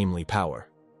 namely power,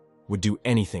 would do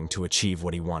anything to achieve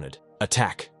what he wanted.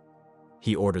 Attack!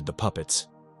 He ordered the puppets,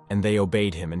 and they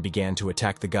obeyed him and began to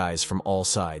attack the guys from all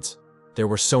sides. There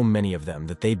were so many of them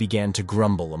that they began to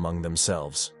grumble among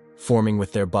themselves, forming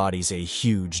with their bodies a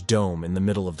huge dome in the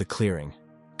middle of the clearing,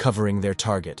 covering their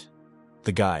target,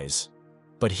 the guys.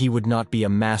 But he would not be a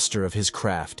master of his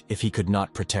craft if he could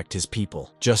not protect his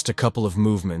people. Just a couple of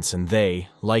movements and they,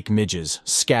 like midges,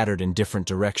 scattered in different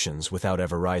directions without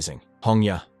ever rising.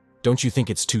 Hongya, don't you think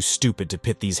it's too stupid to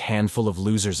pit these handful of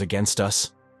losers against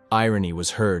us? Irony was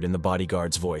heard in the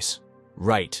bodyguard's voice.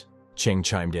 Right, Cheng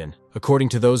chimed in. According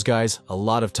to those guys, a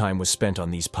lot of time was spent on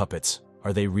these puppets.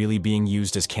 Are they really being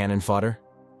used as cannon fodder?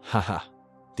 Haha,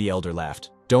 the elder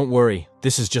laughed. Don't worry,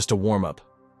 this is just a warm-up.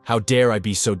 How dare I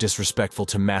be so disrespectful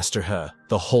to Master He,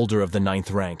 the holder of the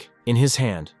 9th rank. In his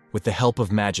hand, with the help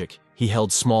of magic, he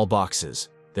held small boxes.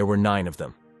 There were 9 of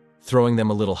them. Throwing them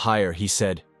a little higher, he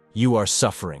said, You are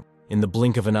suffering. In the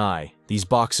blink of an eye, these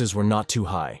boxes were not too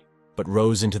high, but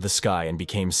rose into the sky and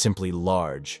became simply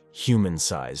large,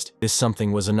 human-sized. This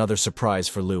something was another surprise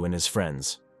for Lu and his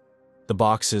friends. The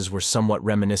boxes were somewhat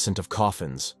reminiscent of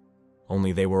coffins,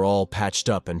 only they were all patched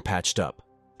up and patched up.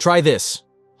 Try this,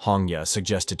 Hongya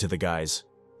suggested to the guys,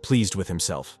 pleased with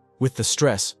himself. With the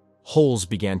stress, holes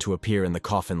began to appear in the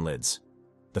coffin lids.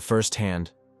 The first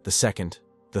hand, the second,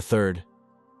 the third,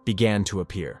 began to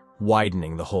appear,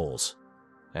 widening the holes.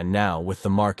 And now, with the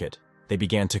market, they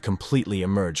began to completely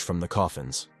emerge from the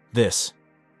coffins. This,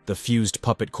 the fused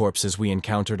puppet corpses we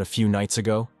encountered a few nights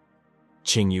ago?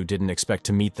 Qingyu didn't expect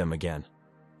to meet them again.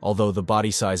 Although the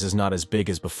body size is not as big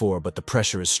as before, but the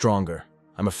pressure is stronger.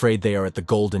 I'm afraid they are at the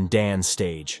Golden Dan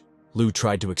stage. Lu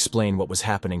tried to explain what was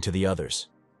happening to the others.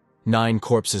 9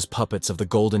 corpses puppets of the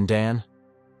Golden Dan?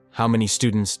 How many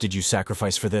students did you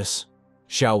sacrifice for this?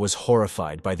 Xiao was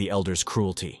horrified by the elder's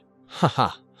cruelty. Haha,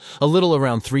 A little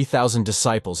around 3,000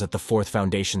 disciples at the fourth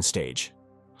foundation stage.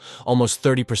 Almost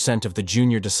 30% of the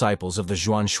junior disciples of the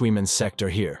Zhuan Shuimen sect are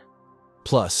here.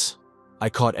 Plus, I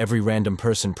caught every random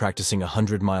person practicing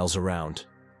 100 miles around.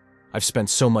 I've spent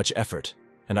so much effort,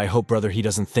 and I hope brother he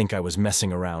doesn't think I was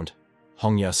messing around.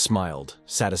 Hongya smiled,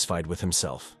 satisfied with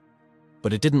himself.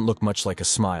 But it didn't look much like a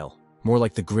smile, more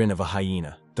like the grin of a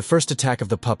hyena. The first attack of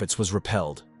the puppets was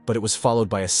repelled, but it was followed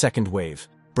by a second wave,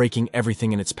 breaking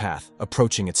everything in its path,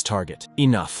 approaching its target.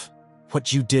 Enough.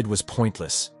 What you did was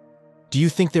pointless. Do you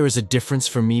think there is a difference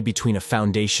for me between a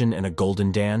foundation and a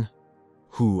golden Dan?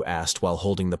 Hu asked while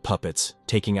holding the puppets,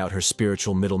 taking out her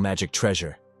spiritual middle magic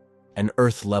treasure. An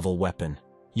earth-level weapon.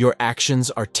 Your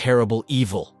actions are terrible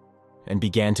evil, and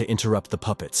began to interrupt the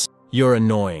puppets. You're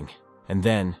annoying. And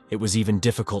then, it was even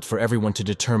difficult for everyone to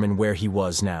determine where he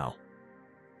was now.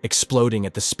 Exploding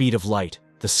at the speed of light,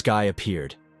 the sky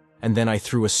appeared, and then I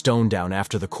threw a stone down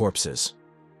after the corpses.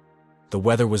 The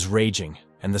weather was raging,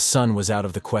 and the sun was out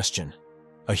of the question.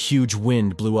 A huge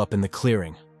wind blew up in the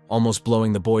clearing, almost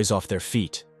blowing the boys off their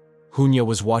feet. Hunya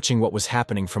was watching what was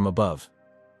happening from above.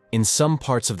 In some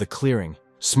parts of the clearing,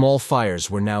 small fires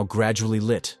were now gradually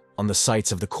lit on the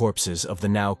sites of the corpses of the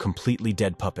now completely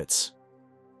dead puppets.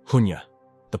 Hunya,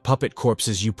 the puppet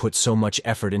corpses you put so much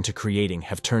effort into creating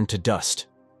have turned to dust.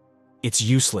 It's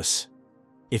useless.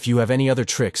 If you have any other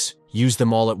tricks, use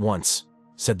them all at once,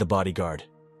 said the bodyguard.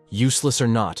 Useless or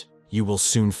not, you will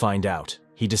soon find out.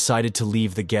 He decided to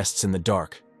leave the guests in the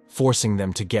dark, forcing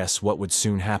them to guess what would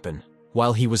soon happen.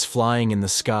 While he was flying in the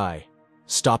sky,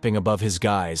 stopping above his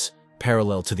guys,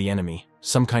 parallel to the enemy,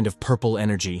 some kind of purple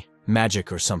energy,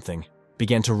 magic or something,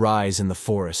 began to rise in the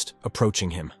forest,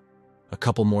 approaching him. A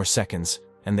couple more seconds,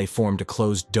 and they formed a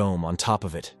closed dome on top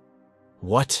of it.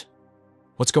 What?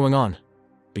 What's going on?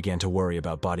 Began to worry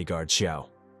about bodyguard Xiao.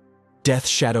 Death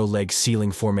Shadow Leg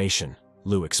Ceiling Formation,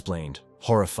 Lu explained,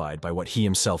 horrified by what he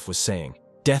himself was saying.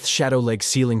 Death Shadow Leg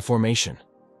Ceiling Formation.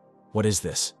 What is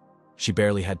this? She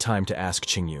barely had time to ask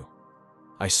Qingyu.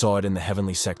 I saw it in the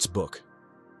Heavenly Sect's book.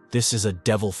 This is a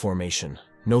devil formation,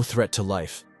 no threat to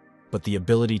life, but the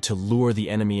ability to lure the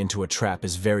enemy into a trap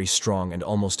is very strong and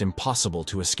almost impossible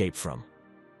to escape from.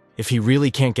 If he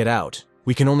really can't get out,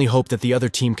 we can only hope that the other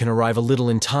team can arrive a little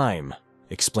in time,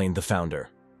 explained the founder.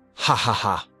 Ha ha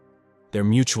ha. Their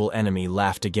mutual enemy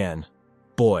laughed again.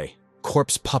 Boy,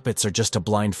 corpse puppets are just a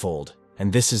blindfold,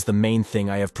 and this is the main thing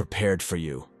I have prepared for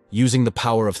you. Using the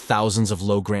power of thousands of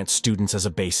low-grant students as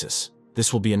a basis,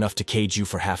 this will be enough to cage you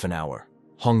for half an hour.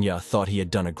 Hongya thought he had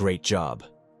done a great job.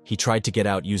 He tried to get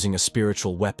out using a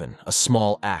spiritual weapon, a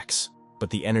small axe, but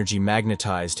the energy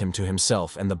magnetized him to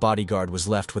himself and the bodyguard was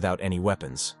left without any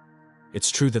weapons.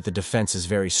 It's true that the defense is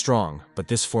very strong, but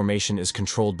this formation is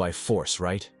controlled by force,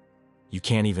 right? You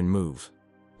can't even move.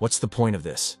 What's the point of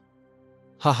this?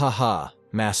 Ha ha ha,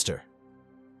 master.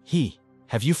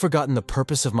 Have you forgotten the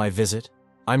purpose of my visit?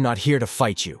 I'm not here to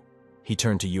fight you. He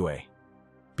turned to Yue.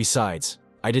 Besides,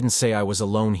 I didn't say I was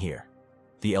alone here,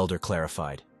 the elder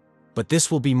clarified. But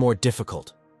this will be more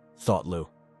difficult, thought Lu.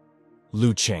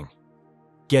 Lu Cheng.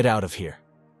 Get out of here.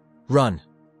 Run,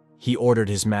 he ordered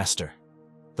his master.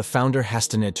 The founder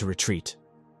hastened to retreat,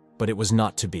 but it was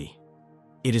not to be.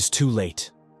 It is too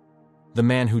late. The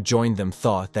man who joined them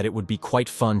thought that it would be quite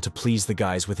fun to please the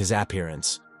guys with his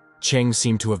appearance. Cheng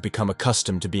seemed to have become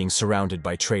accustomed to being surrounded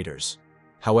by traitors.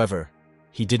 However,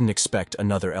 he didn't expect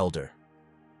another elder.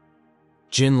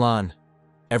 Jin Lan.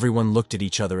 Everyone looked at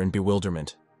each other in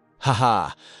bewilderment.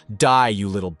 Ha! Die, you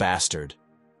little bastard!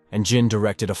 And Jin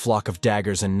directed a flock of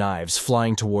daggers and knives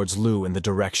flying towards Lu in the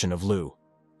direction of Lu.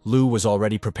 Lu was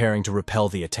already preparing to repel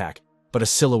the attack, but a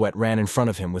silhouette ran in front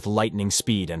of him with lightning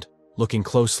speed and, looking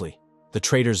closely, the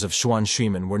traitors of Zhuan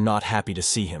Shuimen were not happy to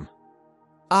see him.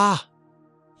 Ah!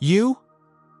 You?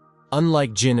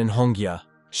 Unlike Jin and Hongya,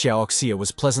 Xiaoxia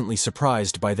was pleasantly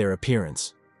surprised by their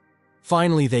appearance.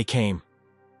 Finally they came.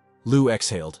 Lu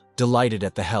exhaled, delighted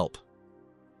at the help.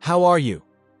 How are you?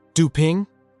 Du Ping?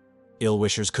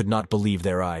 Ill-wishers could not believe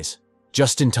their eyes.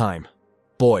 Just in time.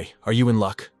 Boy, are you in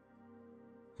luck?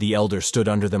 The elder stood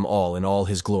under them all in all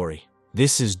his glory.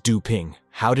 This is Du Ping.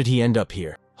 How did he end up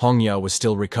here? Hongya was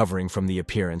still recovering from the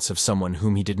appearance of someone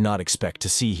whom he did not expect to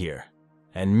see here.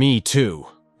 And me too,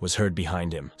 was heard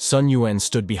behind him. Sun Yuan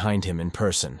stood behind him in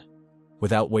person.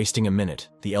 Without wasting a minute,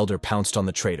 the elder pounced on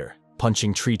the traitor,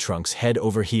 punching tree trunks head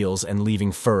over heels and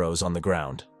leaving furrows on the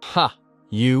ground. Ha!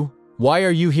 You? Why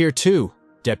are you here too?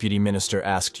 Deputy Minister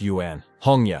asked Yuan.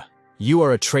 Hongya, you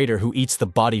are a traitor who eats the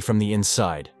body from the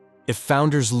inside. If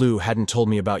Founders Lu hadn't told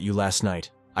me about you last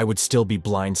night, I would still be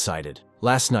blindsided.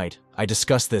 Last night, I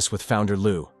discussed this with Founder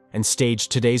Lu, and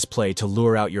staged today's play to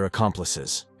lure out your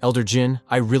accomplices. Elder Jin,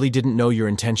 I really didn't know your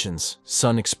intentions.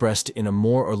 Sun expressed in a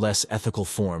more or less ethical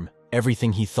form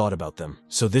everything he thought about them.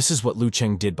 So this is what Lu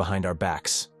Cheng did behind our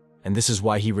backs. And this is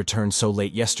why he returned so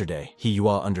late yesterday. He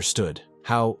Yua understood.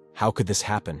 How could this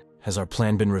happen? Has our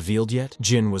plan been revealed yet?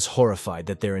 Jin was horrified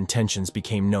that their intentions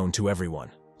became known to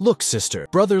everyone. Look, sister,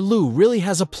 Brother Lu really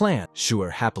has a plan,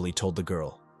 Shuer happily told the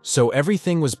girl. So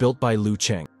everything was built by Lu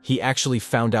Cheng. He actually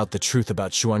found out the truth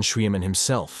about Xuan Shuiman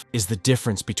himself. Is the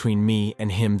difference between me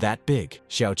and him that big?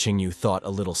 Xiao Qingyu thought a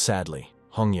little sadly.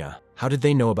 Hongya, how did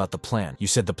they know about the plan? You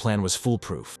said the plan was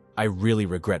foolproof. I really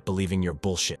regret believing your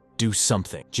bullshit. Do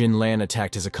something. Jin Lan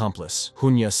attacked his accomplice.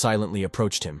 Hunya silently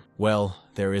approached him. Well,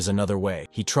 there is another way.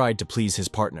 He tried to please his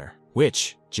partner,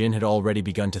 which Jin had already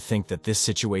begun to think that this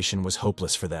situation was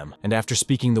hopeless for them. And after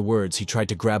speaking the words, he tried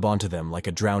to grab onto them like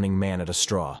a drowning man at a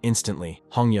straw. Instantly,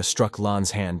 Hongya struck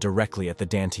Lan's hand directly at the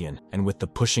Dantian, and with the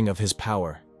pushing of his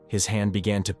power, his hand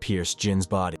began to pierce Jin's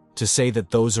body. To say that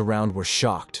those around were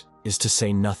shocked is to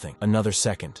say nothing. Another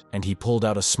second, and he pulled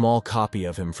out a small copy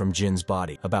of him from Jin's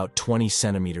body, about 20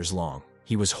 centimeters long.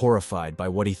 He was horrified by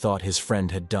what he thought his friend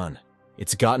had done.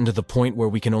 It's gotten to the point where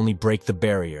we can only break the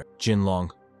barrier. Jinlong,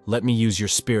 let me use your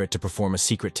spirit to perform a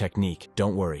secret technique.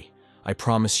 Don't worry. I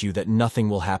promise you that nothing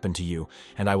will happen to you,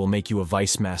 and I will make you a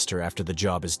vice master after the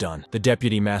job is done. The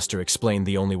deputy master explained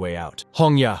the only way out.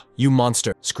 Hongya, you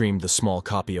monster, screamed the small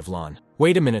copy of Lan.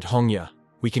 Wait a minute, Hongya.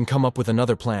 We can come up with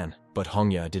another plan. But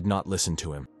Hongya did not listen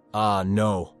to him. Ah,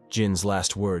 no. Jin's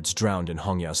last words drowned in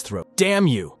Hongya's throat. Damn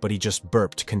you! But he just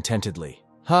burped contentedly.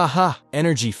 Ha ha!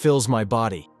 Energy fills my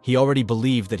body. He already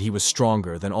believed that he was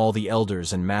stronger than all the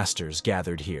elders and masters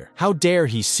gathered here. How dare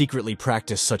he secretly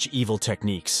practice such evil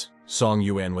techniques? Song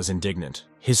Yuan was indignant.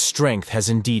 His strength has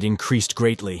indeed increased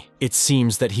greatly. It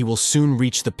seems that he will soon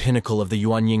reach the pinnacle of the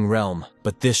Yuanying realm,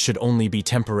 but this should only be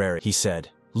temporary, he said.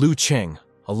 Lu Cheng,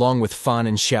 along with Fan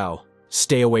and Xiao,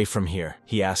 stay away from here,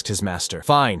 he asked his master.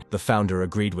 Fine, the founder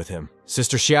agreed with him.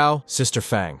 Sister Xiao, Sister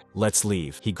Fang, let's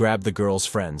leave. He grabbed the girl's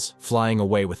friends, flying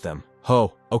away with them.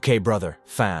 Ho, okay brother,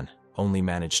 Fan only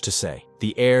managed to say.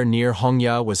 The air near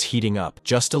Hongya was heating up,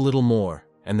 just a little more,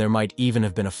 and there might even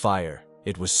have been a fire.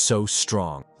 It was so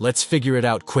strong. Let's figure it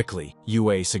out quickly,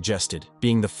 Yue suggested,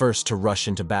 being the first to rush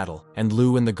into battle, and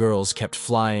Lu and the girls kept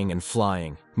flying and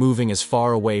flying, moving as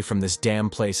far away from this damn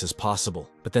place as possible.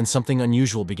 But then something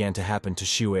unusual began to happen to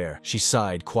Shuer. She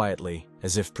sighed quietly,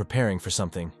 as if preparing for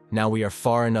something. Now we are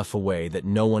far enough away that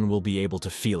no one will be able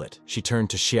to feel it. She turned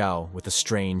to Xiao with a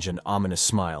strange and ominous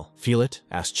smile. Feel it?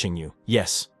 Asked Qingyu.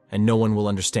 Yes. And no one will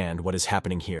understand what is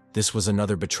happening here. This was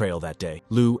another betrayal that day.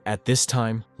 Lu, at this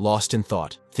time, lost in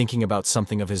thought, thinking about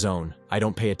something of his own. I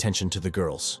don't pay attention to the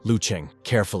girls. Lu Cheng,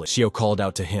 carefully. Xiao called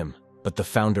out to him, but the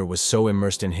founder was so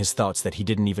immersed in his thoughts that he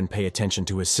didn't even pay attention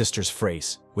to his sister's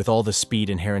phrase. With all the speed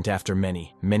inherent after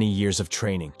many, many years of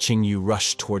training, Qingyu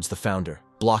rushed towards the founder,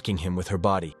 blocking him with her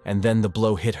body, and then the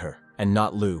blow hit her, and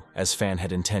not Lu, as Fan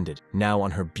had intended, now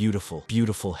on her beautiful,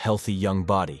 beautiful, healthy young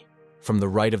body. From the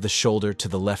right of the shoulder to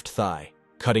the left thigh,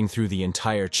 cutting through the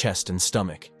entire chest and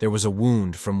stomach. There was a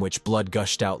wound from which blood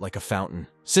gushed out like a fountain.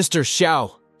 Sister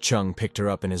Xiao! Chung picked her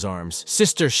up in his arms.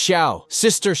 Sister Xiao!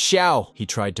 Sister Xiao! He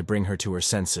tried to bring her to her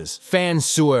senses. Fan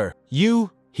Suer! You!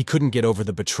 He couldn't get over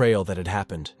the betrayal that had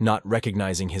happened, not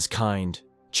recognizing his kind,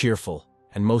 cheerful,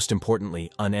 and most importantly,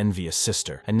 unenvious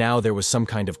sister. And now there was some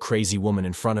kind of crazy woman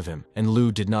in front of him, and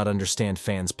Lu did not understand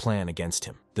Fan's plan against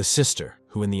him. The sister,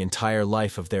 who in the entire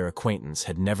life of their acquaintance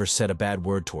had never said a bad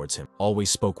word towards him, always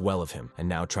spoke well of him, and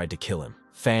now tried to kill him.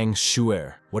 Fang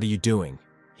Shuer, what are you doing?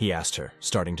 He asked her,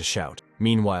 starting to shout.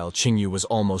 Meanwhile, Qingyu was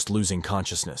almost losing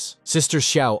consciousness. Sister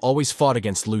Xiao always fought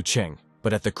against Lu Cheng,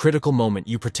 but at the critical moment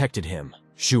you protected him,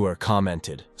 Shuer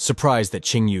commented, surprised that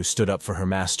Qingyu stood up for her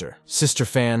master. Sister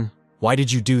Fan, why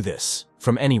did you do this?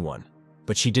 From anyone.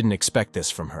 But she didn't expect this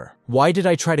from her. Why did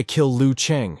I try to kill Lu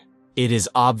Cheng? It is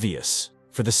obvious.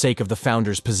 For the sake of the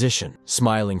founder's position.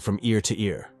 Smiling from ear to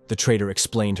ear, the traitor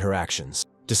explained her actions.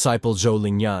 Disciple Zhou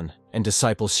Lingyan and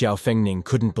disciple Xiao Fengning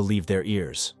couldn't believe their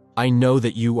ears. I know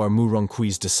that you are Mu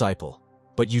Rongqui's disciple,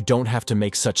 but you don't have to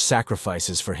make such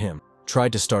sacrifices for him.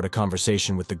 Tried to start a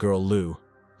conversation with the girl Lu,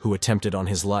 who attempted on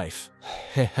his life.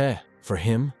 Heh. For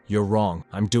him, you're wrong.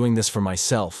 I'm doing this for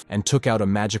myself, and took out a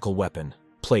magical weapon,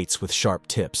 plates with sharp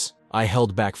tips. I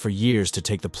held back for years to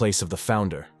take the place of the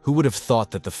founder. Who would have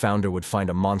thought that the founder would find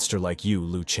a monster like you,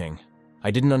 Lu Cheng?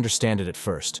 I didn't understand it at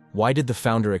first. Why did the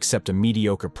founder accept a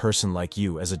mediocre person like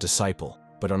you as a disciple?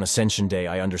 But on Ascension Day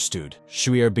I understood.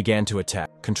 Shuer began to attack,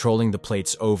 controlling the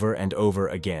plates over and over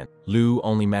again. Lu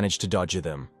only managed to dodge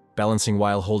them, balancing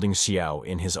while holding Xiao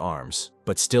in his arms.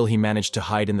 But still he managed to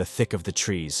hide in the thick of the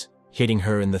trees, hitting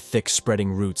her in the thick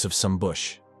spreading roots of some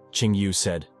bush. Qingyu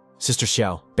said, "Sister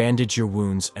Xiao, bandage your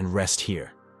wounds and rest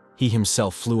here." He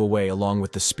himself flew away along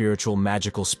with the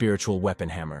magical spiritual weapon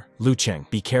hammer. "Lu Cheng,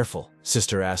 be careful,"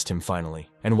 Sister asked him finally.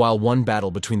 And while one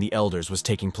battle between the elders was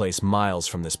taking place miles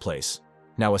from this place,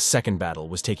 now a second battle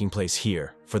was taking place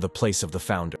here, for the place of the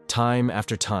founder. Time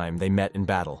after time they met in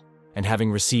battle, and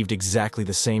having received exactly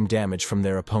the same damage from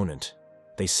their opponent,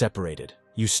 they separated.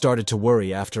 "You started to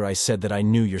worry after I said that I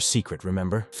knew your secret,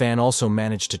 remember?" Fan also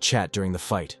managed to chat during the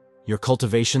fight. "Your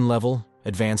cultivation level?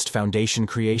 Advanced foundation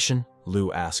creation?"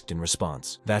 Lu asked in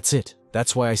response. "That's it.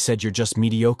 That's why I said you're just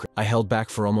mediocre. I held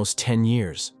back for almost 10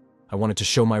 years. I wanted to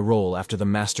show my role after the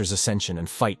Master's ascension and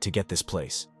fight to get this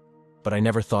place. But I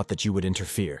never thought that you would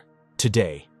interfere.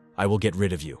 Today, I will get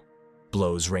rid of you."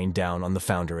 Blows rained down on the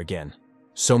founder again.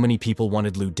 So many people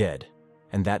wanted Lu dead,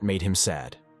 and that made him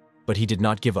sad. But he did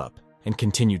not give up, and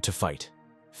continued to fight.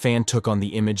 Fan took on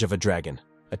the image of a dragon,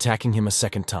 attacking him a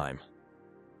second time.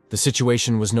 The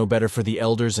situation was no better for the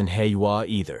elders and Heihua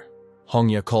either.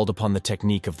 Hongya called upon the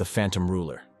technique of the Phantom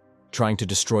Ruler, trying to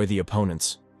destroy the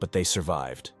opponents, but they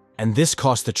survived. And this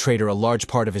cost the traitor a large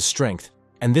part of his strength,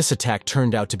 and this attack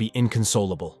turned out to be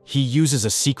inconsolable. He uses a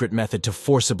secret method to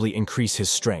forcibly increase his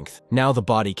strength. Now the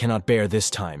body cannot bear this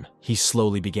time. He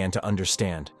slowly began to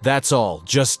understand. "That's all,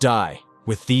 just die."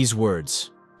 With these words,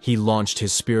 he launched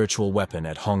his spiritual weapon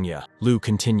at Hongya. Lu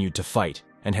continued to fight,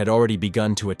 and had already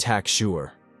begun to attack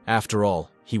Shu'er. After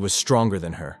all, he was stronger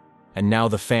than her, and now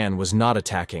the fan was not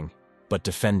attacking, but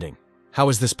defending. "How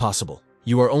is this possible?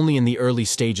 You are only in the early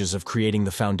stages of creating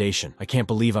the foundation. I can't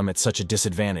believe I'm at such a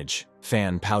disadvantage."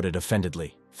 Fan pouted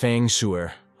offendedly. "Fang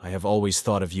Shu'er, I have always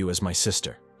thought of you as my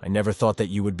sister. I never thought that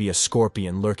you would be a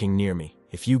scorpion lurking near me.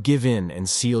 If you give in and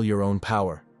seal your own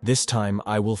power, this time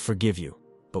I will forgive you.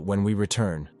 But when we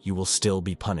return, you will still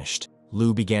be punished."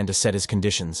 Lu began to set his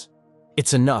conditions.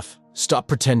 "It's enough. Stop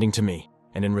pretending to me."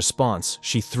 And in response,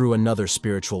 she threw another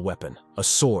spiritual weapon, a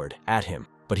sword, at him,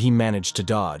 but he managed to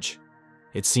dodge.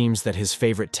 It seems that his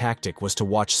favorite tactic was to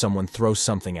watch someone throw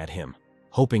something at him,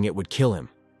 hoping it would kill him,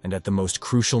 and at the most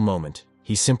crucial moment,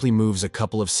 he simply moves a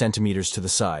couple of centimeters to the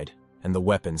side, and the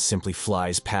weapon simply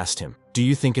flies past him. "Do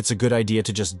you think it's a good idea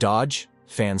to just dodge?"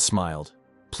 Fan smiled,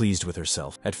 pleased with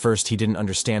herself. At first he didn't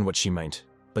understand what she meant,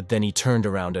 but then he turned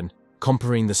around and,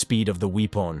 comparing the speed of the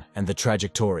weapon and the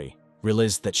trajectory,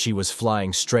 realized that she was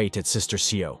flying straight at Sister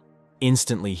Xiao.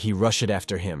 Instantly he rushed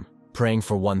after him, praying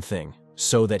for one thing,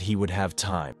 so that he would have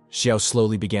time. Xiao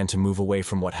slowly began to move away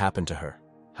from what happened to her.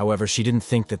 However, she didn't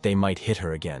think that they might hit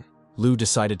her again. Lu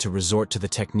decided to resort to the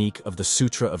technique of the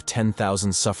Sutra of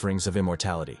 10,000 Sufferings of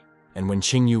Immortality. And when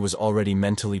Qingyu was already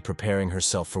mentally preparing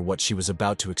herself for what she was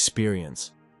about to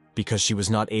experience, because she was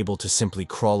not able to simply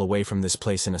crawl away from this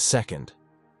place in a second,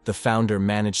 the founder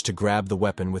managed to grab the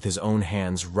weapon with his own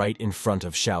hands right in front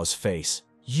of Xiao's face.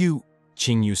 "You..."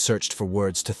 Qingyu searched for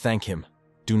words to thank him.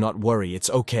 "Do not worry, it's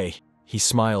okay." He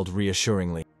smiled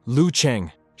reassuringly. "Lu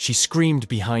Cheng!" She screamed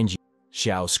behind you.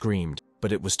 Xiao screamed,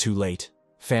 but it was too late.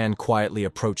 Fan quietly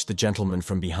approached the gentleman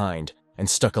from behind and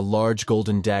stuck a large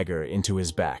golden dagger into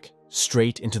his back,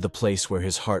 straight into the place where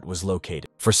his heart was located.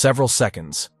 For several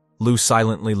seconds, Lu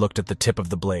silently looked at the tip of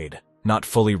the blade, not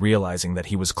fully realizing that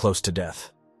he was close to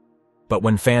death. But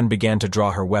when Fan began to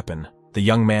draw her weapon, the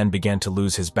young man began to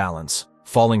lose his balance,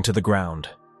 falling to the ground.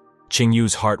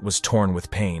 Qingyu's heart was torn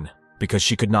with pain, because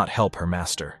she could not help her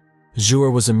master.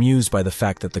 Zhu'er was amused by the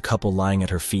fact that the couple lying at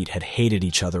her feet had hated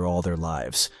each other all their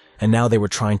lives, and now they were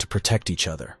trying to protect each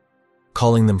other.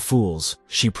 Calling them fools,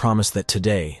 she promised that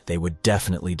today they would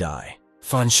definitely die.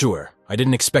 "Fan Shu'er, I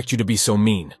didn't expect you to be so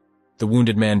mean." The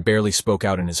wounded man barely spoke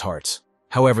out in his heart.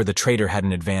 However, the traitor had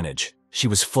an advantage. She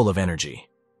was full of energy.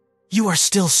 "You are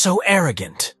still so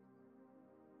arrogant!"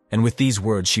 And with these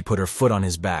words she put her foot on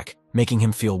his back, making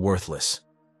him feel worthless.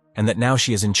 And that now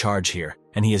she is in charge here,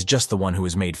 and he is just the one who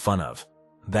is made fun of.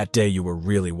 "That day you were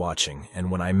really watching,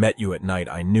 and when I met you at night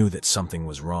I knew that something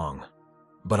was wrong.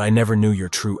 But I never knew your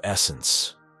true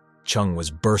essence." Chung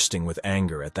was bursting with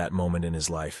anger at that moment in his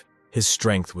life. His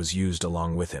strength was used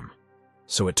along with him.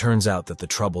 So it turns out that the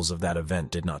troubles of that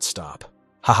event did not stop.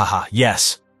 "Ha ha ha,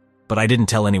 yes! But I didn't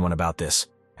tell anyone about this.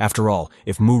 After all,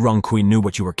 if Mu Rongqi knew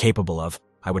what you were capable of,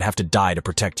 I would have to die to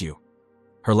protect you."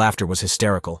 Her laughter was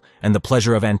hysterical, and the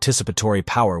pleasure of anticipatory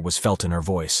power was felt in her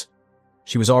voice.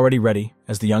 She was already ready,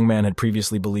 as the young man had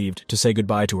previously believed, to say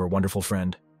goodbye to her wonderful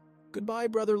friend. "Goodbye,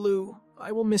 Brother Lu.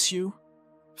 I will miss you."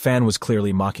 Fan was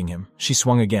clearly mocking him. She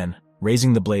swung again,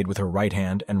 raising the blade with her right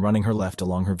hand and running her left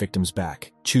along her victim's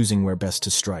back, choosing where best to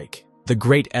strike. The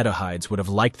great Edohides would have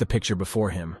liked the picture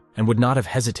before him and would not have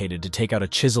hesitated to take out a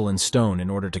chisel and stone in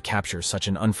order to capture such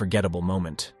an unforgettable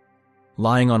moment.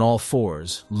 Lying on all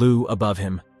fours, Lu, above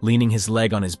him, leaning his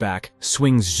leg on his back,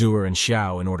 swings Zhuo and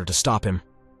Xiao in order to stop him,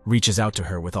 reaches out to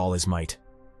her with all his might.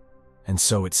 And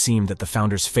so it seemed that the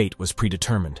founder's fate was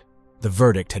predetermined. The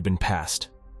verdict had been passed.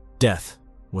 Death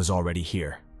was already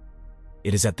here.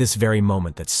 It is at this very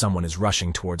moment that someone is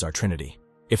rushing towards our trinity.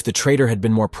 If the traitor had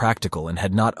been more practical and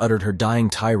had not uttered her dying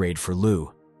tirade for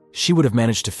Lu, she would have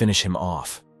managed to finish him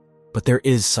off. But there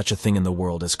is such a thing in the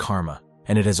world as karma,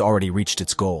 and it has already reached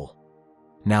its goal.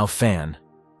 Now Fan,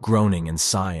 groaning and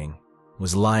sighing,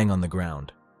 was lying on the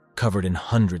ground, covered in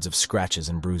hundreds of scratches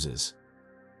and bruises.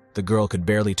 The girl could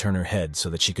barely turn her head so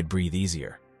that she could breathe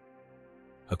easier.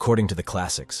 According to the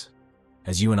classics,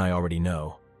 as you and I already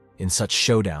know, in such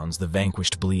showdowns the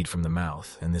vanquished bleed from the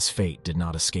mouth, and this fate did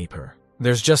not escape her.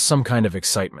 There's just some kind of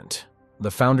excitement. The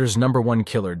founder's #1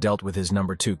 killer dealt with his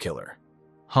 #2 killer.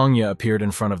 Hongya appeared in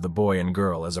front of the boy and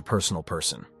girl as a personal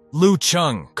person. "Lu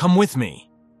Chung, come with me!"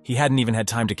 He hadn't even had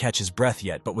time to catch his breath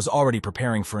yet, but was already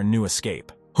preparing for a new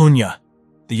escape. "Hunya!"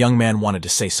 The young man wanted to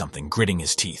say something, gritting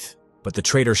his teeth. But the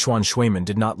traitor Xuan Shuiman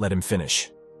did not let him finish.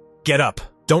 "Get up!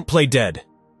 Don't play dead!"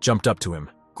 Jumped up to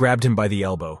him, grabbed him by the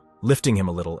elbow, lifting him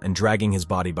a little and dragging his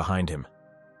body behind him.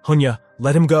 "Hunya,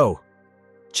 let him go!"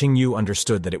 Qingyu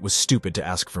understood that it was stupid to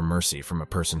ask for mercy from a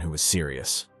person who was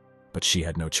serious. But she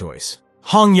had no choice.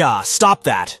 "Hongya, stop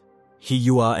that!"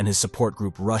 Hiyua and his support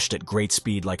group rushed at great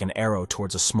speed like an arrow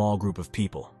towards a small group of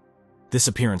people. This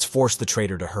appearance forced the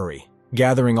traitor to hurry.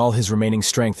 Gathering all his remaining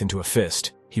strength into a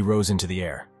fist, he rose into the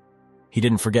air. He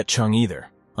didn't forget Chung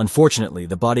either. Unfortunately,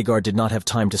 the bodyguard did not have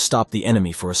time to stop the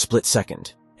enemy for a split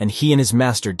second, and he and his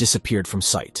master disappeared from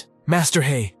sight. "Master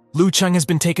He, Lu Chung has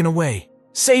been taken away.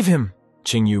 Save him!"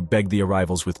 Qingyu begged the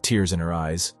arrivals with tears in her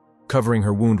eyes, covering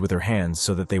her wound with her hands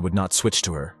so that they would not switch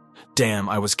to her. "Damn,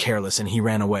 I was careless and he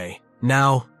ran away.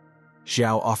 Now—"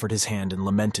 Xiao offered his hand and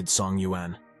lamented Song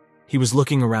Yuan. He was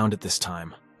looking around at this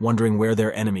time, wondering where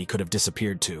their enemy could have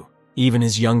disappeared to. Even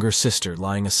his younger sister,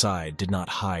 lying aside, did not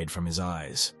hide from his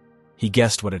eyes. He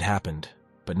guessed what had happened,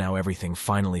 but now everything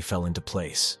finally fell into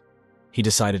place. He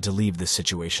decided to leave this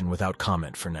situation without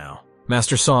comment for now.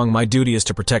 "Master Song, my duty is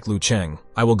to protect Lu Cheng.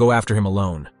 I will go after him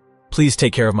alone. Please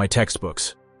take care of my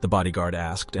textbooks," the bodyguard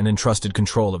asked, and entrusted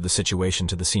control of the situation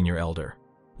to the senior elder.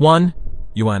 "One?"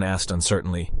 Yuan asked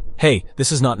uncertainly. "Hey,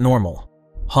 this is not normal.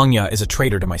 Hongya is a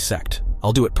traitor to my sect.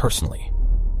 I'll do it personally."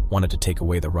 Wanted to take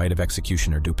away the right of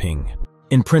executioner Du Ping.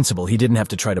 In principle, he didn't have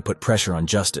to try to put pressure on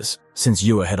justice, since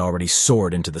Yua had already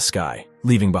soared into the sky,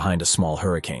 leaving behind a small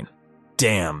hurricane.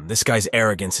 Damn, this guy's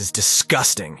arrogance is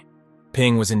disgusting.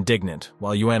 Ping was indignant,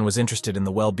 while Yuan was interested in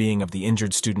the well-being of the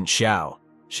injured student Xiao.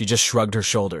 She just shrugged her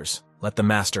shoulders, let the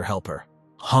master help her.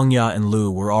 Hongya and Lu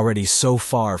were already so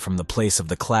far from the place of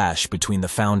the clash between the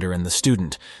founder and the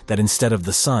student that instead of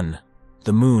the sun,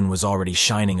 the moon was already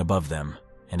shining above them,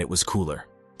 and it was cooler.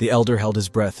 The elder held his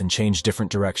breath and changed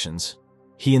different directions.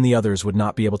 He and the others would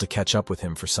not be able to catch up with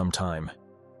him for some time.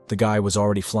 The guy was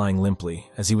already flying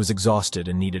limply, as he was exhausted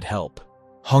and needed help.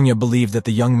 Hongya believed that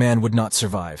the young man would not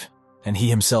survive, and he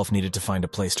himself needed to find a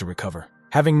place to recover.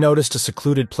 Having noticed a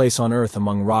secluded place on earth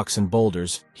among rocks and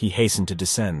boulders, he hastened to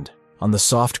descend. On the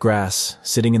soft grass,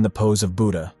 sitting in the pose of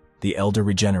Buddha, the elder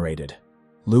regenerated.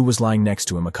 Lu was lying next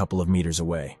to him a couple of meters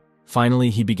away.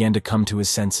 Finally, he began to come to his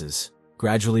senses,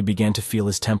 gradually began to feel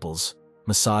his temples,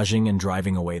 massaging and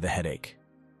driving away the headache.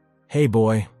 "Hey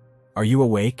boy, are you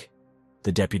awake?"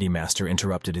 The deputy master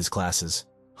interrupted his classes.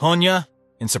 "Hongya?"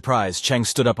 In surprise, Cheng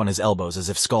stood up on his elbows as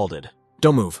if scalded.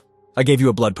 "Don't move. I gave you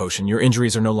a blood potion. Your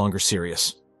injuries are no longer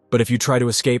serious. But if you try to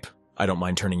escape, I don't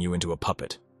mind turning you into a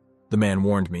puppet." The man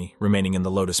warned me, remaining in the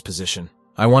lotus position.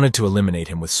 I wanted to eliminate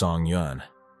him with Song Yuan,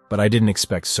 but I didn't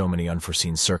expect so many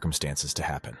unforeseen circumstances to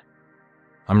happen.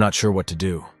 I'm not sure what to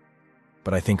do,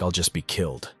 but I think I'll just be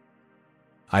killed.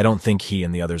 I don't think he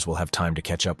and the others will have time to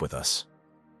catch up with us.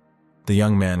 The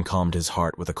young man calmed his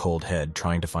heart with a cold head,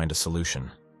 trying to find a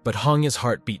solution. But Hongya's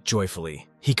heart beat joyfully.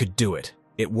 He could do it.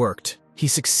 It worked. He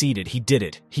succeeded. He did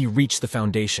it. He reached the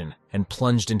foundation and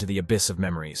plunged into the abyss of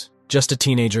memories. Just a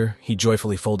teenager, he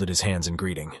joyfully folded his hands in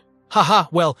greeting. "Haha,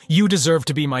 well, you deserve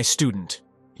to be my student.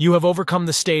 You have overcome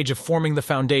the stage of forming the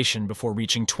foundation before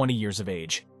reaching 20 years of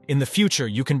age. In the future,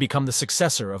 you can become the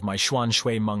successor of my Xuan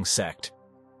Shui Meng sect."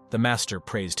 The master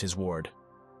praised his ward.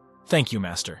 "Thank you,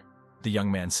 master," the young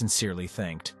man sincerely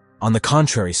thanked. "On the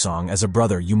contrary, Song, as a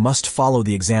brother, you must follow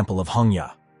the example of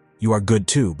Hongya. You are good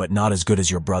too, but not as good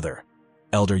as your brother,"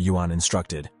 Elder Yuan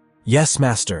instructed. "Yes,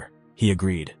 master," he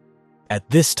agreed. At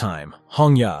this time,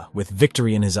 Hongya, with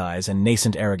victory in his eyes and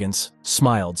nascent arrogance,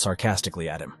 smiled sarcastically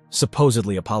at him,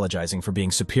 supposedly apologizing for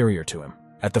being superior to him.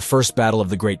 At the first battle of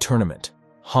the great tournament,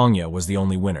 Hongya was the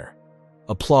only winner.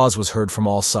 Applause was heard from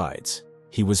all sides.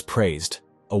 He was praised,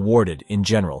 awarded. In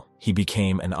general, he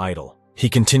became an idol. He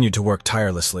continued to work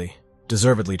tirelessly,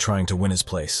 deservedly trying to win his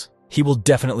place. He will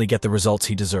definitely get the results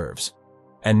he deserves.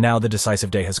 And now the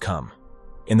decisive day has come.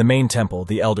 In the main temple,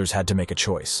 the elders had to make a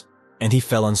choice, and he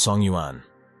fell on Song Yuan.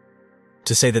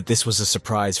 To say that this was a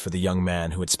surprise for the young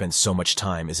man who had spent so much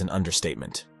time is an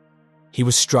understatement. He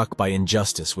was struck by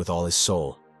injustice with all his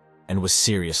soul, and was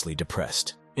seriously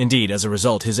depressed. Indeed, as a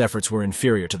result, his efforts were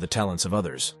inferior to the talents of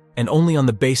others, and only on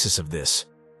the basis of this,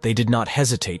 they did not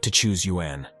hesitate to choose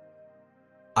Yuan.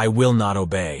 I will not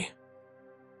obey.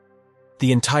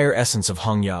 The entire essence of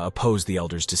Hongya opposed the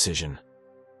elder's decision.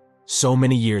 So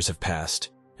many years have passed,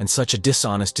 and such a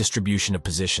dishonest distribution of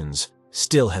positions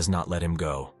still has not let him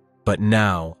go. But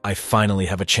now, I finally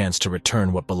have a chance to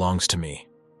return what belongs to me,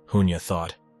 Hunya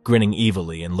thought, grinning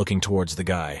evilly and looking towards the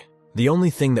guy. The only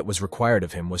thing that was required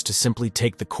of him was to simply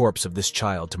take the corpse of this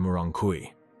child to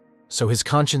Murongkui. So his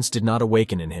conscience did not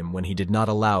awaken in him when he did not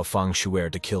allow Fang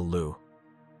Shuer to kill Lu.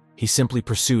 He simply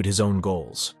pursued his own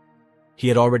goals. He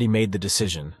had already made the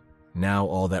decision. Now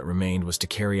all that remained was to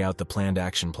carry out the planned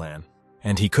action plan.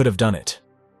 And he could have done it.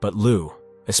 But Lu,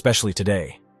 especially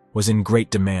today, was in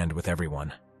great demand with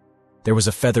everyone. There was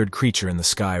a feathered creature in the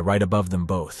sky right above them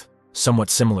both, somewhat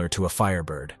similar to a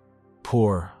firebird.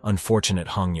 Poor, unfortunate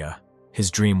Hongya. His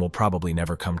dream will probably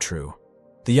never come true.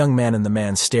 The young man and the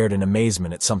man stared in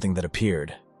amazement at something that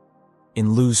appeared.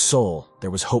 In Lu's soul,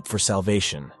 there was hope for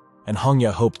salvation, and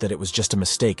Hongya hoped that it was just a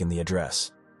mistake in the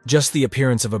address. Just the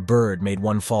appearance of a bird made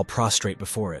one fall prostrate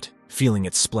before it, feeling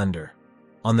its splendor.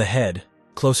 On the head,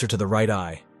 closer to the right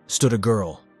eye, stood a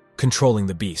girl, controlling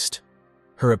the beast.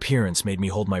 Her appearance made me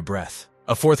hold my breath.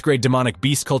 A fourth-grade demonic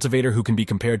beast cultivator who can be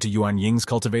compared to Yuan Ying's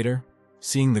cultivator?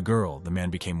 Seeing the girl, the man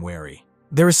became wary.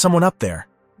 There is someone up there.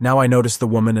 Now I noticed the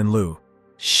woman in Lu.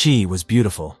 She was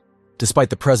beautiful. Despite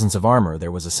the presence of armor,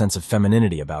 there was a sense of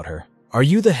femininity about her. Are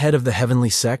you the head of the heavenly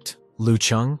sect, Lu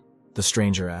Cheng? The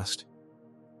stranger asked.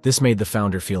 This made the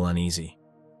founder feel uneasy.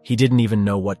 He didn't even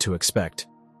know what to expect.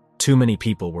 Too many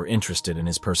people were interested in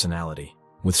his personality.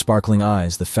 With sparkling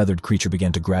eyes, the feathered creature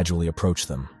began to gradually approach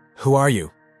them. Who are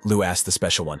you? Lu asked the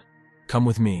special one. Come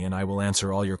with me and I will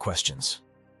answer all your questions.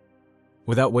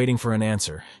 Without waiting for an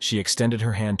answer, she extended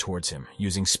her hand towards him,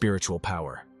 using spiritual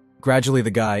power. Gradually,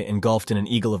 the guy, engulfed in an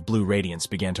eagle of blue radiance,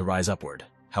 began to rise upward.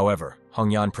 However,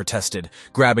 Hongyan protested,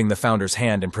 grabbing the founder's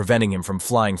hand and preventing him from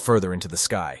flying further into the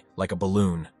sky, like a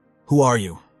balloon. Who are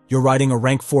you? You're riding a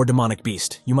rank 4 demonic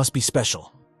beast. You must be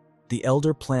special. The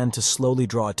elder planned to slowly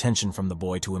draw attention from the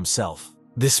boy to himself.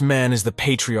 This man is the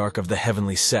patriarch of the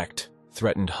heavenly sect,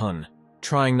 threatened Hun,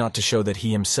 trying not to show that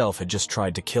he himself had just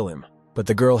tried to kill him. But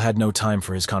the girl had no time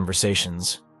for his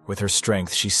conversations. With her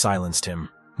strength, she silenced him.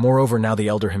 Moreover, now the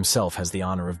elder himself has the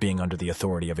honor of being under the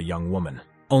authority of a young woman.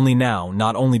 Only now,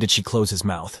 not only did she close his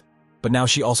mouth, but now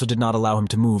she also did not allow him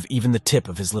to move even the tip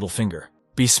of his little finger.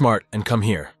 Be smart and come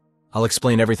here. I'll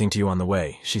explain everything to you on the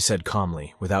way, she said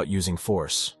calmly, without using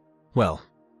force. Well,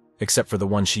 except for the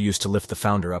one she used to lift the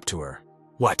founder up to her.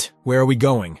 What? Where are we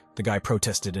going? The guy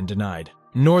protested and denied.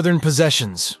 Northern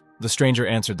possessions. The stranger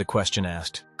answered the question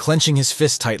asked. Clenching his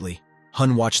fist tightly,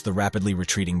 Hun watched the rapidly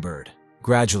retreating bird.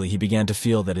 Gradually, he began to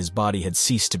feel that his body had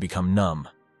ceased to become numb,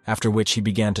 after which he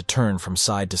began to turn from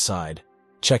side to side,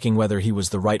 checking whether he was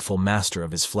the rightful master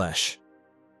of his flesh.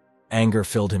 Anger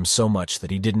filled him so much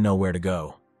that he didn't know where to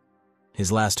go.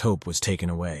 His last hope was taken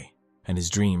away, and his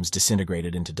dreams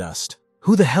disintegrated into dust.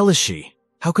 Who the hell is she?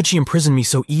 How could she imprison me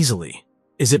so easily?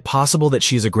 Is it possible that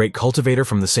she is a great cultivator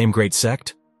from the same great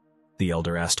sect? The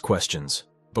elder asked questions.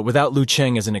 But without Lu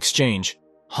Cheng as an exchange,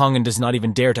 Hongan does not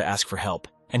even dare to ask for help,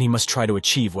 and he must try to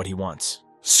achieve what he wants.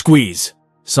 Squeeze!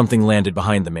 Something landed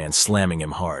behind the man, slamming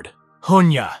him hard.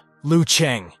 Hunya! Lu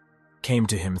Cheng! Came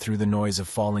to him through the noise of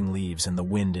falling leaves and the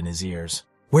wind in his ears.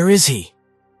 Where is he?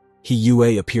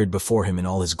 Yue appeared before him in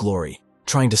all his glory,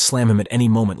 trying to slam him at any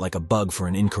moment like a bug for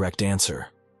an incorrect answer.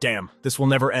 Damn, this will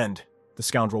never end, the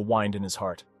scoundrel whined in his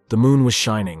heart. The moon was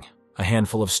shining. A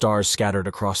handful of stars scattered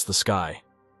across the sky.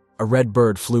 A red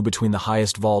bird flew between the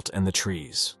highest vault and the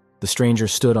trees. The stranger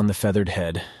stood on the feathered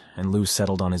head, and Lu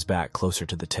settled on his back closer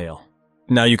to the tail.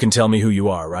 Now you can tell me who you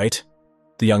are, right?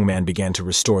 The young man began to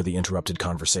restore the interrupted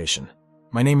conversation.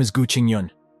 My name is Gu Qingyun.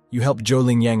 You helped Zhou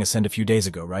Lingyang ascend a few days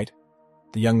ago, right?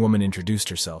 The young woman introduced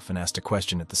herself and asked a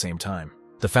question at the same time.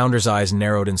 The founder's eyes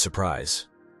narrowed in surprise.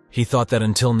 He thought that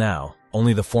until now,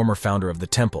 only the former founder of the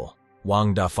temple,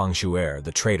 Wang Da Fangshuer,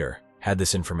 the traitor, had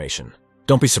this information.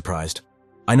 Don't be surprised.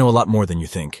 I know a lot more than you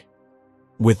think.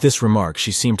 With this remark,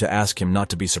 she seemed to ask him not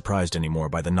to be surprised anymore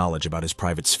by the knowledge about his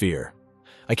private sphere.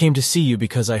 I came to see you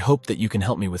because I hope that you can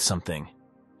help me with something.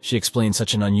 She explained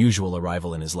such an unusual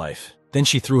arrival in his life. Then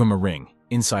she threw him a ring,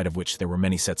 inside of which there were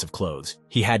many sets of clothes.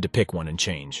 He had to pick one and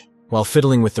change. While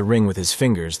fiddling with the ring with his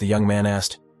fingers, the young man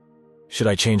asked, "Should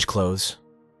I change clothes?"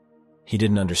 He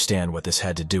didn't understand what this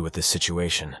had to do with this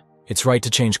situation. It's right to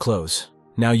change clothes.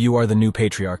 Now you are the new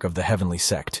patriarch of the heavenly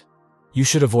sect. You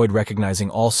should avoid recognizing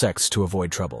all sects to avoid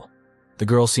trouble. The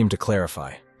girl seemed to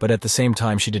clarify, but at the same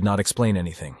time she did not explain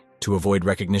anything. To avoid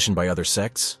recognition by other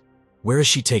sects? Where is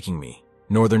she taking me?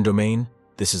 Northern Domain?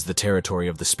 This is the territory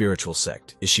of the spiritual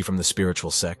sect. Is she from the spiritual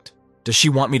sect? Does she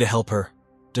want me to help her?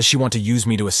 Does she want to use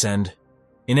me to ascend?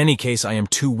 In any case, I am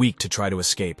too weak to try to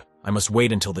escape. I must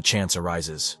wait until the chance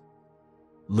arises.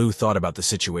 Lu thought about the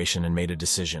situation and made a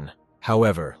decision.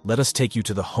 However, let us take you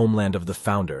to the homeland of the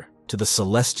founder, to the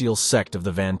celestial sect of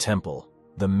the Van Temple,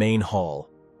 the main hall,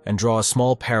 and draw a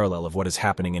small parallel of what is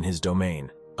happening in his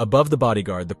domain. Above the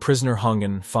bodyguard, the prisoner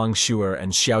Hongen, Fang Shuer,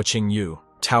 and Xiao Qingyu,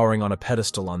 towering on a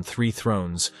pedestal on 3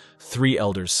 thrones, 3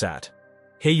 elders sat.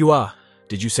 Hey Yua,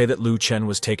 did you say that Lu Chen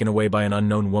was taken away by an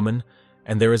unknown woman,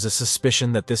 and there is a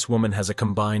suspicion that this woman has a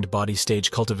combined body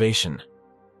stage cultivation?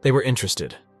 They were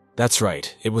interested. That's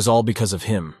right, it was all because of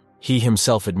him. He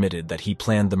himself admitted that he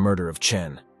planned the murder of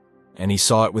Chen. And he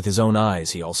saw it with his own eyes,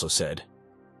 he also said.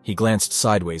 He glanced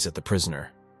sideways at the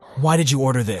prisoner. Why did you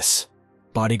order this?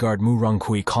 Bodyguard Mu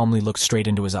Rongqi calmly looked straight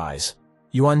into his eyes.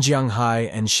 Yuan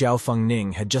Jianghai and Xiao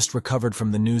Fengning had just recovered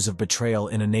from the news of betrayal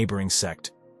in a neighboring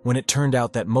sect, when it turned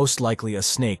out that most likely a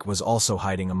snake was also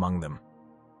hiding among them.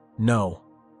 No,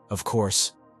 of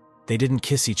course, they didn't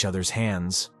kiss each other's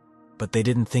hands, but they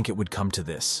didn't think it would come to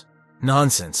this.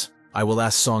 Nonsense. I will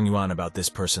ask Song Yuan about this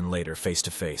person later, face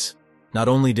to face. Not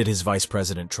only did his vice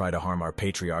president try to harm our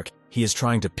patriarch, he is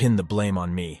trying to pin the blame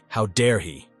on me. How dare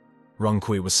he?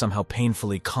 Rongqi was somehow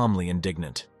painfully calmly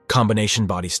indignant. Combination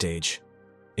body stage.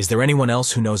 Is there anyone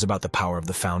else who knows about the power of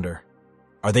the founder?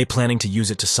 Are they planning to use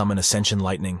it to summon ascension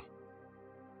lightning?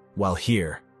 While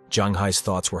here, Zhang Hai's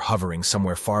thoughts were hovering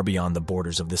somewhere far beyond the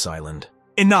borders of this island.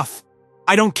 Enough!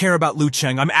 I don't care about Lu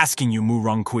Cheng, I'm asking you, Mu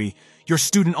Rongqi. Your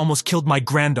student almost killed my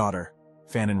granddaughter.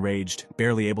 Fan enraged,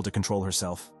 barely able to control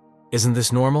herself. Isn't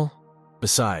this normal?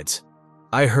 Besides,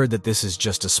 I heard that this is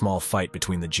just a small fight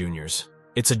between the juniors.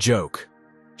 It's a joke.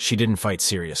 She didn't fight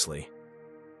seriously.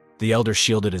 The elder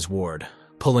shielded his ward,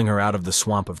 pulling her out of the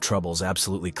swamp of troubles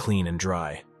absolutely clean and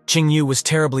dry. Qingyu was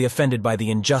terribly offended by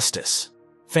the injustice.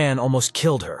 Fan almost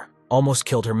killed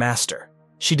her master.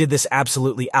 She did this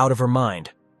absolutely out of her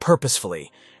mind,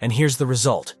 purposefully, and here's the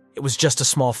result. It was just a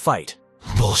small fight.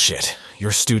 Bullshit.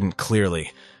 Your student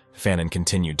clearly, Fanon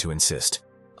continued to insist.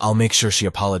 I'll make sure she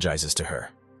apologizes to her.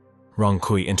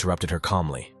 Rongqi interrupted her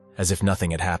calmly, as if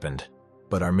nothing had happened.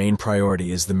 But our main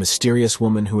priority is the mysterious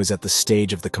woman who is at the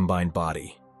stage of the combined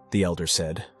body, the elder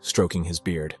said, stroking his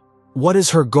beard. What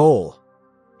is her goal?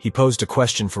 He posed a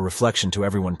question for reflection to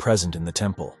everyone present in the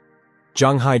temple.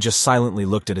 Zhang Hai just silently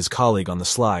looked at his colleague on the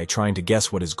sly, trying to guess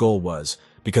what his goal was,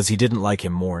 because he didn't like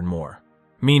him more and more.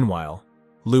 Meanwhile,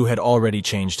 Lu had already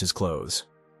changed his clothes.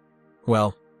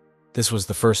 Well, this was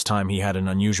the first time he had an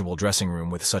unusual dressing room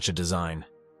with such a design.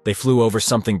 They flew over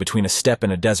something between a steppe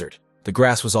and a desert. The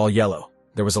grass was all yellow.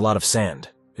 There was a lot of sand.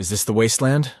 Is this the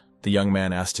wasteland? The young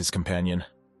man asked his companion.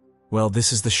 Well,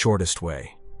 this is the shortest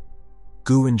way.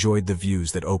 Gu enjoyed the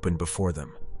views that opened before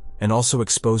them, and also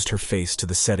exposed her face to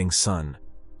the setting sun,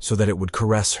 so that it would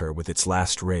caress her with its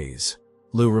last rays.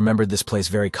 Lu remembered this place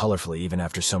very colorfully even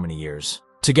after so many years.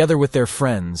 Together with their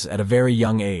friends, at a very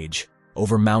young age,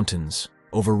 over mountains,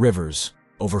 over rivers,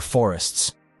 over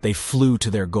forests, they flew to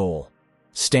their goal,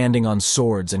 standing on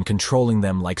swords and controlling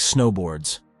them like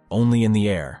snowboards, only in the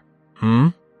air.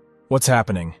 What's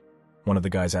happening? One of the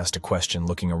guys asked a question,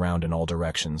 looking around in all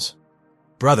directions.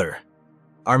 Brother,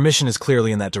 our mission is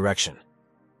clearly in that direction.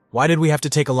 Why did we have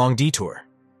to take a long detour?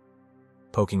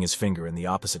 Poking his finger in the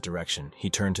opposite direction,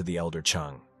 he turned to the elder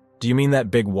Cheng. Do you mean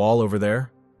that big wall over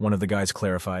there? One of the guys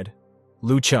clarified.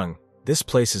 Lu Cheng, this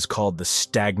place is called the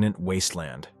Stagnant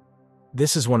Wasteland.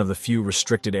 This is one of the few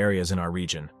restricted areas in our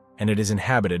region, and it is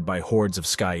inhabited by hordes of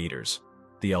Sky Eaters,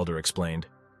 the elder explained.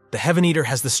 The Heaven Eater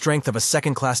has the strength of a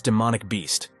second-class demonic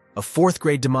beast. A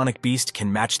fourth-grade demonic beast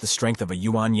can match the strength of a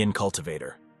Yuan Yin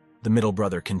cultivator. The middle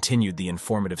brother continued the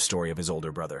informative story of his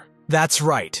older brother. That's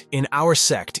right. In our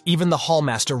sect, even the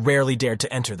Hallmaster rarely dared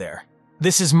to enter there.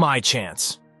 This is my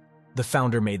chance. The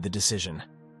founder made the decision.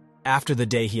 After the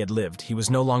day he had lived, he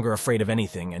was no longer afraid of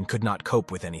anything and could not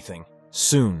cope with anything.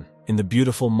 Soon, in the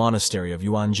beautiful monastery of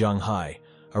Yuan Jianghai,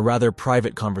 a rather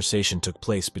private conversation took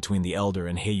place between the elder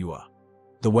and Heiyua.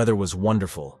 The weather was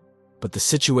wonderful, but the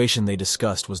situation they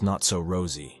discussed was not so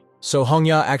rosy. So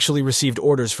Hongya actually received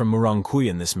orders from Murong Kui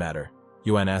in this matter?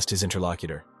 Yuan asked his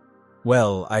interlocutor.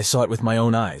 Well, I saw it with my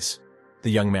own eyes,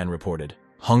 the young man reported.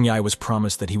 Hongya was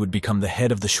promised that he would become the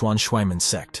head of the Xuan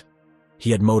sect.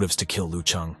 He had motives to kill Lu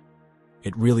Cheng.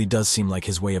 It really does seem like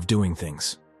his way of doing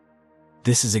things.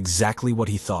 This is exactly what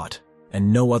he thought,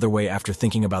 and no other way after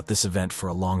thinking about this event for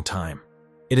a long time.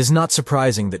 It is not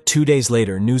surprising that 2 days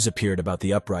later news appeared about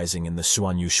the uprising in the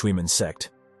Xuan sect,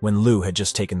 when Lu had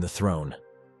just taken the throne.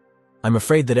 I'm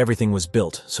afraid that everything was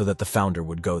built so that the founder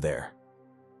would go there.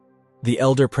 The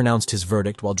elder pronounced his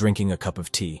verdict while drinking a cup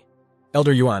of tea.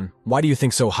 Elder Yuan, why do you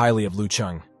think so highly of Lu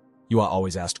Cheng? Yua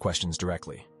always asked questions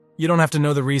directly. You don't have to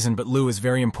know the reason, but Lu is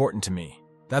very important to me.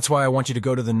 That's why I want you to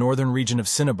go to the northern region of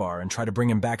Cinnabar and try to bring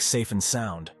him back safe and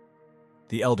sound.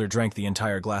 The elder drank the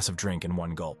entire glass of drink in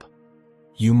one gulp.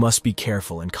 You must be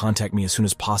careful and contact me as soon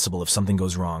as possible if something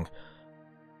goes wrong.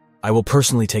 I will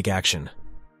personally take action,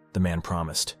 the man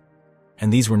promised.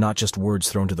 And these were not just words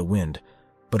thrown to the wind,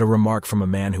 but a remark from a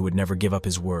man who would never give up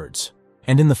his words.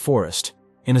 And in the forest,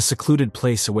 in a secluded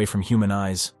place away from human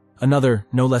eyes, another,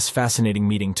 no less fascinating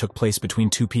meeting took place between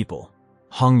two people,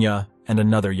 Hongya and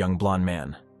another young blonde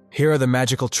man. Here are the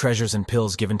magical treasures and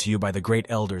pills given to you by the great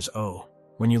elders O.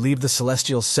 When you leave the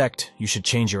celestial sect, you should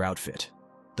change your outfit.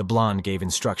 The blonde gave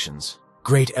instructions.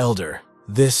 Great elder,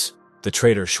 this... The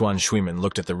traitor Xuan Shuiman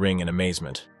looked at the ring in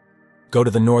amazement. Go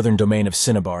to the northern domain of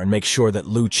Cinnabar and make sure that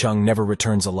Lu Cheng never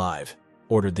returns alive,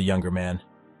 ordered the younger man.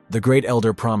 The great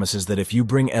elder promises that if you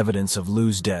bring evidence of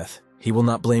Lu's death, he will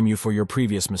not blame you for your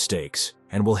previous mistakes,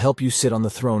 and will help you sit on the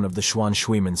throne of the Xuan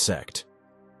Shuiman sect.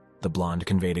 The blonde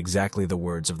conveyed exactly the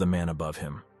words of the man above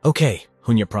him. Okay,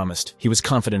 Hunya promised. He was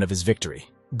confident of his victory.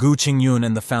 Gu Qingyun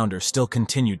and the founder still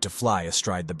continued to fly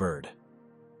astride the bird.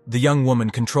 The young woman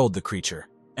controlled the creature,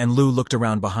 and Lu looked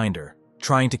around behind her,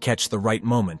 trying to catch the right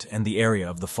moment and the area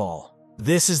of the fall.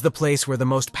 This is the place where the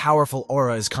most powerful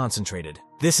aura is concentrated.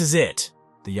 This is it,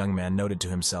 the young man noted to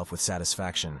himself with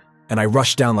satisfaction. And I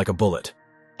rushed down like a bullet,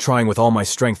 trying with all my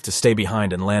strength to stay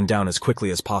behind and land down as quickly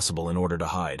as possible in order to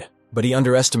hide. But he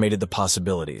underestimated the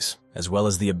possibilities, as well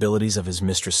as the abilities of his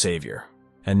mistress savior.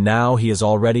 And now he is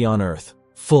already on Earth,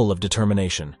 full of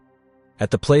determination.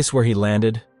 At the place where he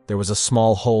landed, there was a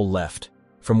small hole left,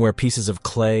 from where pieces of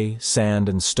clay, sand,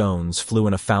 and stones flew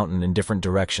in a fountain in different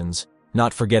directions,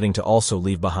 not forgetting to also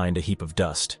leave behind a heap of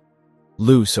dust.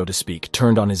 Lu, so to speak,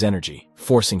 turned on his energy,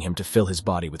 forcing him to fill his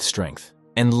body with strength.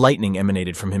 And lightning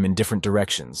emanated from him in different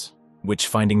directions, which,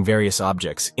 finding various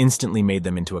objects, instantly made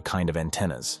them into a kind of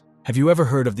antennas. Have you ever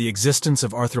heard of the existence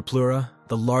of Arthropleura,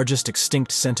 the largest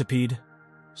extinct centipede?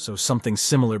 So something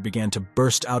similar began to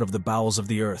burst out of the bowels of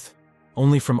the earth,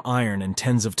 only from iron and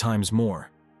tens of times more.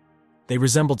 They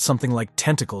resembled something like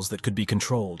tentacles that could be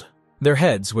controlled. Their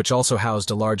heads, which also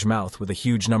housed a large mouth with a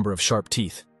huge number of sharp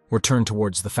teeth, were turned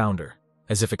towards the founder,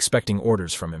 as if expecting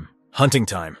orders from him. Hunting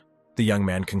time, the young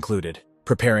man concluded,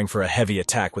 preparing for a heavy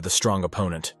attack with a strong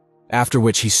opponent, after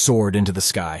which he soared into the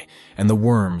sky, and the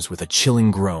worms, with a chilling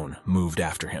groan, moved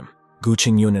after him. Gu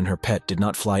Qingyun and her pet did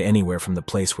not fly anywhere from the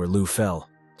place where Lu fell,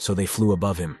 so they flew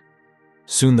above him.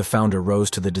 Soon the founder rose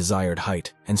to the desired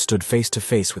height and stood face to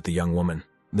face with the young woman.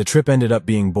 The trip ended up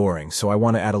being boring, so I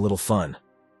want to add a little fun.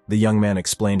 The young man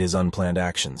explained his unplanned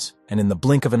actions, and in the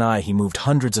blink of an eye he moved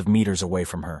hundreds of meters away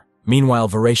from her. Meanwhile,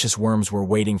 voracious worms were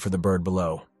waiting for the bird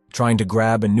below, trying to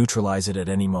grab and neutralize it at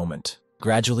any moment.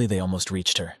 Gradually, they almost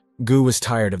reached her. Gu was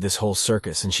tired of this whole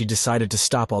circus, and she decided to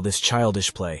stop all this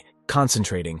childish play.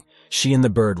 Concentrating, she and the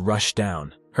bird rushed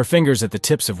down. Her fingers, at the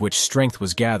tips of which strength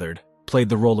was gathered, played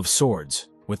the role of swords,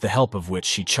 with the help of which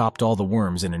she chopped all the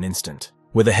worms in an instant.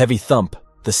 With a heavy thump,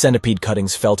 the centipede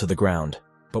cuttings fell to the ground,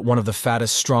 but one of the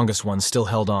fattest, strongest ones still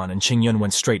held on, and Qingyun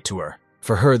went straight to her.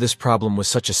 For her, this problem was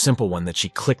such a simple one that she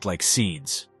clicked like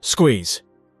seeds. Squeeze!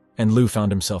 And Lu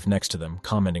found himself next to them,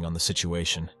 commenting on the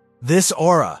situation. This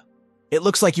aura! It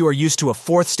looks like you are used to a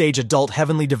fourth-stage adult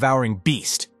heavenly devouring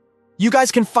beast. You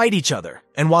guys can fight each other,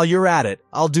 and while you're at it,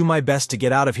 I'll do my best to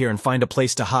get out of here and find a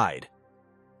place to hide.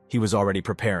 He was already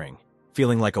preparing,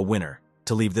 feeling like a winner,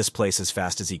 to leave this place as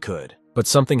fast as he could. But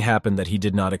something happened that he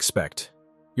did not expect.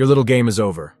 Your little game is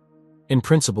over. In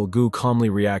principle, Gu calmly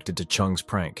reacted to Cheng's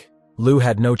prank. Lu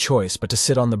had no choice but to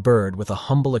sit on the bird with a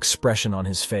humble expression on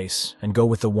his face and go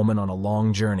with the woman on a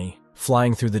long journey,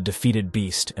 flying through the defeated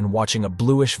beast and watching a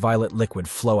bluish-violet liquid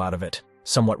flow out of it,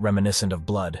 somewhat reminiscent of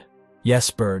blood.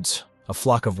 Yes, birds, a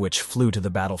flock of which flew to the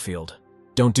battlefield.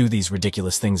 Don't do these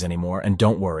ridiculous things anymore, and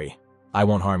don't worry. I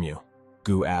won't harm you,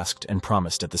 Gu asked and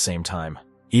promised at the same time.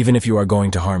 Even if you are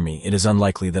going to harm me, it is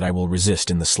unlikely that I will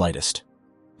resist in the slightest.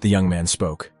 The young man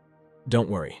spoke. Don't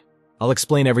worry. I'll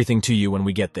explain everything to you when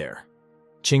we get there.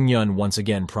 Qingyun once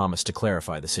again promised to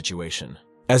clarify the situation.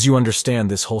 As you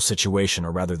understand, this whole situation,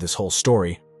 or rather this whole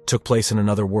story, took place in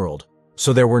another world,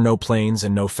 so there were no planes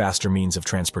and no faster means of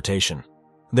transportation.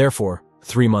 Therefore,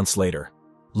 3 months later,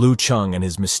 Lu Cheng and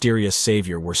his mysterious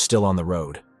savior were still on the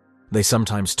road. They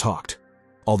sometimes talked,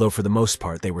 although for the most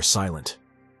part they were silent.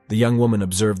 The young woman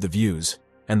observed the views,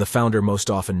 and the founder most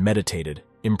often meditated,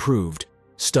 improved,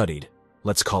 studied,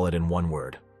 let's call it in one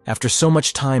word. After so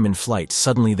much time in flight,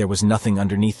 suddenly there was nothing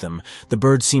underneath them. The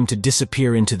bird seemed to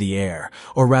disappear into the air,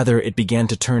 or rather it began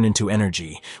to turn into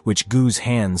energy, which Gu's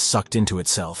hands sucked into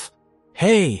itself.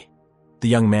 Hey! The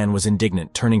young man was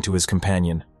indignant, turning to his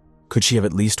companion. Could she have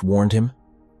at least warned him?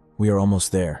 We are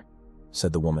almost there,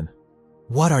 said the woman.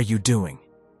 What are you doing?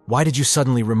 Why did you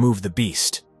suddenly remove the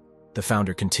beast? The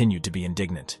founder continued to be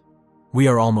indignant. We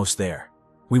are almost there.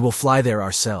 We will fly there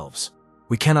ourselves.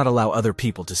 We cannot allow other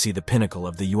people to see the pinnacle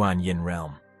of the Yuan Yin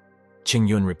realm.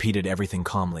 Qingyun repeated everything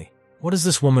calmly. What does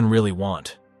this woman really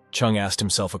want? Cheng asked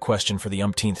himself a question for the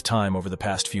umpteenth time over the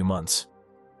past few months.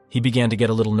 He began to get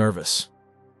a little nervous.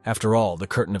 After all, the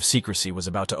curtain of secrecy was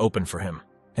about to open for him.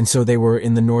 And so they were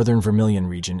in the northern Vermilion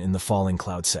region in the Falling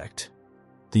Cloud sect.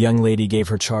 The young lady gave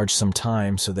her charge some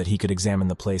time so that he could examine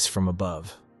the place from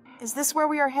above. Is this where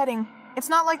we are heading? It's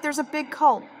not like there's a big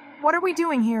cult. What are we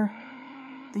doing here?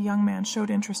 The young man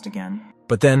showed interest again.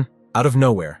 But then, out of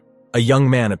nowhere, a young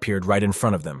man appeared right in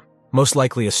front of them, most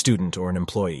likely a student or an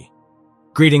employee.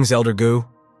 Greetings, Elder Gu.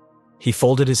 He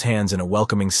folded his hands in a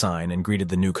welcoming sign and greeted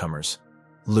the newcomers.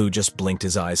 Lu just blinked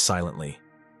his eyes silently.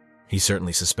 He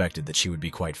certainly suspected that she would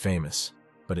be quite famous,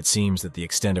 but it seems that the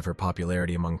extent of her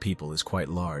popularity among people is quite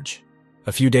large.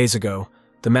 A few days ago,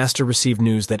 the master received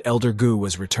news that Elder Gu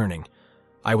was returning.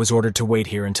 I was ordered to wait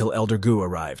here until Elder Gu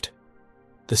arrived.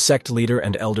 The sect leader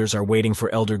and elders are waiting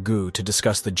for Elder Gu to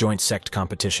discuss the joint sect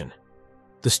competition.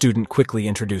 The student quickly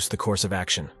introduced the course of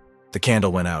action. The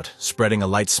candle went out, spreading a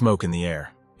light smoke in the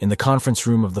air. In the conference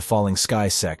room of the Falling Sky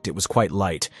sect, it was quite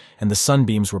light, and the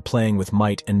sunbeams were playing with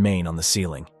might and main on the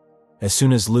ceiling. As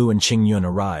soon as Lu and Qingyun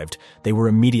arrived, they were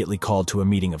immediately called to a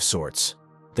meeting of sorts.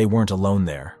 They weren't alone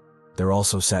there. There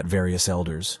also sat various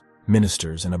elders,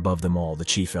 ministers, and above them all, the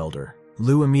chief elder.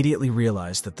 Lu immediately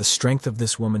realized that the strength of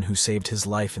this woman who saved his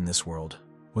life in this world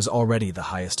was already the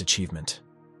highest achievement.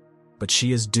 But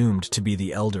she is doomed to be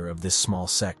the elder of this small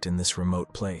sect in this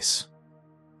remote place.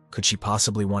 Could she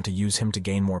possibly want to use him to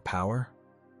gain more power?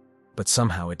 But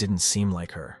somehow it didn't seem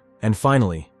like her. And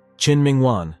finally, Qin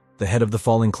Mingwan, the head of the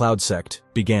Falling Cloud sect,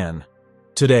 began.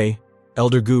 Today,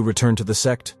 Elder Gu returned to the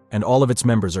sect, and all of its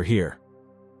members are here.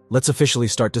 Let's officially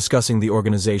start discussing the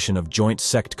organization of joint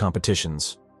sect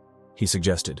competitions, he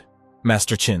suggested.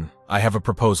 Master Qin, I have a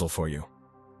proposal for you.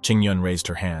 Qingyun raised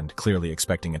her hand, clearly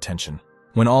expecting attention.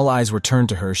 When all eyes were turned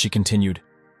to her, she continued,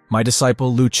 My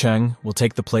disciple Lu Cheng will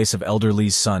take the place of Elder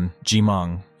Li's son,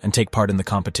 Jimang, and take part in the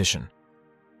competition.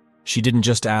 She didn't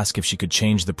just ask if she could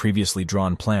change the previously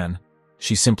drawn plan,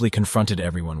 she simply confronted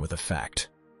everyone with a fact.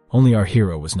 Only our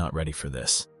hero was not ready for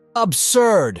this.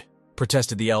 Absurd!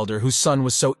 Protested the elder, whose son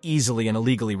was so easily and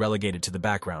illegally relegated to the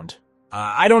background.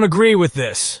 I don't agree with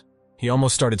this! He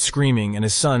almost started screaming, and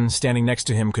his son, standing next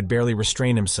to him, could barely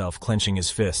restrain himself, clenching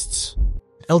his fists.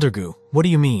 Elder Gu, what do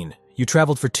you mean? You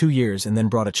traveled for 2 years and then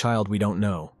brought a child we don't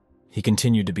know. He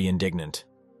continued to be indignant.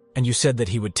 And you said that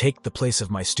he would take the place of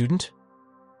my student?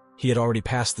 He had already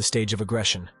passed the stage of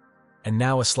aggression, and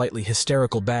now a slightly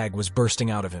hysterical bag was bursting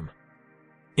out of him.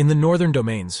 In the northern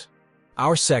domains,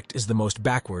 our sect is the most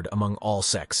backward among all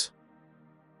sects.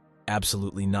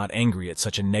 Absolutely not angry at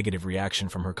such a negative reaction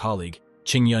from her colleague,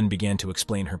 Qingyun began to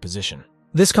explain her position.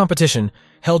 This competition,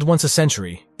 held once a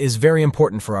century, is very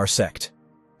important for our sect.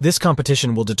 This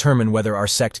competition will determine whether our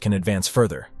sect can advance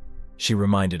further. She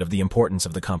reminded of the importance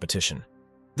of the competition.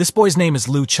 This boy's name is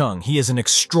Lu Cheng. He is an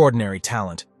extraordinary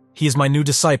talent. He is my new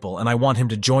disciple, and I want him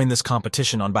to join this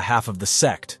competition on behalf of the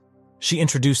sect. She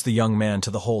introduced the young man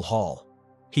to the whole hall.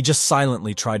 He just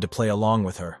silently tried to play along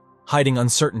with her, hiding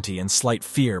uncertainty and slight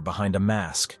fear behind a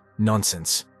mask.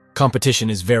 Nonsense. Competition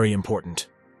is very important,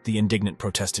 the indignant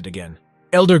protested again.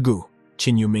 Elder Gu,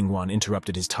 Qin Mingwan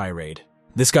interrupted his tirade.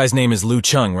 This guy's name is Lu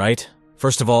Cheng, right?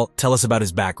 First of all, tell us about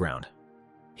his background.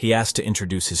 He asked to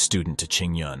introduce his student to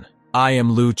Qingyun. I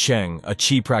am Lu Cheng, a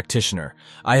Qi practitioner.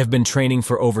 I have been training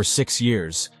for over 6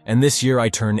 years, and this year I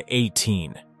turn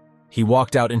 18. He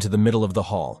walked out into the middle of the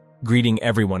hall, greeting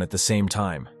everyone at the same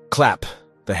time. Clap!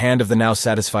 The hand of the now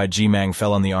satisfied Jimang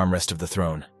fell on the armrest of the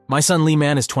throne. My son Li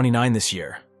Man is 29 this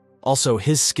year. Also,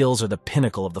 his skills are the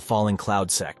pinnacle of the Falling Cloud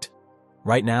sect.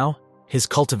 Right now, his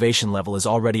cultivation level is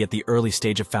already at the early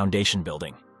stage of foundation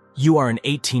building. You are an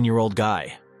 18-year-old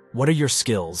guy. What are your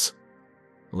skills?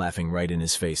 Laughing right in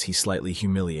his face, he slightly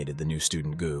humiliated the new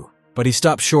student Gu. But he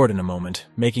stopped short in a moment,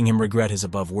 making him regret his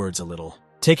above words a little.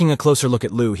 Taking a closer look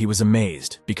at Lu, he was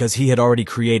amazed, because he had already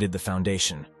created the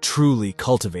foundation, truly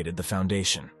cultivated the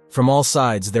foundation. From all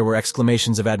sides, there were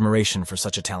exclamations of admiration for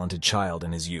such a talented child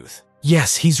in his youth.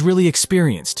 Yes, he's really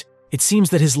experienced. It seems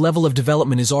that his level of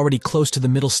development is already close to the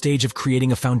middle stage of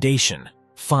creating a foundation.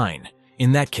 Fine.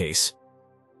 In that case,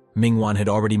 Mingwan had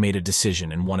already made a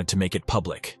decision and wanted to make it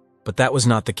public. But that was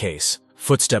not the case.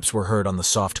 Footsteps were heard on the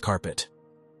soft carpet.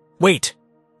 Wait!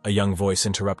 A young voice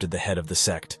interrupted the head of the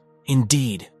sect.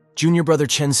 Indeed. Junior brother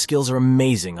Chen's skills are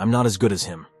amazing. I'm not as good as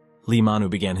him. Li Manu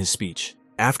began his speech,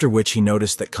 after which he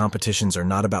noticed that competitions are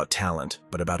not about talent,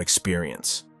 but about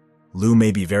experience. Lu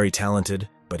may be very talented,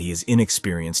 but he is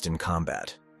inexperienced in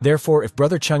combat. Therefore, if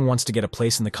Brother Cheng wants to get a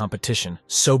place in the competition,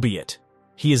 so be it.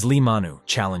 He is Li Manu,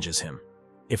 challenges him.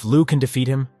 If Lu can defeat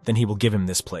him, then he will give him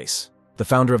this place. The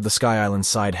founder of the Sky Island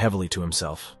sighed heavily to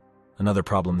himself. Another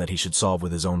problem that he should solve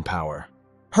with his own power.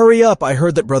 Hurry up! I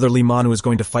heard that Brother Li Manu is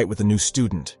going to fight with a new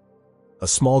student. A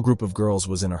small group of girls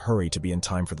was in a hurry to be in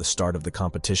time for the start of the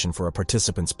competition for a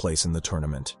participant's place in the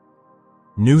tournament.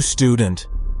 New student?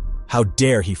 How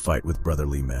dare he fight with Brother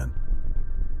Li Man?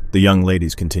 The young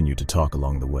ladies continued to talk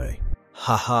along the way.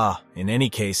 Haha, in any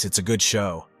case, it's a good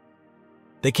show.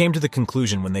 They came to the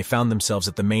conclusion when they found themselves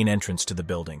at the main entrance to the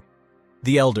building.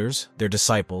 The elders, their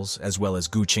disciples, as well as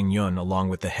Gu Qingyun along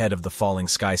with the head of the Falling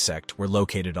Sky sect, were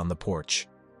located on the porch.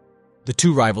 The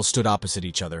two rivals stood opposite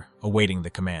each other, awaiting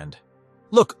the command.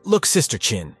 Look, Sister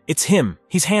Qin, it's him,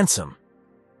 he's handsome.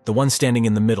 The one standing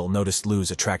in the middle noticed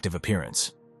Lu's attractive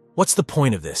appearance. What's the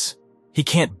point of this? He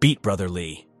can't beat Brother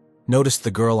Li. Noticed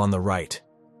the girl on the right.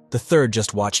 The third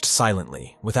just watched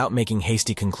silently, without making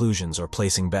hasty conclusions or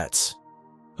placing bets.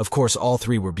 Of course, all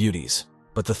three were beauties,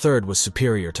 but the third was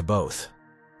superior to both.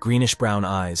 Greenish-brown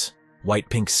eyes,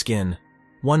 white-pink skin,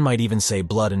 one might even say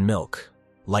blood and milk,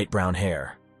 light brown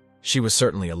hair. She was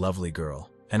certainly a lovely girl,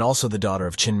 and also the daughter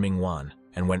of Qin Mingwan,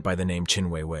 and went by the name Qin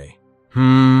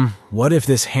Weiwei. What if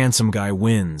this handsome guy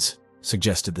wins?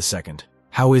 Suggested the second.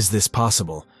 How is this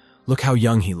possible? Look how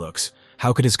young he looks.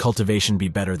 How could his cultivation be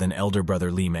better than elder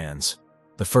brother Li Man's?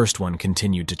 The first one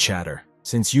continued to chatter.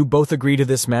 Since you both agree to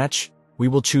this match, we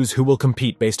will choose who will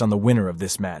compete based on the winner of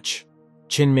this match.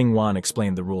 Qin Mingwan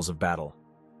explained the rules of battle.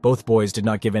 Both boys did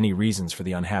not give any reasons for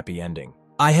the unhappy ending.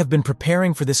 I have been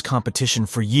preparing for this competition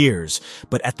for years,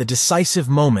 but at the decisive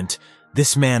moment,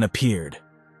 this man appeared.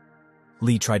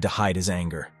 Li tried to hide his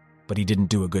anger, but he didn't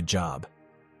do a good job.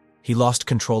 He lost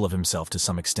control of himself to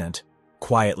some extent,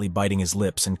 quietly biting his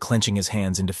lips and clenching his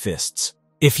hands into fists.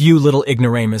 If you little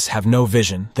ignoramus have no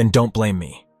vision, then don't blame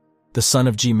me. The son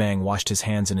of Jimang washed his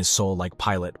hands and his soul like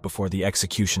Pilate before the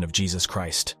execution of Jesus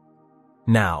Christ.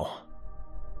 Now.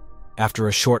 After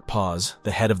a short pause,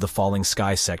 the head of the Falling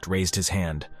Sky sect raised his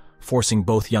hand, forcing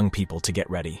both young people to get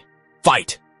ready.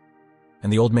 Fight!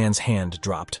 And the old man's hand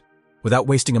dropped. Without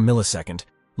wasting a millisecond,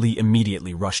 Li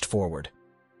immediately rushed forward.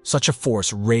 Such a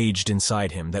force raged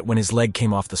inside him that when his leg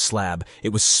came off the slab, it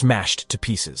was smashed to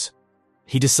pieces.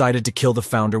 He decided to kill the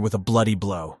founder with a bloody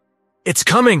blow. It's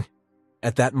coming!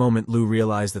 At that moment, Lu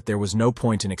realized that there was no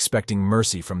point in expecting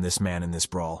mercy from this man in this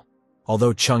brawl.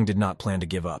 Although Chung did not plan to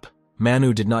give up,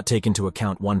 Manu did not take into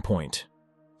account one point.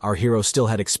 Our hero still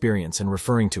had experience and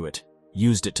referring to it,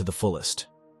 used it to the fullest.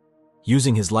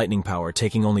 Using his lightning power,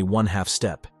 taking only one half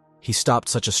step, he stopped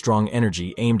such a strong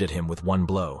energy aimed at him with one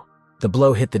blow. The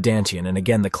blow hit the Dantian, and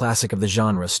again the classic of the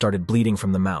genre started bleeding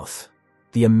from the mouth.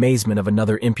 The amazement of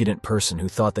another impudent person who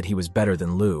thought that he was better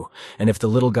than Lu, and if the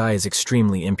little guy is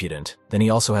extremely impudent, then he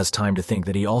also has time to think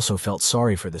that he also felt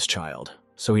sorry for this child,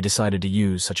 so he decided to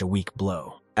use such a weak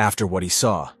blow. After what he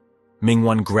saw,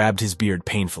 Mingwan grabbed his beard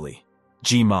painfully.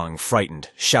 Jimang, frightened,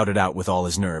 shouted out with all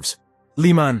his nerves,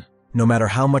 Liman! No matter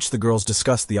how much the girls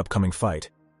discussed the upcoming fight,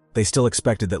 they still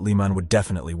expected that Liman would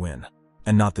definitely win,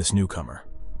 and not this newcomer.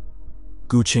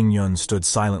 Gu Qingyun stood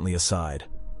silently aside,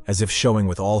 as if showing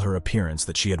with all her appearance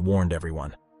that she had warned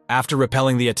everyone. After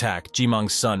repelling the attack,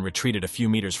 Jimang's son retreated a few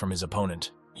meters from his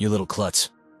opponent. You little klutz,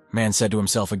 man said to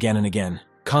himself again and again.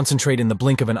 Concentrate in the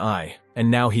blink of an eye, and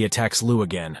now he attacks Lu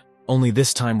again, only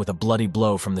this time with a bloody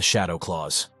blow from the shadow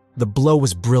claws. The blow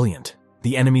was brilliant.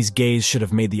 The enemy's gaze should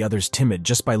have made the others timid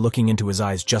just by looking into his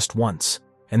eyes just once,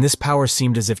 and this power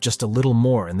seemed as if just a little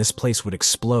more and this place would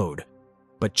explode.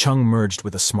 But Chung merged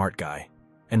with a smart guy.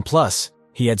 And plus,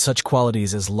 he had such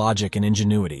qualities as logic and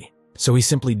ingenuity, so he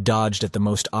simply dodged at the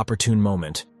most opportune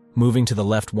moment, moving to the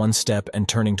left one step and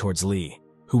turning towards Li,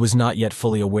 who was not yet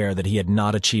fully aware that he had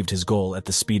not achieved his goal at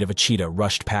the speed of a cheetah,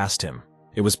 rushed past him.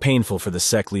 It was painful for the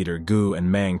sect leader, Gu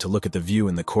and Mang, to look at the view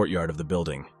in the courtyard of the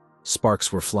building.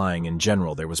 Sparks were flying. In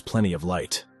general, there was plenty of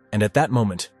light. And at that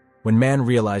moment, when Man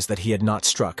realized that he had not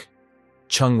struck,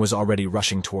 Chung was already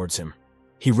rushing towards him.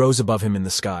 He rose above him in the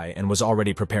sky and was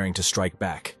already preparing to strike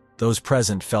back. Those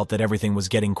present felt that everything was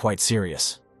getting quite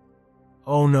serious.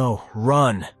 "Oh no,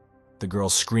 run!" the girl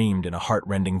screamed in a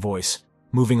heart-rending voice,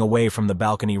 moving away from the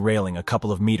balcony railing a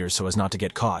couple of meters so as not to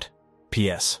get caught.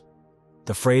 P.S.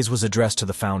 The phrase was addressed to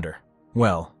the founder.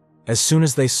 Well, as soon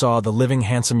as they saw the living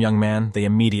handsome young man, they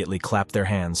immediately clapped their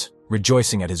hands,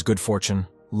 rejoicing at his good fortune,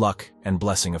 luck, and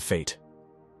blessing of fate.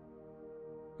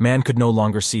 Man could no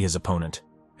longer see his opponent,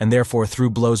 and therefore threw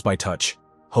blows by touch,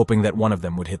 hoping that one of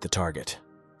them would hit the target.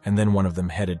 And then one of them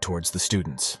headed towards the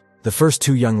students. The first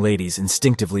two young ladies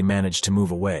instinctively managed to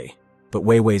move away, but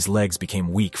Wei Wei's legs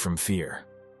became weak from fear.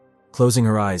 Closing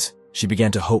her eyes, she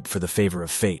began to hope for the favor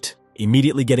of fate.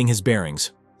 Immediately getting his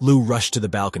bearings, Lu rushed to the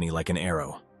balcony like an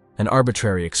arrow. An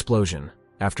arbitrary explosion,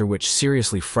 after which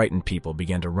seriously frightened people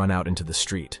began to run out into the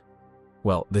street.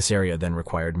 Well, this area then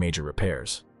required major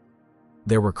repairs.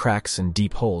 There were cracks and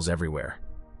deep holes everywhere,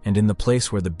 and in the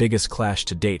place where the biggest clash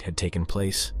to date had taken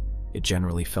place, it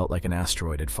generally felt like an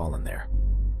asteroid had fallen there.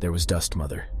 There was dust,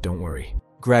 Mother, don't worry.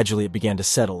 Gradually it began to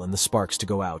settle and the sparks to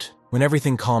go out. When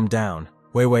everything calmed down,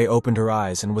 Wei Wei opened her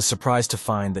eyes and was surprised to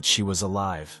find that she was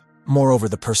alive. Moreover,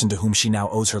 the person to whom she now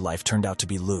owes her life turned out to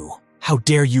be Lu. How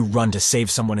dare you run to save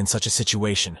someone in such a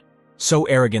situation? So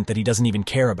arrogant that he doesn't even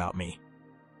care about me.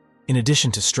 In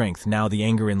addition to strength, now the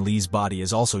anger in Li's body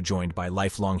is also joined by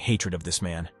lifelong hatred of this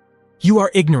man. "You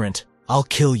are ignorant! I'll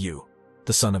kill you!"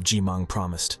 the son of Jimang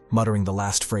promised, muttering the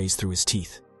last phrase through his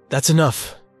teeth. "That's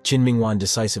enough!" Qin Mingwan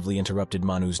decisively interrupted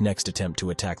Manu's next attempt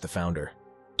to attack the founder.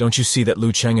 "Don't you see that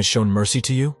Lu Cheng has shown mercy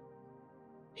to you?"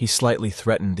 He slightly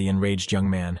threatened the enraged young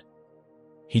man.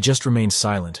 He just remained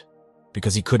silent,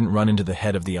 because he couldn't run into the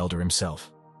head of the elder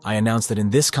himself. "I announce that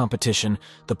in this competition,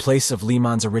 the place of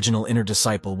Liman's original inner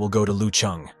disciple will go to Lu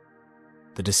Cheng."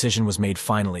 The decision was made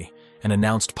finally, and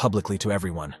announced publicly to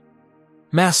everyone.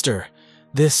 "Master,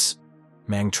 this..."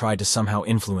 Mang tried to somehow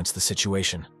influence the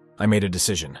situation. "I made a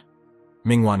decision."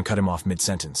 Mingwan cut him off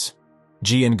mid-sentence.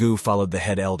 Ji and Gu followed the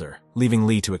head elder, leaving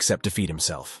Li to accept defeat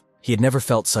himself. He had never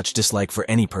felt such dislike for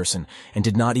any person, and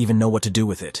did not even know what to do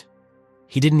with it.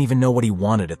 He didn't even know what he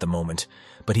wanted at the moment,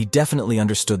 but he definitely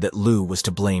understood that Lu was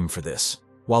to blame for this.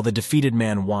 While the defeated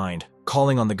man whined,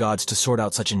 calling on the gods to sort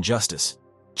out such injustice,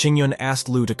 Qingyun asked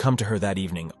Lu to come to her that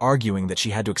evening, arguing that she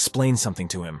had to explain something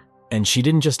to him. And she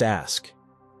didn't just ask.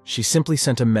 She simply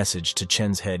sent a message to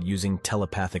Chen's head using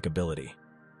telepathic ability.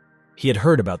 He had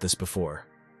heard about this before,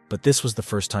 but this was the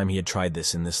first time he had tried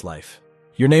this in this life.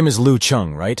 "Your name is Lu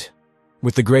Cheng, right?"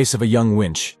 With the grace of a young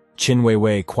winch, Qin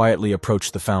Weiwei quietly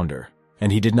approached the founder,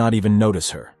 and he did not even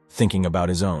notice her, thinking about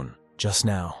his own. "Just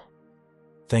now.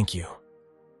 Thank you.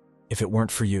 If it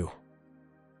weren't for you."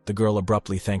 The girl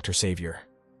abruptly thanked her savior.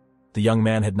 The young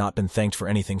man had not been thanked for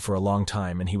anything for a long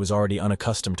time, and he was already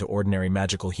unaccustomed to ordinary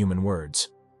magical human words.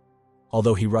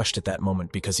 Although he rushed at that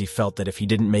moment because he felt that if he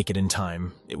didn't make it in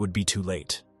time, it would be too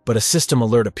late. But a system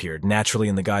alert appeared naturally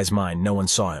in the guy's mind. No one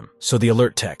saw him. So the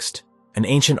alert text: "An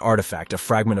ancient artifact, a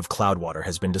fragment of cloudwater,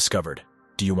 has been discovered.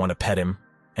 Do you want to pet him?"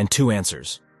 And two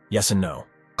answers, yes and no.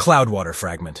 Cloudwater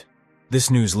fragment. This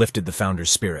news lifted the founder's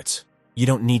spirits. "You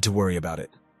don't need to worry about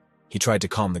it." He tried to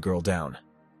calm the girl down.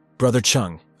 "Brother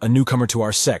Chung, a newcomer to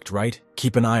our sect, right?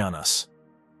 Keep an eye on us."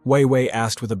 Wei Wei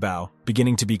asked with a bow,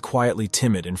 beginning to be quietly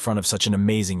timid in front of such an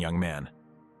amazing young man.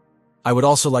 "I would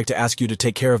also like to ask you to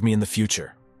take care of me in the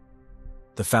future."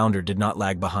 The founder did not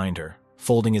lag behind her,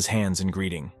 folding his hands in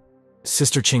greeting.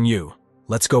 "Sister Qingyu,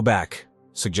 let's go back,"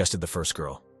 suggested the first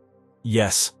girl.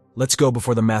 "Yes, let's go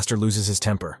before the master loses his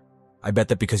temper. I bet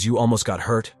that because you almost got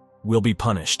hurt, we'll be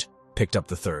punished," picked up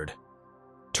the third.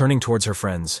 Turning towards her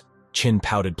friends, Qin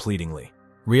pouted pleadingly.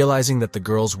 Realizing that the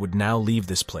girls would now leave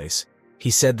this place, he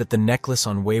said that the necklace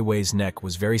on Wei Wei's neck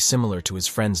was very similar to his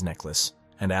friend's necklace,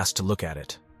 and asked to look at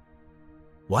it.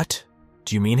 "What?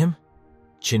 Do you mean him?"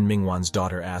 Qin Mingwan's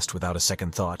daughter asked without a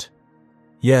second thought.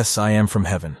 "Yes, I am from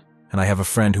heaven, and I have a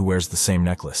friend who wears the same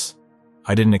necklace.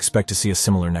 I didn't expect to see a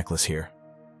similar necklace here.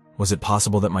 Was it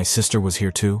possible that my sister was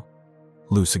here too?"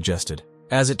 Lu suggested.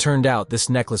 As it turned out, this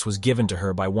necklace was given to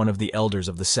her by one of the elders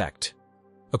of the sect.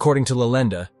 According to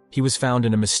Lalenda, he was found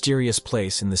in a mysterious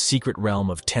place in the secret realm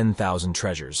of 10,000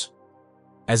 treasures.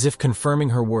 As if confirming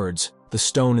her words, the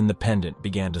stone in the pendant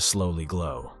began to slowly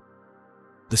glow.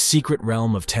 The secret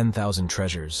realm of 10,000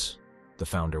 treasures, the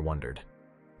founder wondered.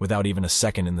 Without even a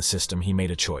second in the system, he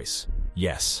made a choice.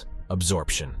 Yes,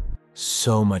 absorption.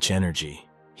 So much energy.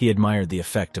 He admired the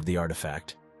effect of the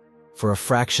artifact. For a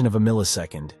fraction of a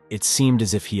millisecond, it seemed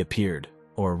as if he appeared,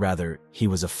 or rather, he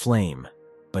was a flame,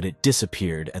 but it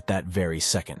disappeared at that very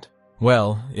second.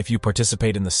 Well, if you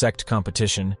participate in the sect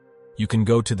competition, you can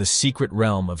go to the secret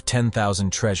realm of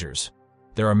 10,000 treasures.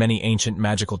 There are many ancient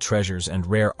magical treasures and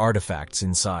rare artifacts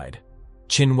inside.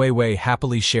 Qin Weiwei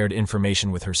happily shared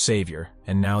information with her savior,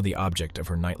 and now the object of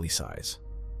her nightly sighs.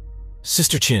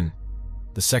 Sister Qin!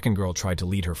 The second girl tried to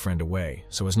lead her friend away,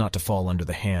 so as not to fall under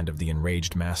the hand of the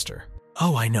enraged master.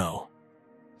 Oh, I know.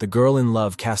 The girl in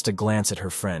love cast a glance at her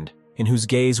friend, in whose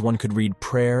gaze one could read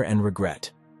prayer and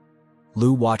regret.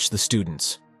 Lu watched the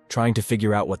students, trying to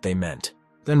figure out what they meant.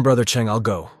 Then, Brother Cheng, I'll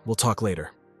go. We'll talk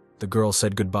later. The girl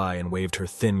said goodbye and waved her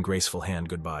thin, graceful hand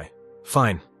goodbye.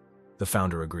 Fine, the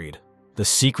founder agreed. The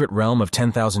secret realm of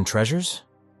 10,000 treasures?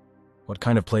 What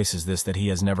kind of place is this that he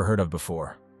has never heard of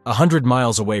before? 100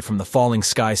 miles away from the Falling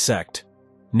Sky sect,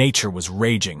 nature was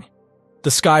raging.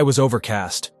 The sky was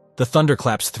overcast. The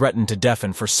thunderclaps threatened to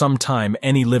deafen for some time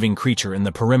any living creature in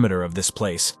the perimeter of this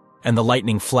place, and the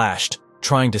lightning flashed,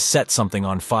 trying to set something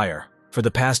on fire. For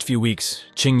the past few weeks,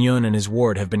 Qing Yun and his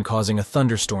ward have been causing a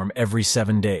thunderstorm every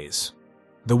 7 days.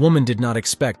 The woman did not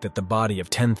expect that the body of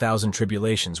 10,000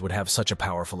 tribulations would have such a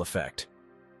powerful effect.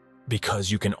 Because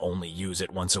you can only use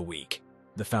it once a week.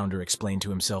 The founder explained to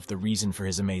himself the reason for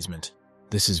his amazement.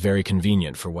 This is very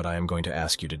convenient for what I am going to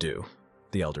ask you to do,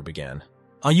 the elder began.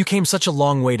 You came such a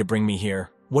long way to bring me here.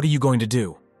 What are you going to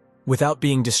do? Without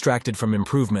being distracted from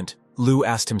improvement, Lu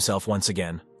asked himself once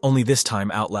again, only this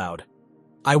time out loud.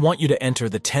 I want you to enter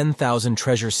the 10,000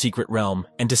 treasure secret realm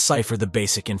and decipher the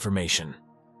basic information.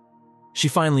 She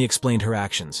finally explained her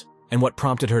actions, and what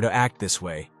prompted her to act this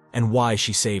way, and why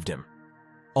she saved him.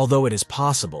 Although it is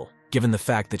possible, given the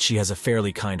fact that she has a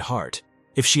fairly kind heart,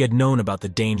 if she had known about the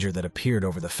danger that appeared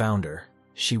over the founder,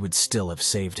 she would still have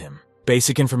saved him.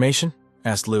 Basic information?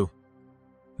 Asked Lu.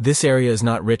 This area is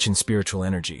not rich in spiritual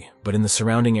energy, but in the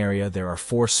surrounding area there are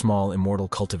 4 small immortal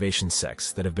cultivation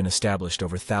sects that have been established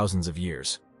over thousands of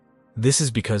years. This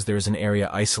is because there is an area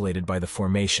isolated by the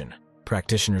formation.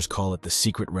 Practitioners call it the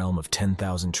secret realm of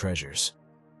 10,000 treasures.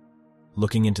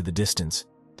 Looking into the distance,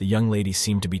 the young lady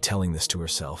seemed to be telling this to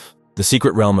herself. The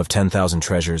secret realm of 10,000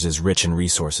 treasures is rich in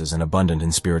resources and abundant in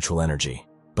spiritual energy,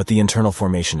 but the internal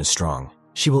formation is strong.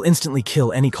 She will instantly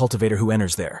kill any cultivator who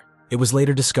enters there. It was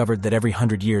later discovered that every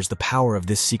 100 years the power of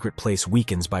this secret place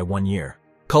weakens by 1 year.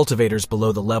 Cultivators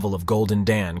below the level of Golden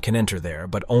Dan can enter there,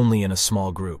 but only in a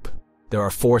small group. There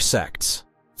are 4 sects: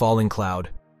 Falling Cloud,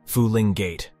 Fuling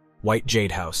Gate, White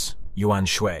Jade House, Yuan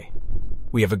Shui.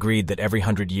 We have agreed that every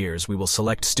 100 years we will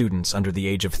select students under the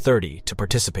age of 30 to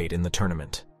participate in the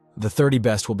tournament. The 30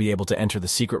 best will be able to enter the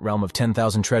secret realm of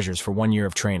 10,000 treasures for 1 year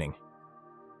of training.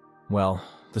 Well,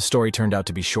 the story turned out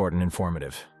to be short and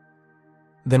informative.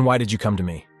 Then why did you come to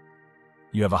me?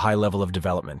 You have a high level of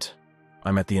development.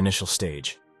 I'm at the initial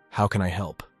stage. How can I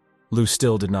help? Lu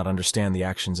still did not understand the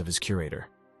actions of his curator.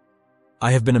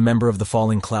 I have been a member of the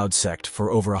Falling Cloud sect for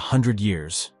over 100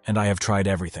 years, and I have tried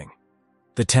everything.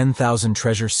 The 10,000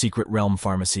 treasure secret realm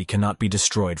pharmacy cannot be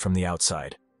destroyed from the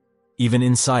outside. Even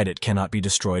inside it cannot be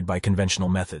destroyed by conventional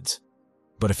methods.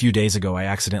 But a few days ago I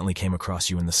accidentally came across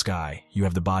you in the sky. You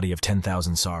have the body of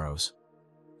 10,000 sorrows.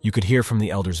 You could hear from the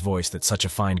elder's voice that such a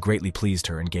find greatly pleased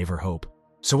her and gave her hope.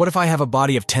 So what if I have a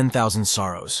body of 10,000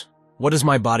 sorrows? What does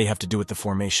my body have to do with the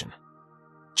formation?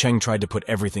 Cheng tried to put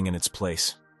everything in its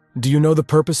place. Do you know the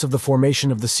purpose of the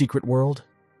formation of the secret world?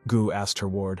 Gu asked her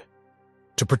ward.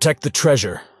 To protect the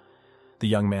treasure, the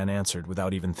young man answered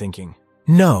without even thinking.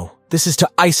 No, this is to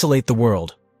isolate the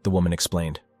world, the woman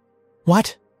explained.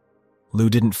 What?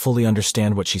 Lu didn't fully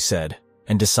understand what she said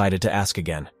and decided to ask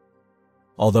again.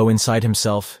 Although inside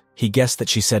himself, he guessed that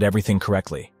she said everything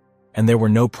correctly, and there were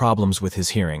no problems with his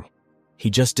hearing.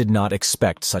 He just did not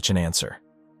expect such an answer.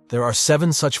 There are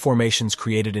 7 such formations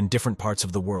created in different parts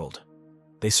of the world.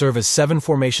 They serve as 7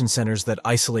 formation centers that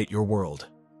isolate your world.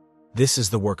 This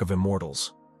is the work of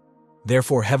immortals.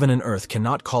 Therefore, heaven and earth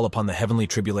cannot call upon the heavenly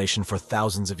tribulation for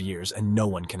thousands of years, and no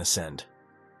one can ascend.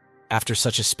 After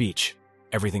such a speech,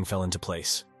 everything fell into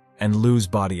place, and Lu's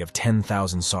body of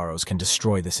 10,000 sorrows can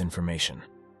destroy this information.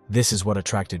 This is what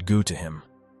attracted Gu to him,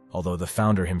 although the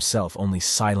founder himself only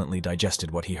silently digested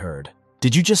what he heard.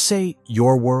 Did you just say,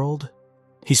 your world?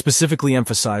 He specifically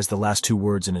emphasized the last 2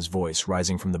 words in his voice,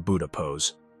 rising from the Buddha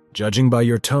pose. Judging by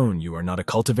your tone, you are not a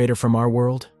cultivator from our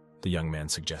world? The young man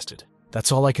suggested.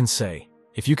 That's all I can say.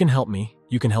 If you can help me,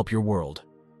 you can help your world.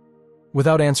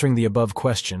 Without answering the above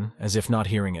question, as if not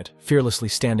hearing it, fearlessly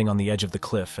standing on the edge of the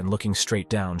cliff and looking straight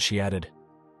down, she added,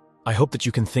 I hope that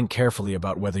you can think carefully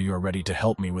about whether you are ready to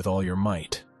help me with all your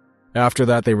might. After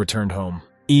that, they returned home.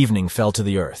 Evening fell to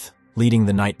the earth, leading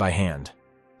the night by hand.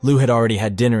 Lu had already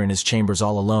had dinner in his chambers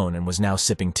all alone and was now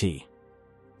sipping tea.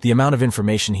 The amount of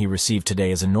information he received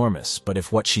today is enormous, but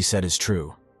if what she said is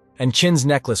true. And Qin's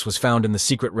necklace was found in the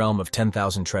secret realm of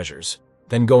 10,000 treasures.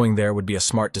 Then going there would be a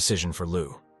smart decision for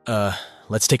Lu.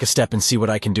 Let's take a step and see what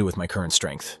I can do with my current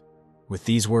strength. With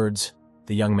these words,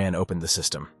 the young man opened the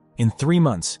system. In 3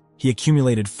 months, he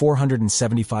accumulated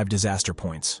 475 disaster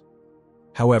points.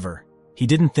 However, he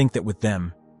didn't think that with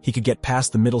them, he could get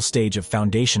past the middle stage of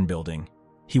foundation building.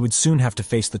 He would soon have to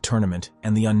face the tournament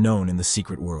and the unknown in the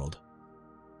secret world.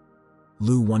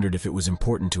 Lu wondered if it was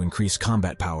important to increase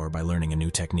combat power by learning a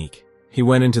new technique. He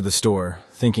went into the store,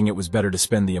 thinking it was better to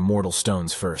spend the immortal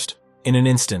stones first. In an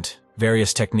instant,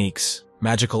 various techniques,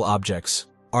 magical objects,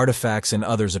 artifacts, and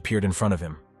others appeared in front of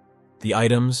him. The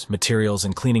items, materials,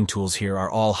 and cleaning tools here are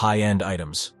all high-end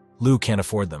items. Lu can't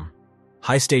afford them.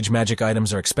 High-stage magic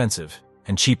items are expensive,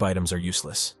 and cheap items are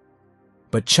useless.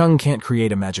 But Chung can't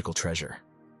create a magical treasure.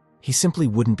 He simply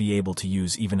wouldn't be able to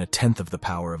use even a tenth of the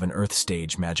power of an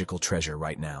Earth-stage magical treasure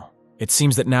right now. It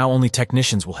seems that now only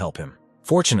technicians will help him.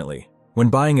 Fortunately, when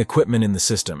buying equipment in the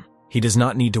system, he does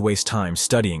not need to waste time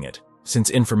studying it, since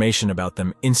information about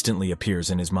them instantly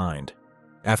appears in his mind.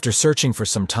 After searching for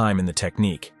some time in the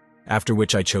technique, after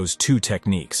which I chose 2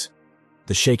 techniques,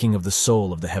 the shaking of the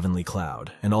soul of the heavenly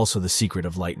cloud, and also the secret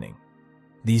of lightning.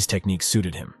 These techniques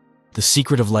suited him. The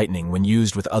secret of lightning, when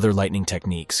used with other lightning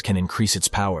techniques, can increase its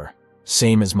power,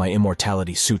 same as my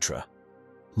Immortality Sutra.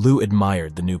 Lu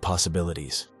admired the new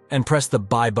possibilities, and pressed the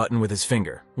buy button with his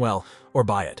finger. Well, or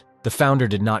buy it. The founder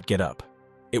did not get up.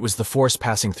 It was the force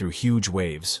passing through huge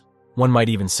waves, one might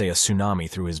even say a tsunami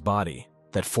through his body,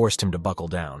 that forced him to buckle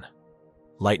down.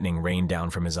 Lightning rained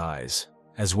down from his eyes,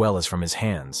 as well as from his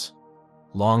hands.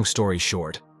 Long story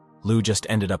short, Lu just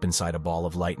ended up inside a ball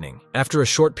of lightning. After a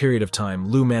short period of time,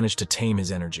 Lu managed to tame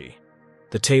his energy.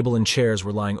 The table and chairs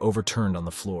were lying overturned on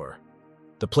the floor.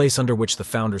 The place under which the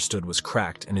founder stood was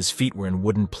cracked, and his feet were in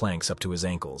wooden planks up to his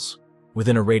ankles.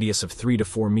 Within a radius of 3 to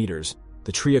 4 meters,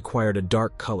 the tree acquired a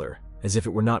dark color, as if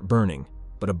it were not burning,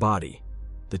 but a body,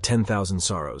 the 10,000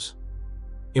 sorrows.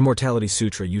 Immortality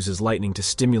Sutra uses lightning to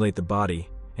stimulate the body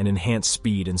and enhance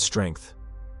speed and strength.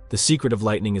 The secret of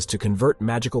lightning is to convert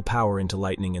magical power into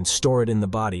lightning and store it in the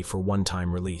body for one-time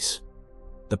release.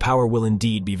 The power will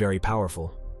indeed be very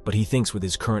powerful, but he thinks with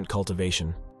his current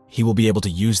cultivation, he will be able to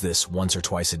use this once or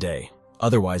twice a day.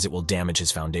 Otherwise, it will damage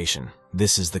his foundation.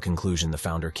 This is the conclusion the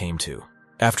founder came to.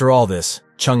 After all this,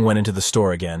 Chung went into the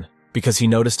store again, because he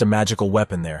noticed a magical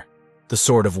weapon there, the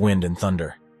Sword of Wind and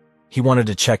Thunder. He wanted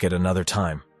to check it another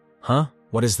time. Huh?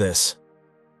 What is this?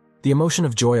 The emotion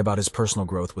of joy about his personal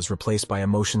growth was replaced by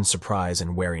emotion, surprise,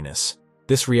 and wariness.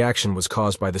 This reaction was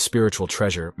caused by the spiritual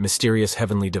treasure, Mysterious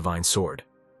Heavenly Divine Sword.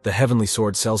 The Heavenly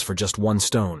Sword sells for just 1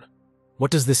 stone.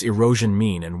 What does this erosion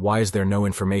mean, and why is there no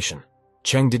information?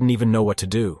 Cheng didn't even know what to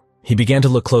do. He began to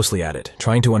look closely at it,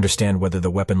 trying to understand whether the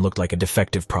weapon looked like a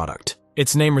defective product.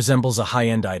 Its name resembles a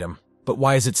high-end item, but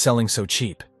why is it selling so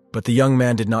cheap? But the young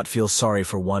man did not feel sorry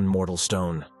for 1 mortal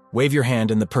stone. Wave your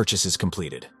hand and the purchase is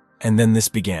completed. And then this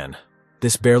began.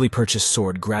 This barely purchased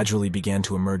sword gradually began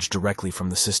to emerge directly from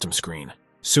the system screen.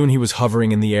 Soon he was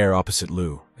hovering in the air opposite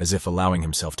Lu, as if allowing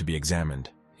himself to be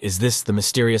examined. Is this the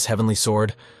mysterious heavenly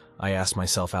sword? I asked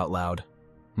myself out loud.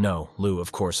 No, Lu,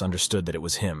 of course, understood that it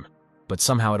was him. But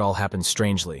somehow it all happened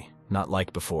strangely, not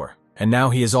like before. And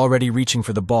now he is already reaching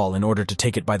for the ball in order to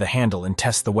take it by the handle and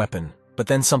test the weapon. But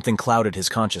then something clouded his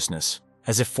consciousness,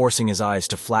 as if forcing his eyes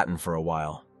to flatten for a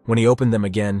while. When he opened them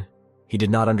again, he did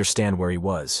not understand where he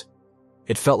was.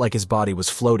 It felt like his body was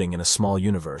floating in a small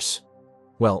universe.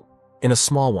 Well, in a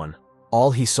small one,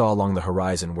 all he saw along the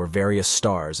horizon were various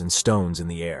stars and stones in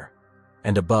the air.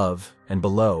 And above, and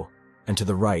below, and to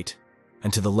the right,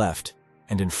 and to the left,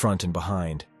 and in front and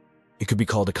behind. It could be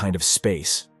called a kind of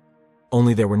space.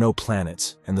 Only there were no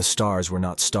planets, and the stars were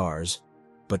not stars,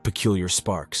 but peculiar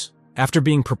sparks. After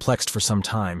being perplexed for some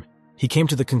time, he came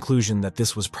to the conclusion that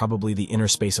this was probably the inner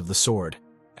space of the sword,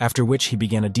 after which he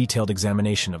began a detailed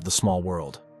examination of the small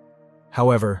world.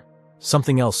 However,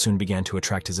 something else soon began to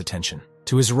attract his attention.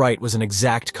 To his right was an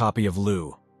exact copy of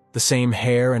Lu. The same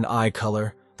hair and eye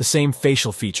color, the same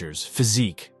facial features,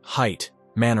 physique, height,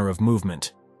 manner of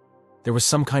movement. There was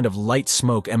some kind of light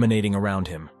smoke emanating around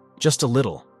him, just a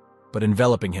little, but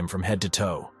enveloping him from head to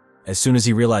toe. As soon as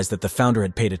he realized that the founder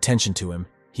had paid attention to him,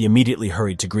 he immediately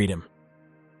hurried to greet him.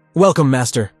 "Welcome,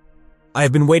 Master. I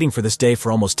have been waiting for this day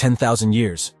for almost 10,000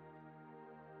 years.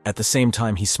 At the same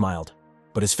time, he smiled,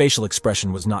 but his facial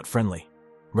expression was not friendly.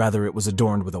 Rather, it was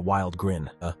adorned with a wild grin.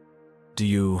 Do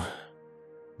you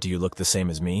look the same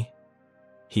as me?"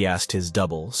 he asked his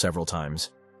double several times.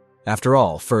 After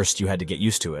all, first you had to get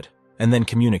used to it, and then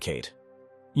communicate.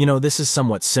 You know, this is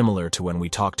somewhat similar to when we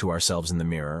talk to ourselves in the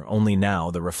mirror, only now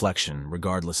the reflection,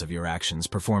 regardless of your actions,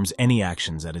 performs any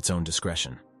actions at its own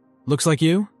discretion. Looks like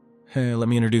you? Hey, let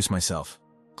me introduce myself,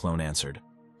 Clone answered.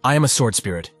 I am a sword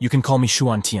spirit. You can call me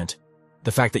Xuan Tiant.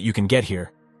 The fact that you can get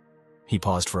here, he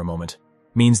paused for a moment,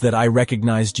 means that I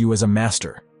recognized you as a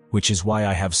master, which is why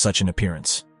I have such an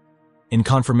appearance. In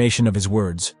confirmation of his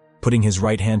words, putting his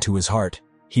right hand to his heart,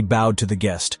 he bowed to the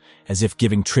guest, as if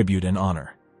giving tribute and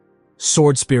honor.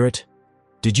 Sword spirit,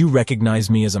 did you recognize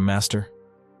me as a master?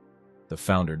 The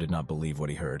founder did not believe what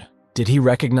he heard. Did he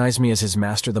recognize me as his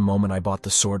master the moment I bought the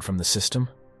sword from the system?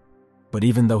 But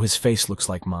even though his face looks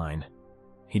like mine,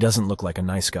 he doesn't look like a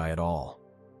nice guy at all,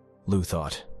 Lu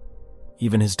thought.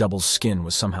 Even his double's skin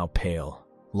was somehow pale,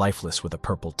 lifeless with a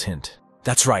purple tint.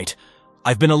 That's right.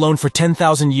 I've been alone for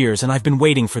 10,000 years and I've been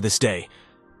waiting for this day.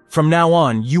 From now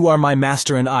on, you are my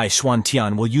master and I, Xuan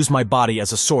Tian, will use my body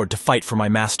as a sword to fight for my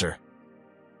master.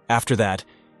 After that,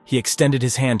 he extended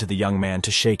his hand to the young man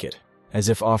to shake it, as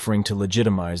if offering to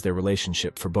legitimize their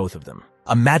relationship for both of them.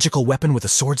 A magical weapon with a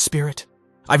sword spirit?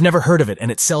 I've never heard of it,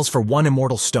 and it sells for 1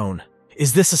 immortal stone.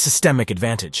 Is this a systemic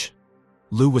advantage?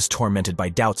 Lu was tormented by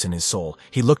doubts in his soul.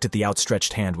 He looked at the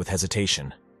outstretched hand with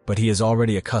hesitation. But he is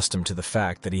already accustomed to the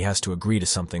fact that he has to agree to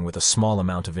something with a small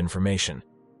amount of information,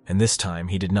 and this time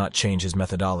he did not change his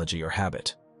methodology or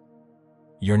habit.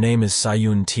 Your name is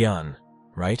Sayun Tian,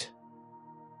 right?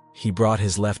 He brought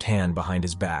his left hand behind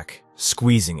his back,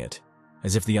 squeezing it,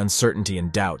 as if the uncertainty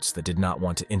and doubts that did not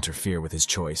want to interfere with his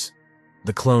choice.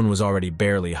 The clone was already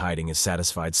barely hiding his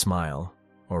satisfied smile,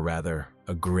 or rather,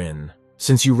 a grin.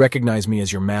 Since you recognize me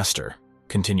as your master,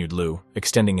 continued Lu,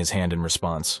 extending his hand in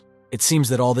response, it seems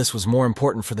that all this was more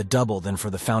important for the double than for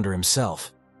the founder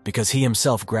himself, because he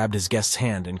himself grabbed his guest's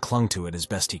hand and clung to it as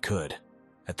best he could.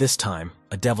 At this time,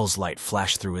 a devil's light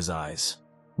flashed through his eyes.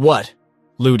 What?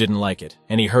 Lu didn't like it,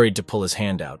 and he hurried to pull his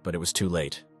hand out, but it was too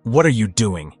late. What are you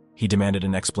doing? He demanded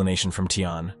an explanation from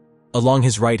Tian. Along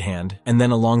his right hand, and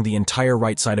then along the entire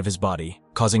right side of his body,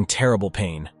 causing terrible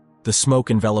pain, the smoke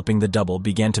enveloping the double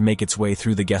began to make its way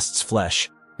through the guest's flesh,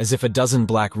 as if a dozen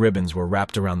black ribbons were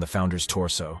wrapped around the founder's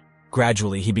torso.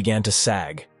 Gradually, he began to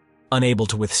sag, unable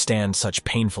to withstand such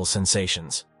painful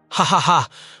sensations. Ha ha ha!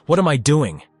 What am I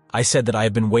doing? I said that I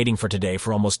have been waiting for today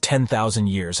for almost 10,000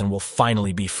 years and will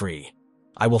finally be free.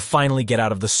 I will finally get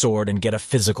out of the sword and get a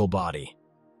physical body.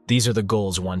 These are the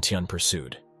goals Wantian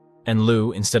pursued. And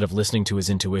Lu, instead of listening to his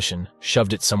intuition,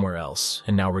 shoved it somewhere else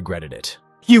and now regretted it.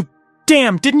 You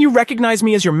damn! Didn't you recognize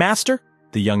me as your master?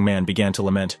 The young man began to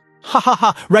lament. Ha ha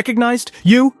ha! Recognized?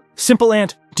 You? Simple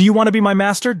ant, do you want to be my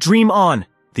master? Dream on!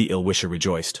 The ill-wisher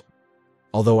rejoiced.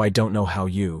 Although I don't know how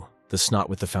you, the snot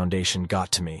with the foundation,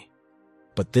 got to me.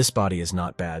 But this body is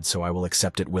not bad, so I will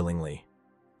accept it willingly.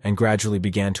 And gradually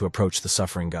began to approach the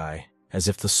suffering guy, as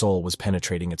if the soul was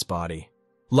penetrating its body.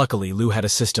 Luckily, Lu had a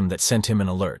system that sent him an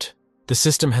alert. The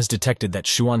system has detected that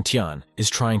Xuan Tian is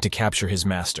trying to capture his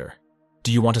master.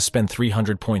 Do you want to spend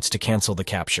 300 points to cancel the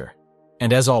capture?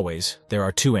 And as always, there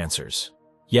are 2 answers.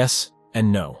 Yes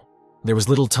and no. There was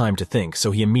little time to think,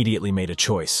 so he immediately made a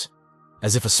choice.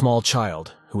 As if a small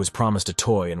child, who was promised a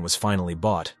toy and was finally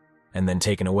bought, and then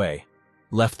taken away,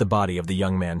 left the body of the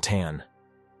young man Tan.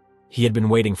 He had been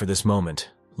waiting for this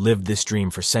moment, lived this dream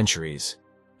for centuries,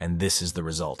 and this is the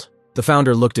result. The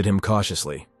founder looked at him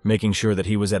cautiously, making sure that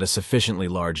he was at a sufficiently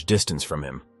large distance from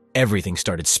him. Everything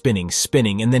started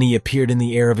spinning, and then he appeared in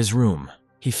the air of his room.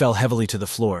 He fell heavily to the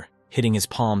floor, hitting his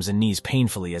palms and knees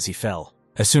painfully as he fell.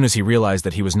 As soon as he realized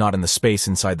that he was not in the space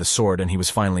inside the sword and he was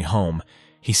finally home,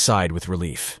 he sighed with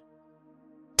relief.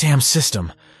 Damn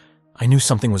system! I knew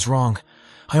something was wrong.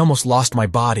 I almost lost my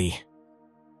body.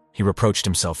 He reproached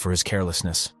himself for his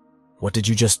carelessness. What did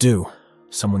you just do?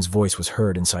 Someone's voice was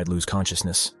heard inside Lu's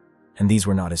consciousness, and these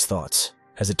were not his thoughts.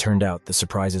 As it turned out, the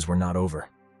surprises were not over.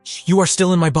 You are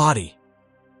still in my body!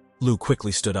 Lu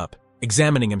quickly stood up,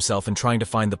 examining himself and trying to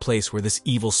find the place where this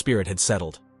evil spirit had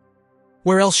settled.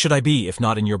 Where else should I be if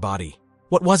not in your body?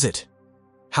 What was it?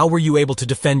 How were you able to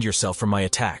defend yourself from my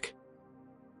attack?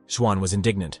 Xuan was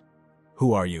indignant.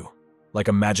 Who are you? Like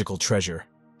a magical treasure.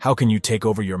 How can you take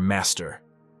over your master?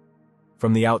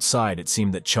 From the outside, it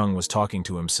seemed that Chung was talking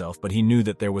to himself, but he knew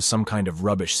that there was some kind of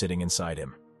rubbish sitting inside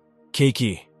him.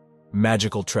 Keiki,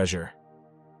 magical treasure.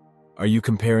 Are you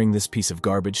comparing this piece of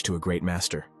garbage to a great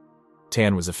master?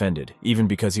 Tan was offended, even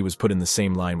because he was put in the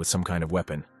same line with some kind of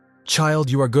weapon. Child,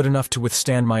 you are good enough to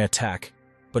withstand my attack,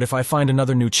 but if I find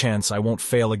another new chance, I won't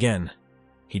fail again.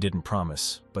 He didn't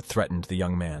promise, but threatened the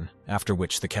young man, after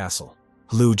which the castle.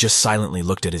 Lu just silently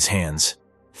looked at his hands.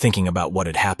 thinking about what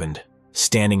had happened,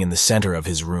 standing in the center of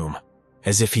his room,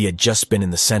 as if he had just been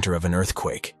in the center of an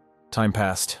earthquake. Time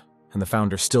passed, and the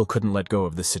founder still couldn't let go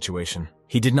of this situation.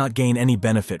 He did not gain any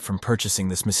benefit from purchasing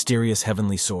this mysterious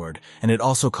heavenly sword, and it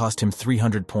also cost him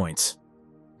 300 points.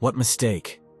 What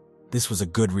mistake? This was a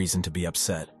good reason to be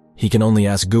upset. He can only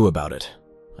ask Gu about it.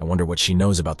 I wonder what she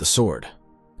knows about the sword.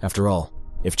 After all,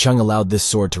 if Chung allowed this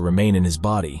sword to remain in his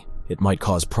body, it might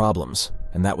cause problems,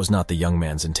 and that was not the young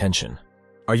man's intention.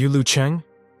 "Are you Lu Cheng?"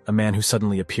 A man who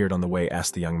suddenly appeared on the way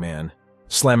asked the young man.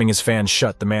 Slamming his fan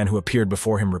shut, the man who appeared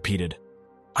before him repeated,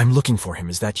 "I'm looking for him,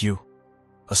 is that you?"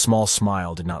 A small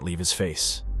smile did not leave his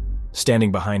face.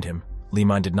 Standing behind him, Li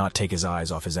Man did not take his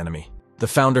eyes off his enemy. The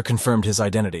founder confirmed his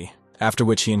identity, after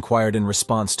which he inquired in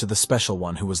response to the special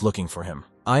one who was looking for him.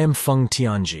 "I am Feng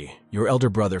Tianji, your elder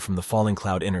brother from the Falling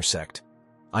Cloud Inner Sect.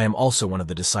 I am also one of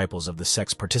the disciples of the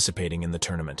sects participating in the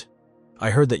tournament. I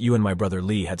heard that you and my brother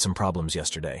Li had some problems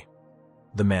yesterday."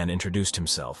 The man introduced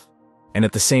himself. And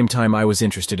at the same time I was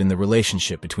interested in the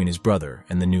relationship between his brother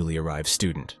and the newly arrived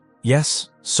student. "Yes,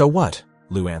 so what?"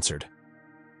 Lu answered.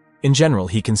 In general,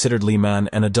 he considered Li Man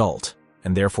an adult,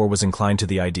 and therefore was inclined to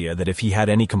the idea that if he had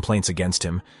any complaints against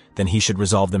him, then he should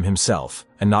resolve them himself,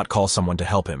 and not call someone to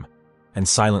help him, and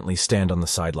silently stand on the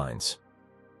sidelines.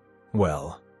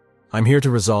 "Well, I'm here to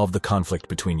resolve the conflict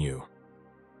between you."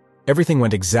 Everything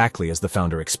went exactly as the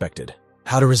founder expected.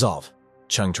 "How to resolve?"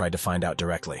 Chung tried to find out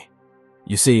directly.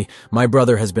 "You see, my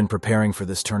brother has been preparing for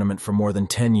this tournament for more than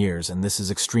 10 years, and this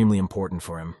is extremely important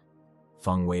for him."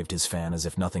 Feng waved his fan as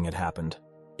if nothing had happened.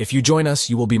 "If you join us,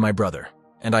 you will be my brother,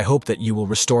 and I hope that you will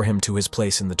restore him to his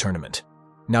place in the tournament.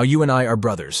 Now you and I are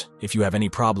brothers, if you have any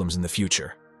problems in the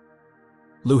future."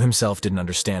 Lu himself didn't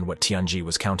understand what Tianji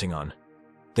was counting on.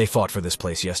 They fought for this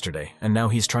place yesterday, and now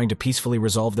he's trying to peacefully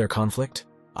resolve their conflict?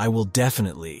 "I will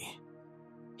definitely."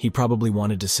 He probably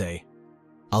wanted to say,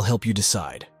 "I'll help you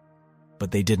decide." But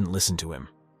they didn't listen to him.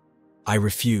 "I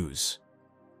refuse.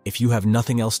 If you have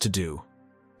nothing else to do,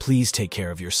 please take care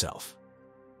of yourself."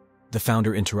 The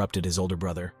founder interrupted his older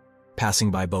brother, passing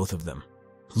by both of them.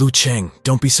 "Lu Cheng,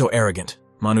 don't be so arrogant."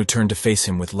 Manu turned to face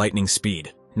him with lightning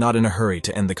speed, not in a hurry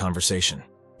to end the conversation.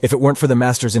 "If it weren't for the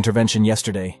master's intervention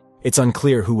yesterday, it's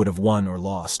unclear who would have won or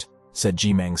lost," said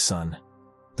Jimang's son.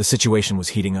 The situation was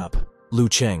heating up. "Lu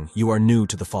Cheng, you are new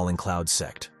to the Falling Clouds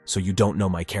sect, so you don't know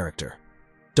my character.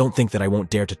 Don't think that I won't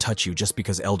dare to touch you just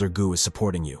because Elder Gu is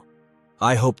supporting you.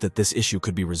 I hope that this issue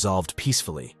could be resolved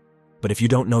peacefully, but if you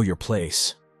don't know your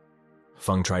place..."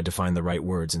 Feng tried to find the right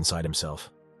words inside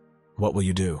himself. "What will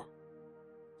you do?"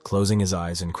 Closing his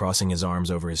eyes and crossing his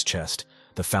arms over his chest,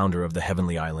 the founder of the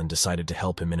Heavenly Island decided to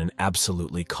help him in an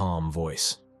absolutely calm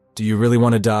voice. "Do you really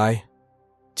want to die?"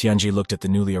 Tianji looked at the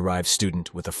newly arrived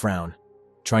student with a frown,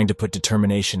 trying to put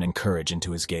determination and courage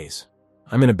into his gaze.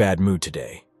 "I'm in a bad mood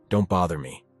today. Don't bother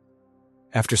me."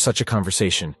 After such a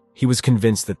conversation, he was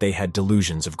convinced that they had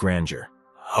delusions of grandeur.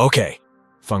 "Okay,"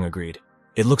 Feng agreed.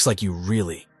 "It looks like you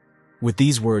really..." With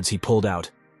these words he pulled out,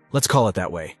 let's call it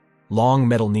that way, long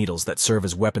metal needles that serve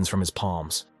as weapons from his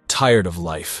palms, tired of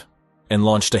life, and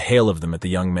launched a hail of them at the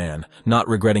young man, not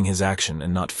regretting his action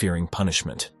and not fearing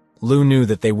punishment. Lu knew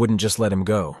that they wouldn't just let him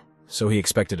go, so he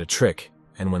expected a trick,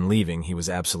 and when leaving he was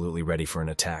absolutely ready for an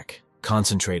attack.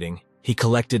 Concentrating, he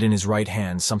collected in his right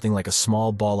hand something like a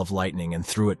small ball of lightning and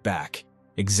threw it back,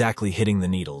 exactly hitting the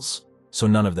needles, so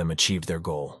none of them achieved their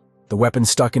goal. The weapon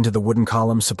stuck into the wooden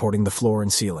columns supporting the floor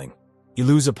and ceiling.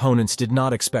 Lu's opponents did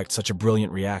not expect such a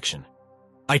brilliant reaction.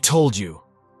 "I told you!"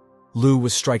 Lu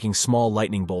was striking small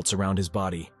lightning bolts around his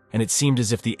body, and it seemed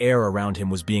as if the air around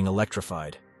him was being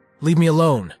electrified. "Leave me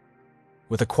alone!"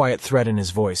 With a quiet threat in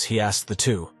his voice, he asked the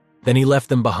two. Then he left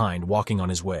them behind, walking on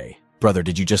his way. "Brother,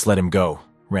 did you just let him go?"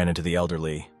 ran into the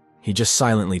elderly. He just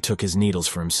silently took his needles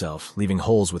for himself, leaving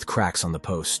holes with cracks on the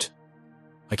post.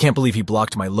 "I can't believe he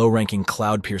blocked my low-ranking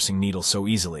cloud-piercing needle so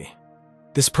easily.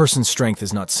 This person's strength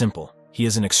is not simple. He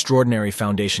is an extraordinary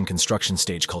foundation construction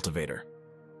stage cultivator.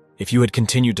 If you had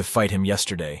continued to fight him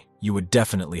yesterday, you would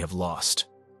definitely have lost."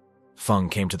 Feng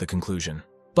came to the conclusion.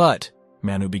 "But,"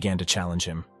 Manu began to challenge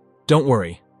him, "don't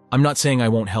worry, I'm not saying I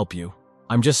won't help you.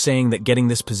 I'm just saying that getting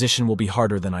this position will be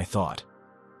harder than I thought."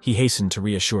 He hastened to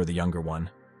reassure the younger one.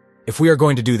 "If we are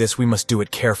going to do this, we must do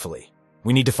it carefully.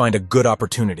 We need to find a good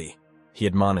opportunity," he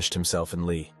admonished himself and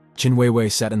Li. Jin Weiwei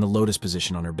sat in the lotus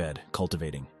position on her bed,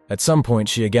 cultivating. At some point,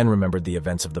 she again remembered the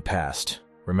events of the past,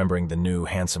 remembering the new,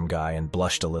 handsome guy, and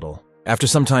blushed a little. After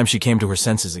some time, she came to her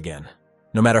senses again.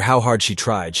 No matter how hard she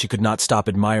tried, she could not stop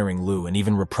admiring Lu and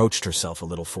even reproached herself a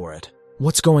little for it.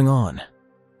 "What's going on?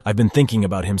 I've been thinking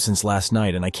about him since last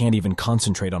night, and I can't even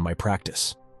concentrate on my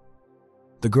practice."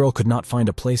 The girl could not find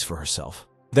a place for herself.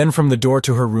 Then from the door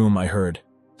to her room I heard,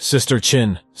 Sister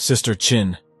Chin, Sister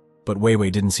Chin. But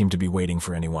Weiwei didn't seem to be waiting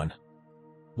for anyone.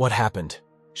 What happened?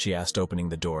 She asked, opening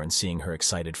the door and seeing her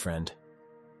excited friend.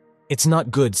 It's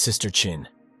not good, Sister Chin.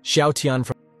 Xiao Tian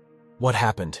from... What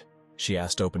happened? She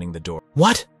asked, opening the door.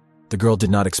 What? The girl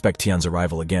did not expect Tian's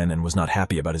arrival again and was not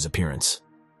happy about his appearance.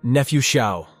 Nephew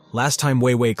Xiao, last time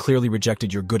Weiwei clearly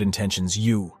rejected your good intentions,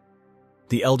 you...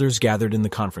 The elders gathered in the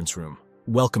conference room,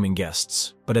 welcoming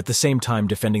guests, but at the same time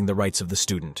defending the rights of the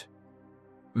student.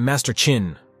 Master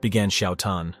Qin, began Xiao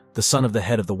Tan, the son of the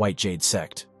head of the White Jade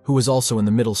sect, who was also in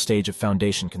the middle stage of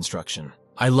foundation construction.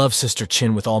 I love Sister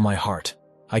Qin with all my heart.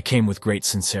 I came with great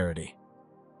sincerity.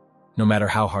 No matter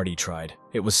how hard he tried,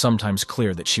 it was sometimes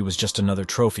clear that she was just another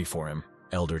trophy for him,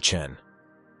 Elder Chen.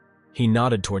 He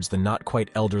nodded towards the not quite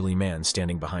elderly man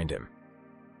standing behind him.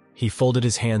 He folded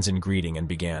his hands in greeting and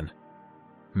began.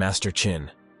 Master Qin,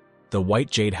 the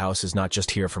White Jade House is not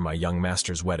just here for my young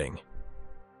master's wedding.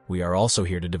 We are also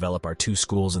here to develop our 2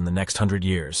 schools in the next 100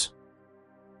 years.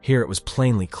 Here it was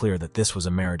plainly clear that this was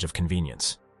a marriage of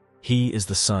convenience. He is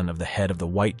the son of the head of the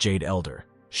White Jade Elder.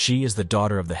 She is the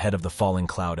daughter of the head of the Falling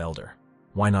Cloud Elder.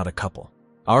 Why not a couple?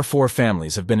 Our 4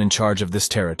 families have been in charge of this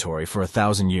territory for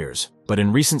 1,000 years, but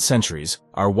in recent centuries,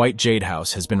 our White Jade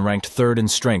House has been ranked 3rd in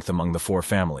strength among the 4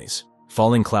 families.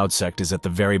 Falling Cloud Sect is at the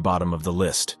very bottom of the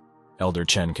list, Elder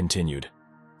Chen continued.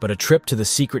 But a trip to the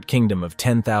secret kingdom of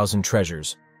 10,000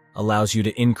 treasures allows you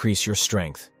to increase your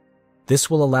strength. This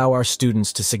will allow our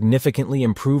students to significantly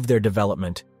improve their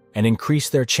development and increase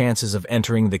their chances of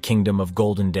entering the kingdom of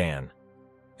Golden Dan.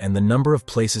 And the number of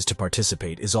places to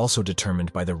participate is also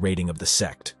determined by the rating of the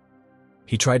sect.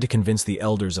 He tried to convince the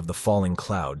elders of the Falling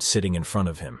Cloud sitting in front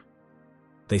of him.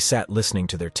 They sat listening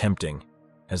to their tempting,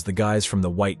 as the guys from the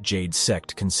White Jade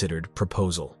sect considered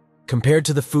proposal. Compared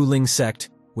to the Fuling sect,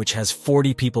 which has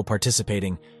 40 people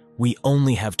participating, we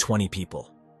only have 20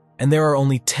 people. And there are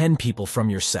only 10 people from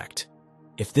your sect.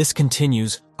 If this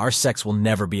continues, our sects will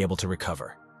never be able to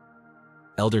recover.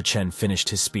 Elder Chen finished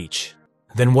his speech.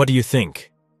 Then what do you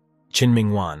think? Qin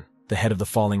Mingwan, the head of the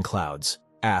Falling Clouds,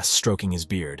 asked, stroking his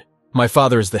beard. My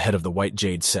father is the head of the White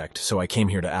Jade sect, so I came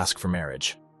here to ask for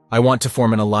marriage. I want to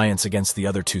form an alliance against the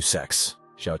other 2 sects,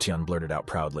 Xiao Tian blurted out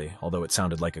proudly, although it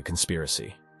sounded like a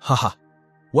conspiracy. Haha.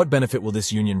 What benefit will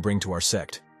this union bring to our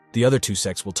sect? The other 2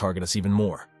 sects will target us even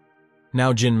more.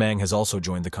 Now Jin Mang has also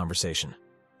joined the conversation.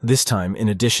 This time, in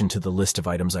addition to the list of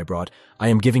items I brought, I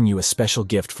am giving you a special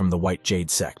gift from the White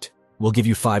Jade sect. We'll give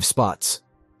you 5 spots.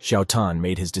 Xiao Tan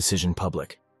made his decision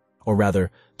public. Or rather,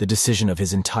 the decision of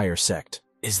his entire sect.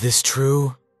 Is this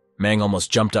true? Mang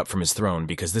almost jumped up from his throne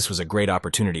because this was a great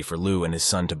opportunity for Lu and his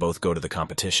son to both go to the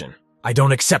competition. I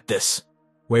don't accept this!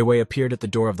 Weiwei appeared at the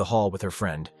door of the hall with her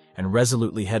friend, and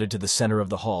resolutely headed to the center of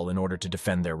the hall in order to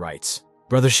defend their rights.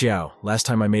 Brother Xiao, last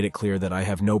time I made it clear that I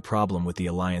have no problem with the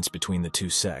alliance between the 2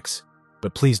 sects.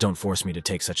 But please don't force me to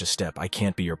take such a step. I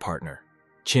can't be your partner.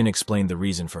 Qin explained the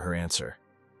reason for her answer.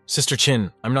 Sister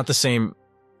Qin, I'm not the same...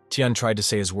 Tian tried to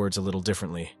say his words a little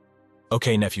differently.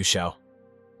 Okay, Nephew Xiao.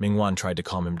 Mingwan tried to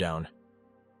calm him down.